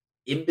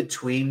 in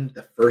between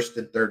the first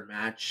and third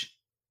match,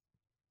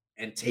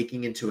 and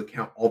taking into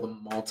account all the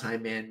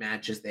multi-man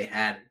matches they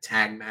had and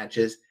tag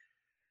matches,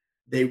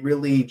 they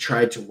really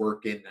tried to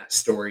work in that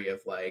story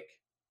of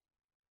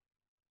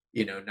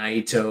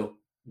Naito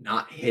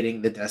not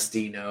hitting the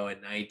Destino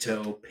and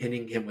Naito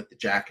pinning him with the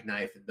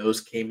jackknife, and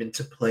those came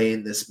into play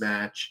in this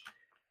match.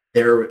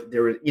 There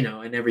were,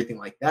 and everything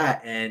like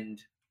that.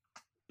 And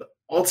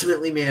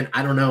ultimately, man,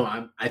 I don't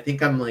know. I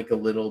think I'm like a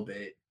little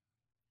bit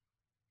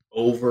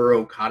over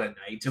Okada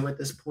Naito at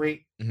this point.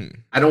 Mm-hmm.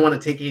 I don't want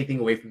to take anything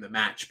away from the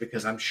match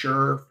because I'm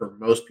sure for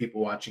most people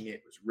watching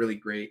it was really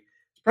great.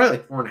 It's probably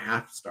like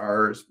 4.5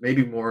 stars,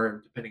 maybe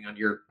more depending on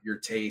your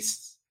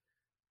tastes.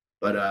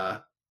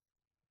 But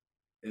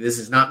this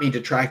is not me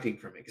detracting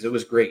from it because it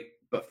was great.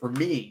 But for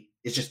me,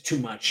 it's just too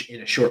much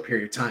in a short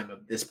period of time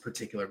of this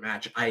particular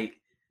match. I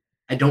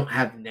don't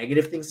have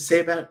negative things to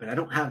say about it, but I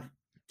don't have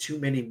too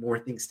many more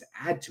things to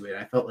add to it.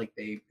 I felt like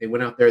they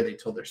went out there, they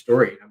told their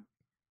story, and I'm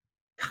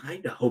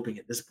kind of hoping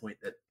at this point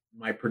that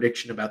my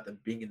prediction about them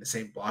being in the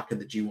same block in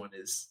the G1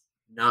 is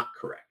not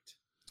correct.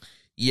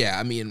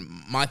 Yeah,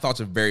 my thoughts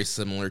are very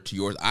similar to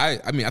yours. I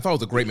thought it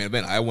was a great main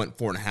event. I went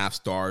 4.5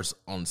 stars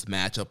on this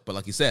matchup, but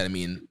like you said,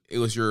 it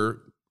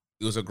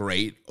was a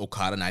great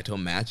Okada Naito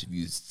match. If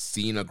you've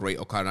seen a great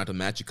Okada Naito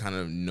match, you kind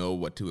of know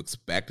what to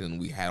expect. And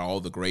we had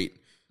all the great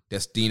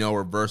Destino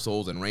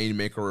reversals and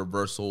Rainmaker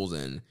reversals,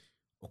 and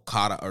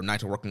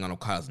Naito working on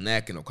Okada's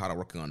neck and Okada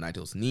working on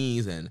Naito's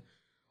knees, and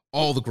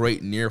all the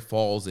great near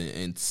falls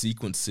and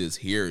sequences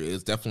here.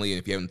 It's definitely,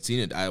 if you haven't seen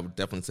it, I would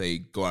definitely say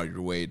go out of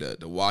your way to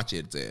watch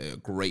it. It's a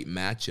great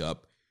matchup.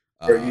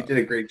 You did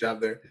a great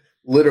job there.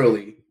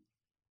 Literally,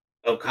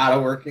 Okada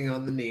working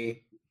on the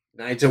knee,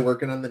 Naito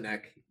working on the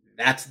neck.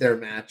 That's their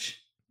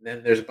match.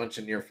 Then there's a bunch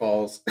of near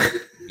falls.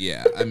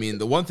 Yeah,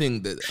 the one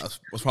thing that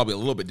was probably a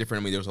little bit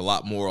different, there was a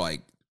lot more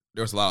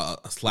there was a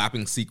lot of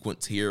slapping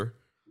sequence here.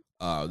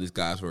 These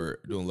guys were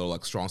doing a little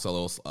strong style,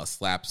 little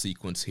slap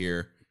sequence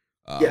here.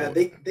 Yeah,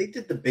 they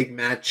did the big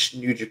match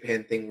New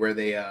Japan thing where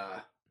they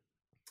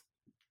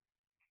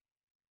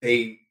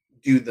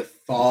do the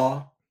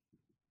thaw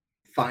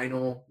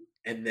final,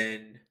 and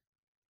then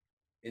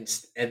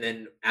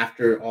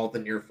after all the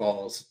near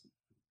falls,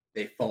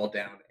 they fall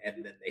down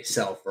and then they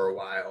sell for a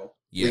while,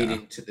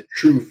 leading to the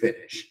true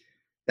finish.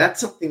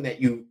 That's something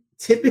that you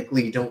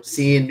typically don't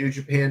see in New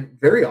Japan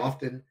very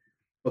often,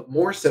 but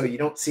more so you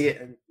don't see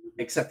it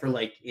except for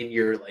like in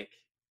your like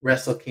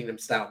Wrestle Kingdom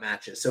style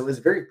matches. So it was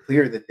very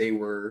clear that they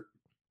were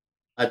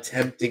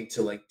attempting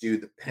to like do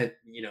the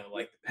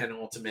like the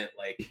penultimate,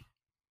 like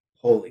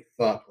holy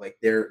fuck, like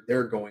they're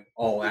going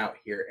all out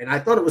here, and I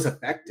thought it was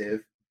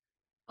effective.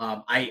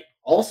 I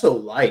also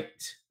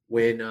liked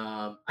when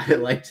I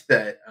liked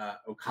that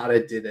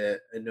Okada did a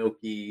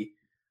Inoki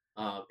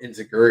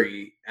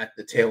Inzaguri at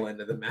the tail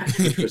end of the match,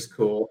 which was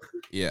cool.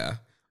 Yeah.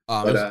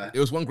 But it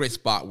was one great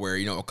spot where,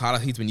 Okada,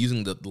 he's been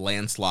using the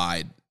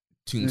landslide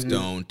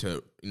tombstone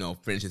to,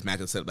 finish his match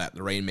and set up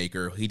the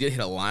Rainmaker. He did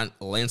hit a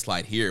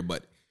landslide here,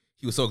 but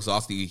he was so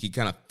exhausted, he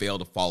kind of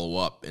failed to follow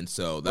up. And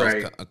so that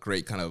was a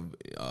great kind of,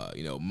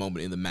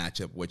 moment in the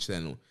matchup, which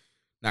then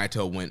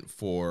Naito went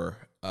for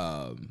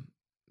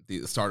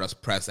the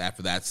Stardust Press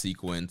after that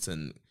sequence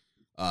and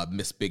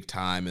missed big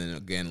time. And then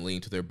again,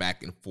 leading to their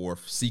back and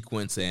forth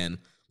sequence. And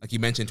like you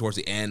mentioned, towards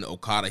the end,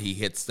 Okada, he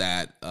hits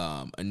that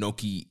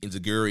Inoki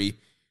Inzaguri.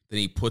 Then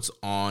he puts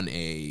on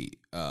a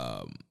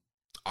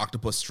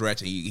octopus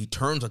stretch. And he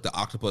turns like the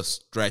octopus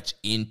stretch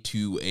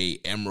into a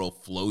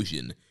Emerald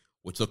Flosion,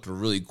 which looked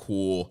really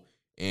cool.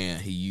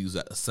 And he used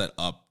that to set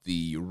up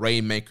the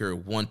Rainmaker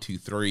 1, 2,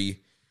 3.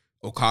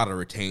 Okada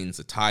retains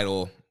the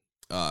title,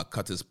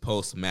 cuts his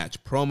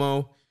post-match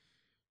promo,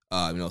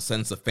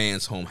 sends the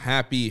fans home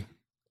happy.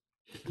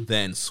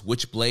 Then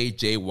Switchblade,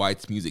 Jay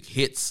White's music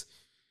hits.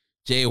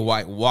 Jay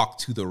White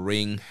walked to the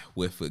ring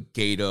with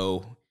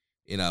Gato.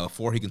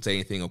 Before he can say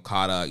anything,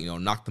 Okada,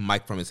 knocked the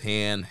mic from his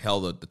hand,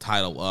 held the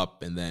title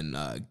up, and then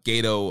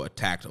Gato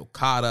attacked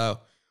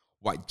Okada.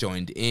 White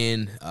joined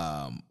in.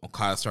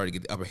 Okada started to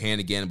get the upper hand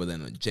again, but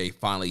then Jay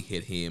finally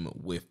hit him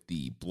with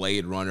the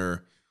Blade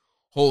Runner.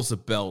 Holds the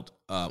belt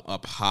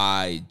up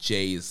high.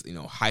 Jay is,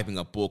 hyping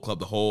up Bullet Club.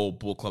 The whole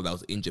Bullet Club that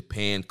was in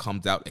Japan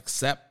comes out,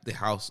 except the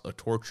House of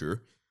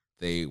Torture.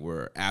 They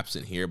were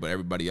absent here, but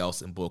everybody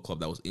else in Bullet Club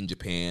that was in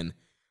Japan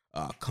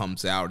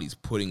comes out. He's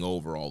putting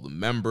over all the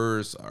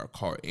members.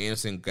 Carl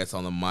Anderson gets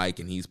on the mic,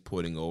 and he's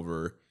putting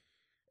over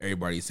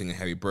everybody, singing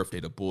Happy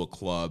Birthday to Bullet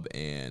Club.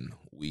 And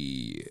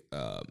we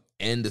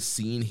end the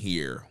scene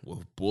here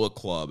with Bullet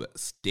Club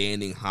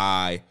standing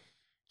high,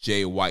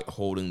 Jay White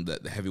holding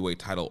the heavyweight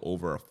title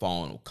over a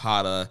fallen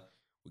Okada.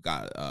 We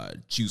got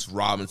Juice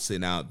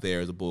Robinson out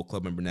there as a Bullet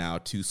Club member now,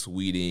 Too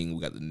Sweeting.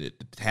 We got the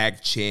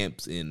tag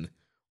champs in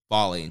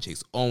Fale and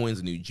Chase Owens,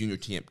 the new junior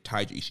champ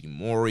Taiji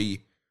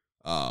Ishimori.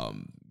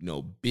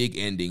 Big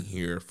ending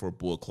here for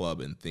Bullet Club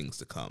and things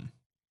to come.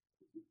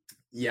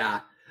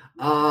 Yeah.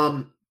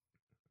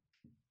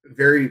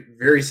 Very,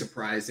 very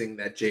surprising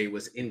that Jay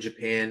was in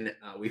Japan.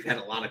 We've had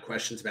a lot of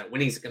questions about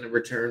when he's going to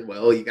return.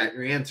 Well, you got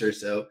your answer.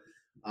 So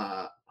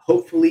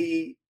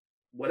hopefully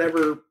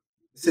whatever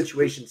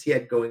situations he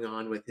had going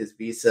on with his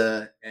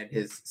visa and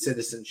his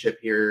citizenship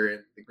here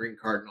and the green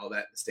card and all that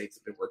in the States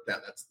have been worked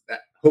out.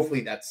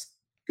 Hopefully that's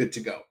good to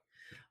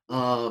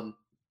go.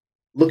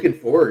 Looking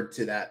forward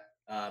to that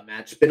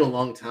match. It's been a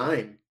long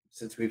time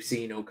since we've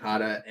seen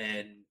Okada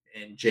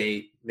and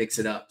Jay mix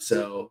it up.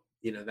 So,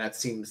 that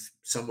seems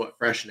somewhat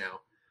fresh now.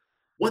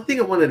 One thing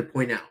I wanted to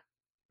point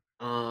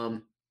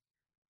out,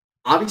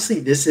 obviously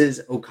this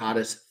is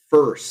Okada's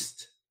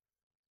first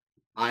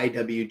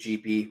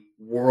IWGP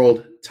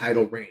World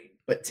title reign,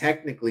 but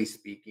technically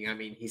speaking, I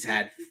mean, he's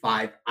had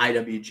 5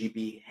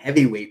 IWGP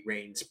heavyweight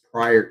reigns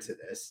prior to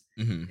this,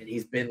 and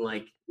he's been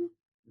like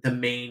the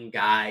main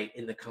guy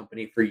in the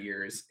company for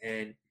years.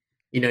 And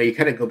you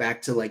kind of go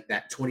back to like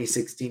that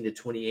 2016 to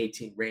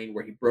 2018 reign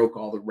where he broke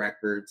all the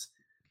records.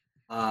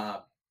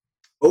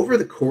 Over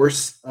the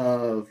course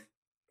of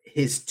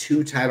his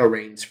 2 title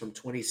reigns from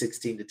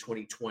 2016 to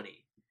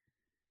 2020,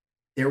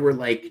 there were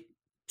like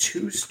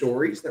 2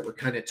 stories that were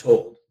kind of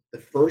told. The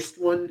first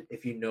one,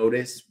 if you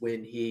notice,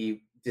 when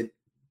he did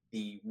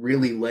the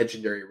really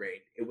legendary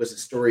reign, it was a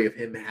story of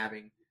him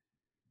having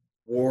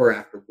war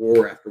after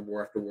war after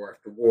war after war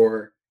after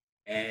war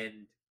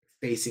and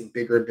facing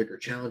bigger and bigger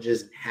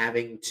challenges and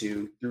having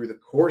to, through the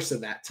course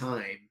of that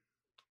time,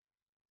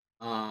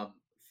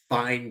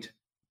 find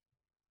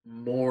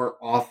more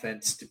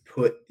offense to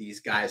put these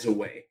guys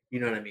away. You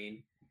know what I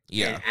mean?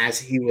 Yeah. And as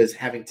he was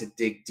having to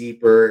dig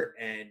deeper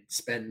and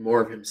spend more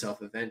of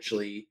himself,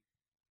 eventually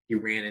he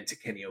ran into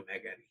Kenny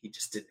Omega and he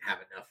just didn't have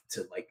enough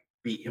to like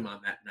beat him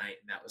on that night.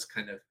 And that was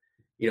kind of,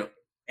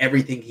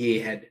 everything he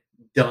had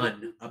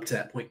done up to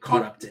that point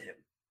caught up to him.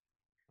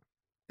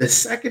 The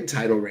second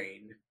title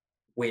reign,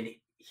 when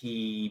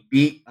he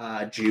beat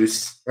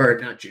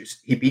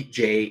he beat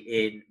Jay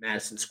in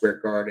Madison Square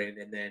Garden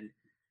and then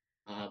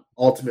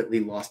ultimately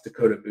lost to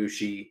Kota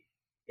Ibushi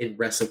in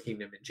Wrestle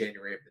Kingdom in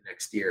January of the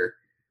next year.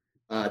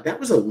 That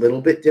was a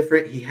little bit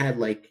different. He had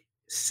like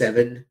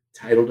 7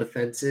 title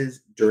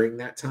defenses during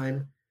that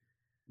time,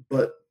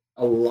 but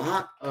a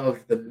lot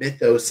of the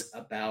mythos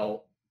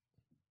about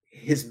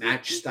his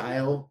match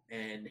style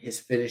and his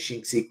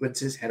finishing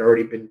sequences had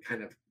already been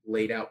kind of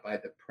laid out by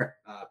the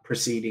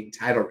preceding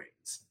title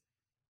reigns.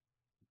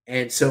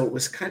 And so it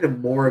was kind of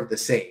more of the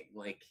same.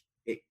 Like,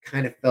 it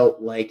kind of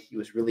felt like he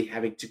was really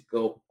having to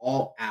go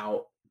all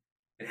out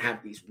and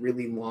have these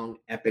really long,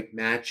 epic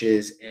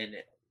matches and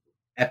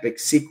epic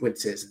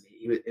sequences.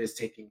 And it was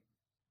taking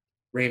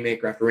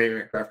Rainmaker after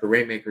Rainmaker after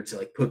Rainmaker to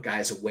like put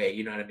guys away.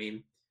 You know what I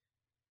mean?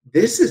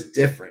 This is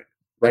different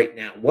right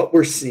now. What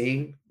we're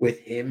seeing with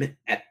him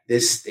at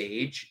this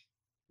stage,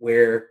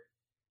 where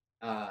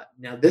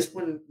now this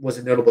one was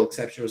a notable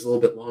exception. It was a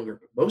little bit longer,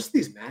 but most of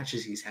these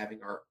matches he's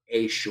having are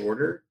A,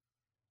 shorter,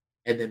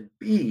 and then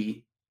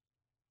B,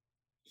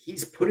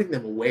 he's putting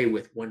them away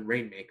with one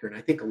Rainmaker. And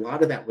I think a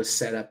lot of that was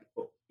set up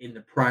in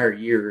the prior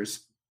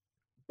years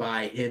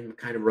by him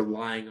kind of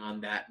relying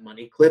on that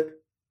money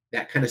clip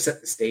that kind of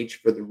set the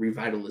stage for the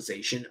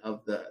revitalization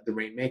of the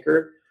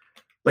Rainmaker.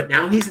 But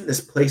now he's in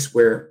this place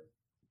where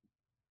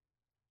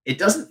it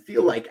doesn't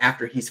feel like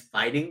after he's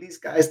fighting these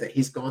guys that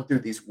he's gone through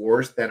these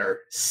wars that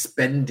are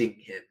spending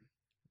him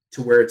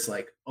to where it's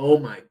like, oh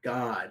my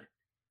God,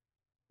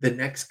 the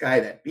next guy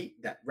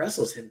that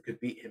wrestles him could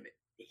beat him.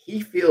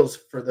 He feels,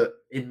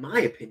 in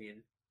my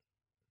opinion,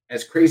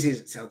 as crazy as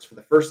it sounds, for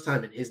the first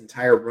time in his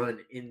entire run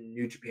in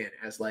New Japan,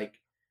 as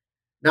like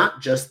not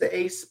just the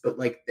ace, but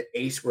like the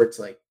ace where it's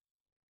like,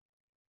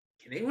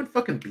 can anyone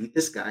fucking beat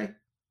this guy?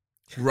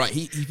 Right,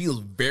 he feels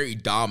very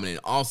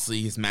dominant.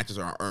 Obviously, his matches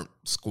aren't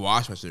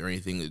squash matches or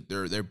anything.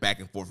 They're back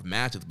and forth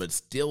matches, but it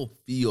still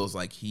feels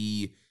like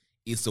he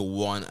is the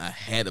one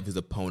ahead of his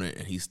opponent,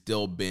 and he's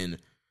still been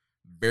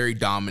very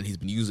dominant. He's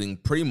been using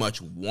pretty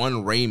much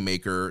one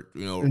Rainmaker,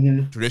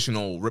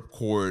 traditional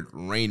ripcord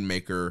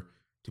Rainmaker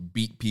to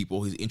beat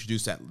people. He's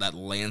introduced that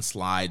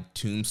landslide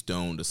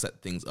tombstone to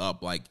set things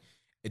up. Like,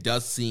 it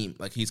does seem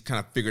like he's kind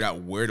of figured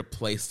out where to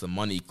place the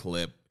money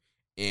clip,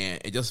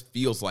 and it just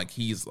feels like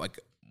he's like,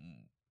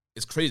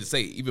 it's crazy to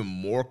say, even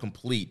more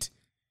complete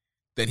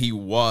than he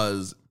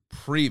was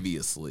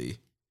previously.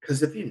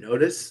 Because if you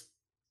notice,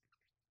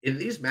 in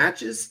these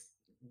matches,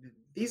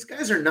 these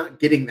guys are not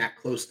getting that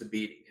close to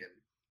beating him.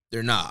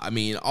 They're not. I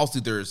mean,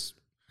 also there's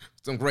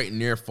some great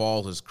near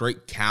falls, there's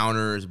great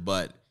counters,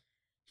 but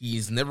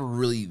he's never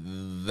really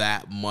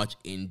that much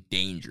in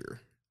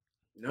danger.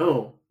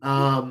 No.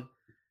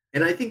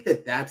 And I think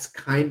that's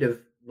kind of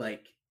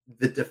like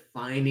the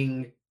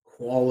defining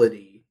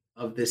quality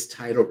of this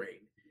title reign.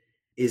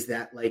 Is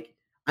that, like,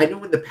 I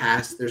know in the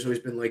past there's always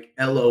been like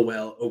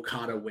LOL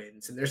Okada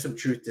wins, and there's some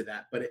truth to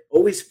that, but it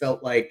always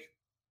felt like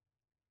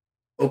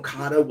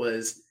Okada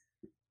was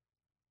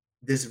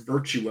this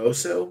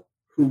virtuoso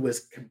who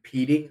was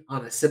competing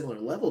on a similar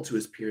level to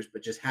his peers,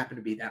 but just happened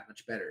to be that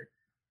much better.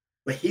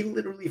 But he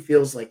literally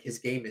feels like his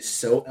game is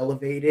so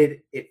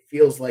elevated, it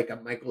feels like a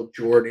Michael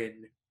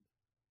Jordan,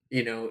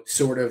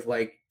 sort of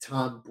like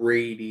Tom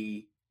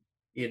Brady,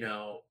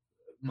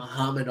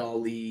 Muhammad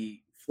Ali,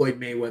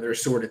 Floyd Mayweather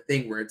sort of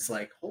thing, where it's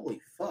like,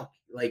 holy fuck,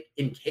 like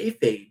in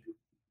kayfabe,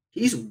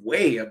 he's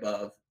way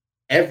above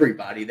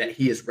everybody that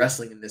he is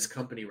wrestling in this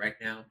company right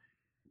now.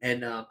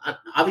 And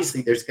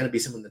obviously there's going to be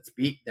someone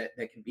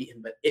that can beat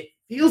him, but it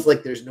feels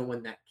like there's no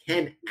one that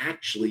can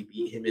actually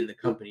beat him in the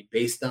company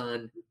based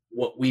on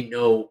what we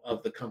know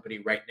of the company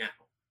right now.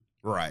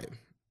 Right.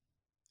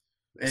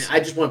 And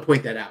I just want to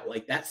point that out.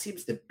 Like, that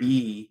seems to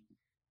be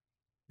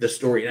the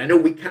story. And I know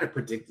we kind of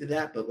predicted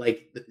that, but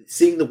like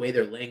seeing the way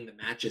they're laying the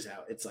matches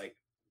out, it's like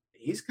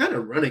he's kind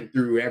of running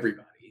through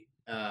everybody.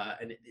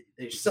 And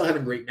they're still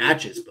having great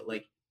matches, but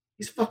like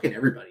he's fucking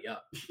everybody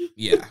up.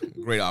 Yeah,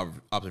 great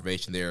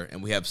observation there.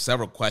 And we have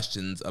several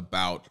questions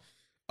about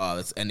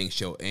this ending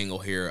show angle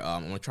here.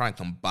 I'm going to try and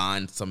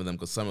combine some of them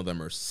because some of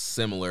them are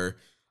similar.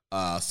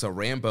 So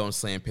Rambo and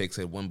Slam Pig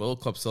said, when Bullet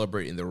Club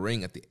celebrated in the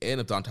ring at the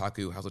end of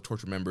Dontaku, House of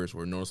Torture members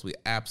were noticeably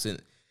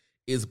absent.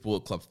 Is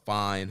Bullet Club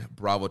fine?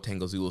 Bravo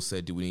Tango Zulu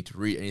said, do we need to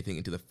read anything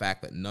into the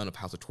fact that none of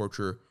House of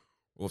Torture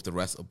or with the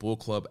rest of Bullet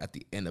Club at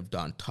the end of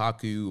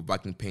Dontaku?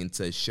 Viking Pain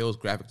says, shows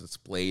graphics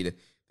displayed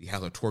the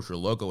House of Torture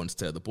logo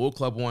instead of the Bullet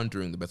Club one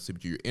during the Best Super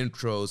Junior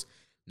intros.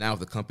 Now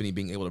with the company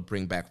being able to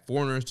bring back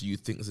foreigners, do you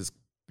think this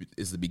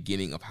is the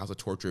beginning of House of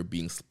Torture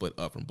being split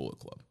up from Bullet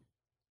Club?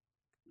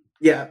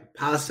 Yeah,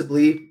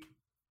 possibly.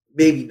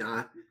 Maybe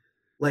not.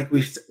 Like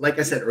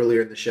I said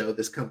earlier in the show,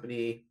 this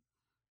company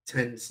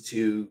tends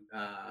to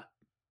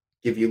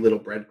give you little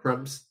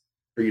breadcrumbs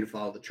for you to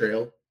follow the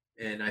trail.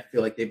 And I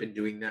feel like they've been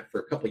doing that for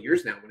a couple of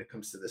years now when it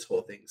comes to this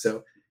whole thing.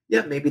 So,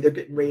 yeah, maybe they're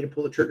getting ready to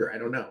pull the trigger. I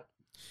don't know.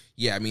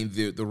 Yeah, I mean,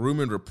 the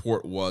rumored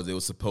report was it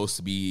was supposed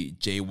to be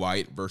Jay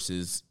White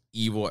versus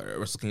Evil at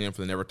Wrestle Kingdom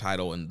for the Never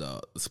title, and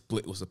the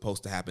split was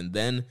supposed to happen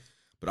then.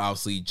 But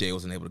obviously, Jay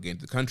wasn't able to get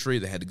into the country.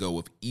 They had to go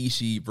with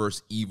Ishii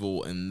versus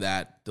Evil, and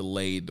that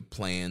delayed the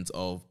plans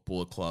of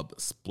Bullet Club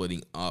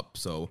splitting up.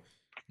 So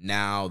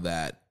now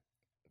that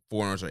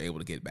foreigners are able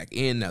to get back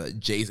in, now that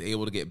Jay's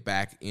able to get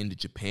back into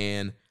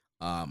Japan,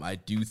 I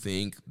do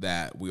think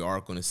that we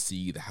are going to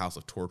see the House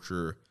of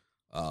Torture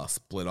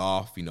split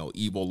off.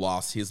 Evil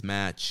lost his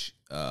match.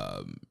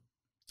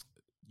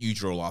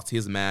 Yujiro lost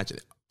his match.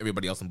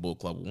 everybody else in Bullet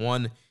Club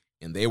won,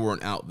 and they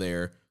weren't out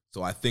there.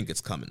 So I think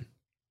it's coming.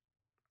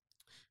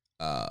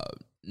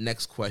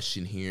 Next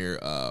question here.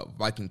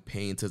 Viking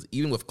Payne says,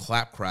 even with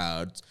clap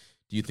crowds,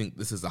 do you think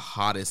this is the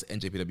hottest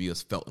NJPW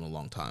has felt in a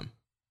long time?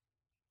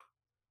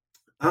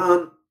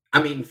 I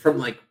mean,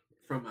 from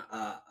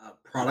a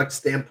product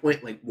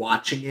standpoint, like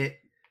watching it,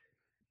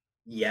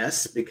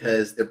 yes,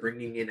 because they're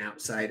bringing in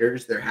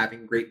outsiders, they're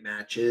having great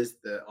matches,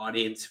 the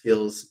audience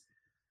feels,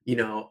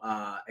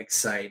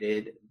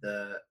 excited.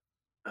 The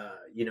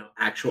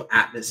actual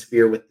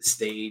atmosphere with the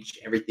stage,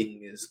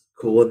 everything is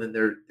cool, and then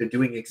they're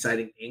doing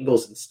exciting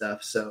angles and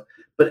stuff. So,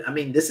 but I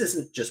mean, this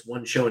isn't just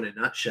one show in a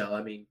nutshell.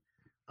 I mean,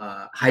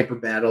 Hyper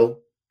Battle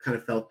kind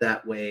of felt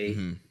that way.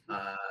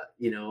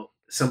 Mm-hmm.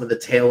 Some of the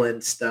tail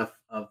end stuff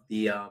of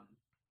the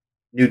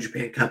New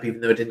Japan Cup,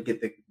 even though it didn't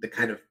get the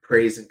kind of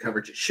praise and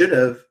coverage it should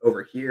have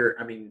over here.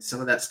 I mean,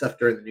 some of that stuff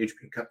during the New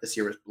Japan Cup this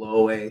year was blow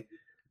away.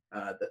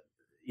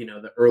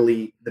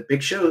 The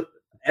big show,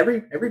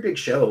 every big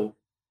show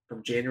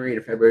from January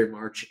to February,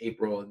 March,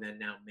 April, and then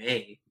now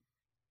May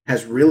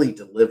has really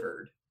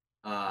delivered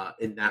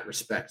in that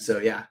respect. So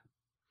yeah.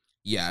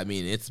 Yeah, I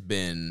mean, it's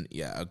been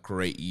a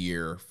great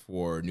year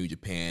for New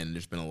Japan.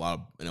 There's been a lot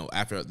of,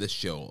 after this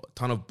show, a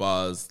ton of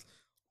buzz,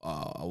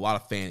 a lot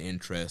of fan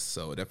interest.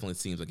 So it definitely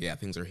seems like,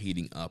 things are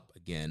heating up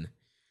again.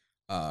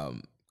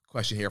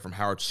 Question here from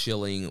Howard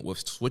Schilling.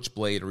 With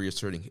Switchblade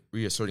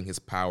reasserting his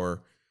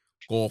power,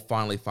 Goal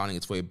finally finding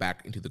its way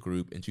back into the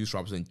group, and Juice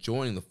Robinson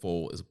joining the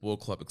fold, is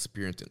Bullet Club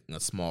experiencing a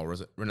small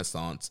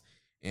renaissance?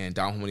 And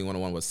Down Home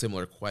 101 was a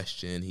similar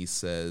question. He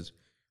says,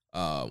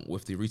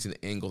 with the recent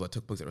angles that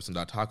took place at Wrestling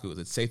Dontaku, is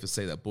it safe to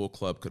say that Bullet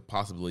Club could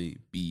possibly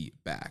be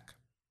back?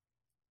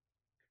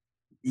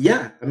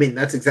 Yeah, I mean,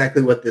 that's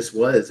exactly what this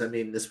was. I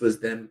mean, this was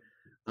them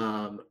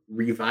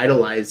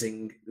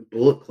revitalizing the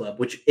Bullet Club,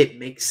 which it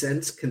makes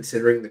sense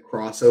considering the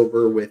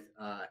crossover with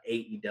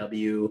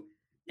AEW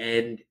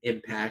and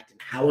Impact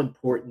and how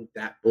important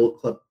that Bullet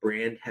Club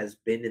brand has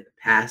been in the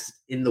past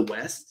in the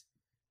West,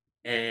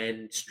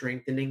 and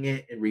strengthening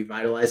it and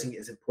revitalizing it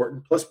is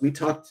important. Plus, we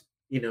talked,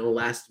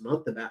 last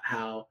month about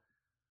how,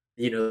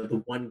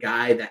 the one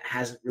guy that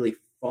hasn't really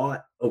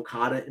fought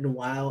Okada in a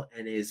while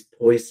and is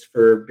poised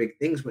for big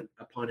things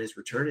upon his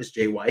return is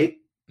Jay White.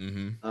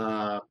 Mm-hmm.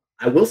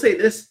 I will say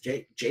this,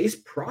 Jay's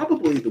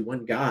probably the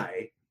one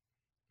guy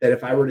that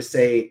if I were to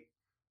say,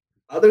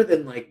 other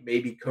than like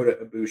maybe Kota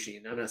Ibushi,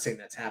 and I'm not saying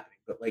that's happening,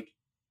 but like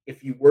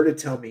if you were to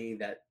tell me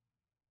that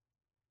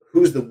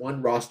who's the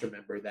one roster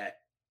member that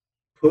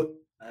put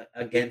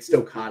against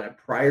Okada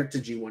prior to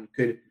G1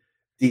 could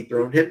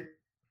dethrone him,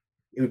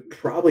 it would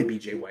probably be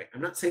Jay White.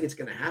 I'm not saying it's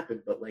going to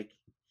happen, but like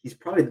he's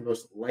probably the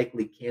most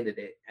likely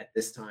candidate at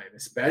this time,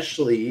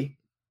 especially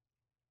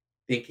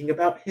thinking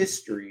about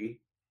history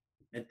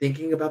and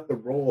thinking about the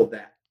role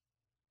that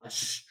a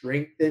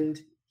strengthened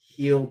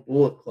heel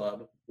Bullet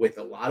Club with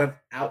a lot of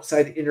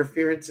outside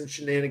interference and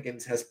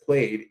shenanigans has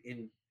played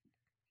in,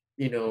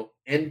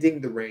 ending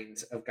the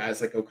reigns of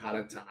guys like Okada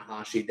and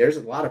Tanahashi. There's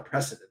a lot of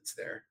precedence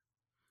there.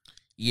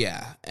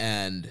 Yeah,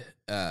 and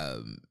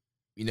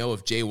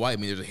with Jay White, I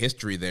mean, there's a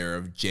history there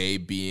of Jay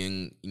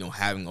being,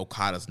 having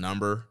Okada's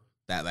number,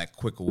 that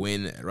quick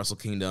win at Wrestle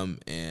Kingdom,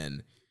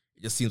 and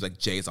it just seems like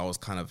Jay's always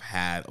kind of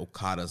had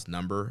Okada's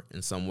number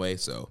in some way.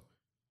 So,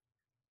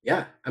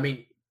 yeah, I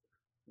mean,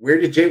 where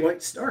did Jay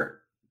White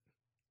start?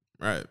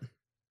 Right.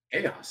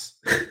 Chaos.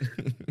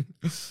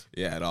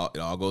 Yeah, it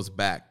all goes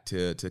back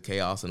to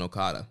Chaos and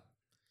Okada.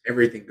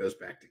 Everything goes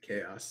back to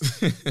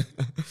Chaos.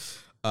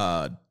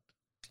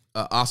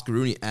 Oscar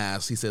Rooney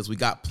asks, he says, we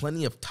got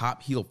plenty of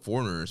top heel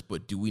foreigners,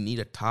 but do we need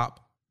a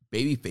top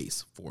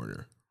babyface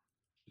foreigner?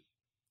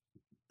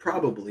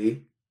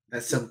 Probably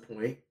at some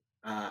point.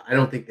 I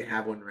don't think they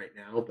have one right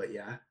now, but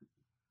yeah.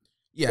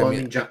 Yeah, well, I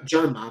mean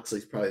John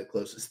Moxley's probably the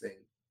closest thing.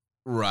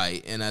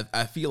 Right, and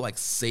I feel like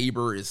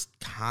Sabre is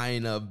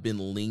kind of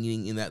been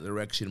leaning in that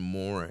direction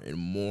more and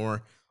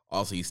more.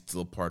 Also, he's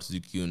still part of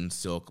Suzuki-gun,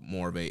 still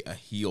more of a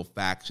heel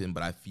faction,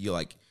 but I feel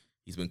like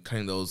he's been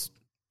cutting those,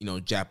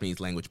 Japanese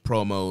language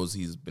promos.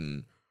 He's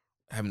been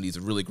having these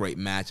really great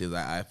matches.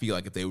 I feel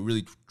like if they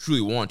really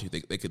truly want to,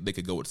 they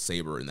could go with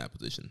Sabre in that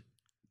position.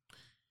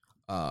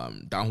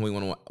 Downway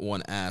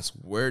 101 asks,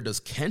 where does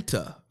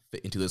Kenta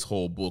fit into this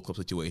whole Bullet Club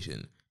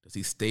situation? Does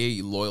he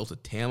stay loyal to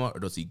Tama or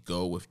does he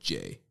go with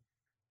Jay?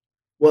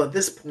 Well, at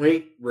this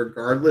point,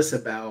 regardless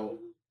about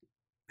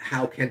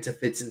how Kenta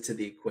fits into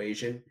the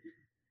equation,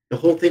 the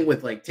whole thing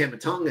with like Tama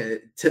Tonga,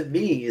 to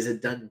me, is a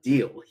done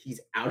deal. He's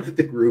out of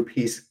the group.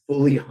 He's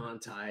fully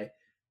Hantai.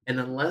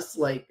 And unless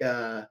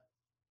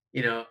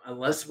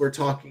unless we're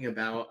talking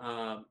about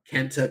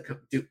Kenta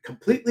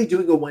completely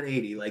doing a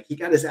 180, like he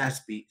got his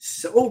ass beat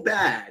so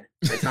bad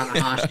by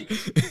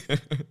Tanahashi.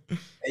 And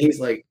he's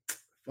like,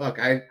 fuck,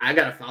 I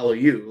got to follow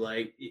you.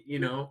 Like,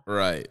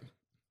 Right.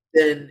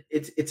 Then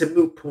it's a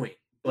moot point.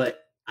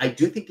 But I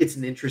do think it's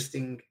an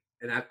interesting,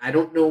 and I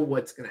don't know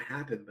what's going to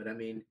happen, but I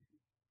mean,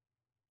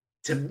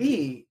 to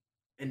me,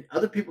 and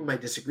other people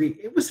might disagree,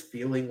 it was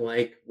feeling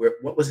like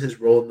what was his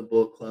role in the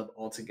Bullet Club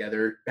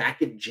altogether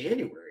back in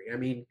January? I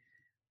mean,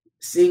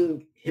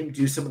 seeing him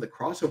do some of the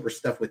crossover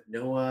stuff with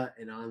Noah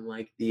and on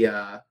like the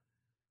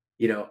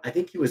I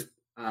think he was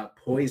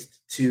poised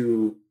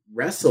to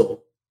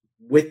wrestle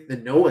with the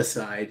Noah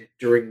side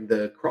during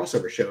the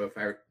crossover show, if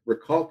I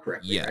recall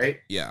correctly, Yeah, right?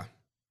 yeah.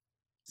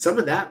 Some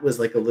of that was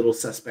like a little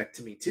suspect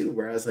to me too,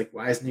 where I was like,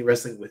 why isn't he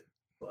wrestling with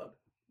Club?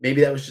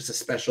 Maybe that was just a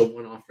special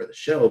one-off for the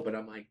show, but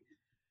I'm like,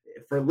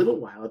 for a little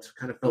while, it's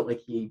kind of felt like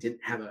he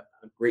didn't have a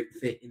great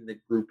fit in the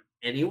group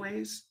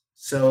anyways.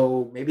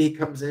 So maybe he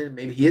comes in,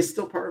 maybe he is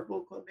still part of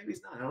Bullet Club, maybe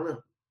he's not. I don't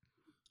know.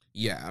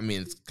 Yeah, I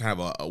mean, it's kind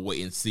of a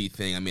wait and see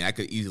thing. I mean, I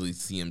could easily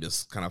see him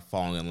just kind of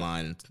falling in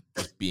line and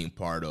just being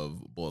part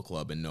of Bullet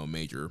Club and no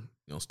major,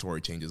 story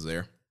changes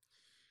there.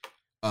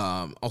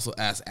 Also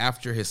asked,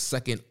 after his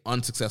second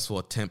unsuccessful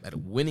attempt at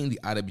winning the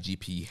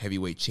IWGP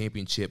Heavyweight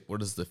Championship, what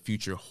does the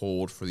future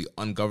hold for the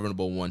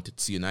ungovernable one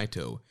Tetsuya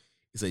Naito?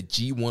 Is a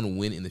G1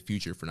 win in the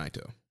future for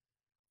Naito?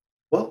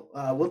 Well,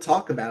 we'll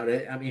talk about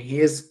it. I mean, he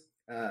is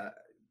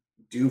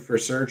due for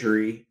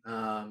surgery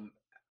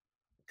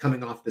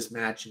coming off this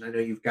match, and I know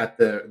you've got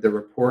the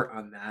report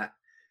on that.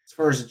 As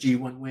far as a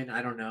G1 win,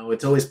 I don't know.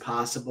 It's always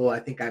possible. I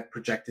think I've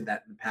projected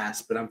that in the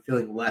past, but I'm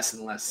feeling less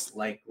and less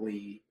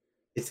likely.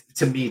 It's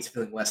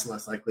feeling less and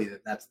less likely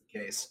that that's the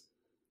case.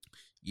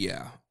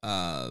 Yeah.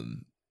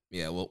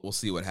 Yeah, we'll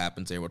see what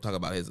happens there. We'll talk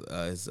about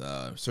his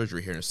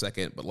surgery here in a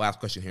second. But last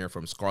question here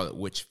from Scarlet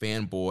Witch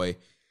Fanboy.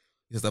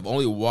 He says, I've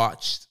only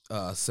watched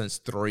since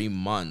 3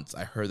 months.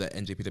 I heard that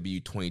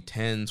NJPW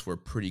 2010s were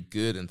pretty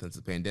good, and since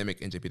the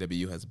pandemic,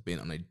 NJPW has been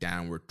on a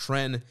downward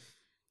trend.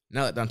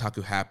 Now that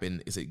Dontaku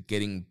happened, is it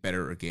getting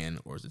better again,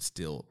 or is it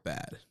still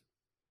bad?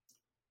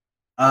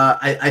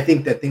 I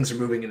think that things are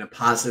moving in a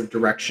positive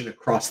direction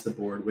across the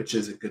board, which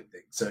is a good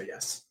thing. So,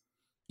 yes.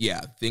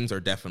 Yeah, things are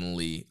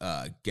definitely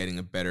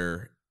getting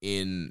better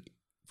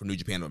for New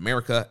Japan of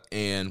America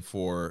and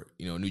for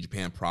New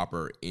Japan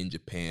proper in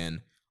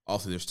Japan.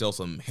 Also, there's still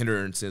some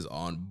hindrances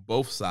on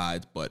both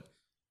sides, but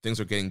things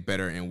are getting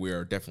better, and we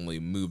are definitely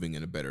moving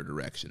in a better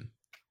direction.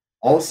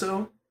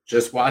 Also,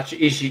 just watch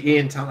Ishii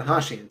and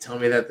Tanahashi and tell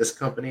me that this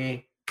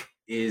company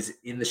is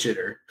in the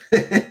shitter.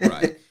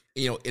 Right.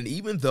 And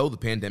even though the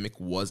pandemic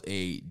was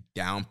a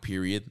down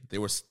period,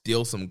 there were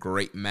still some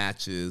great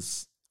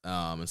matches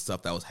and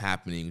stuff that was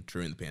happening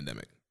during the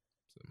pandemic.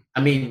 So.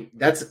 I mean,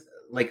 that's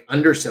like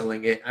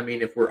underselling it. I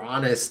mean, if we're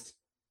honest,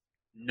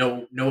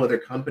 no other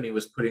company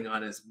was putting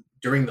on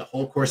during the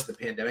whole course of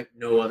the pandemic,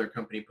 no other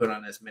company put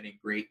on as many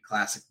great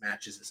classic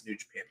matches as New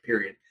Japan,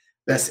 period.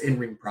 Best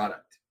in-ring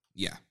product.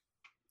 Yeah.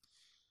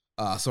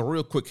 So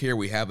real quick here,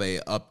 we have a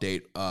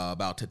update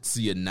about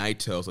Tetsuya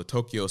Naito. So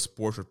Tokyo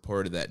Sports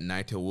reported that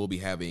Naito will be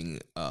having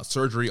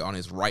surgery on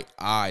his right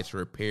eye to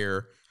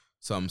repair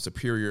some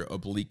superior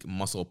oblique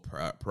muscle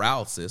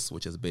paralysis,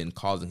 which has been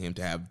causing him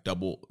to have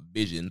double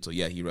vision. So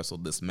yeah, he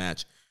wrestled this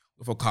match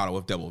with Okada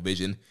with double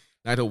vision.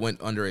 Naito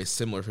went under a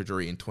similar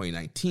surgery in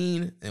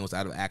 2019 and was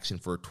out of action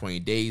for 20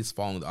 days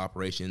following the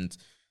operations.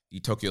 The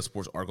Tokyo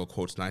Sports article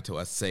quotes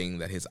Naito as saying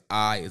that his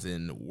eye is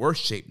in worse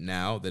shape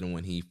now than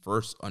when he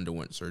first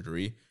underwent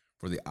surgery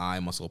for the eye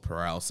muscle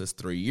paralysis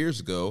 3 years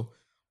ago,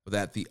 but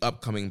that the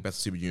upcoming Best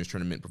of Super Juniors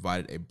tournament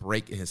provided a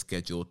break in his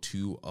schedule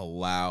to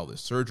allow the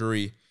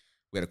surgery.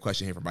 We had a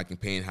question here from Mike and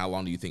Payne. How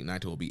long do you think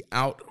Naito will be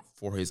out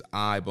for his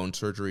eye bone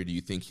surgery? Do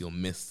you think he'll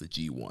miss the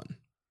G1?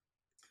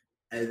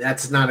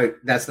 That's not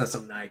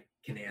something I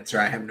can answer.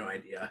 I have no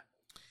idea.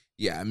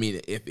 Yeah, I mean,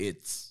 if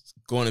it's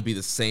going to be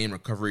the same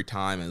recovery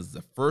time as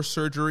the first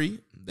surgery,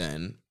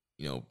 then,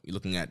 you're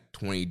looking at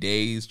 20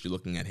 days. You're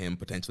looking at him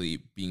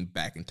potentially being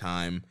back in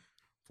time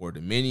for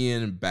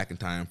Dominion, back in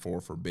time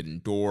for Forbidden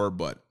Door.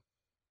 But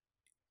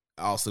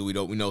also, we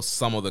know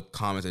some of the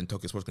comments in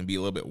Tokyo Sports can be a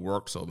little bit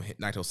worked. So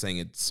Naito saying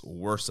it's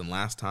worse than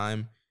last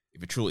time.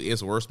 If it truly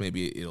is worse,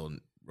 maybe it'll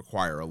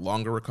require a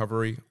longer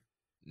recovery.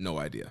 No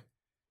idea.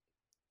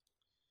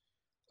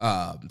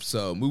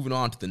 So moving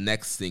on to the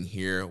next thing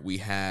here, we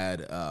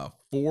had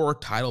 4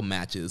 title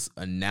matches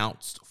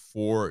announced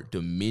for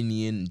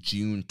Dominion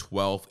June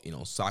 12th in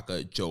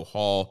Osaka Joe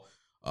Hall,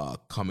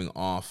 coming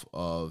off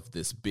of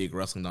this big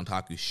Wrestling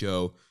Dontaku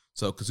show.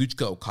 So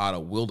Kazuchika Okada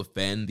will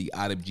defend the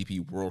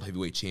IWGP World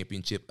Heavyweight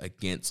Championship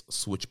against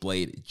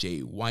Switchblade Jay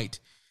White.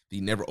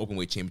 The Never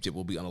Openweight Championship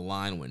will be on the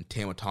line when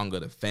Tama Tonga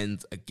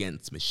defends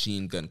against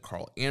Machine Gun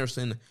Carl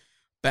Anderson.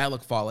 Bad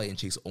Luck Fale and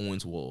Chase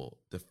Owens will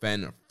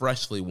defend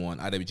freshly won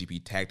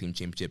IWGP Tag Team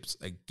Championships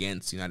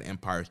against United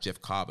Empire's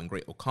Jeff Cobb and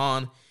Great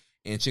Okan.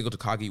 And Shingo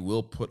Takagi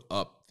will put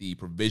up the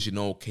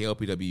provisional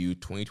KLPW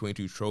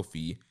 2022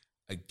 trophy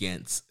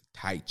against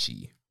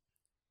Taichi.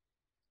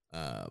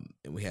 And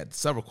we had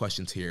several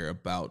questions here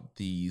about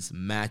these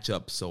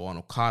matchups. So on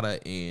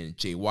Okada and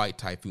Jay White,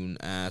 Typhoon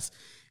asks,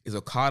 is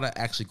Okada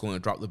actually going to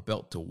drop the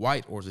belt to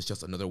White, or is this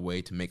just another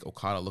way to make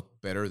Okada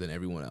look better than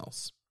everyone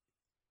else?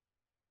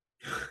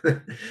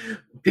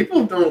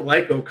 People don't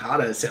like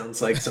Okada, it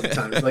sounds like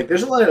sometimes. Like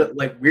there's a lot of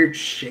like weird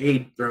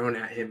shade thrown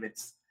at him.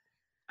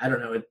 I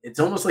don't know, it's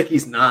almost like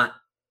he's not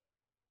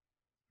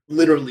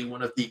literally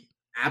one of the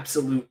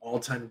absolute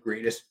all-time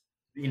greatest,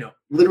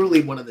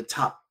 literally one of the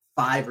top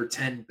 5 or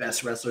 10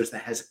 best wrestlers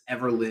that has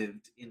ever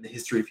lived in the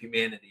history of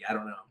humanity. I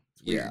don't know.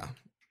 Yeah.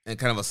 And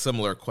kind of a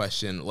similar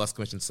question, Les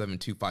Commission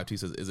 7252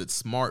 says, is it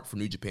smart for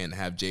New Japan to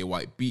have Jay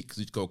White beat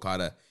Kazuchika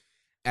Okada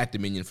at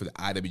Dominion for the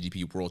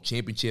IWGP World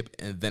Championship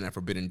and then at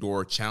Forbidden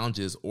Door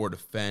challenges or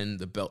defend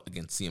the belt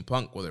against CM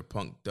Punk, whether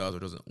Punk does or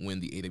doesn't win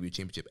the AW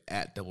Championship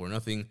at Double or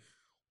Nothing?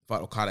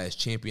 Without Okada as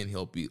champion,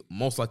 he'll be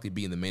most likely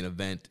be in the main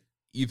event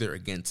either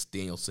against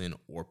Danielson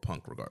or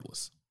Punk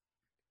regardless.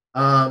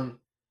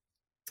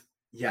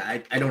 Yeah,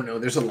 I don't know.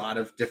 There's a lot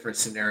of different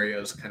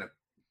scenarios kind of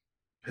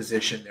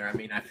positioned there. I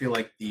mean, I feel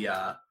like the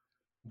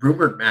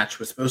rumored match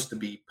was supposed to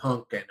be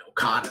Punk and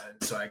Okada,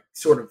 and so I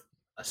sort of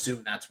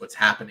assume that's what's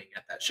happening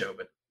at that show.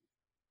 But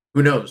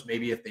who knows?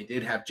 Maybe if they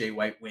did have Jay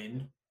White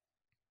win,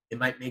 it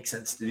might make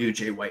sense to do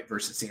Jay White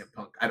versus CM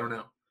Punk. I don't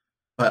know.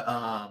 But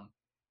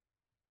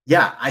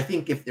yeah, I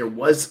think if there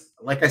was,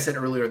 like I said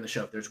earlier in the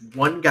show, if there's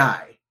one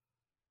guy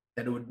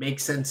that it would make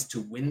sense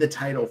to win the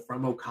title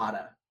from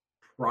Okada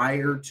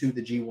prior to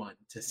the G1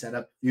 to set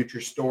up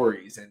future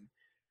stories and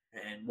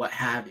what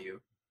have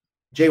you,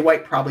 Jay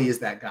White probably is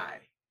that guy.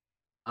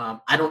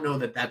 I don't know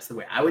that that's the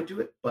way I would do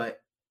it,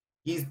 but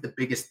he's the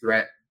biggest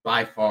threat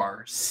by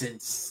far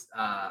since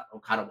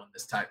Okada won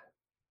this title.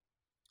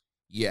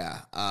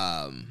 Yeah.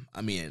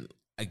 I mean,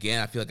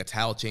 again, I feel like a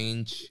title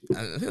change.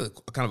 I feel like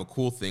kind of a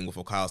cool thing with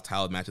Okada's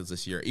title matches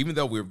this year, even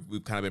though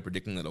we've kind of been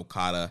predicting that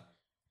Okada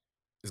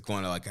is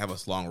going to like have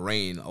a long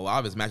reign. A lot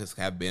of his matches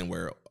have been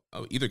where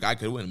either guy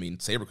could win. I mean,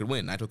 Sabre could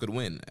win, Naito could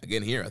win.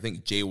 Again, here I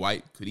think Jay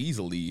White could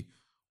easily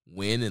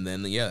win, and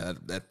then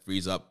that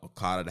frees up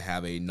Okada to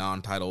have a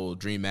non-title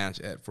dream match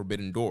at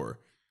Forbidden Door.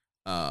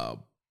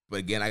 But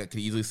again, I could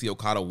easily see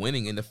Okada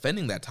winning and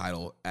defending that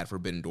title at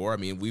Forbidden Door. I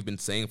mean, we've been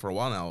saying for a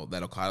while now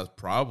that Okada's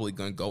probably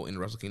going to go into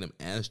Wrestle Kingdom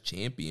as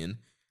champion.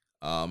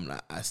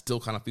 I still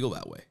kind of feel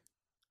that way.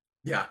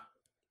 Yeah,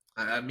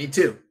 me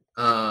too.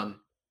 I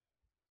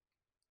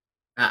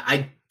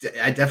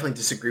definitely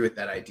disagree with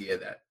that idea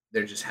that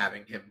they're just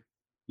having him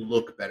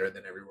look better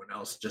than everyone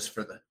else just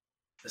for the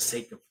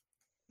sake of,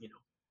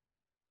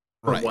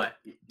 for right. what?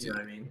 You know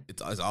what I mean?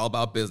 It's all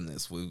about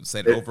business. We've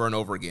said it over and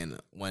over again.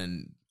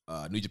 When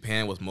New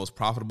Japan was most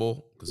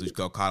profitable, because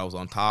Kazuchika Okada was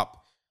on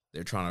top,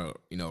 they're trying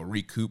to,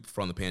 recoup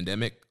from the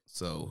pandemic.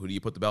 So who do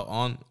you put the belt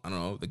on? I don't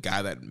know. The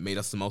guy that made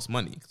us the most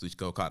money,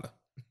 Kazuchika Okada.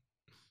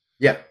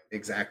 Yeah,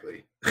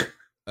 exactly.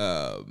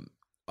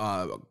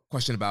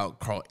 Question about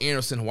Carl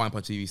Anderson. Hawaiian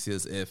Punch TV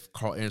says, if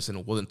Carl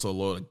Anderson wasn't so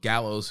loyal to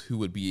Gallows, who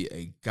would be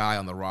a guy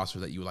on the roster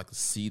that you would like to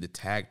see the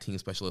tag team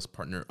specialist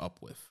partner up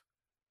with?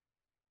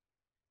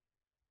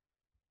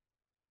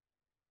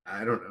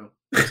 I don't know.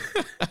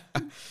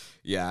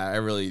 Yeah, I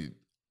don't really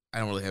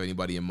have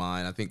anybody in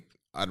mind. I think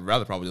I'd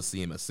rather probably just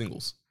see him as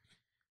singles.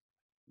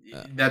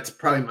 That's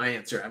probably my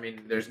answer. I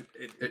mean,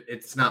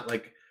 it's not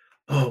like,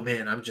 oh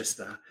man, I'm just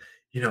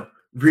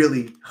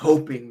really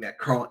hoping that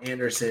Carl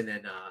Anderson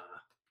and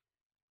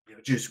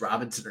Juice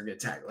Robinson are going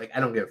to tag. Like,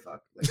 I don't give a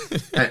fuck.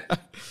 Like,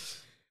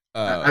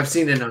 I've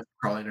seen enough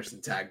Carl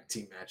Anderson tag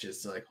team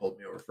matches to like hold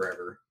me over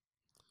forever.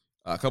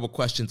 A couple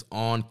questions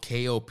on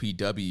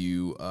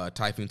KOPW.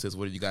 Typhoon says,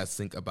 what do you guys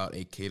think about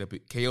a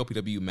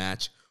KOPW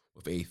match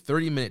with a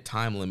 30-minute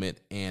time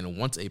limit, and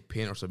once a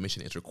pin or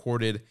submission is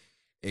recorded,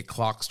 a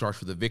clock starts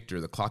for the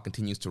victor. The clock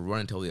continues to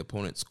run until the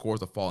opponent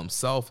scores a fall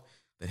himself,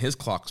 then his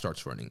clock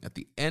starts running. At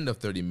the end of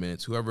 30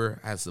 minutes, whoever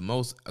has the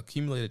most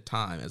accumulated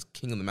time as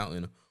King of the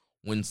Mountain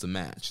wins the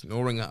match.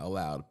 No ring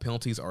allowed.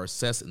 Penalties are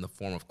assessed in the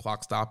form of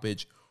clock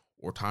stoppage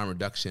or time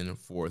reduction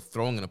for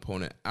throwing an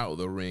opponent out of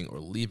the ring or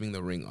leaving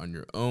the ring on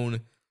your own.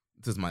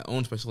 This is my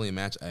own specialty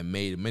match I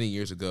made many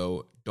years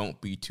ago.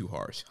 Don't be too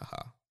harsh.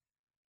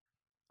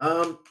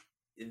 Haha.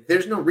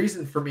 There's no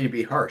reason for me to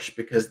be harsh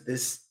because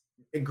this,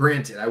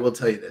 granted, I will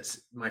tell you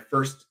this, my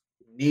first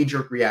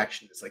knee-jerk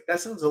reaction is like, that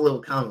sounds a little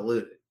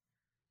convoluted.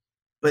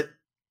 But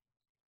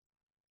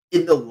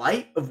in the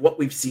light of what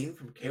we've seen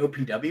from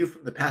KOPW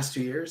from the past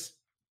 2 years,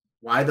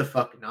 why the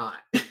fuck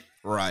not?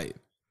 Right.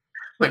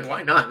 Like,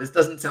 why not? This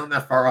doesn't sound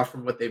that far off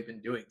from what they've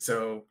been doing.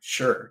 So,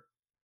 sure.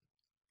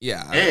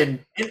 Yeah. And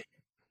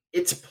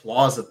it's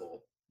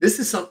plausible. This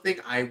is something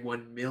I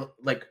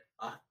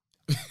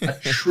a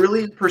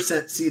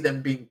trillion% see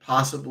them being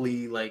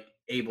possibly like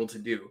able to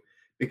do,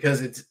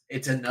 because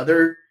it's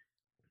another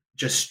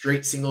just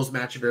straight singles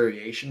match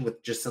variation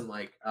with just some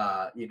like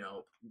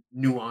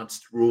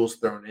nuanced rules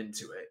thrown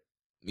into it.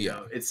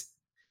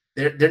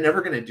 They're never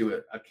gonna do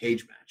a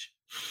cage match.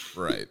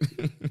 Right.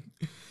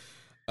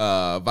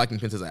 Viking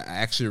Pin says, I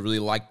actually really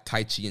like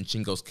Taichi and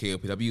Shingo's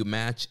KOPW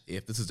match.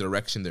 If this is the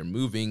direction they're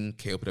moving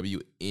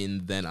KOPW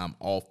in, then I'm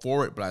all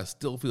for it, but I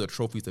still feel the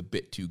trophy's a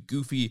bit too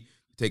goofy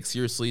to take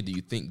seriously. Do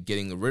you think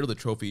getting rid of the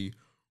trophy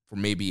for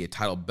maybe a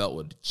title belt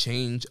would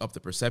change up the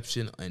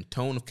perception and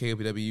tone of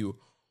KOPW,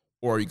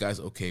 or are you guys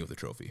okay with the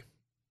trophy?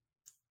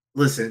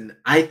 Listen,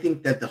 I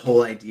think that the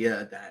whole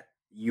idea that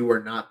you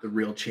are not the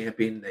real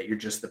champion, that you're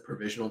just the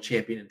provisional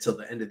champion until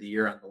the end of the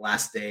year on the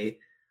last day,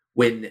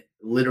 when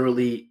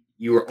literally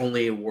you were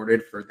only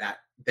awarded for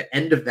the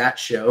end of that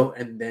show,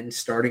 and then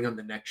starting on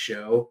the next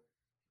show,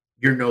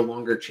 you're no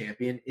longer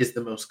champion is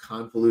the most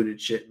convoluted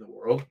shit in the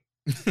world.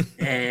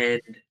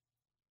 And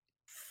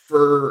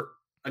for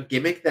a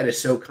gimmick that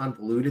is so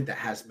convoluted, that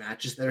has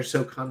matches that are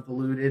so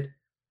convoluted,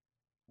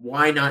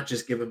 why not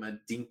just give him a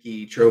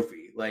dinky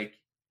trophy? Like,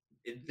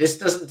 this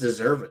doesn't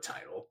deserve a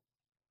title.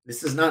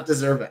 This does not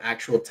deserve an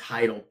actual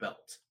title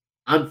belt.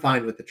 I'm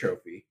fine with the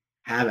trophy.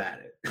 Have at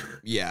it.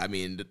 Yeah, I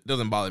mean, it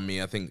doesn't bother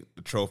me. I think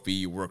the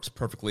trophy works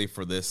perfectly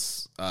for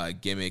this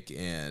gimmick,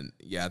 and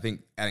yeah, I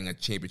think adding a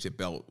championship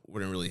belt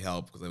wouldn't really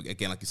help because,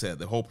 again, like you said,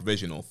 the whole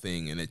provisional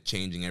thing and it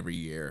changing every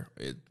year,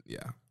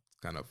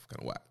 kind of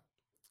whack.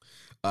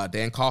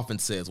 Dan Coffin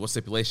says, "What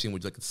stipulation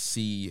would you like to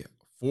see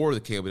for the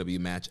KOPW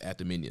match at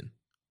Dominion?"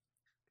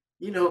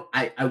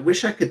 I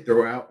wish I could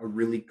throw out a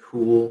really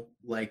cool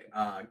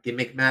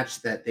gimmick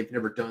match that they've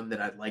never done that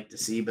I'd like to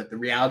see, but the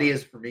reality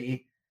is, for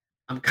me,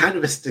 I'm kind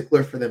of a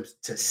stickler for them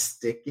to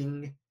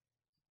sticking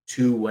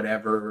to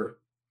whatever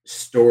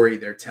story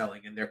they're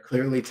telling, and they're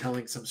clearly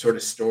telling some sort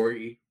of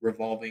story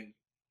revolving,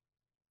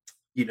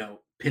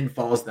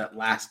 pinfalls that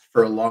last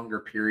for a longer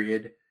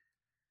period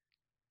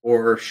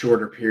or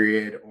shorter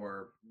period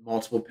or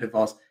multiple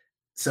pinfalls.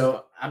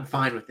 So I'm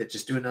fine with it.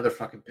 Just do another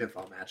fucking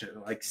pinfall match and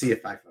see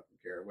if I fucking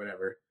care or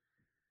whatever.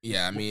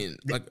 Yeah, I mean,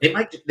 They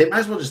might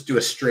as well just do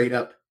a straight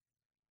up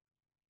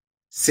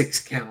 6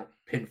 count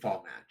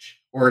pinfall match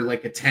or a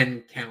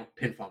 10 count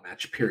pinfall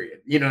match,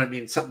 period. You know what I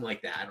mean? Something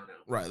like that. I don't know.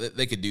 right,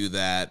 they could do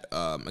that.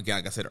 Again,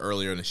 like I said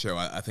earlier in the show,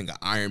 I think an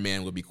Iron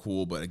Man would be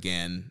cool, but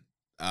again,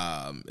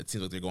 it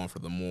seems like they're going for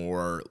the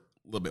a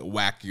little bit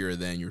wackier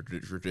than your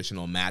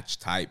traditional match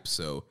type.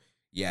 So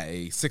yeah,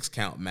 a 6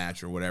 count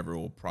match or whatever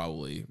will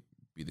probably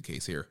be the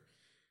case here.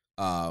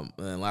 And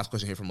then last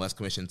question here from Les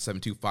Commission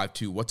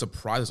 7252. What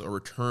surprises or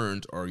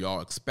returns are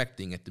y'all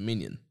expecting at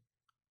Dominion?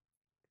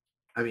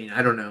 I mean,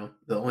 I don't know.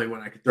 The only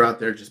one I could throw out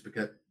there, just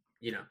because,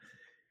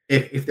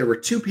 if there were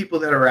 2 people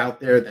that are out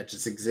there that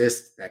just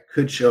exist that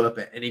could show up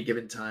at any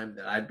given time,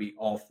 that I'd be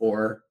all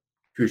for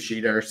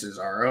Kushida or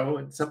Cesaro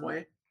in some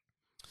way.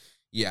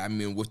 Yeah, I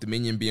mean, with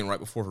Dominion being right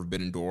before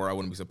Forbidden Door, I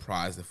wouldn't be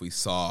surprised if we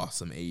saw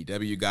some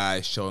AEW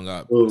guys showing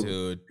up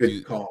to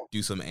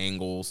do some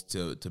angles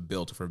to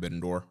build to Forbidden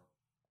Door.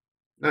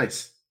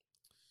 Nice.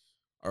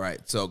 All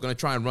right, so going to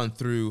try and run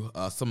through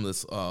some of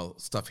this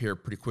stuff here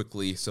pretty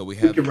quickly. So we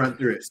can run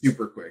through it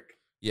super quick.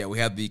 Yeah, we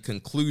have the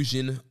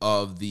conclusion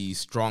of the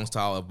Strong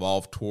Style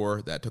Evolve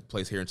Tour that took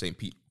place here in St.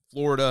 Pete,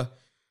 Florida.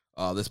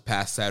 This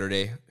past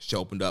Saturday,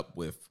 show opened up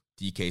with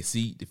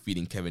DKC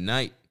defeating Kevin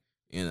Knight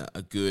in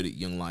a good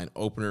Young Lion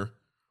opener.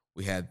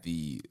 We had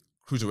the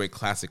Cruiserweight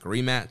Classic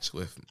rematch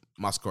with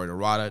Masquerade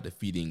Dorada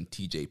defeating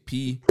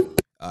TJP.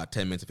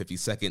 10 minutes and 50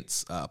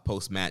 seconds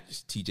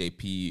post-match,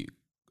 TJP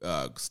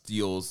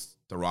steals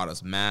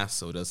Dorada's mask,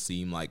 so it does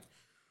seem like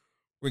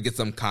we're going to get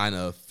some kind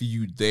of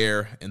feud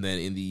there. And then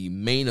in the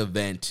main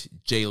event,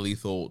 Jay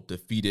Lethal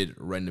defeated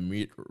Ren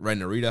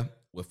Narita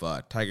with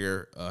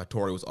Tiger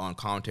Tori was on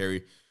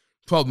commentary.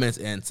 12 minutes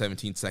and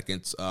 17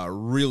 seconds.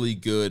 Really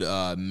good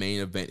main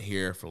event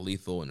here for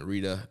Lethal and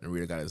Narita.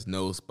 Narita got his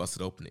nose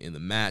busted open in the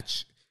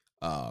match.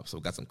 So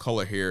we got some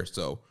color here.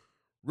 So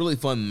really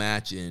fun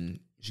match, and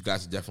you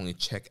guys should definitely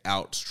check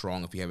out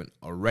Strong if you haven't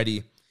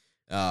already.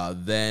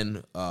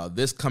 Then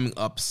this coming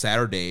up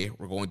Saturday,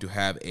 we're going to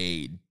have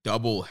a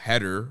double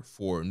header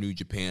for New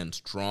Japan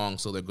Strong.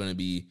 So they're going to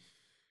be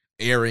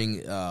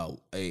airing a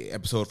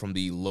episode from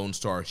the Lone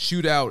Star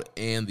Shootout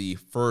and the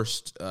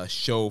first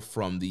show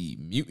from the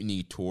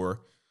Mutiny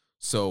Tour.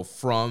 So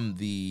from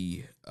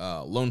the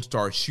Lone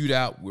Star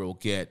Shootout, we'll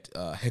get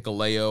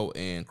Hikuleo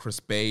and Chris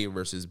Bay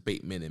versus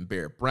Bateman and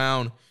Barrett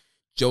Brown,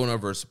 Jonah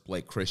versus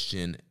Blake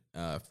Christian,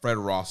 Fred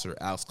Rosser,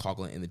 Alex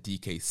Coughlin, and the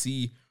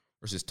DKC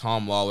versus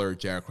Tom Lawler,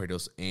 Jared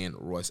Kratos, and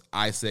Royce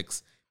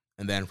Isaacs.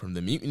 And then from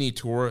the Mutiny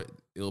Tour,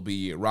 it'll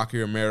be Rocky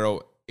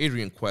Romero,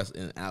 Adrian Quest,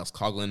 and Alex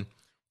Coughlin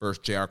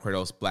versus J.R.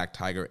 Kratos, Black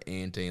Tiger,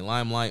 and Danny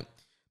Limelight.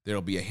 There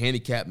will be a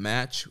handicap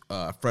match.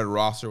 Fred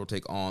Rosser will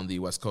take on the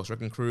West Coast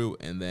Wrecking Crew,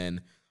 and then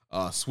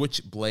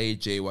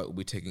Switchblade Jay White will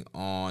be taking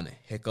on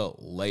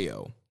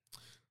Hikuleo.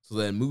 So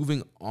then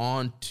moving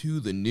on to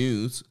the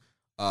news,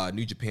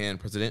 New Japan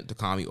President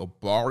Takami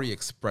Obari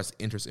expressed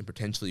interest in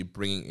potentially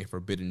bringing a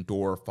Forbidden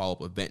Door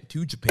follow-up event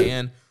to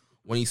Japan.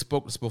 When he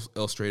spoke to Sports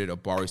Illustrated,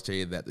 Obari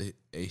stated that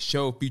a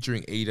show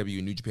featuring AEW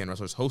and New Japan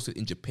wrestlers hosted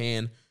in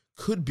Japan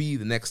could be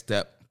the next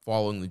step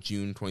following the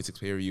June 26th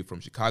pay-per-view from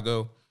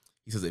Chicago.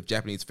 He says if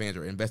Japanese fans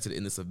are invested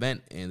in this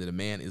event and the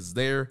demand is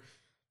there,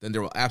 then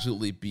there will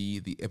absolutely be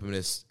the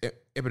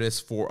impetus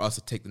for us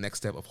to take the next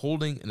step of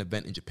holding an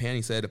event in Japan.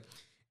 He said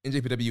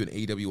NJPW and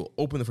AEW will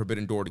open the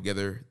Forbidden Door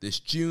together this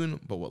June,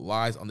 but what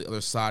lies on the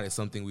other side is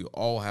something we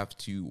all have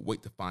to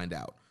wait to find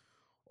out.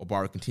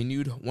 Obara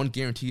continued, one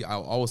guarantee I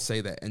will always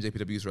say that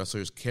NJPW's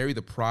wrestlers carry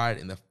the pride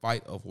in the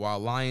fight of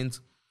Wild Lions.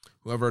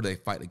 Whoever they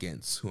fight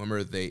against,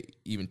 whoever they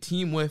even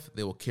team with,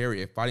 they will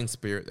carry a fighting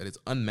spirit that is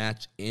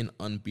unmatched and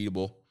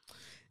unbeatable.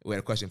 We had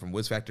a question from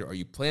Wiz Factor. Are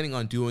you planning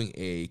on doing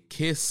a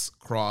Kiss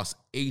Cross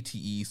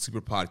ATE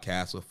Super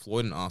Podcast with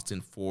Floyd and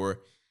Austin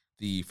for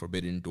the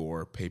Forbidden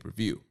Door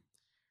pay-per-view?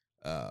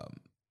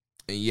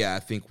 And yeah, I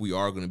think we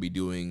are going to be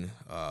doing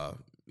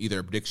either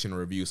a prediction or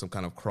review, some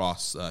kind of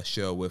cross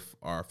show with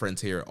our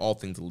friends here, All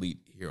Things Elite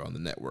here on the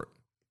network.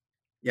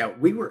 Yeah,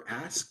 we were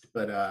asked,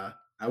 but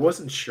I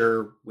wasn't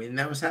sure when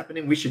that was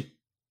happening. We should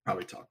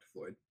probably talk to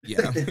Floyd.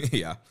 Yeah,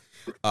 yeah.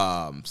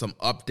 Some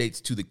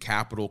updates to the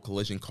Capital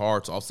Collision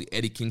cards. Obviously,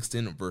 Eddie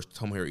Kingston versus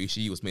Tomohiro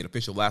Ishii was made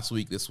official last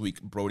week. This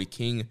week, Brody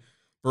King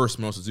versus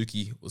Minoru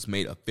Suzuki was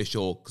made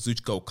official.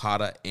 Kazuchika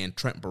Okada and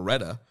Trent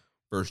Beretta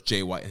versus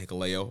Jay White and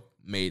Hikuleo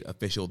made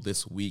official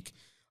this week.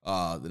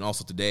 Then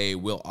also today,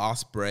 Will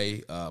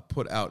Ospreay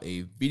put out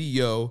a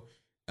video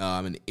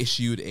and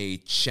issued a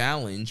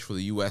challenge for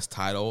the U.S.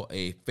 title,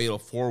 a fatal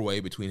four-way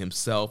between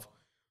himself,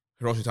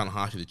 Hiroshi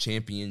Tanahashi, the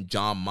champion,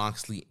 Jon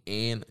Moxley,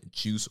 and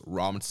Juice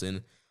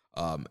Robinson.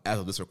 As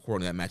of this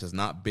recording, that match has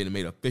not been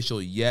made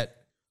official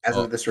yet. As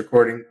of this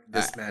recording,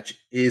 this match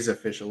is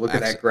official. Look at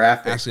that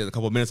graphic. Actually, in a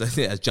couple of minutes,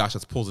 as Josh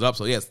just pulls it up.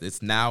 So, yes,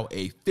 it's now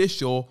a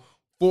official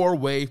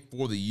four-way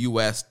for the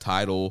U.S.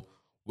 title.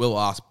 Will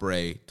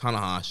Ospreay,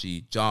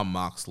 Tanahashi, Jon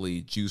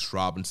Moxley, Juice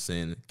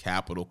Robinson,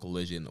 Capital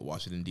Collision,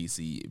 Washington,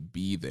 D.C.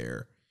 Be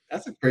there.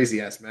 That's a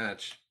crazy-ass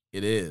match.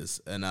 It is.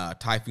 And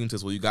Typhoon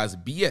says, will you guys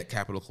be at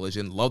Capital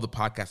Collision? Love the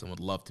podcast and would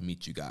love to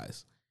meet you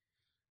guys.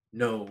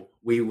 No,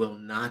 we will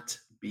not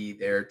be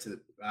there. To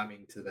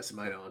the best of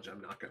my knowledge,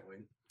 I'm not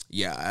going.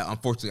 Yeah,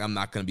 unfortunately, I'm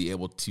not going to be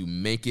able to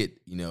make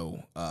it,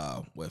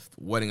 with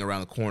wedding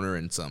around the corner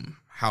and some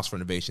house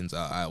renovations.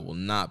 I will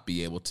not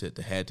be able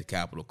to head to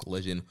Capital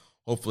Collision.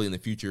 Hopefully, in the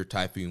future,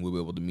 Typhoon will be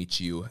able to meet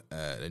you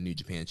at a New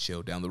Japan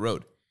show down the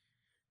road.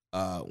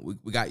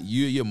 We got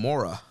Yuya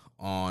Uemura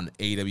on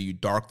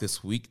AEW Dark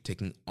this week,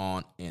 taking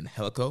on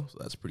Angelico, so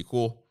that's pretty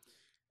cool.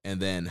 And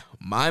then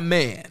my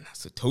man,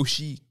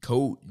 Satoshi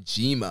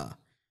Kojima,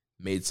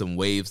 made some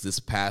waves this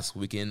past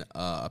weekend,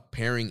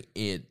 appearing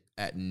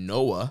at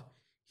Noah.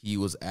 He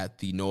was at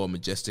the Noah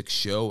Majestic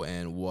show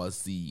and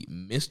was the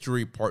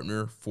mystery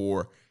partner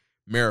for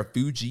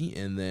Marufuji,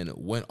 and then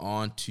went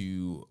on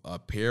to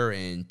appear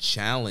and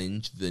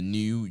challenge the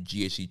new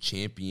GHC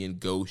champion,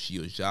 Go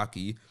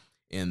Shiozaki,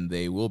 and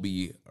they will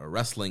be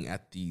wrestling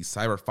at the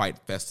Cyber Fight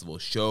Festival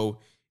show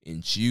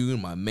in June.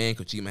 My man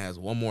Kojima has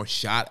one more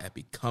shot at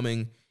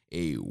becoming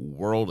a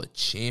world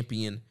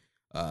champion.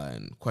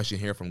 And question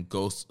here from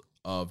Ghost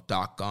of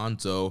Doc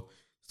Gonzo.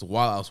 So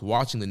while I was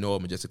watching the Noah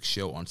Majestic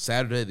show on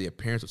Saturday, the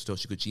appearance of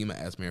Satoshi Kojima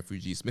as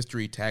Marufuji's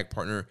mystery tag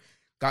partner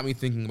got me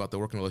thinking about the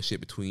working relationship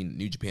between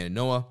New Japan and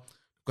Noah.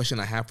 The question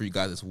I have for you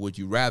guys is, would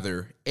you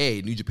rather,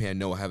 A, New Japan and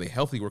Noah have a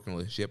healthy working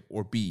relationship,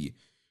 or B,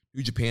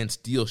 New Japan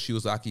steal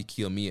Shiozaki,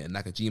 Kiyomiya, and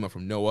Nakajima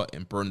from Noah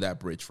and burn that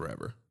bridge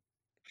forever?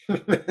 I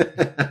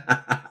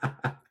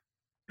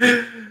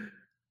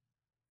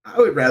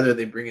would rather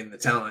they bring in the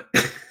talent.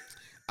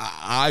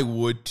 I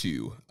would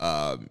too.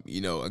 A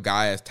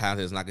guy as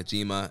talented as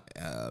Nakajima,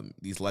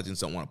 these legends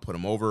don't want to put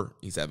him over.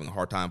 He's having a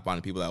hard time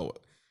finding people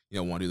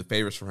that want to do the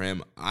favors for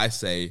him. I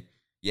say,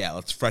 yeah,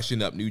 let's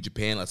freshen up New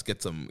Japan. Let's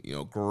get some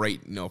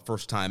great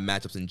first time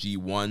matchups in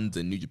G1s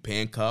and New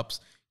Japan Cups.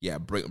 Yeah,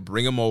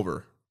 bring him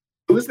over.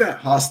 Who's that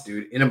Haas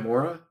dude?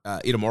 Inamura?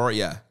 Inamura,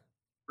 yeah.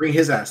 Bring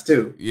his ass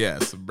too.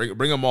 Yes,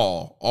 bring them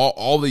all.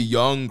 All the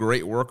young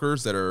great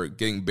workers that are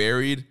getting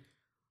buried.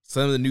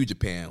 Send them to New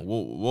Japan.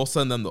 We'll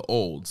send them the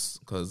olds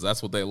because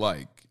that's what they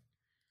like.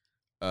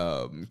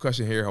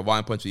 Question here,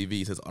 Hawaiian Punch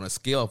EV says, on a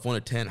scale of 1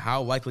 to 10,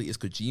 how likely is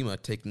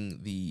Kojima taking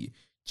the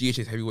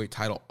GHS heavyweight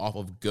title off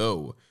of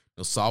Go?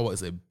 Nosawa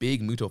is a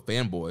big Muto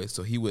fanboy,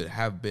 so he would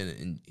have been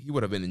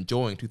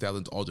enjoying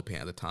 2000s All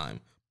Japan at the time.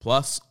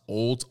 Plus,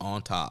 olds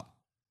on top.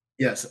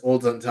 Yes,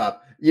 olds on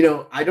top.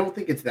 I don't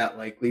think it's that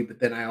likely, but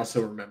then I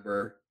also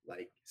remember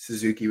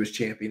Suzuki was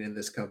champion in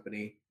this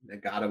company,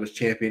 Nagata was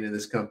champion in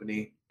this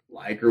company,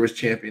 Liger was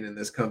champion in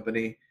this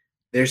company.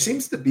 There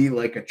seems to be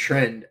a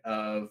trend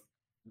of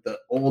the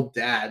old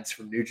dads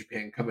from New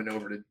Japan coming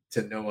over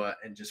to Noah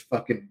and just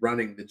fucking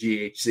running the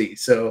GHC.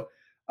 So,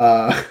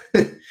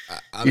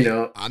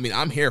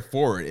 I'm here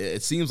for it.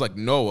 It seems like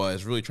Noah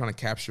is really trying to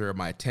capture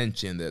my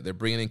attention. They're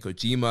bringing in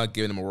Kojima,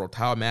 giving him a world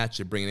title match.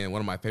 They're bringing in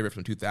one of my favorites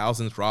from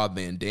 2000s, Rob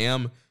Van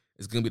Dam.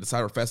 It's going to be the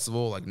Cyber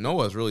Festival.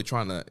 Noah is really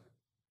trying to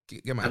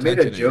get my attention.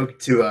 I made a joke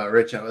to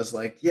Rich. I was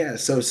like, yeah,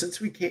 so since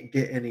we can't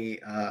get any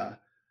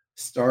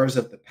stars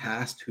of the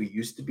past who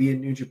used to be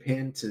in New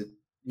Japan to,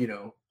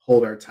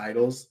 hold our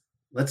titles,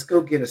 let's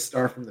go get a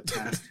star from the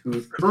past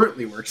who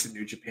currently works in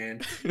New Japan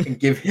and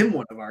give him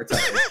one of our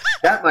titles.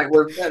 That might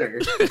work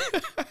better.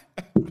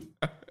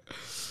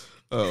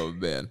 Oh,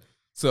 man.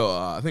 So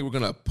I think we're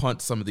going to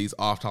punt some of these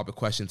off-topic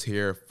questions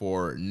here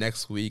for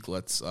next week.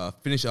 Let's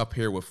finish up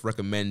here with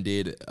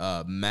recommended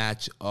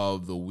match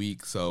of the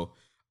week. So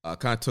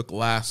kind of took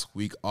last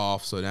week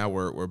off, so now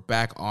we're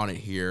back on it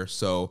here.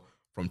 So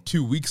from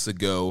 2 weeks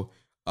ago,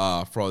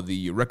 for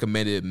the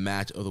recommended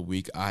match of the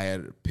week, I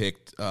had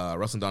picked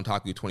Wrestling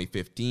Dontaku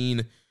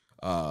 2015,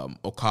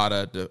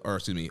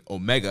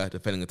 Omega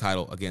defending the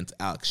title against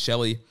Alex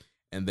Shelley.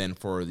 And then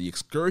for the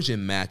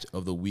excursion match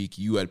of the week,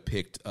 you had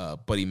picked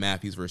Buddy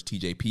Matthews versus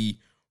TJP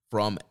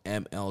from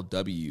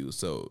MLW.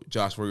 So,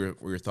 Josh,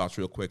 what were your thoughts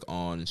real quick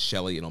on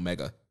Shelley and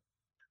Omega?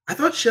 I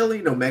thought Shelly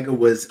and Omega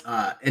was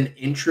an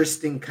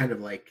interesting kind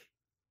of like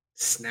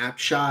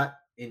snapshot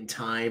in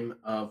time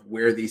of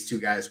where these two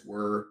guys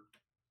were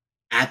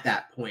at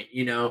that point.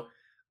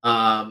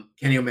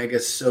 Kenny Omega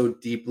is so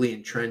deeply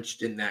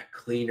entrenched in that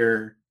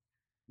cleaner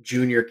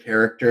junior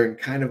character and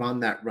kind of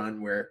on that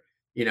run where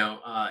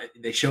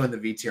they show in the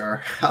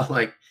VTR how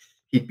like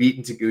he'd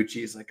beaten Taguchi.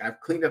 He's like, I've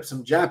cleaned up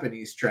some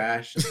Japanese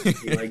trash. And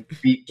he like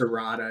beat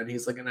Dorada, and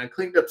he's like, and I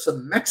cleaned up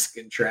some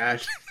Mexican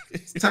trash.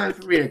 It's time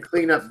for me to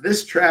clean up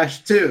this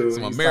trash too.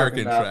 Some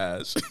American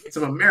trash.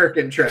 Some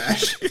American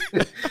trash.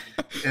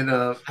 And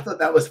I thought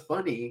that was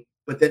funny,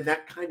 but then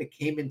that kind of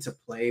came into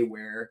play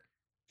where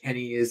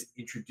Kenny is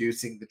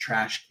introducing the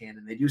trash can,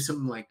 and they do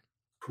some like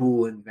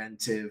cool,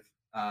 inventive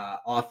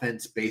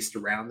offense based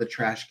around the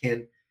trash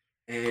can.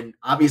 And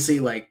obviously,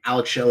 like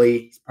Alex Shelley,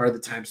 he's part of the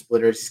Time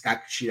Splitters. He's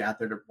got Kushida out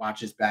there to watch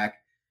his back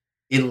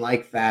in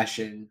like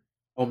fashion.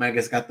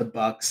 Omega's got the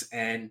Bucks.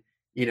 And,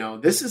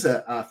 this is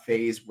a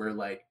phase where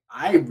like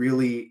I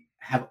really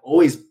have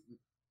always,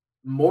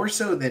 more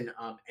so than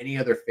any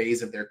other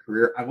phase of their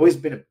career, I've always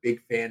been a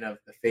big fan of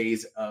the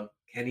phase of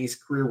Kenny's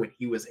career when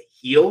he was a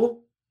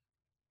heel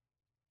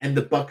and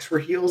the Bucks were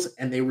heels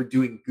and they were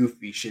doing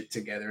goofy shit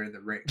together in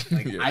the ring.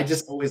 Like Yeah. I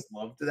just always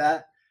loved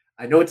that.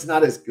 I know it's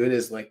not as good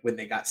as like when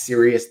they got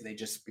serious and they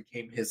just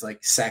became his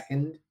like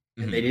second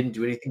and they didn't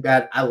do anything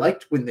bad. I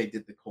liked when they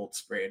did the cold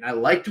spray and I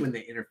liked when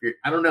they interfered.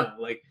 I don't know,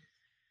 like,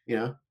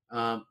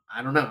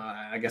 I don't know.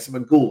 I guess I'm a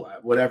ghoul,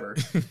 whatever.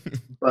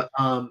 But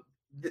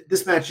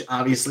this match,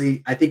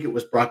 obviously, I think it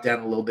was brought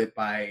down a little bit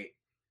by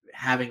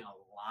having a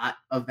lot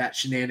of that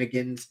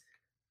shenanigans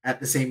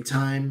at the same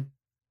time.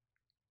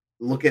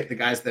 Look at the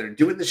guys that are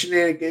doing the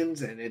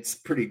shenanigans, and it's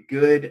pretty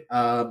good.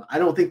 I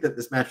don't think that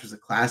this match was a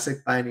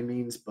classic by any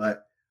means,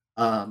 but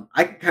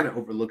I can kind of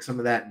overlook some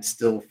of that and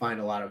still find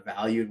a lot of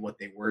value in what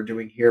they were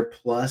doing here.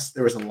 Plus,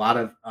 there was a lot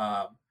of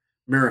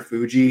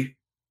Murafuji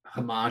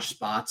homage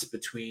spots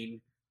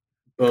between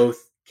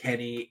both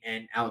Kenny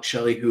and Alex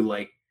Shelley, who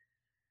like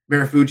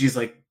Murafuji's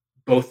like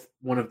both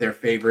one of their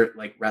favorite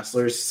like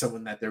wrestlers,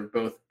 someone that they're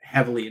both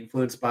heavily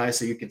influenced by.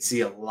 So you can see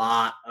a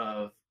lot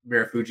of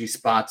Murafuji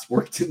spots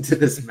worked into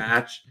this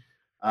match,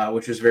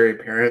 which was very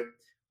apparent.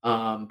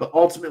 But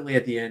ultimately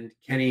at the end,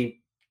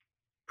 Kenny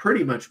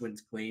pretty much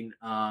wins clean.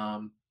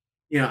 I'd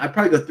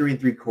probably go 3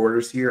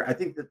 3/4 here. I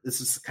think that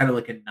this is kind of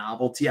like a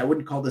novelty. I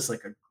wouldn't call this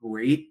like a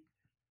great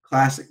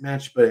classic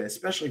match, but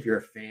especially if you're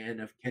a fan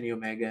of Kenny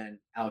Omega and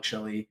Alex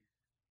Shelley,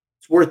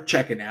 it's worth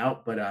checking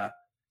out. But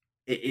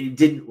it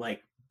didn't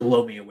like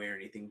blow me away or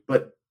anything.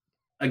 But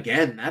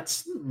again,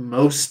 that's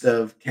most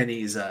of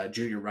Kenny's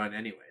junior run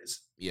anyways.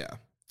 Yeah.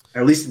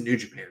 At least in New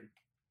Japan.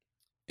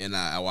 And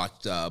I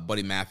watched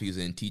Buddy Matthews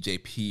and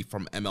TJP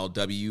from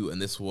MLW,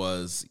 and this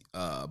was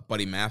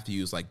Buddy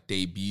Matthews' like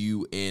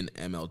debut in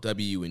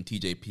MLW, and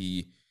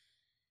TJP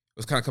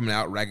was kind of coming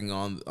out ragging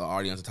on the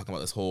audience and talking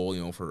about this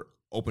whole, for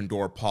open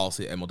door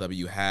policy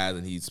MLW has,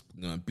 and he's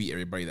going to beat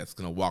everybody that's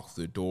going to walk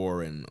through the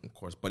door. And of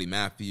course, Buddy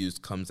Matthews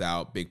comes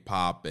out, big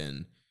pop,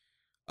 and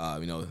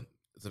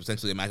it's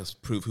essentially a match to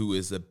prove who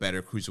is the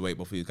better cruiserweight.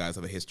 Both of these guys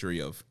have a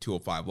history of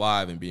 205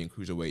 Live and being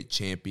cruiserweight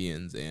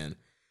champions. And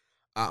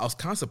I was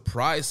kind of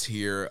surprised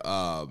here.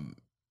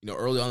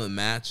 Early on in the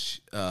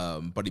match,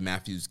 Buddy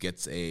Matthews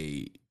gets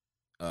a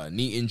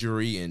knee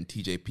injury, and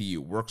TJP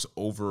works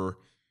over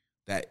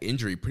that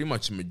injury pretty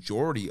much the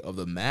majority of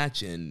the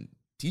match. And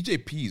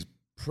TJP is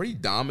pretty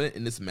dominant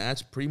in this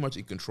match, pretty much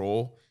in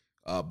control.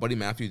 Buddy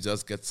Matthews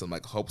does get some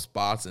like hope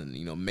spots and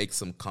make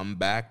some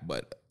comeback,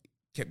 but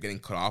kept getting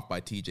cut off by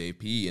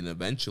TJP, and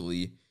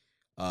eventually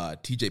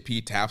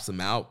TJP taps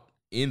him out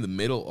in the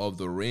middle of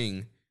the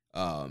ring,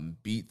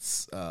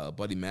 beats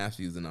Buddy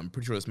Matthews, and I'm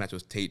pretty sure this match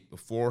was taped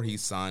before he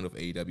signed with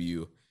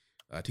AEW.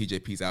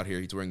 TJP's out here,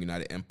 he's wearing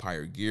United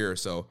Empire gear,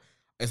 so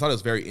I thought it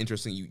was very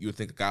interesting. You would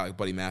think a guy like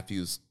Buddy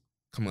Matthews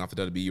coming off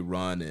the WWE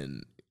run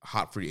and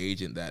hot free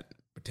agent that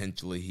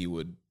potentially he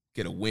would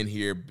get a win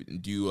here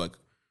and do like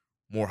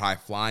more high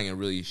flying and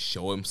really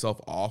show himself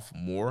off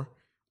more.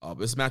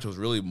 This match was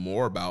really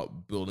more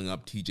about building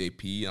up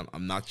TJP.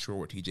 I'm not sure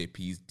what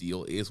TJP's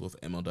deal is with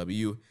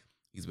MLW.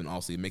 He's been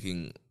obviously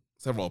making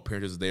several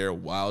appearances there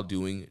while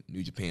doing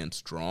New Japan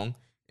Strong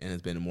and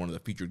has been one of the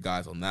featured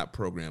guys on that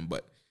program.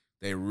 But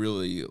they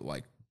really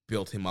like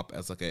built him up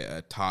as like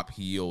a top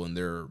heel in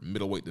their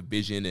middleweight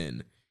division,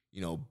 and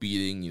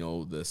beating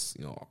this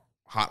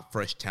hot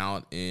fresh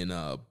talent in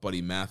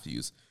Buddy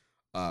Matthews.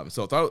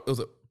 So I thought it was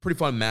a pretty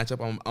fun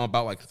matchup. I'm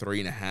about like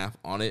 3.5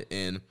 on it,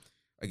 and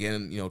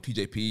again,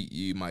 TJP,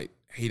 you might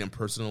hate him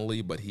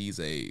personally, but he's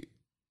a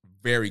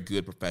very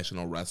good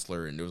professional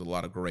wrestler, and there was a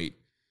lot of great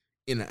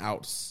in and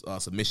out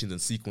submissions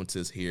and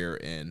sequences here.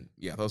 And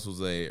yeah, this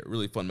was a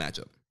really fun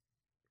matchup.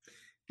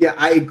 Yeah,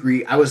 I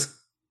agree. I was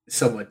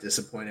somewhat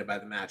disappointed by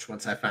the match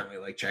once I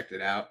finally checked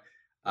it out.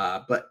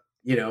 But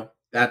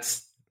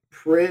that's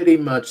pretty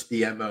much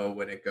the MO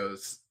when it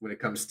comes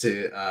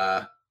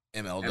to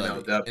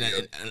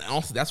MLW. And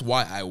also that's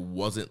why I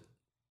wasn't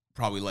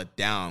probably let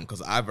down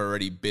because I've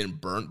already been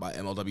burnt by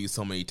MLW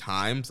so many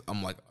times.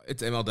 I'm like,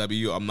 it's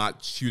MLW. I'm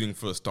not shooting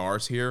for the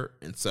stars here.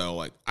 And so,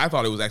 like, I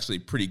thought it was actually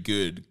pretty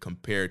good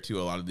compared to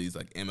a lot of these,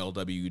 like,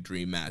 MLW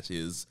dream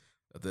matches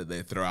that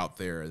they throw out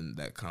there, and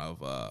that kind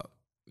of,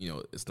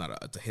 it's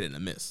a hit and a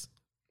miss.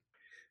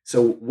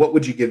 So what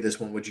would you give this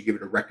one? Would you give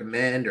it a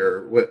recommend,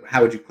 or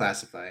how would you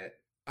classify it?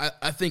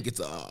 I think it's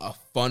a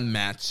fun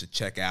match to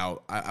check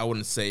out. I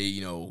wouldn't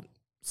say,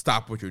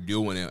 stop what you're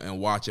doing and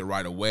watch it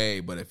right away.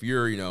 But if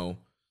you're,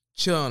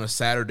 chilling on a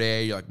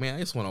Saturday, you're like, man, I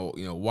just want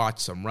to, watch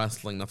some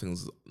wrestling.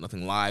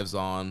 Nothing live's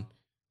on.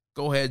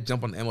 Go ahead,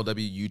 jump on the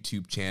MLW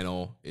YouTube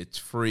channel. It's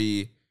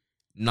free,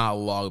 not a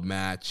long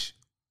match.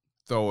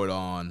 Throw it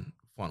on.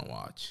 Fun to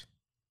watch.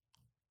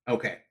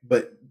 Okay,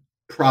 but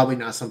probably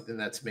not something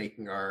that's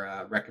making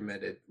our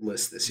recommended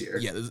list this year.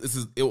 Yeah,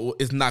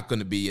 it's not going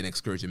to be an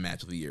excursion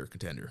match of the year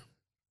contender.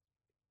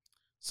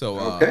 So,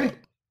 okay.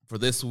 For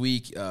this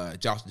week,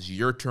 Josh, it's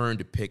your turn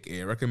to pick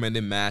a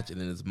recommended match,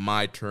 and then it's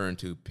my turn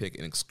to pick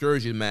an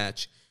excursion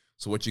match.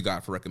 So what you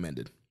got for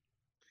recommended?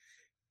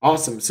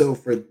 Awesome. So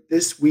for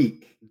this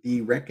week,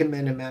 the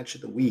recommended match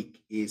of the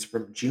week is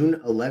from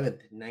June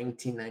 11th,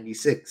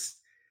 1996.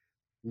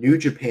 New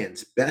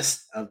Japan's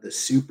Best of the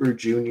Super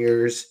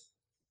Juniors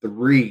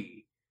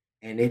 3.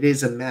 And it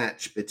is a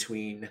match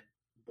between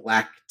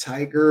Black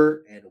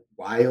Tiger and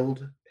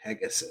Wild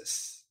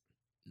Pegasus.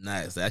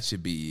 Nice. That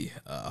should be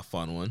a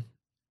fun one.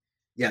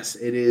 Yes,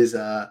 it is,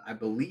 I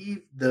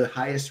believe, the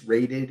highest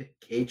rated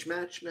cage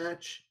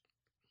match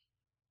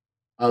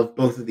of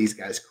both of these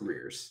guys'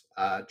 careers.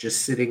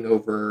 Just sitting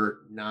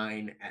over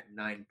 9 at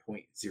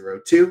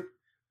 9.02.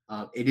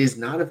 It is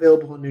not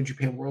available on New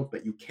Japan World,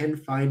 but you can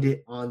find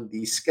it on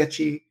the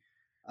sketchy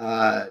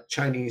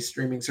Chinese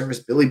streaming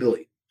service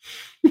Bilibili.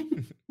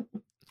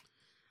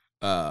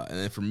 And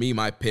then for me,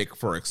 my pick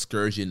for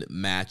excursion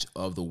match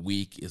of the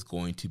week is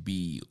going to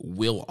be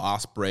Will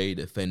Ospreay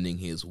defending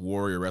his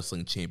Warrior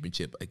Wrestling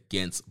Championship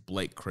against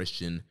Blake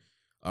Christian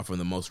from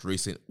the most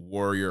recent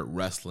Warrior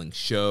Wrestling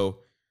show.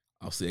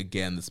 Obviously,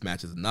 again, this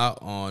match is not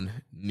on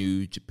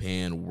New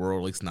Japan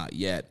World, at least not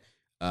yet.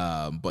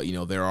 But,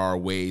 there are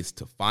ways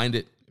to find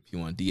it. If you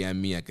want to DM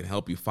me, I can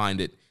help you find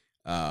it.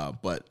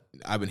 But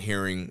I've been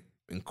hearing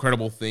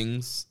incredible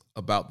things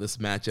about this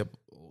matchup.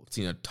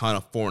 Seen a ton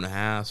of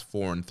 4.5s,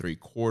 4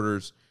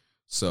 3/4.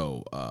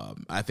 So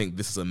I think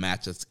this is a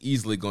match that's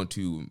easily going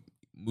to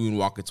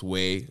moonwalk its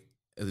way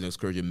as an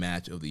excursion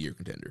match of the year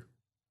contender.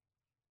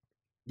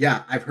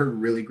 Yeah, I've heard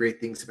really great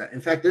things about it.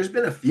 In fact, there's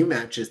been a few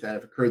matches that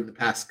have occurred in the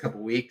past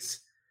couple weeks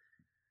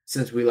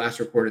since we last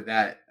recorded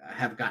that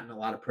have gotten a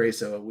lot of praise.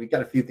 So we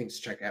got a few things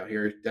to check out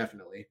here,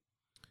 definitely.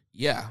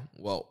 Yeah,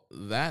 well,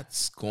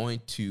 that's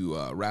going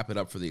to wrap it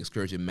up for the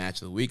excursion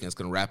match of the week, and it's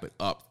going to wrap it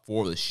up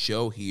for the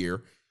show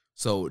here.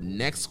 So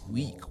next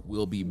week,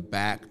 we'll be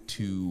back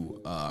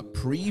to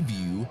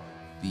preview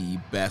the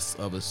Best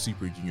of a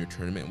Super Junior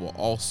tournament. We'll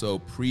also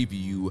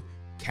preview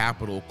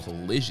Capital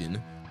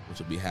Collision, which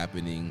will be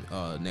happening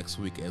next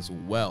week as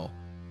well.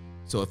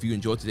 So if you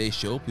enjoyed today's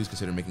show, please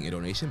consider making a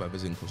donation by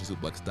visiting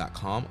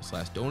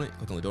socialsuplex.com/donate.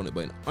 Click on the donate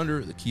button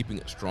under the Keeping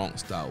It Strong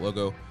Style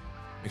logo.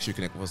 Make sure you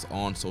connect with us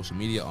on social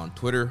media, on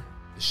Twitter.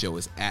 The show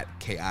is at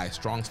KI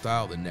Strong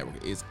Style. The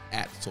network is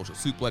at Social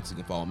Suplex. You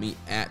can follow me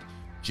at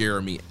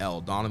Jeremy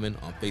L. Donovan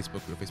on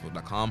Facebook or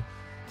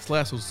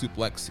facebook.com/Social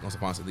Suplex. You can also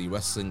find us at the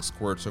Wrestling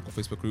Squared Circle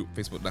Facebook group,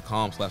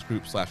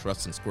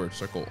 facebook.com/group/Wrestling Squared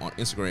Circle, on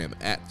Instagram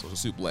at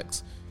Social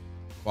Suplex.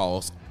 Follow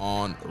us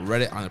on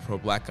Reddit on the Pro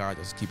Black Guy,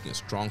 just Keeping It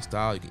Strong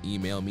Style. You can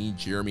email me,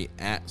 Jeremy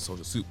at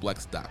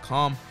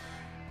socialsuplex.com.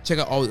 Check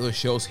out all the other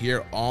shows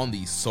here on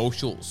the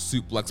Social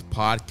Suplex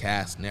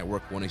Podcast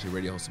Network. One Nation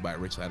Radio, hosted by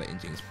Rich Latta and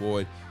James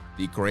Boyd.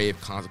 The Grave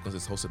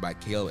Consequences, hosted by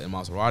Caleb and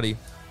Maserati.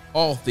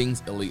 All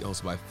Things Elite,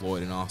 hosted by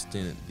Floyd and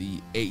Austin. The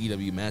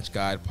AEW Match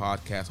Guide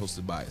podcast,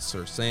 hosted by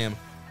Sir Sam.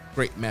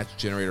 Great Match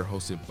Generator,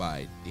 hosted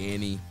by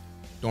Danny.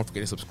 Don't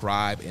forget to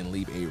subscribe and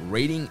leave a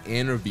rating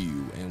and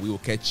review. And we will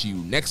catch you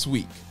next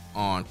week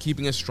on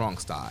Keeping It Strong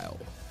Style,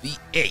 the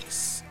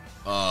ace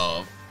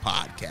of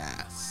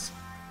podcasts.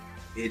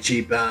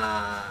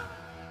 Ichiban.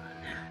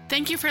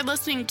 Thank you for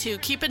listening to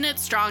Keepin' It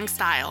Strong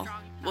Style.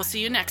 We'll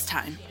see you next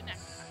time.